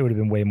long, it would have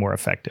been way more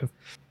effective.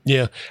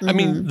 Yeah, I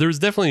mean, there's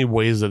definitely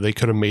ways that they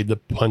could have made the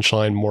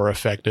punchline more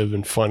effective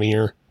and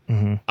funnier.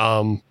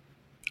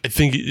 I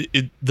think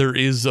there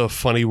is a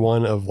funny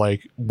one of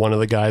like one of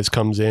the guys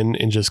comes in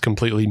and just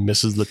completely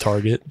misses the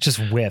target. Just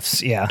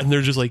whiffs, yeah. And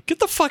they're just like, get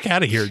the fuck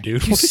out of here,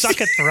 dude. You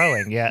suck at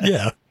throwing, yeah.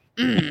 Yeah.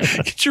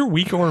 Get your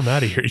weak arm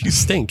out of here. You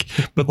stink.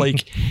 But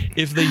like,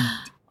 if they...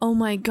 Oh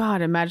my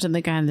God, imagine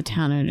the guy in the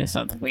town who just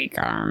had the weak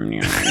arm.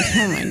 You're like,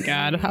 oh my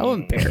God, how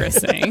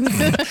embarrassing.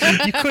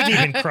 You couldn't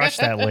even crush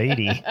that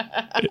lady.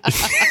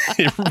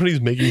 Everybody's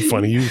making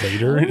fun of you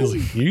later. It's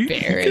like, you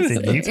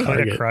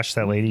could have crushed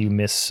that lady. You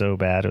missed so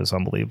bad. It was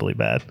unbelievably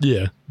bad.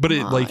 Yeah. But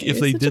like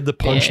if they did the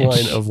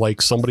punchline of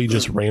like somebody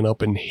just ran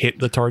up and hit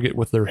the target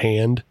with their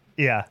hand.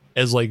 Yeah.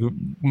 As like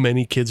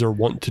many kids are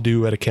wont to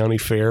do at a county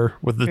fair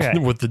with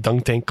the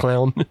dunk tank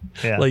clown.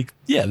 Yeah. Like,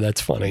 yeah, that's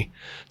funny.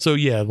 So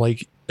yeah,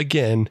 like,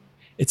 again,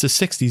 it's a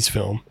 60s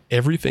film.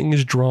 Everything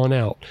is drawn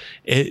out.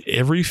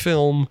 Every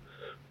film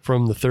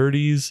from the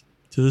 30s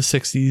to the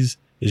 60s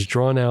is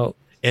drawn out.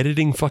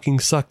 Editing fucking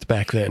sucked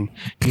back then.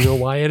 You know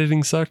why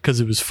editing sucked? Because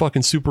it was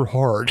fucking super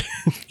hard.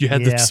 You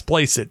had to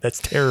splice it. That's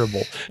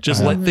terrible.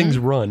 Just let things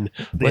run.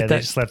 Let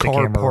that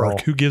car park. Roll.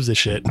 Who gives a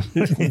shit?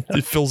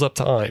 It fills up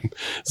time.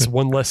 It's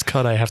one less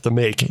cut I have to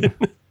make.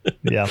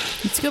 Yeah.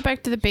 Let's go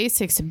back to the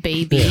basics,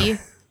 baby. Yeah.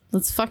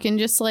 Let's fucking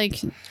just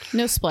like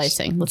no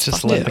splicing. Let's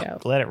just let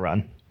it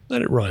run.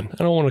 Let it run.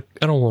 I don't want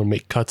to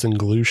make cuts and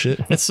glue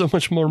shit. That's so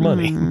much more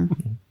money.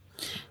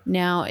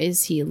 Now,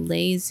 is he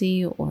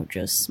lazy or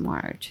just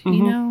smart?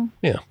 You know?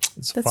 Yeah.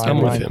 That's a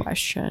good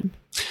question.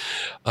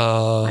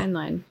 Fine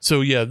line.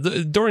 So yeah,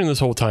 during this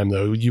whole time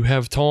though, you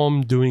have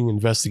Tom doing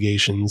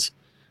investigations.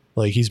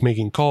 Like he's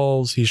making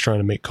calls. He's trying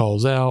to make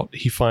calls out.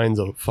 He finds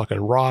a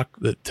fucking rock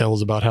that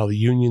tells about how the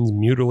Unions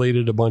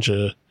mutilated a bunch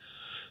of,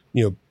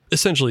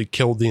 essentially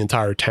killed the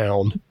entire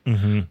town,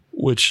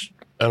 which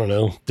I don't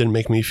know, didn't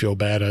make me feel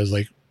bad. I was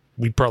like,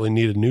 we probably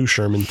need a new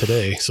Sherman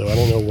today. So I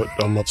don't know what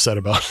I'm upset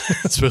about.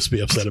 I'm supposed to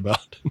be upset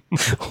about.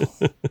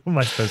 What am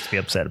I supposed to be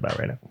upset about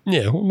right now?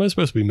 Yeah. What am I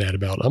supposed to be mad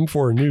about? I'm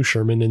for a new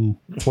Sherman in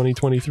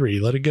 2023.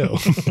 Let it go.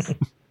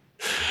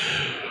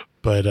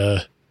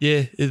 But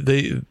yeah,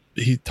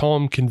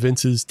 Tom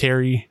convinces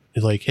Terry,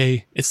 like,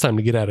 hey, it's time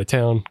to get out of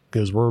town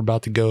because we're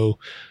about to go.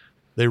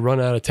 They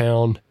run out of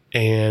town,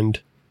 and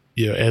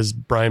as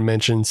Brian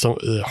mentioned,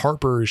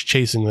 Harper is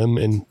chasing them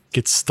and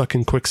gets stuck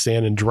in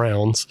quicksand and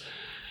drowns.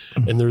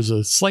 And there's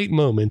a slight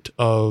moment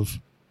of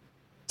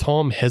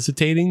Tom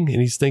hesitating, and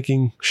he's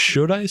thinking,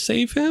 should I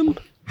save him?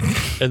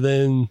 And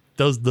then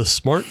does the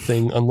smart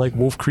thing, unlike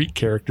Wolf Creek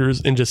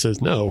characters, and just says,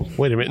 no,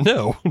 wait a minute,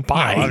 no,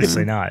 bye. No,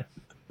 obviously not.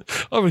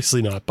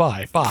 Obviously not.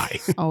 Bye.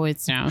 Oh,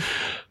 it's no.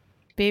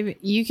 Baby,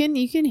 you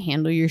can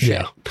handle your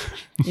shit.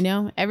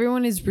 Yeah.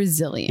 Everyone is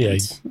resilient.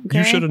 Yeah, okay?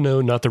 You should have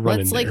known not to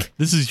run in there.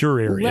 This is your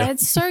area.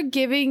 Let's start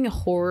giving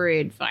horror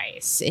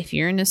advice. If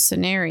you're in a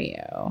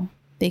scenario,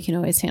 they can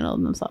always handle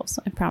themselves.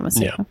 I promise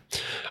you.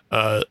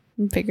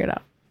 Figure it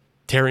out.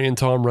 Terry and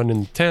Tom run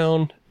into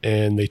town,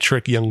 and they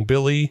trick young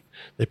Billy.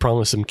 They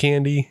promise him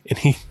candy, and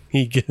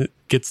he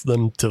gets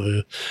them to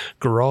the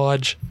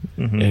garage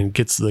and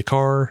gets the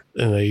car,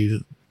 and they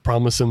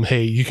promise him,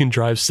 hey, you can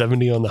drive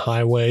 70 on the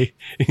highway.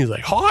 And he's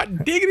like,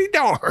 hot diggity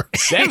dog,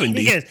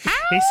 70. He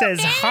says,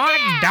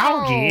 hot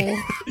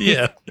doggy.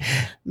 Yeah.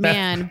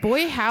 Man,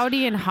 boy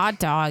howdy and hot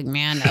dog,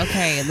 man.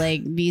 Okay,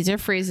 like these are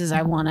phrases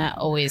I want to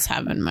always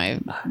have in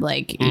my,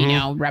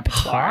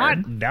 repertoire.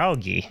 Hot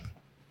doggy.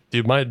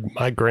 Dude, my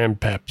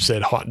grandpap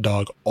said hot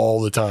dog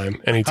all the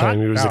time. Anytime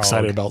he was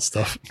excited about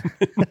stuff.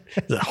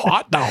 He's a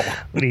hot dog.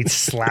 Would he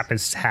slap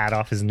his hat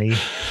off his knee?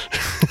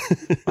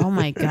 Oh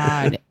my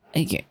God.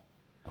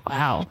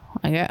 Wow,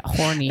 I got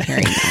horny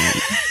hearing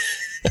that.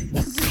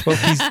 Well,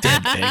 he's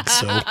dead, Meg,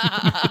 so.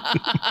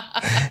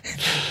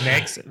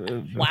 Next.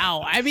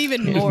 Wow, I'm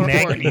even more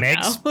horny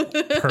Meg's now.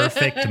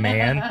 perfect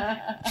man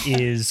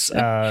is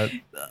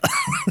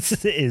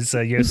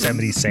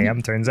Yosemite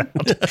Sam, turns out.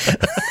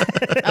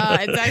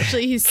 It's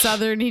actually, he's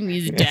Southern and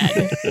he's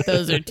dead.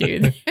 Those are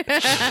two.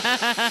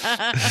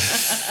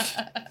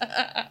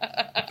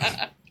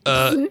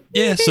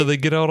 Yeah, so they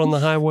get out on the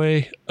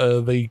highway.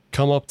 They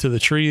come up to the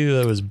tree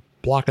that was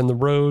blocking the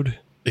road.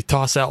 They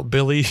toss out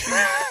Billy.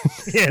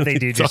 Yeah, they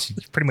do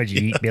just pretty much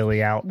yeet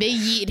Billy out. They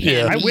yeet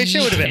him. I wish it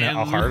would have been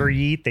a harder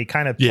yeet. They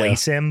kind of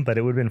place him, but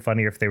it would have been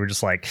funnier if they were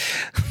just like,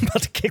 I'm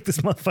about to kick this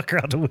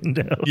motherfucker out the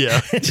window.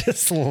 Yeah.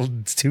 Just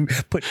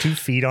put 2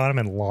 feet on him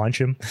and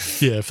launch him.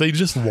 Yeah, if they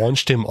just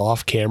launched him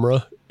off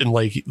camera and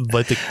like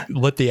let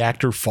the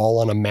actor fall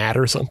on a mat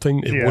or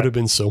something, it would have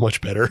been so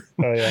much better.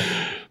 Oh, yeah.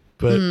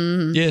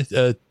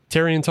 But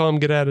Terry and Tom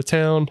get out of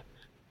town.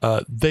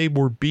 They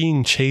were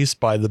being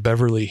chased by the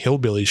Beverly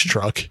Hillbillies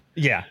truck.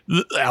 Yeah.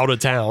 Out of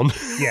town.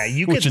 Yeah,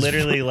 you could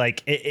literally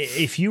like,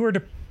 if you were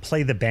to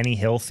play the Benny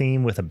Hill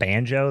theme with a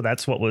banjo,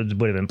 that's what would have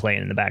been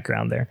playing in the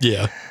background there.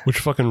 Yeah, which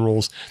fucking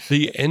rules.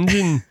 The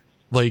engine,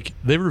 like,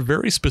 they were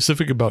very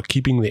specific about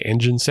keeping the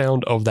engine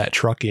sound of that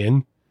truck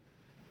in.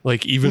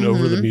 Like, even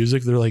over the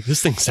music, they're like,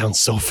 this thing sounds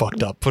so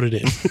fucked up. Put it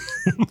in.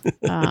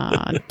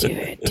 Do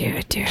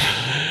it.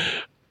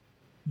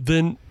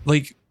 Then,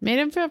 like, made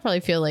him probably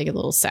feel like a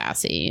little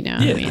sassy, you know?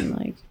 Yeah. I mean,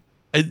 like,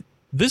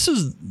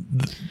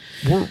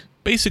 we're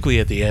basically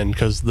at the end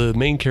because the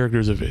main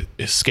characters have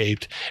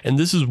escaped, and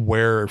this is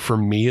where, for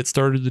me, it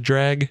started to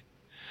drag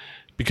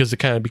because it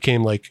kind of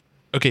became like,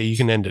 okay, you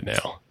can end it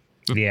now.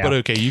 Yeah. But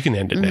okay, you can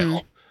end it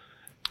now.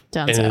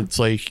 It's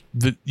like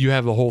you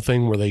have the whole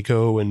thing where they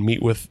go and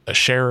meet with a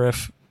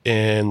sheriff,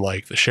 and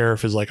like the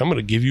sheriff is like, I'm going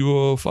to give you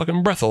a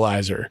fucking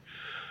breathalyzer.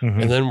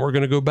 And then we're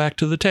going to go back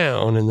to the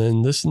town, and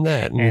then this and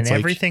that. And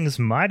everything's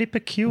mighty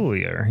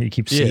peculiar.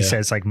 He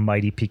says like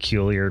mighty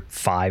peculiar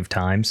 5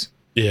 times.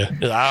 Yeah.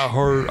 I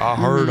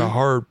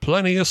heard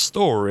plenty of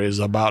stories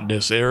about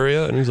this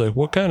area. And he's like,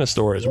 what kind of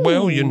stories? Ooh.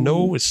 Well,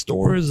 it's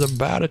stories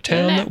about a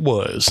town that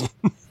was.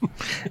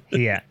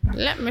 Yeah.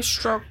 Let me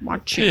stroke my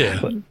chin.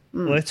 Yeah.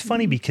 Well, it's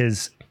funny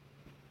because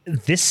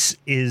this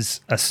is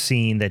a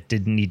scene that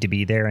didn't need to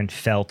be there and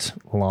felt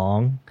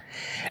long.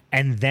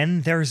 And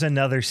then there's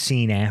another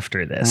scene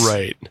after this.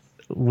 Right.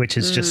 Which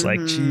is just like,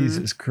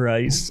 Jesus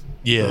Christ.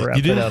 Yeah.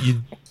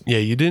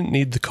 You didn't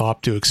need the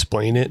cop to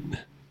explain it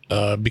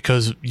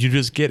because you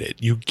just get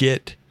it. You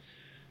get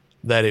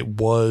that it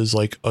was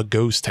like a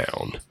ghost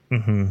town.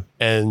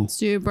 And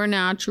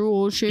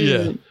supernatural shit.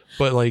 Yeah.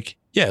 But like,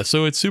 yeah,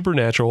 so it's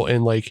supernatural,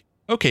 and like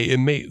okay, it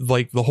may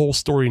like the whole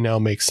story now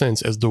makes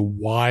sense as to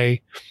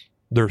why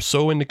they're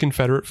so into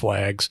Confederate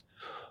flags,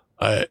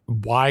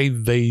 why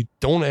they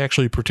don't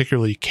actually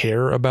particularly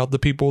care about the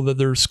people that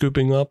they're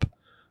scooping up.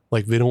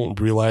 Like they don't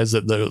realize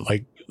that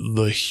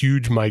the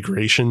huge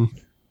migration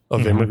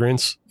of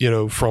immigrants,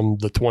 from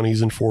the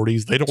 20s and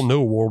 40s, they don't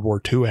know World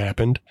War II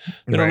happened.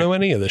 They don't know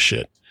any of this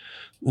shit.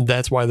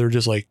 That's why they're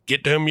just like,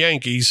 get them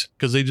Yankees,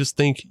 because they just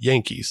think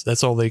Yankees.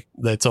 That's all they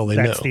know.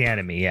 That's the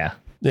enemy, yeah.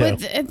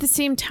 But at the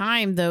same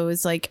time, though,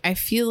 is like, I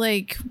feel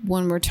like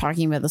when we're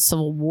talking about the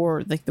Civil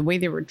War, like the way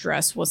they were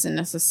dressed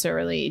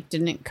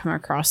didn't come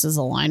across as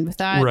aligned with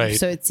that. Right.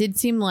 So it did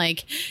seem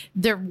like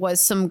there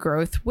was some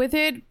growth with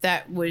it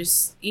that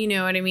was, you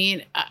know what I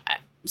mean?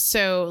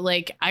 So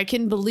like, I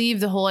can believe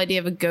the whole idea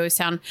of a ghost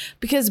town,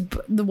 because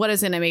what is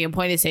going to make a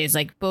point to say is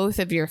like both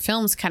of your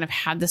films kind of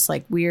had this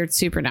like weird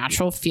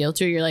supernatural feel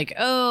to it. You're like,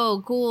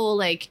 oh, cool.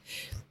 Like,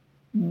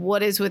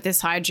 what is with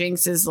this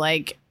hijinks is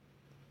like,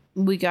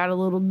 we got a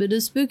little bit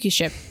of spooky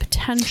shit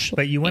potentially.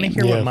 But you want to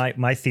hear what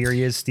my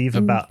theory is, Steve,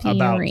 about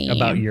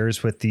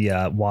yours with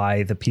the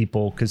why the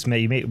people, because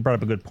you brought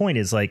up a good point,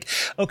 is like,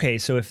 okay,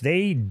 so if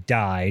they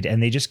died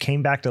and they just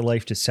came back to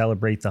life to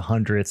celebrate the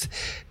 100th,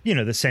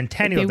 the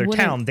centennial of their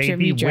town, they'd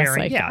be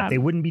wearing, they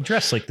wouldn't be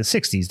dressed like the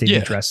 60s. They'd be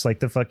dressed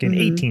like the fucking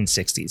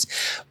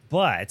 1860s.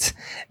 But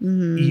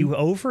you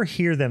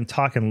overhear them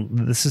talking.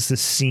 This is the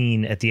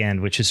scene at the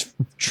end, which is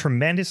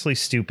tremendously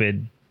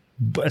stupid,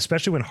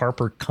 especially when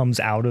Harper comes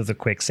out of the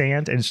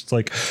quicksand and it's just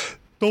like,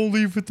 don't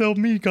leave without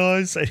me,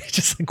 guys. And he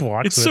just like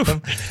walks with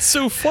them. It's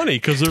so funny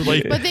because they're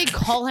like, but they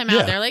call him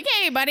out. They're like,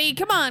 hey, buddy,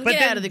 come on,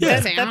 get out of the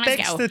quicksand. That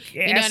begs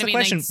the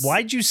question, like,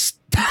 why'd you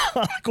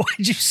stop?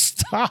 Why'd you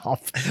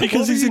stop?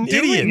 Because he's an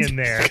idiot in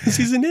there. Because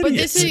he's an idiot.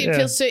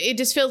 But it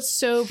just feels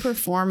so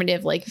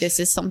performative. Like this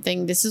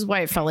is why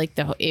it felt like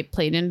it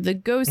played into the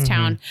ghost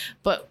town,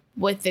 but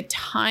with the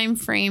time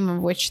frame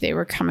of which they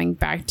were coming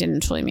back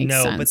didn't really make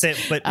sense.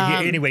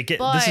 Anyway,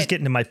 this is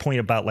getting to my point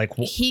about like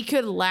he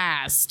could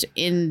last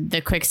in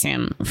the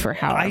quicksand for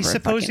however. I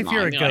suppose if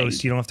you're a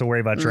ghost, you don't have to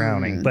worry about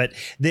drowning. But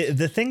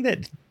the thing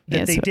that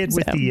they did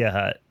with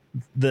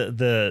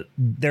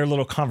their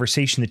little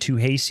conversation, the two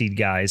hayseed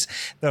guys,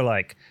 they're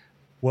like,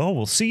 well,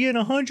 we'll see you in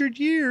 100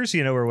 years,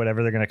 or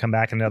whatever. They're going to come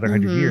back in another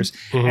 100 years.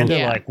 And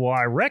they're like, well,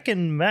 I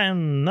reckon, man,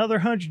 another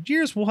 100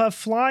 years we'll have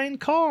flying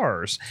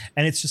cars.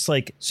 And it's just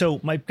like, so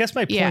my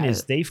point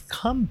is they've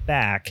come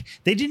back.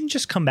 They didn't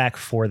just come back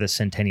for the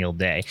Centennial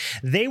Day.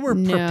 They were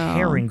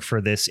preparing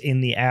for this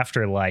in the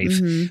afterlife,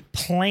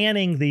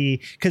 planning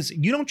because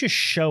you don't just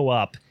show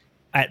up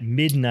at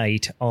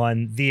midnight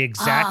on the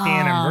exact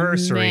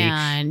anniversary.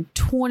 Man,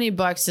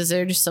 $20 is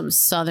there just some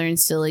southern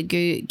silly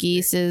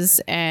geeses,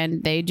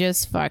 and they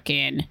just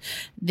fucking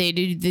they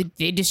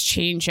just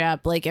change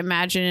up. Like,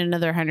 imagine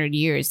another 100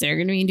 years they're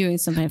going to be doing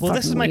something. Well,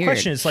 this is my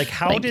question. It's like,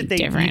 how like, did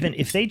they even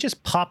if they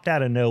just popped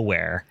out of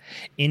nowhere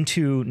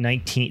into the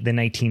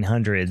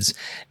 1900s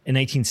and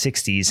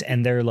 1960s,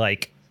 and they're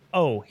like,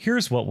 oh,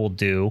 here's what we'll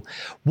do.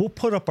 We'll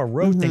put up a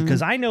road thing,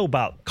 because I know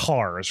about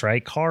cars,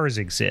 right? Cars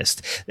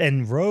exist,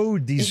 and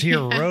roads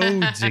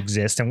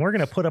exist, and we're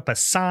going to put up a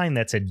sign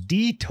that's a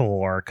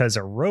detour because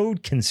of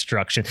road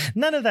construction.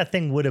 None of that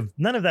would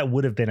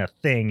have been a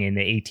thing in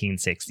the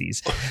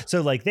 1860s.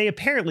 So like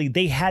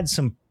they had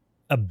some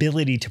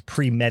ability to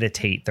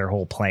premeditate their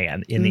whole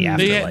plan in the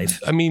afterlife.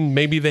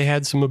 Maybe they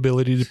had some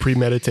ability to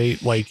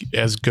premeditate, like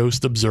as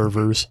ghost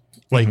observers.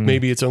 Like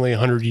maybe it's only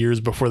 100 years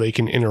before they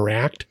can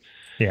interact.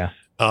 Yeah.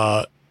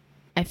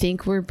 I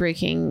think we're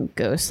breaking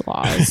ghost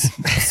laws,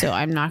 so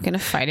I'm not going to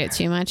fight it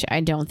too much.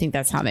 I don't think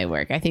that's how they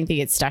work. I think they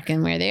get stuck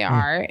in where they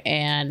are,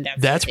 and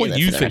that's what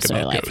you think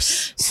about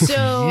ghosts.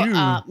 So,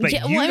 that's what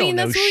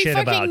we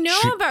fucking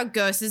know about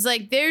ghosts. Is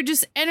like they're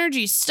just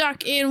energy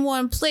stuck in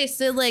one place.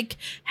 They like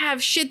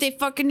have shit they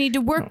fucking need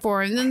to work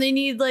for, and then they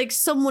need like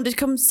someone to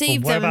come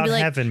save them and be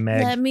like, heaven,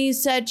 Meg? "Let me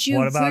set you free."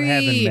 What about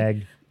heaven,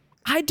 Meg?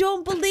 I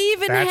don't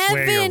believe in That's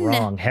heaven. Where you're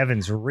wrong.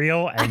 Heaven's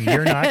real, and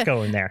you're not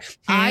going there.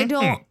 I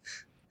don't.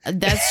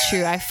 That's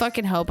true. I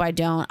fucking hope I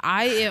don't.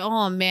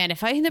 Oh man,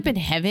 if I end up in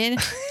heaven,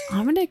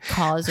 I'm gonna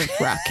cause a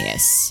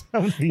ruckus.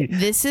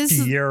 This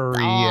is furious.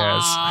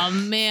 Oh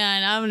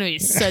man, I'm gonna be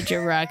such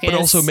a ruckus. But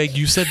also, Meg,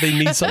 you said they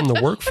need something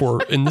to work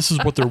for, and this is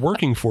what they're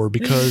working for,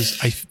 because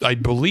I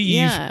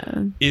believe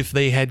if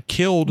they had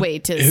killed,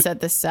 make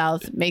the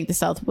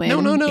South win.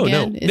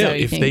 No.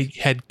 If they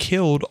had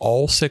killed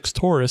all 6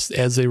 tourists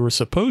as they were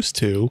supposed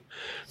to,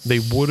 they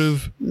would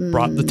have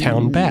brought the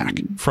town back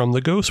from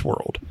the ghost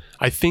world.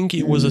 I think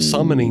it was a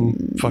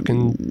summoning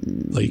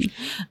fucking like.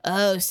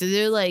 Oh, so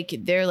they're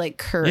like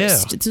cursed.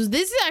 Yeah. So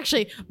this is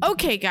actually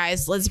okay,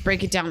 guys. Let's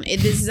break it down.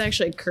 This is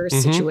actually a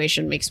cursed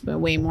situation. Makes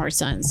way more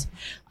sense.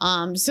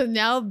 So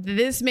now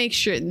this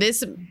makes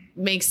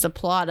the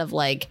plot of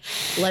like,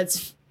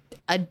 let's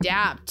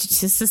adapt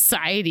to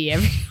society.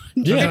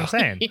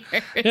 Yeah.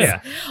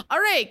 Yeah. All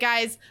right,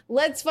 guys,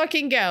 let's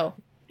fucking go.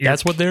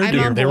 That's what they're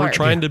doing. They were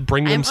trying to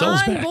bring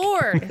themselves back.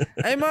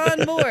 I'm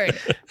on board.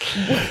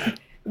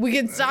 We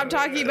can stop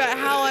talking about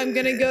how I'm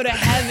gonna go to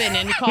heaven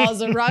and cause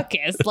a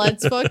ruckus.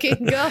 Let's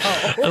fucking go.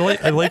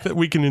 I like that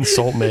we can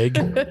insult Meg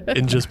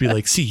and just be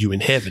like, "See you in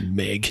heaven,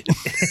 Meg."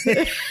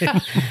 It's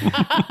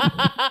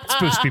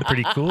supposed to be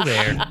pretty cool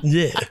there.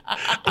 Yeah,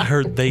 I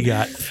heard they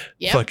got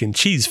fucking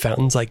cheese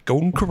fountains like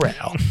Golden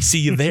Corral. See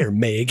you there,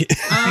 Meg.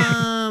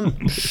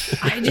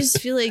 I just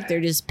feel like they're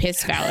just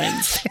piss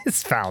fountains.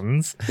 Piss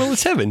fountains. Well,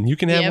 it's heaven. You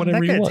can have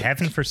whatever you want. It's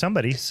heaven for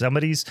somebody.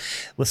 Somebody's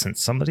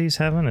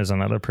heaven is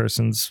another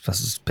person's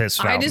piss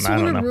fountain. I just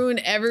want to ruin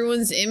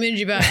everyone's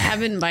image about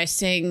heaven by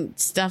saying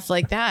stuff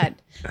like that.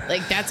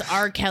 Like that's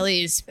R.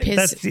 Kelly's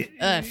piss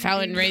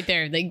fountain right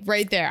there. Like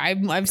right there. I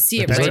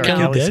see it right now.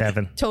 Kelly's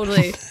heaven.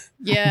 Totally.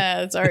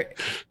 Yeah, it's art.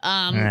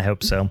 I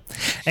hope so.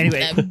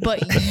 Anyway,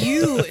 but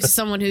you,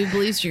 someone who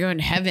believes you're going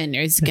to heaven,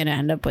 is gonna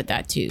end up with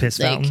that too. Piss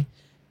fountain.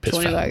 Piss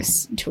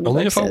 $20. 20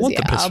 Only bucks if I want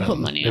the piss I'll fountain. put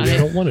money Maybe on it. I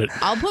don't want it.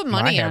 I'll put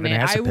money on it.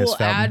 I will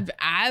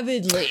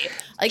avidly.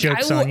 Like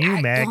Joke's I will on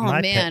you, Meg. Oh,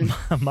 man.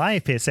 My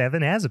piss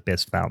heaven has a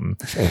piss fountain.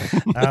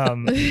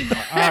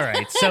 All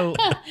right, so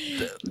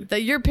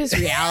your piss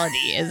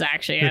reality is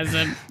actually as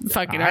a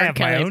fucking I have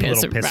my own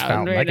little piss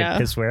fountain. Right I now.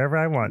 can piss wherever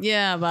I want.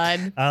 Yeah,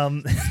 bud.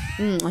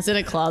 It's in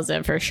a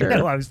closet for sure.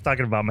 No, I was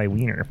talking about my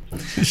wiener.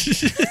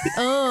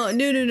 Oh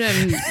no!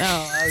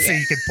 Oh, okay. So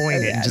you can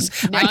point it and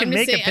just. No, I can I'm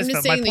make just a piss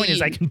saying- fountain. My point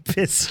is, I can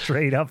piss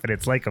straight up, and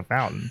it's like a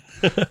fountain.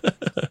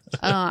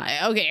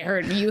 Okay,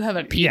 heard you have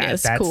a penis. Yeah,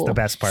 that's cool. the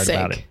best part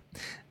about it.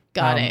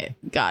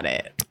 Got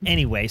it.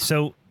 Anyway,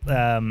 so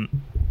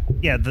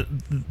yeah,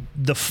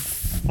 the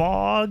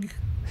fog.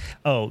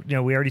 Oh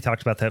no, we already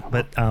talked about that,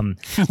 but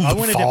I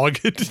wanted fog.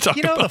 to.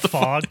 You know, the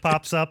fog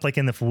pops up like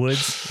in the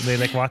woods. They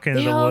like walk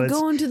into the woods.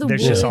 Go into the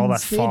There's woods. just all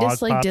that They fog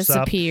just like pops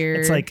disappear. up.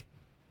 It's like.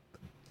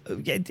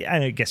 Yeah,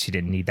 I guess you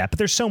didn't need that, but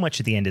there's so much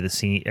at the end of the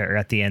scene, or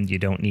at the end, you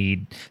don't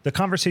need the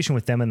conversation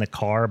with them in the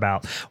car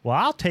about, well,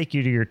 I'll take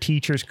you to your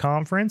teacher's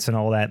conference and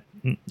all that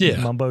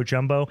mumbo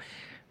jumbo.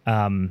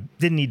 Didn't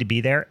need to be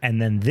there.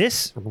 And then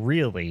this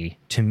really,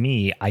 to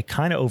me, I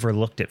kind of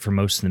overlooked it for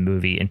most of the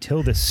movie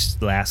until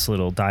this last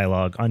little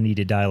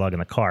unneeded dialogue in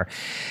the car.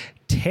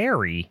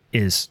 Terry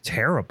is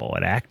terrible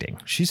at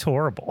acting. She's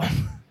horrible.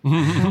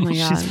 Oh my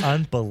God. She's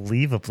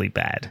unbelievably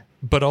bad.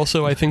 But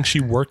also, I think she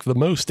worked the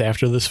most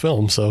after this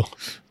film. So,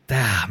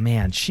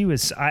 man, she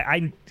was.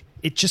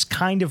 It just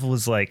kind of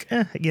was like,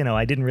 I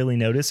didn't really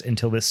notice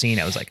until this scene.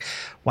 I was like,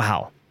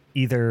 wow.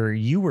 Either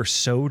you were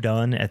so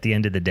done at the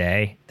end of the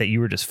day that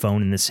you were just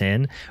phoning this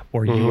in,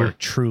 or you are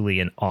truly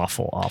an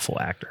awful, awful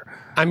actor.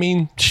 I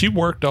mean, she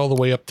worked all the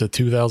way up to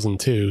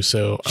 2002.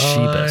 So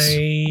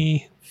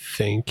I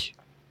think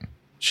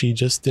she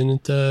just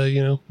didn't,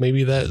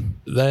 maybe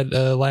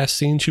that last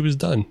scene she was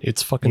done.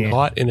 It's fucking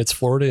hot and it's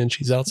Florida and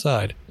she's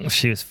outside.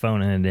 She was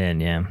phoning it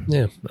in, yeah.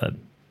 Yeah. But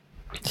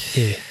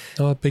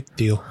not a big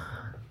deal.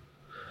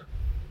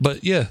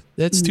 But yeah,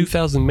 that's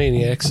 2000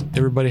 Maniacs.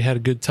 Everybody had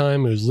a good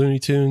time. It was Looney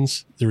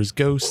Tunes. There was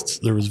ghosts.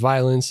 There was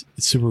violence.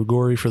 It's super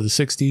gory for the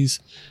 60s.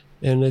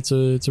 And it's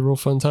a real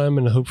fun time.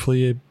 And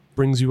hopefully it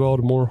brings you all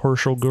to more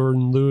Herschel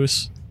Gordon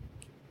Lewis.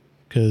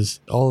 Because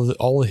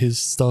all of his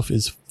stuff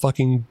is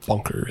fucking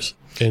bonkers.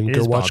 And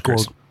go watch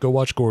Gore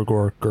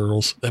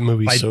Girls. That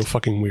movie's so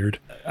fucking weird.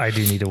 I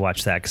do need to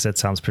watch that because that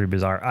sounds pretty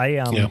bizarre.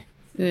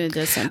 It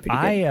does sound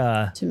pretty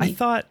good to me. I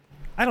thought,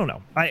 I don't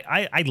know.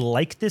 I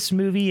like this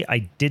movie.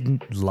 I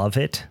didn't love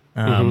it.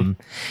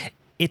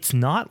 It's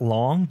not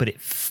long, but it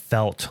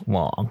felt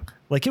long.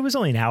 Like it was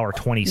only an hour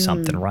 20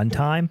 something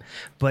runtime,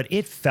 but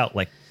it felt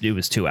like it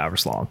was 2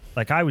 hours long.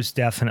 Like I was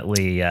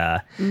definitely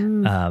it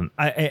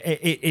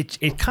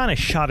kind of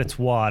shot its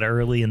wad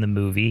early in the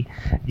movie,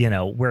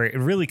 where it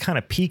really kind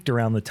of peaked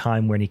around the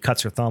time when he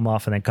cuts her thumb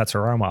off and then cuts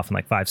her arm off in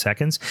like 5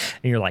 seconds.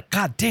 And you're like,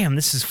 God damn,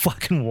 this is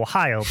fucking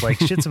wild. Like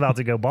shit's about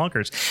to go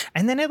bonkers.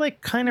 And then it like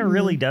kind of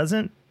really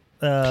doesn't.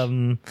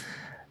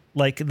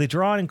 Like the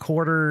drawn and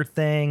quarter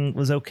thing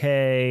was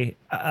okay.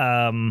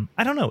 I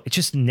don't know. It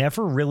just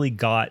never really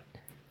got.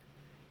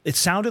 It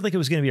sounded like it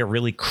was going to be a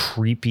really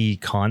creepy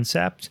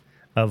concept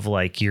of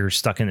like you're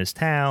stuck in this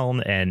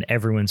town and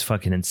everyone's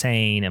fucking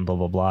insane and blah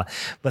blah blah.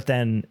 But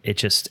then it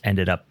just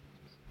ended up.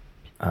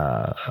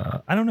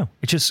 I don't know.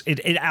 It just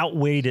it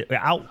outweighed it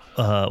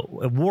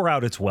it wore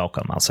out its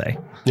welcome. I'll say.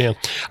 Yeah,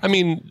 I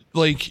mean,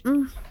 like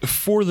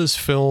for this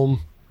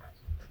film,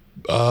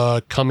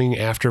 coming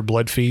after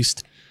Blood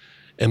Feast.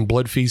 And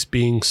Blood Feast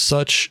being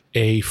such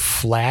a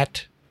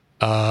flat,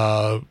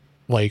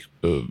 like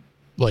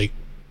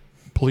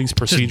police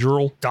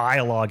procedural, just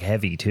dialogue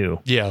heavy too.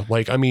 Yeah,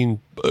 like I mean,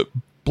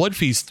 Blood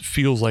Feast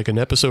feels like an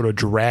episode of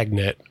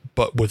Dragnet,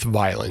 but with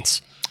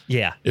violence.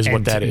 Yeah, is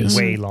what that is.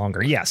 Way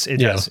longer. Yes, it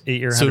does.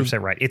 You're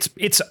 100% right.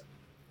 It's.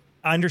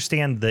 I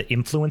understand the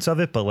influence of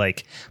it, but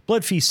like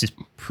Blood Feast is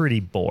pretty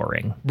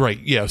boring. Right.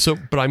 Yeah. So,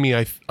 but I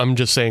mean, I'm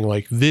just saying,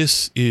 like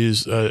this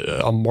is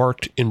a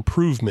marked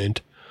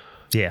improvement.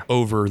 Yeah.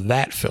 Over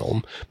that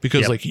film,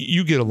 because like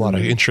you get a lot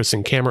of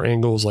interesting camera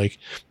angles, like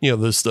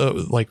this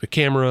like the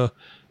camera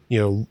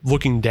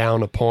looking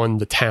down upon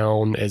the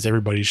town as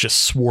everybody's just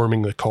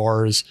swarming the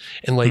cars,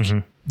 and like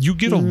you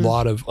get a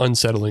lot of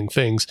unsettling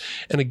things.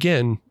 And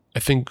again, I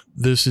think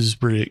this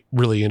is really,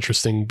 really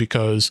interesting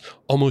because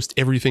almost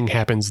everything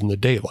happens in the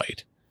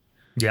daylight.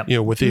 Yep. You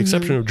know, with the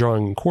exception of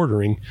drawing and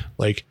quartering,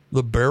 like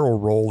the barrel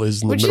roll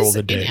is in the middle of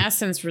the day. In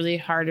essence, really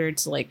harder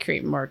to like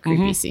create more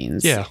creepy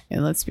scenes. Yeah.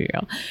 And let's be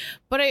real.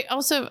 But I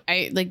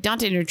like, not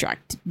to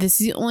interject, this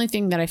is the only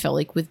thing that I felt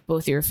like with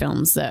both your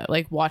films that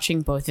like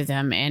watching both of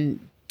them, and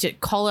to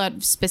call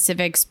out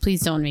specifics,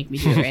 please don't make me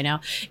do it right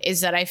now, is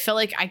that I felt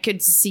like I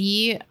could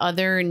see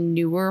other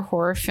newer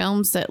horror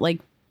films that like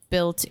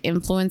built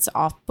influence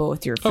off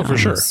both your films. Oh, for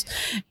sure.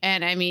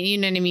 And I mean, you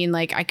know what I mean?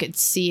 Like I could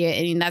see it.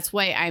 I mean, that's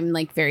why I'm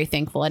like very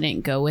thankful I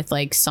didn't go with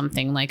like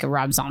something like a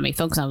Rob Zombie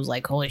film, because I was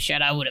like, holy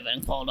shit, I would have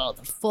been called out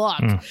the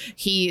fuck.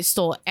 He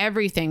stole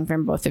everything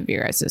from both of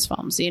your guys'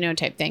 films, you know,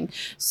 type thing.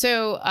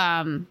 So,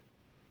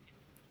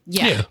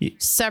 yeah,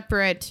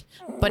 separate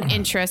but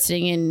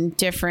interesting and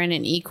different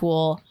and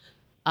equal.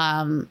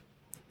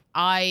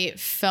 I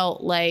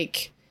felt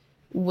like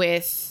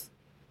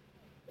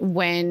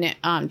when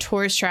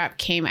Tourist Trap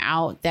came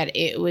out, that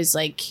it was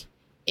like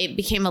it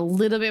became a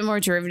little bit more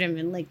derivative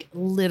and like a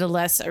little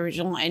less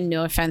original. And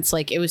no offense,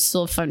 like it was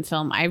still a fun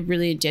film. I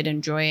really did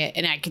enjoy it,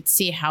 and I could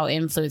see how it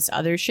influenced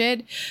other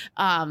shit.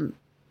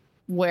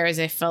 Whereas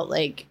I felt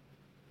like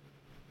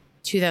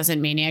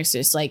 2000 Maniacs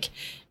is like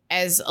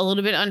as a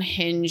little bit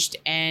unhinged,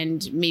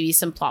 and maybe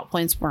some plot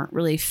points weren't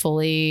really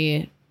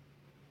fully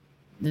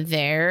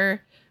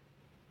there.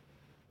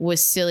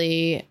 Was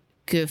silly,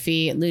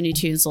 goofy, Looney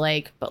Tunes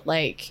like, but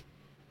like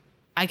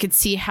I could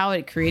see how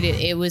it created.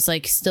 It was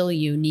like still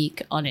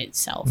unique on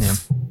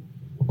itself.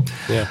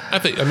 Yeah. I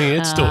mean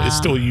it's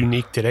still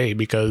unique today,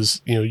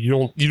 because you know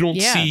you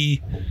don't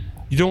see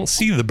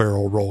the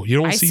barrel roll.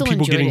 You don't see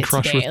people getting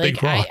crushed with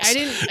big rocks.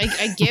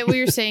 I get what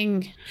you're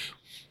saying.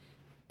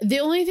 The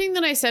only thing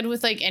that I said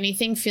with like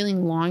anything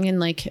feeling long in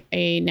like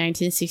a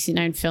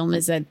 1969 film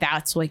is that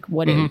that's like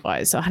what it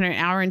was. 100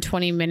 hour and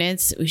 20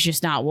 minutes was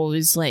just not what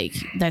was like.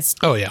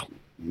 That's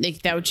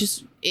like that was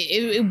just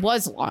it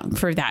was long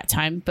for that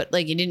time, but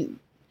like it didn't,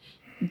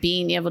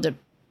 being able to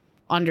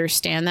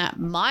understand that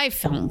my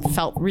film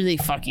felt really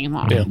fucking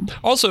long. Yeah.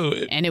 Also,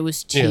 and it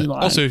was too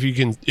long. Also, if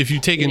you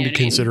take into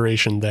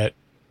consideration that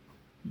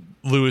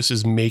Lewis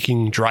is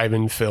making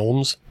drive-in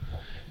films,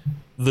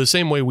 the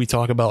same way we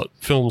talk about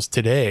films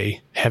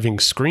today having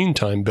screen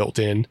time built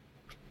in,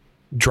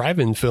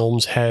 drive-in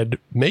films had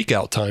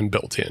make-out time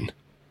built in.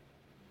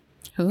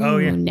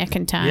 Ooh, neck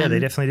and time. Yeah, they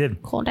definitely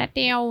did. Call that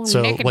down.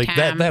 So neck and like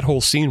time. that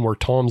whole scene where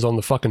Tom's on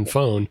the fucking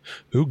phone,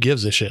 who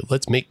gives a shit?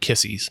 Let's make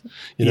kissies.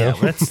 You know?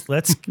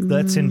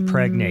 let's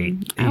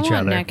impregnate each I want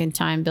other. neck and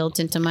time built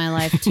into my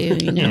life too,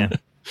 you know. Yeah.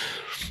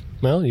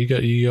 Well, you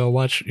got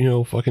watch,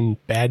 fucking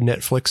bad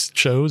Netflix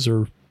shows,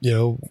 or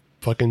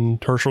fucking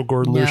Herschel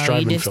Gordon Lewis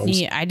driving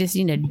films. I just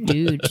need a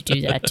dude to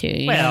do that too.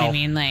 You know what I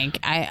mean? Like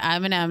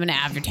I'm gonna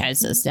advertise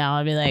this now.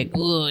 I'll be like,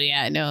 oh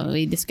yeah, no,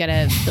 we just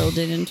gotta build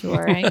it into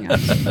our hangout.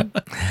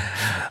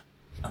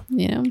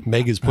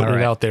 Meg is putting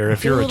it out there.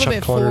 If you're a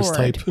Chuck Connors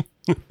type,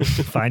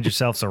 find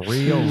yourself a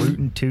real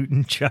rootin'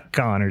 tootin' Chuck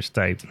Connors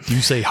type.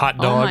 You say hot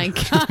dog. Oh my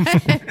god.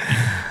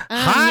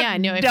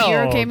 If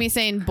you're okay with me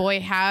saying boy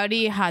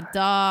howdy, hot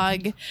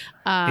dog.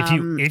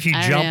 If you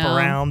jump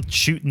around,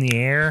 shoot in the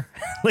air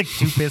like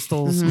two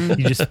pistols,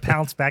 you just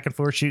pounce back and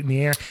forth, shoot in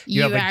the air.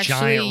 You have a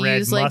giant red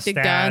use, mustache. like the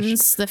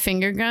guns, the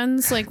finger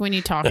guns, like when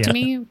you talk to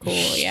me. Cool.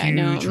 Yeah.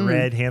 Huge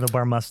red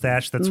handlebar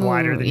mustache that's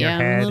wider than your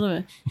head. A little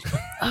bit.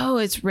 Oh,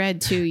 it's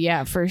red too.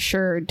 Yeah, for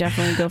sure.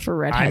 Definitely go for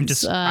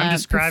redheads. I'm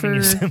describing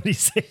you. Somebody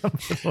say I'm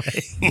the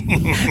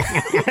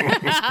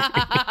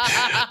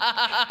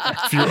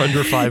If you're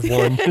under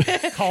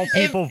 5'1", call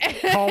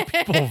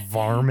people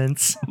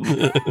varmints.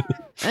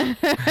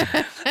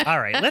 All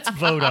right, let's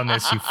vote on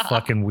this, you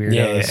fucking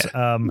weirdos.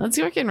 Yeah. Let's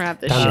fucking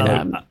wrap this shit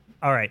up.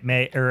 All right,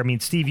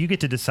 Steve, you get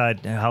to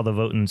decide how the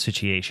voting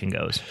situation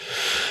goes.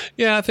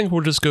 Yeah, I think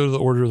we'll just go to the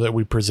order that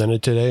we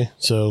presented today.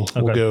 So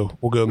we'll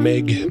go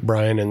Meg,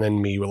 Brian, and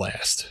then me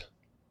last.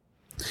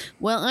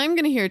 Well, I'm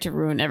going to here to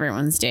ruin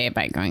everyone's day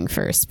by going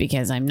first,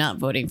 because I'm not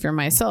voting for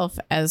myself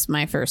as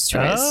my first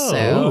choice.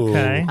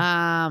 Okay.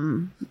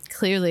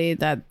 Clearly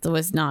that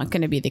was not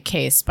going to be the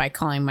case by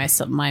calling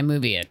my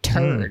movie a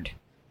turd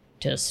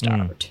to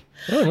start.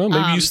 I don't know.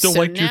 Maybe you still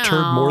liked your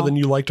turd more than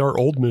you liked our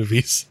old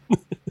movies.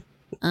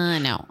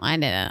 No, I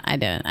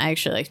didn't. I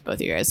actually liked both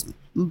of you guys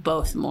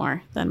both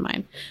more than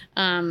mine.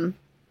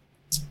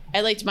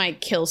 I liked my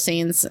kill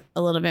scenes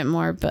a little bit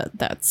more, but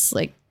that's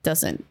like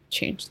doesn't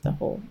change the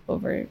whole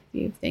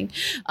overview thing.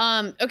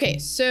 Okay,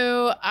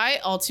 so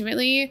I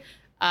ultimately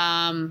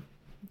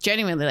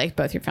genuinely like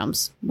both your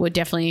films. Would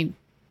definitely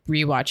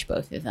rewatch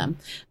both of them.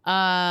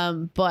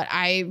 But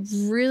I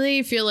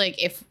really feel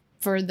like if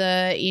for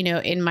the,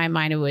 in my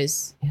mind it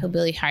was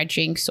hillbilly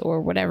hijinks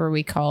or whatever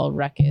we call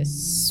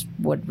ruckus,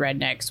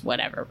 rednecks,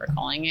 whatever we're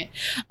calling it.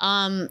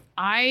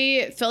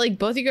 I felt like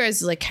both of you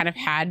guys like kind of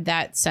had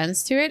that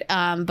sense to it.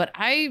 But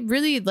I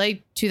really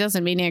liked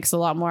 2000 Maniacs a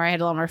lot more. I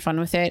had a lot more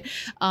fun with it.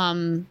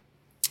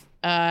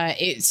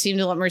 it seemed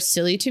a lot more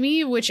silly to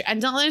me, which I'm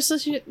not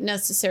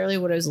necessarily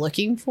what I was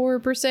looking for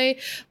per se,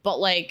 but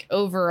like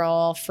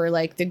overall for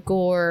like the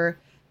gore,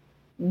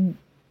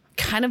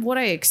 kind of what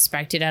I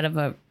expected out of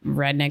a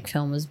redneck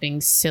film was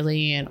being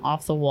silly and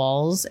off the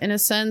walls in a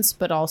sense,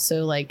 but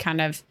also like kind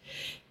of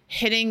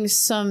hitting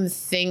some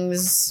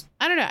things.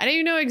 I don't know. I don't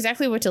even know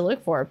exactly what to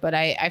look for, but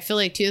I feel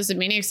like 2000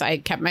 Maniacs, I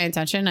kept my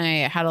attention.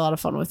 I had a lot of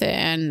fun with it.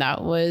 And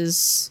that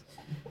was,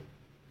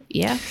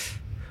 yeah.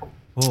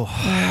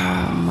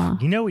 Oh,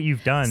 you know what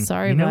you've done.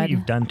 Sorry, you know bud. what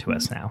you've done to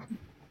us now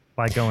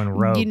by going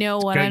rogue. You know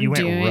what I'm you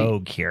went doing?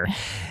 rogue here.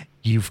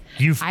 You've.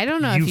 I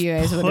don't know if you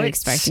guys would have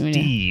expected me to.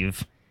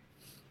 Steve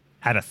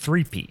at a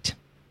three-peat.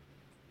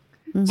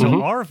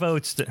 So our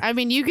votes. I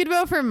mean, you could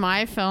vote for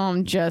my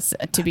film just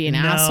to be an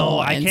asshole.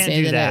 I and can't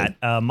say do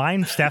that.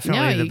 Mine's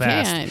definitely the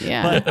best. Can't,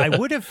 yeah. But I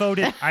would have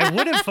voted. I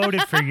would have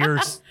voted for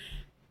yours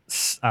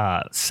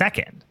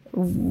second.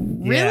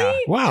 Really? Yeah.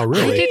 Wow,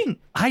 really?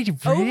 I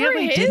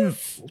really didn't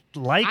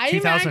like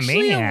 2000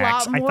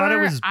 Maniacs. I thought it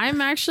was. I'm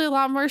actually a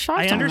lot more shocked.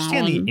 I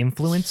understand the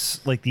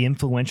influence, like the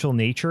influential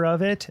nature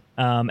of it,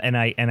 and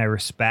I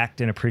respect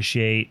and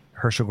appreciate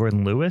Herschel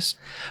Gordon Lewis,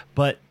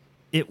 but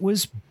it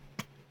was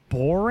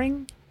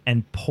boring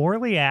and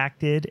poorly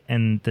acted,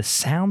 and the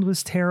sound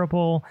was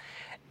terrible.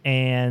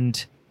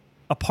 And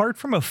apart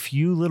from a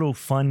few little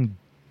fun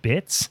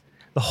bits,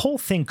 the whole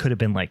thing could have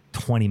been like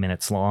 20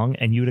 minutes long,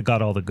 and you would have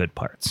got all the good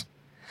parts.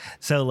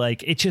 So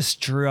like it just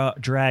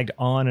dragged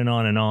on and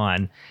on and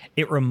on.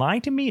 It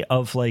reminded me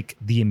of like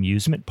The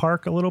Amusement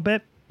Park a little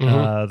bit,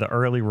 the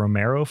early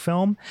Romero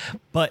film,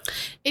 but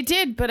it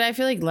did. But I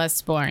feel like less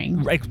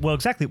boring. Right. Well,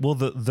 exactly. Well,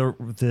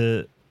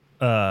 the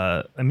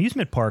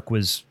Amusement Park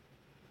was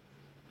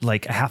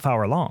like a half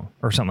hour long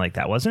or something like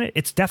that, wasn't it?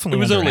 It's definitely.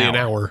 It was only an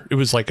hour. It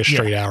was like a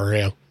straight hour.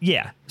 Yeah.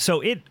 Yeah. So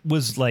it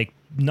was like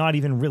not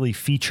even really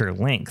feature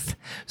length.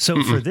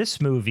 So for this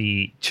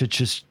movie to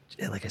just,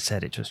 like I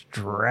said, it just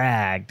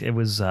dragged. It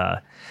was,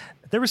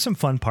 there were some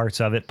fun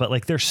parts of it, but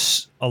like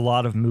there's a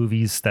lot of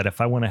movies that if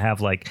I want to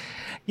have like,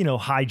 you know,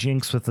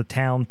 hijinks with the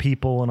town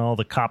people and all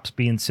the cops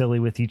being silly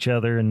with each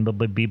other and blah,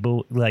 blah, blah,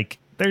 blah, like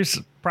there's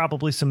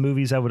probably some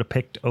movies I would have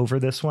picked over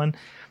this one.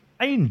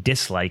 I didn't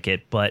dislike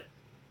it, but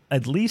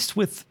at least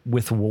with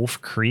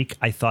Wolf Creek,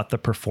 I thought the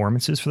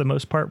performances for the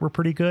most part were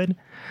pretty good.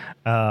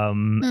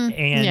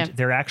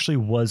 There actually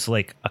was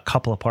like a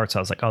couple of parts I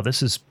was like, oh,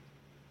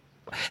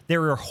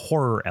 there are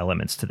horror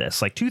elements to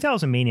this. Like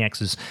 2000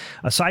 Maniacs is,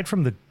 aside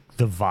from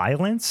the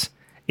violence,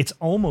 it's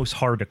almost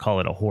hard to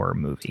call it a horror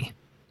movie.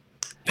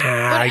 But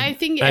I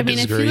think, I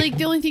feel like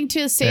the only thing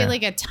to say,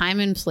 like a time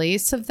and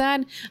place of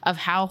that, of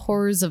how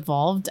horror's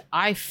evolved,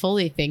 I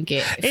fully think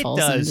it falls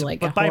into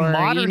like a horror,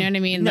 modern, you know what I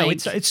mean? No,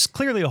 like, it's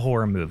clearly a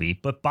horror movie,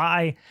 but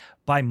by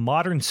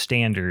modern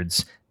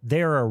standards,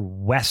 there are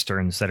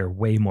Westerns that are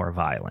way more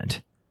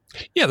violent.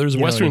 Yeah, there's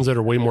Westerns that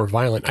are way more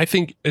violent. I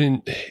think,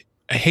 and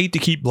I hate to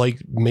keep like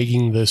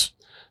making this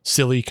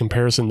silly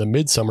comparison to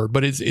Midsummer,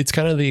 but it's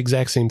kind of the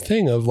exact same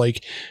thing of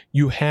like,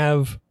 you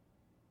have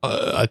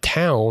a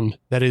town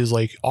that is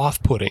like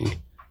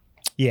off-putting,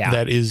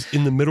 that is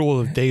in the middle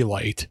of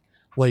daylight.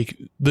 Like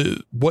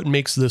what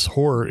makes this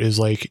horror is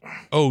like,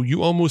 oh,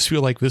 you almost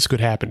feel like this could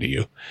happen to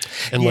you.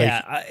 And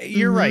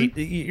you're right.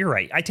 You're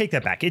right. I take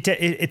that back.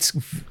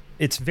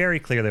 It's very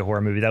clearly a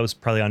horror movie. That was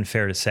probably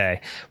unfair to say,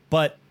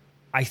 but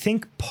I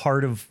think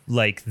part of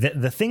like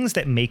the things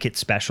that make it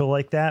special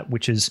like that,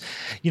 which is,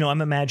 you know,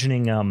 I'm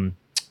imagining,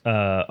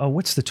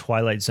 what's the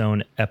Twilight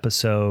Zone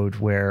episode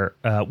where,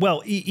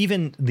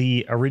 even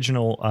the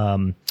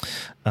original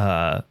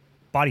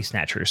Body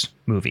Snatchers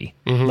movie,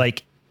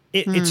 like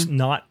it's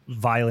not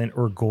violent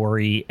or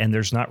gory, and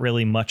there's not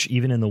really much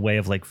even in the way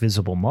of like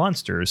visible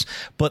monsters,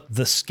 but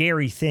the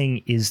scary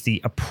thing is the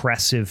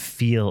oppressive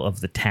feel of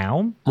the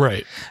town.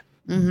 Right.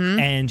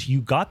 And you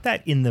got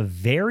that in the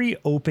very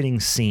opening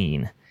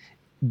scene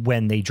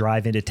when they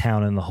drive into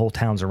town and the whole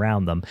town's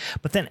around them.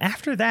 But then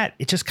after that,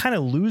 it just kind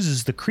of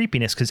loses the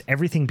creepiness because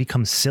everything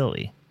becomes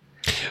silly.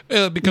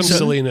 It becomes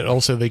silly, and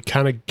also they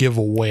kind of give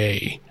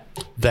away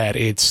that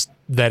it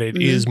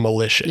is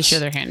malicious. They show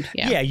their hand.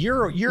 Yeah,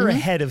 you're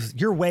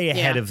you're way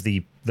ahead of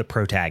the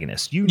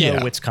protagonist. You know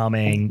what's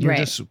coming. You're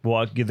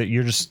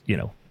just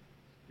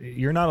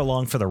you're not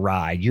along for the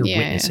ride. You're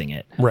witnessing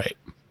it. Right.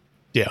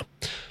 Yeah.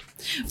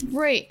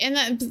 Right. And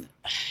that,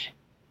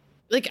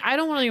 like, I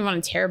don't really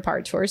want to tear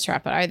apart Tourist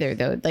Trap either,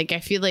 though. Like,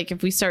 I feel like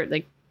if we start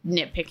like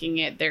nitpicking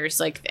it, there's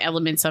like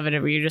elements of it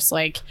where you're just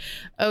like,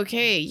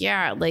 okay,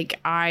 yeah,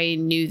 like I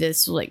knew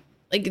this, like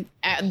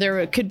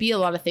there could be a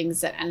lot of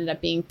things that ended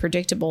up being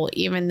predictable,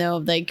 even though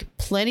like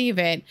plenty of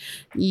it,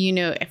 you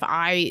know, if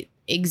I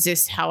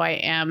exist how I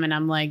am and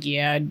I'm like,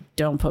 yeah,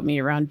 don't put me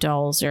around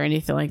dolls or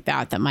anything like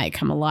that might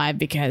come alive,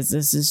 because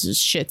this is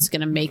just shit's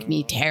gonna make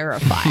me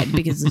terrified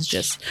because it's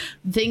just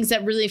things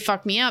that really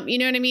fuck me up, you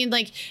know what I mean?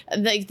 Like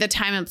the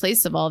time and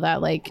place of all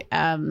that, like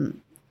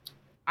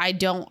I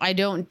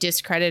don't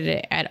discredit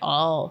it at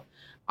all.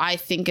 I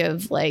think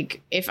of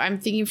like, if I'm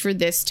thinking for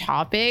this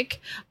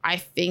topic, I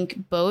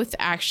think both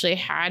actually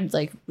had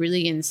like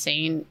really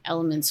insane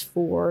elements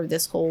for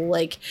this whole,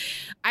 like,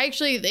 I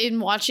actually, in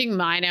watching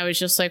mine, I was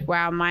just like,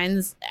 wow,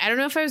 mine's, I don't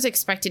know if I was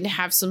expecting to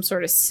have some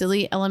sort of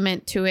silly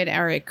element to it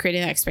or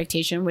creating an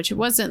expectation, which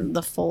wasn't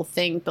the full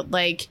thing, but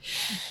like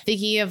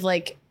thinking of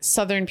like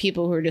Southern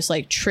people who are just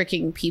like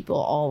tricking people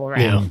all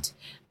around.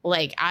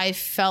 Like, I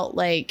felt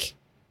like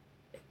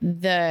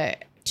the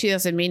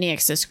 2000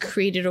 Maniacs just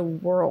created a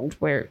world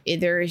where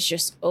there is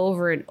just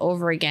over and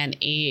over again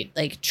a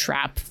like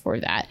trap for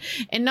that.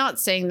 And not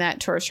saying that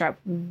Tourist Trap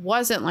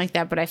wasn't like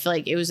that, but I feel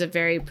like it was a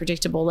very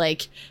predictable,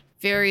 like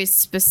very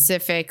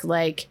specific,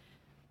 like,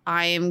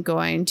 I am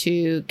going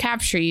to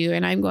capture you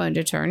and I'm going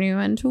to turn you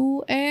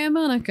into a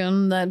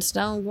mannequin. That's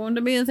now going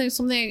to be a thing,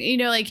 something, you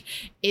know, like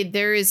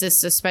there is a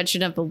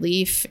suspension of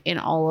belief in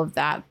all of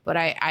that. But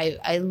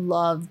I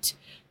loved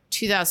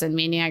 2000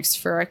 Maniacs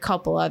for a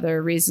couple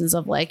other reasons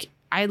of like,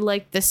 I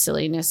like the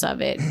silliness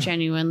of it.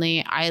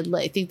 Genuinely. I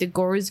think the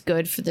gore is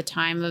good for the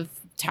time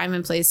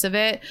and place of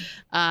it.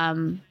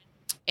 And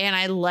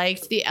I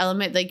liked the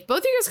element, like both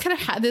of you guys kind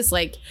of had this,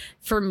 like,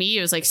 for me,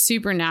 it was like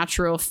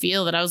supernatural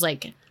feel that I was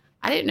like,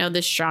 I didn't know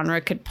this genre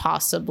could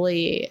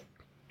possibly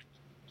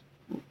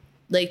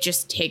like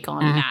just take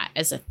on that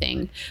as a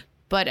thing.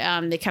 But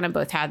they kind of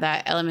both had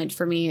that element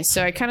for me.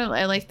 So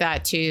I like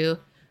that too.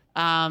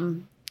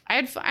 I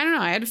had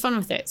fun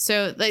with it.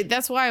 So like,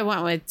 that's why I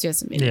went with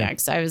just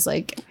Maniacs. I was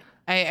like,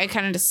 I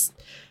kind of just,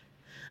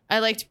 I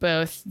liked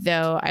both,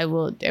 though. I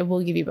will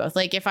give you both.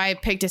 Like if I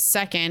picked a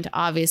second,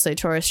 obviously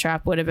Tourist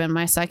Trap would have been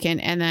my second,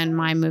 and then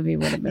my movie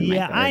would have been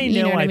my third.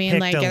 You know what I mean?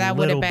 Like that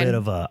would have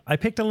been I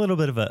picked a little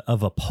bit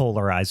of a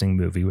polarizing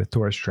movie with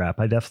Tourist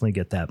Trap. I definitely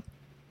get that.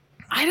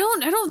 I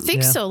don't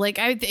think so. Like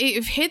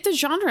it hit the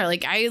genre.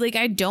 Like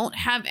I don't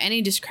have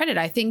any discredit.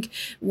 I think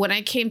when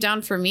I came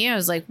down for me, I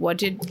was like, what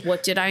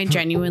did I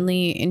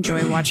genuinely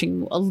enjoy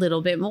watching a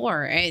little bit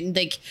more? And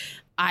like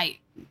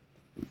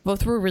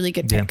both were really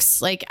good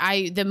picks. Like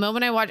the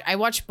moment I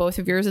watched both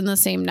of yours in the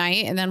same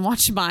night and then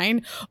watched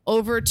mine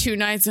over 2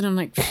 nights, and I'm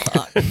like,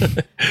 fuck.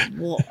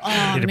 Well,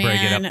 oh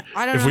man,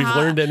 I don't know. If we've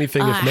learned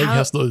anything, if Meg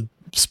has to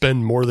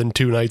spend more than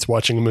 2 nights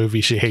watching a movie,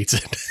 she hates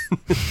it.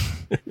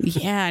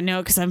 Yeah,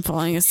 no, because I'm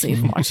falling asleep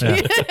watching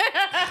it.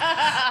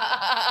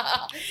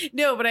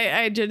 No, but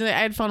I genuinely, I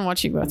had fun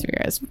watching both of your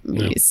guys'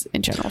 movies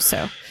in general.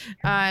 So,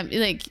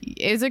 like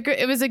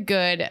it was a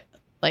good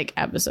like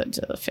episode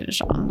to finish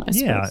on. I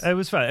suppose. Yeah, it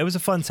was fun. It was a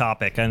fun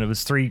topic, and it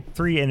was three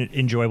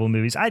enjoyable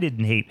movies. I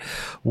didn't hate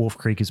Wolf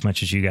Creek as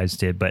much as you guys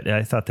did, but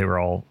I thought they were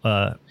all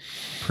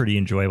pretty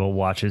enjoyable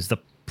watches. The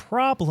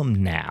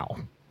problem now,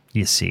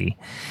 you see,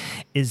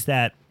 is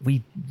that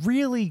we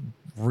really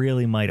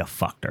might have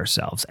fucked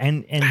ourselves.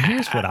 And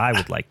here's what I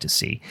would like to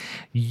see.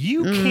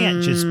 You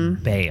can't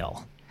just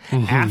bail.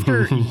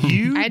 After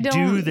you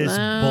do this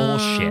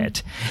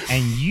bullshit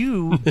and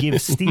you give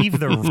Steve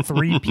the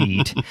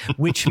three-peat,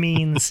 which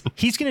means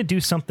he's going to do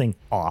something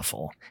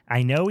awful.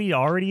 I know he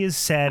already has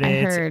said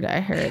it. I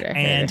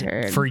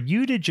heard. For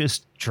you to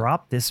just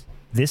drop this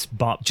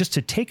bomb, just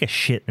to take a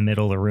shit in the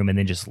middle of the room and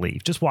then just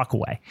leave, just walk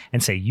away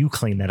and say, you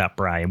clean that up,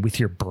 Brian, with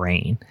your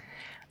brain.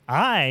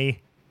 I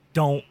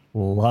don't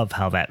love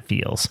how that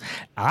feels.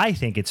 I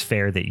think it's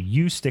fair that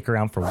you stick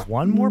around for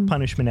one more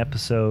punishment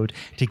episode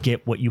to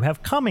get what you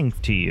have coming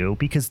to you,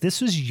 because this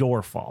was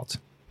your fault.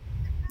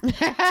 That's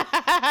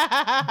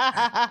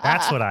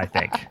what I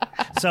think.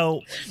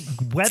 So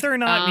whether or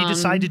not we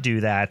decide to do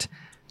that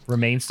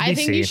remains to be seen. I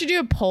think you should do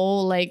a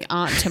poll like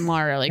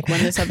tomorrow, like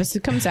when this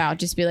episode comes out,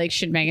 just be like,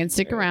 should Megan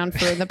stick around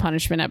for the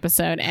punishment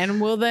episode?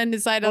 And we'll then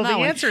decide on that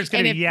one. The answer is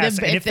going to be yes.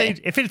 And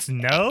if it's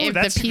no,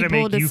 that's going to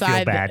make you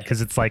feel bad, because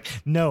it's like,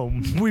 no,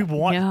 we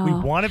want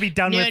to be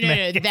done with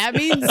Megan. No. That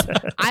means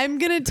I'm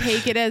going to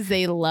take it as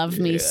they love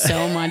me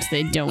so much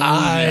they don't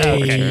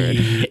want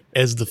me.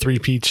 As the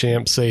 3P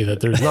champs say that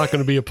there's not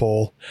going to be a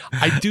poll.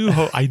 I just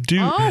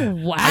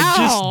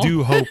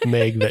do hope,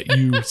 Meg, that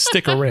you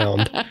stick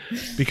around,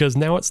 because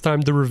now it's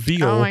time to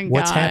reveal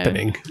what's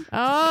happening.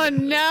 Oh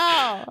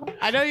no!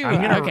 I don't even.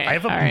 I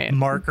have a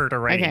marker to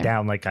write it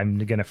down. Like I'm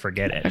gonna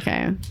forget it.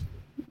 Okay.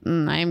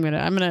 I'm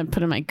gonna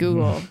put in my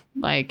Google,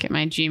 like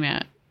my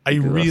Gmail. I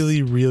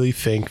really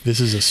think this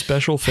is a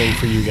special thing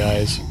for you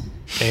guys,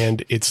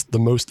 and it's the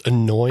most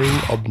annoying,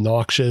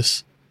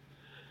 obnoxious,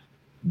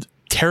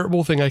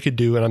 terrible thing I could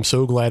do, and I'm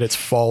so glad it's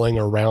falling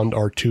around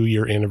our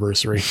 2-year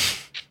anniversary.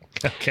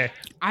 Okay.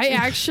 I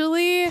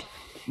actually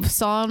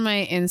saw on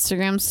my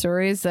Instagram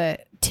stories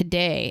that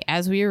today,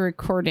 as we were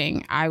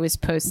recording, I was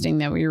posting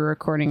that we were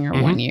recording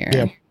our 1 year.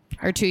 Yeah.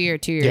 Or 2 year.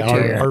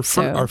 Yeah, our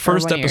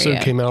first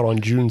episode came out on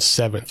June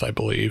 7th, I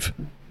believe.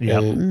 Yeah.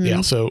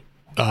 Yeah, so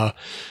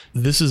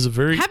this is a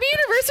very happy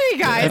anniversary,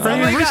 guys. Oh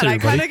my god, I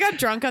kind of got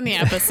drunk on the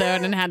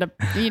episode and had to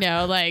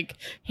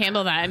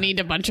handle that and eat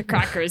a bunch of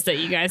crackers that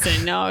you guys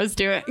didn't know I was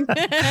doing.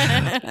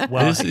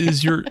 Well,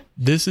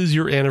 this is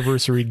your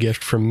anniversary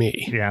gift from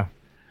me. Yeah.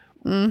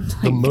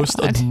 The most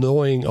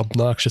annoying,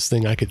 obnoxious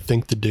thing I could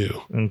think to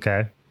do,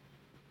 okay,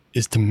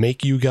 is to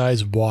make you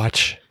guys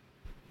watch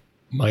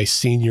my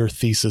senior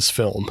thesis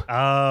film.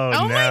 Oh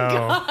no. My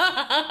God.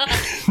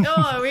 No,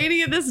 are we gonna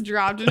get this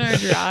dropped in our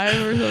drive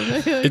or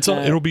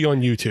something? It'll be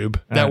on YouTube.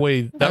 That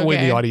way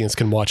the audience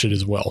can watch it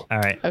as well. All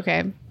right.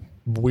 Okay.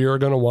 We are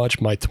going to watch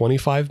my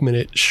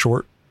 25-minute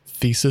short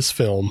thesis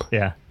film.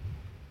 Yeah.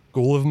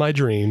 Goal of my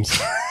dreams.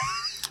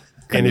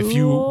 And if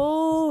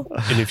you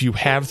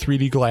have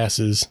 3D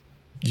glasses,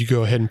 you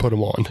go ahead and put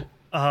them on.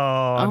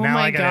 Oh, now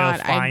my I gotta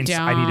God, find.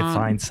 I need to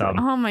find some.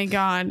 Oh my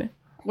God.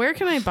 Where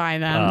can I buy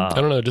them? I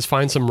don't know. Just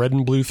find some red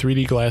and blue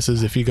 3D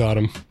glasses if you got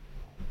them.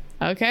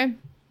 Okay.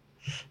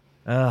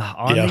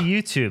 On the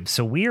YouTube.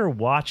 So we are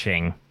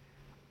watching.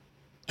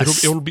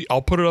 It'll be.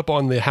 I'll put it up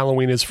on the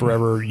Halloween is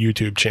Forever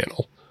YouTube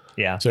channel.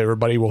 Yeah. So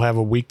everybody will have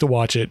a week to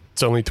watch it.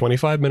 It's only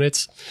 25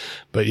 minutes.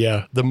 But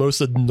yeah, the most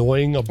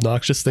annoying,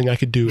 obnoxious thing I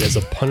could do as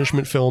a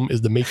punishment film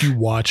is to make you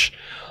watch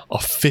a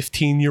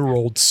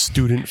 15-year-old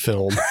student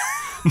film.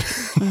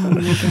 Oh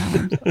my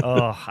God.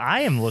 Oh,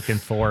 I am looking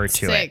forward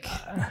to Sick. it.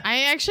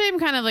 I actually am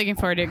kind of looking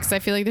forward to it because I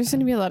feel like there's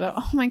going to be a lot of,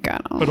 oh my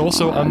God. But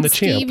also, I'm the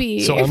Stevie.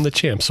 champ. So I'm the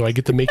champ. So I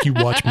get to make you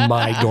watch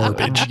my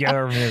garbage.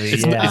 Your movie.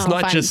 It's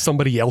not just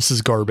somebody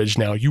else's garbage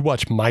now. You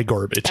watch my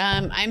garbage.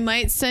 I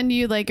might send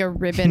you like a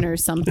ribbon or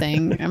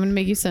something. I'm going to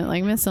make you send, like,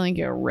 I'm going to send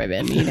you a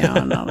ribbon, you know,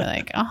 and I'll be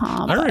like,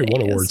 I already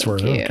won awards for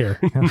it. I don't care.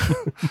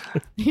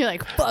 You're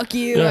like, fuck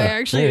you. Yeah.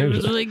 It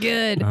was really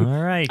good.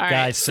 All right,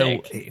 guys.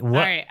 So all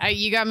right.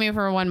 You got me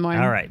for one more.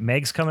 All right.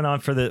 Meg's coming on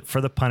for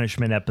the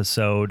punishment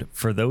episode.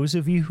 For those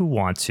of you who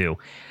want to,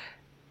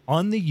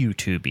 on the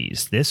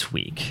YouTubies this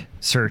week,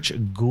 search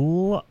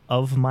Ghoul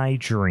of My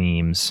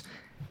Dreams.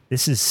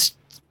 This is...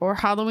 Or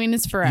Halloween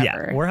is Forever.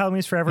 Yeah, or Halloween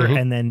is Forever. Mm-hmm.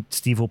 And then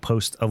Steve will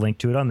post a link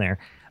to it on there.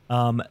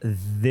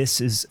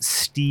 This is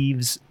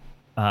Steve's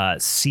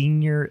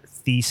senior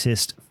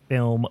thesis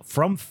film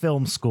from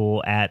film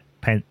school at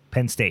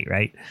Penn State,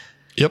 right?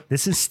 Yep.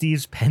 This is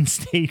Steve's Penn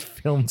State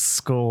Film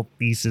School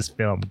thesis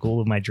film,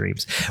 Ghoul of My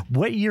Dreams.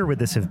 What year would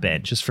this have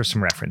been, just for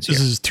some reference here?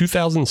 This is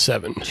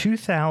 2007.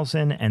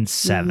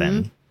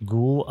 2007.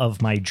 Ghoul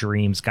of My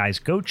Dreams. Guys,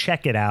 go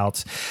check it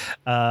out.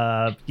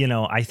 I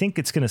think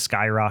it's going to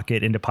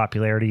skyrocket into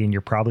popularity, and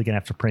you're probably going to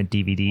have to print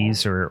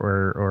DVDs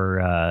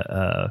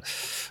or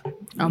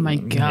oh my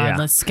God,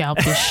 let's scalp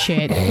this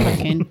shit.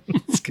 Fucking.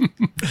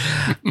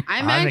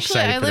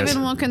 I live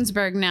in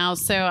Wilkinsburg now,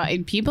 so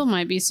people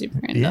might be super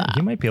into that.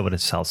 You might be able to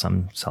sell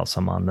some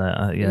on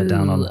the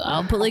down on.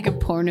 I'll put like a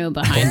porno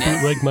behind it.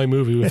 Bootleg my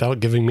movie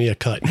without giving me a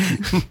cut.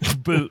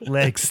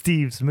 Bootleg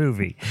Steve's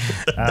movie.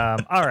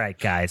 All right,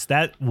 guys,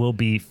 that will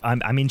be.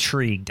 I'm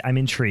intrigued.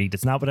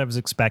 It's not what I was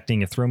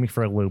expecting. It threw me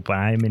for a loop, but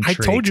I'm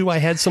intrigued. I told you I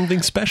had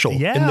something special.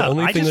 Yeah, and the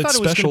only I thing just that's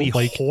thought it was special, going to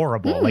be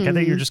horrible. Like I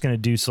thought you were just going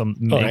to do some.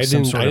 I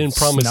didn't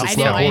promise snuff it's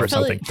not or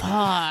something.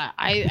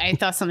 I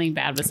thought something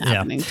bad was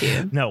happening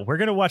too. No, we're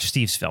going to watch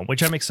Steve's film,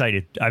 which I'm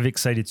excited.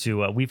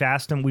 To. We've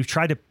asked him. We've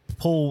tried to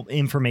pull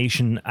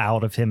information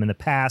out of him in the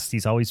past.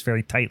 He's always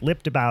very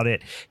tight-lipped about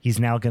it. He's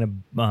now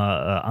going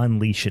to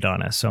unleash it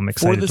on us. So I'm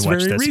excited to watch this. For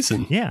this very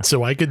reason. Yeah.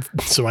 So I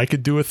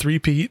could do a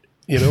three-peat.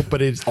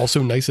 But it's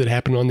also nice that it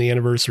happened on the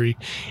anniversary.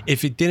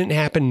 If it didn't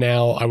happen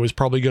now, I was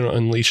probably going to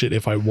unleash it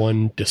if I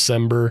won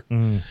December.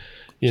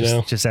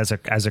 Just as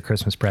a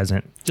Christmas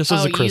present. Just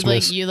as a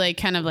Christmas. You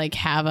kind of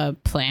have a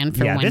plan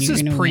for when this you're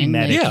is going to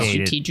premeditated. win,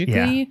 strategically.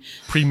 Yeah.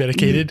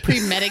 Premedicated.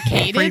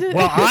 Premedicated.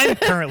 Well, I'm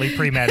currently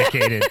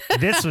premedicated.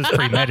 This was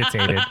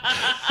premeditated.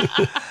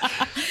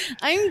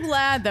 I'm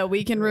glad that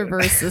we can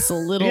reverse this a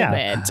little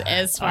bit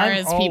as far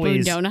as people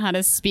who don't know how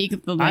to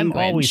speak the language.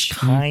 I'm always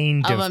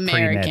kind of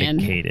American.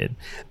 Premedicated.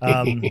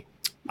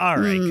 All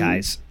right,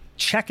 guys.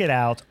 Check it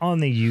out on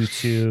the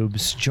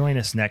YouTubes. Join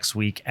us next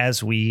week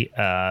as we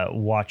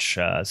watch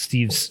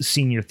Steve's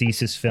senior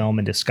thesis film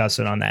and discuss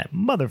it on that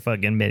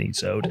motherfucking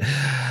Minisode.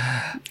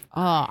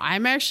 Oh,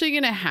 I'm actually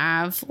going to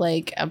have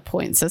a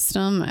point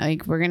system.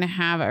 We're going to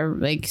have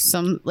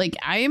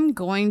I am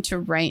going to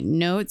write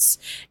notes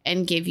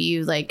and give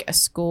you a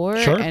score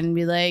and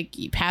be like,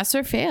 you pass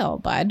or fail,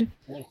 bud.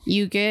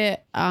 You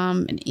get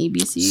an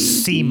ABC.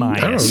 C-.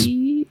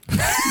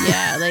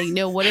 Yeah,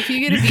 no, what if you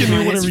get a B-? Give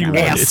me whatever you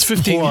want. It's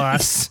 15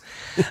 plus.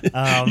 You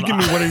give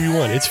me whatever you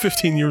want. It's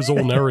 15 years old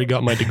and I already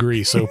got my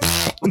degree, so.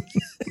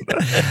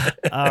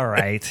 All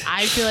right.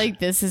 I feel like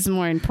this is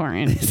more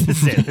important.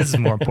 This is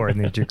more important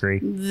than your degree.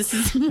 This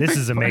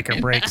is a make or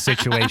break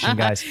situation,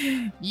 guys.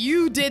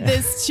 You did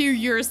this to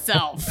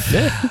yourself.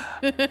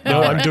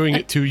 No, I'm doing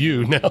it to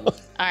you now. All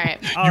right.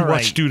 You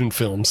watch student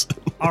films.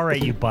 All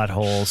right, you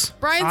buttholes.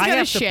 Brian's got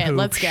a shit. Poop.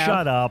 Let's go.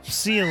 Shut up.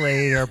 See you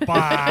later.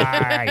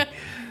 Bye.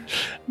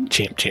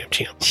 Champ.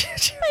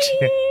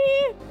 Bye.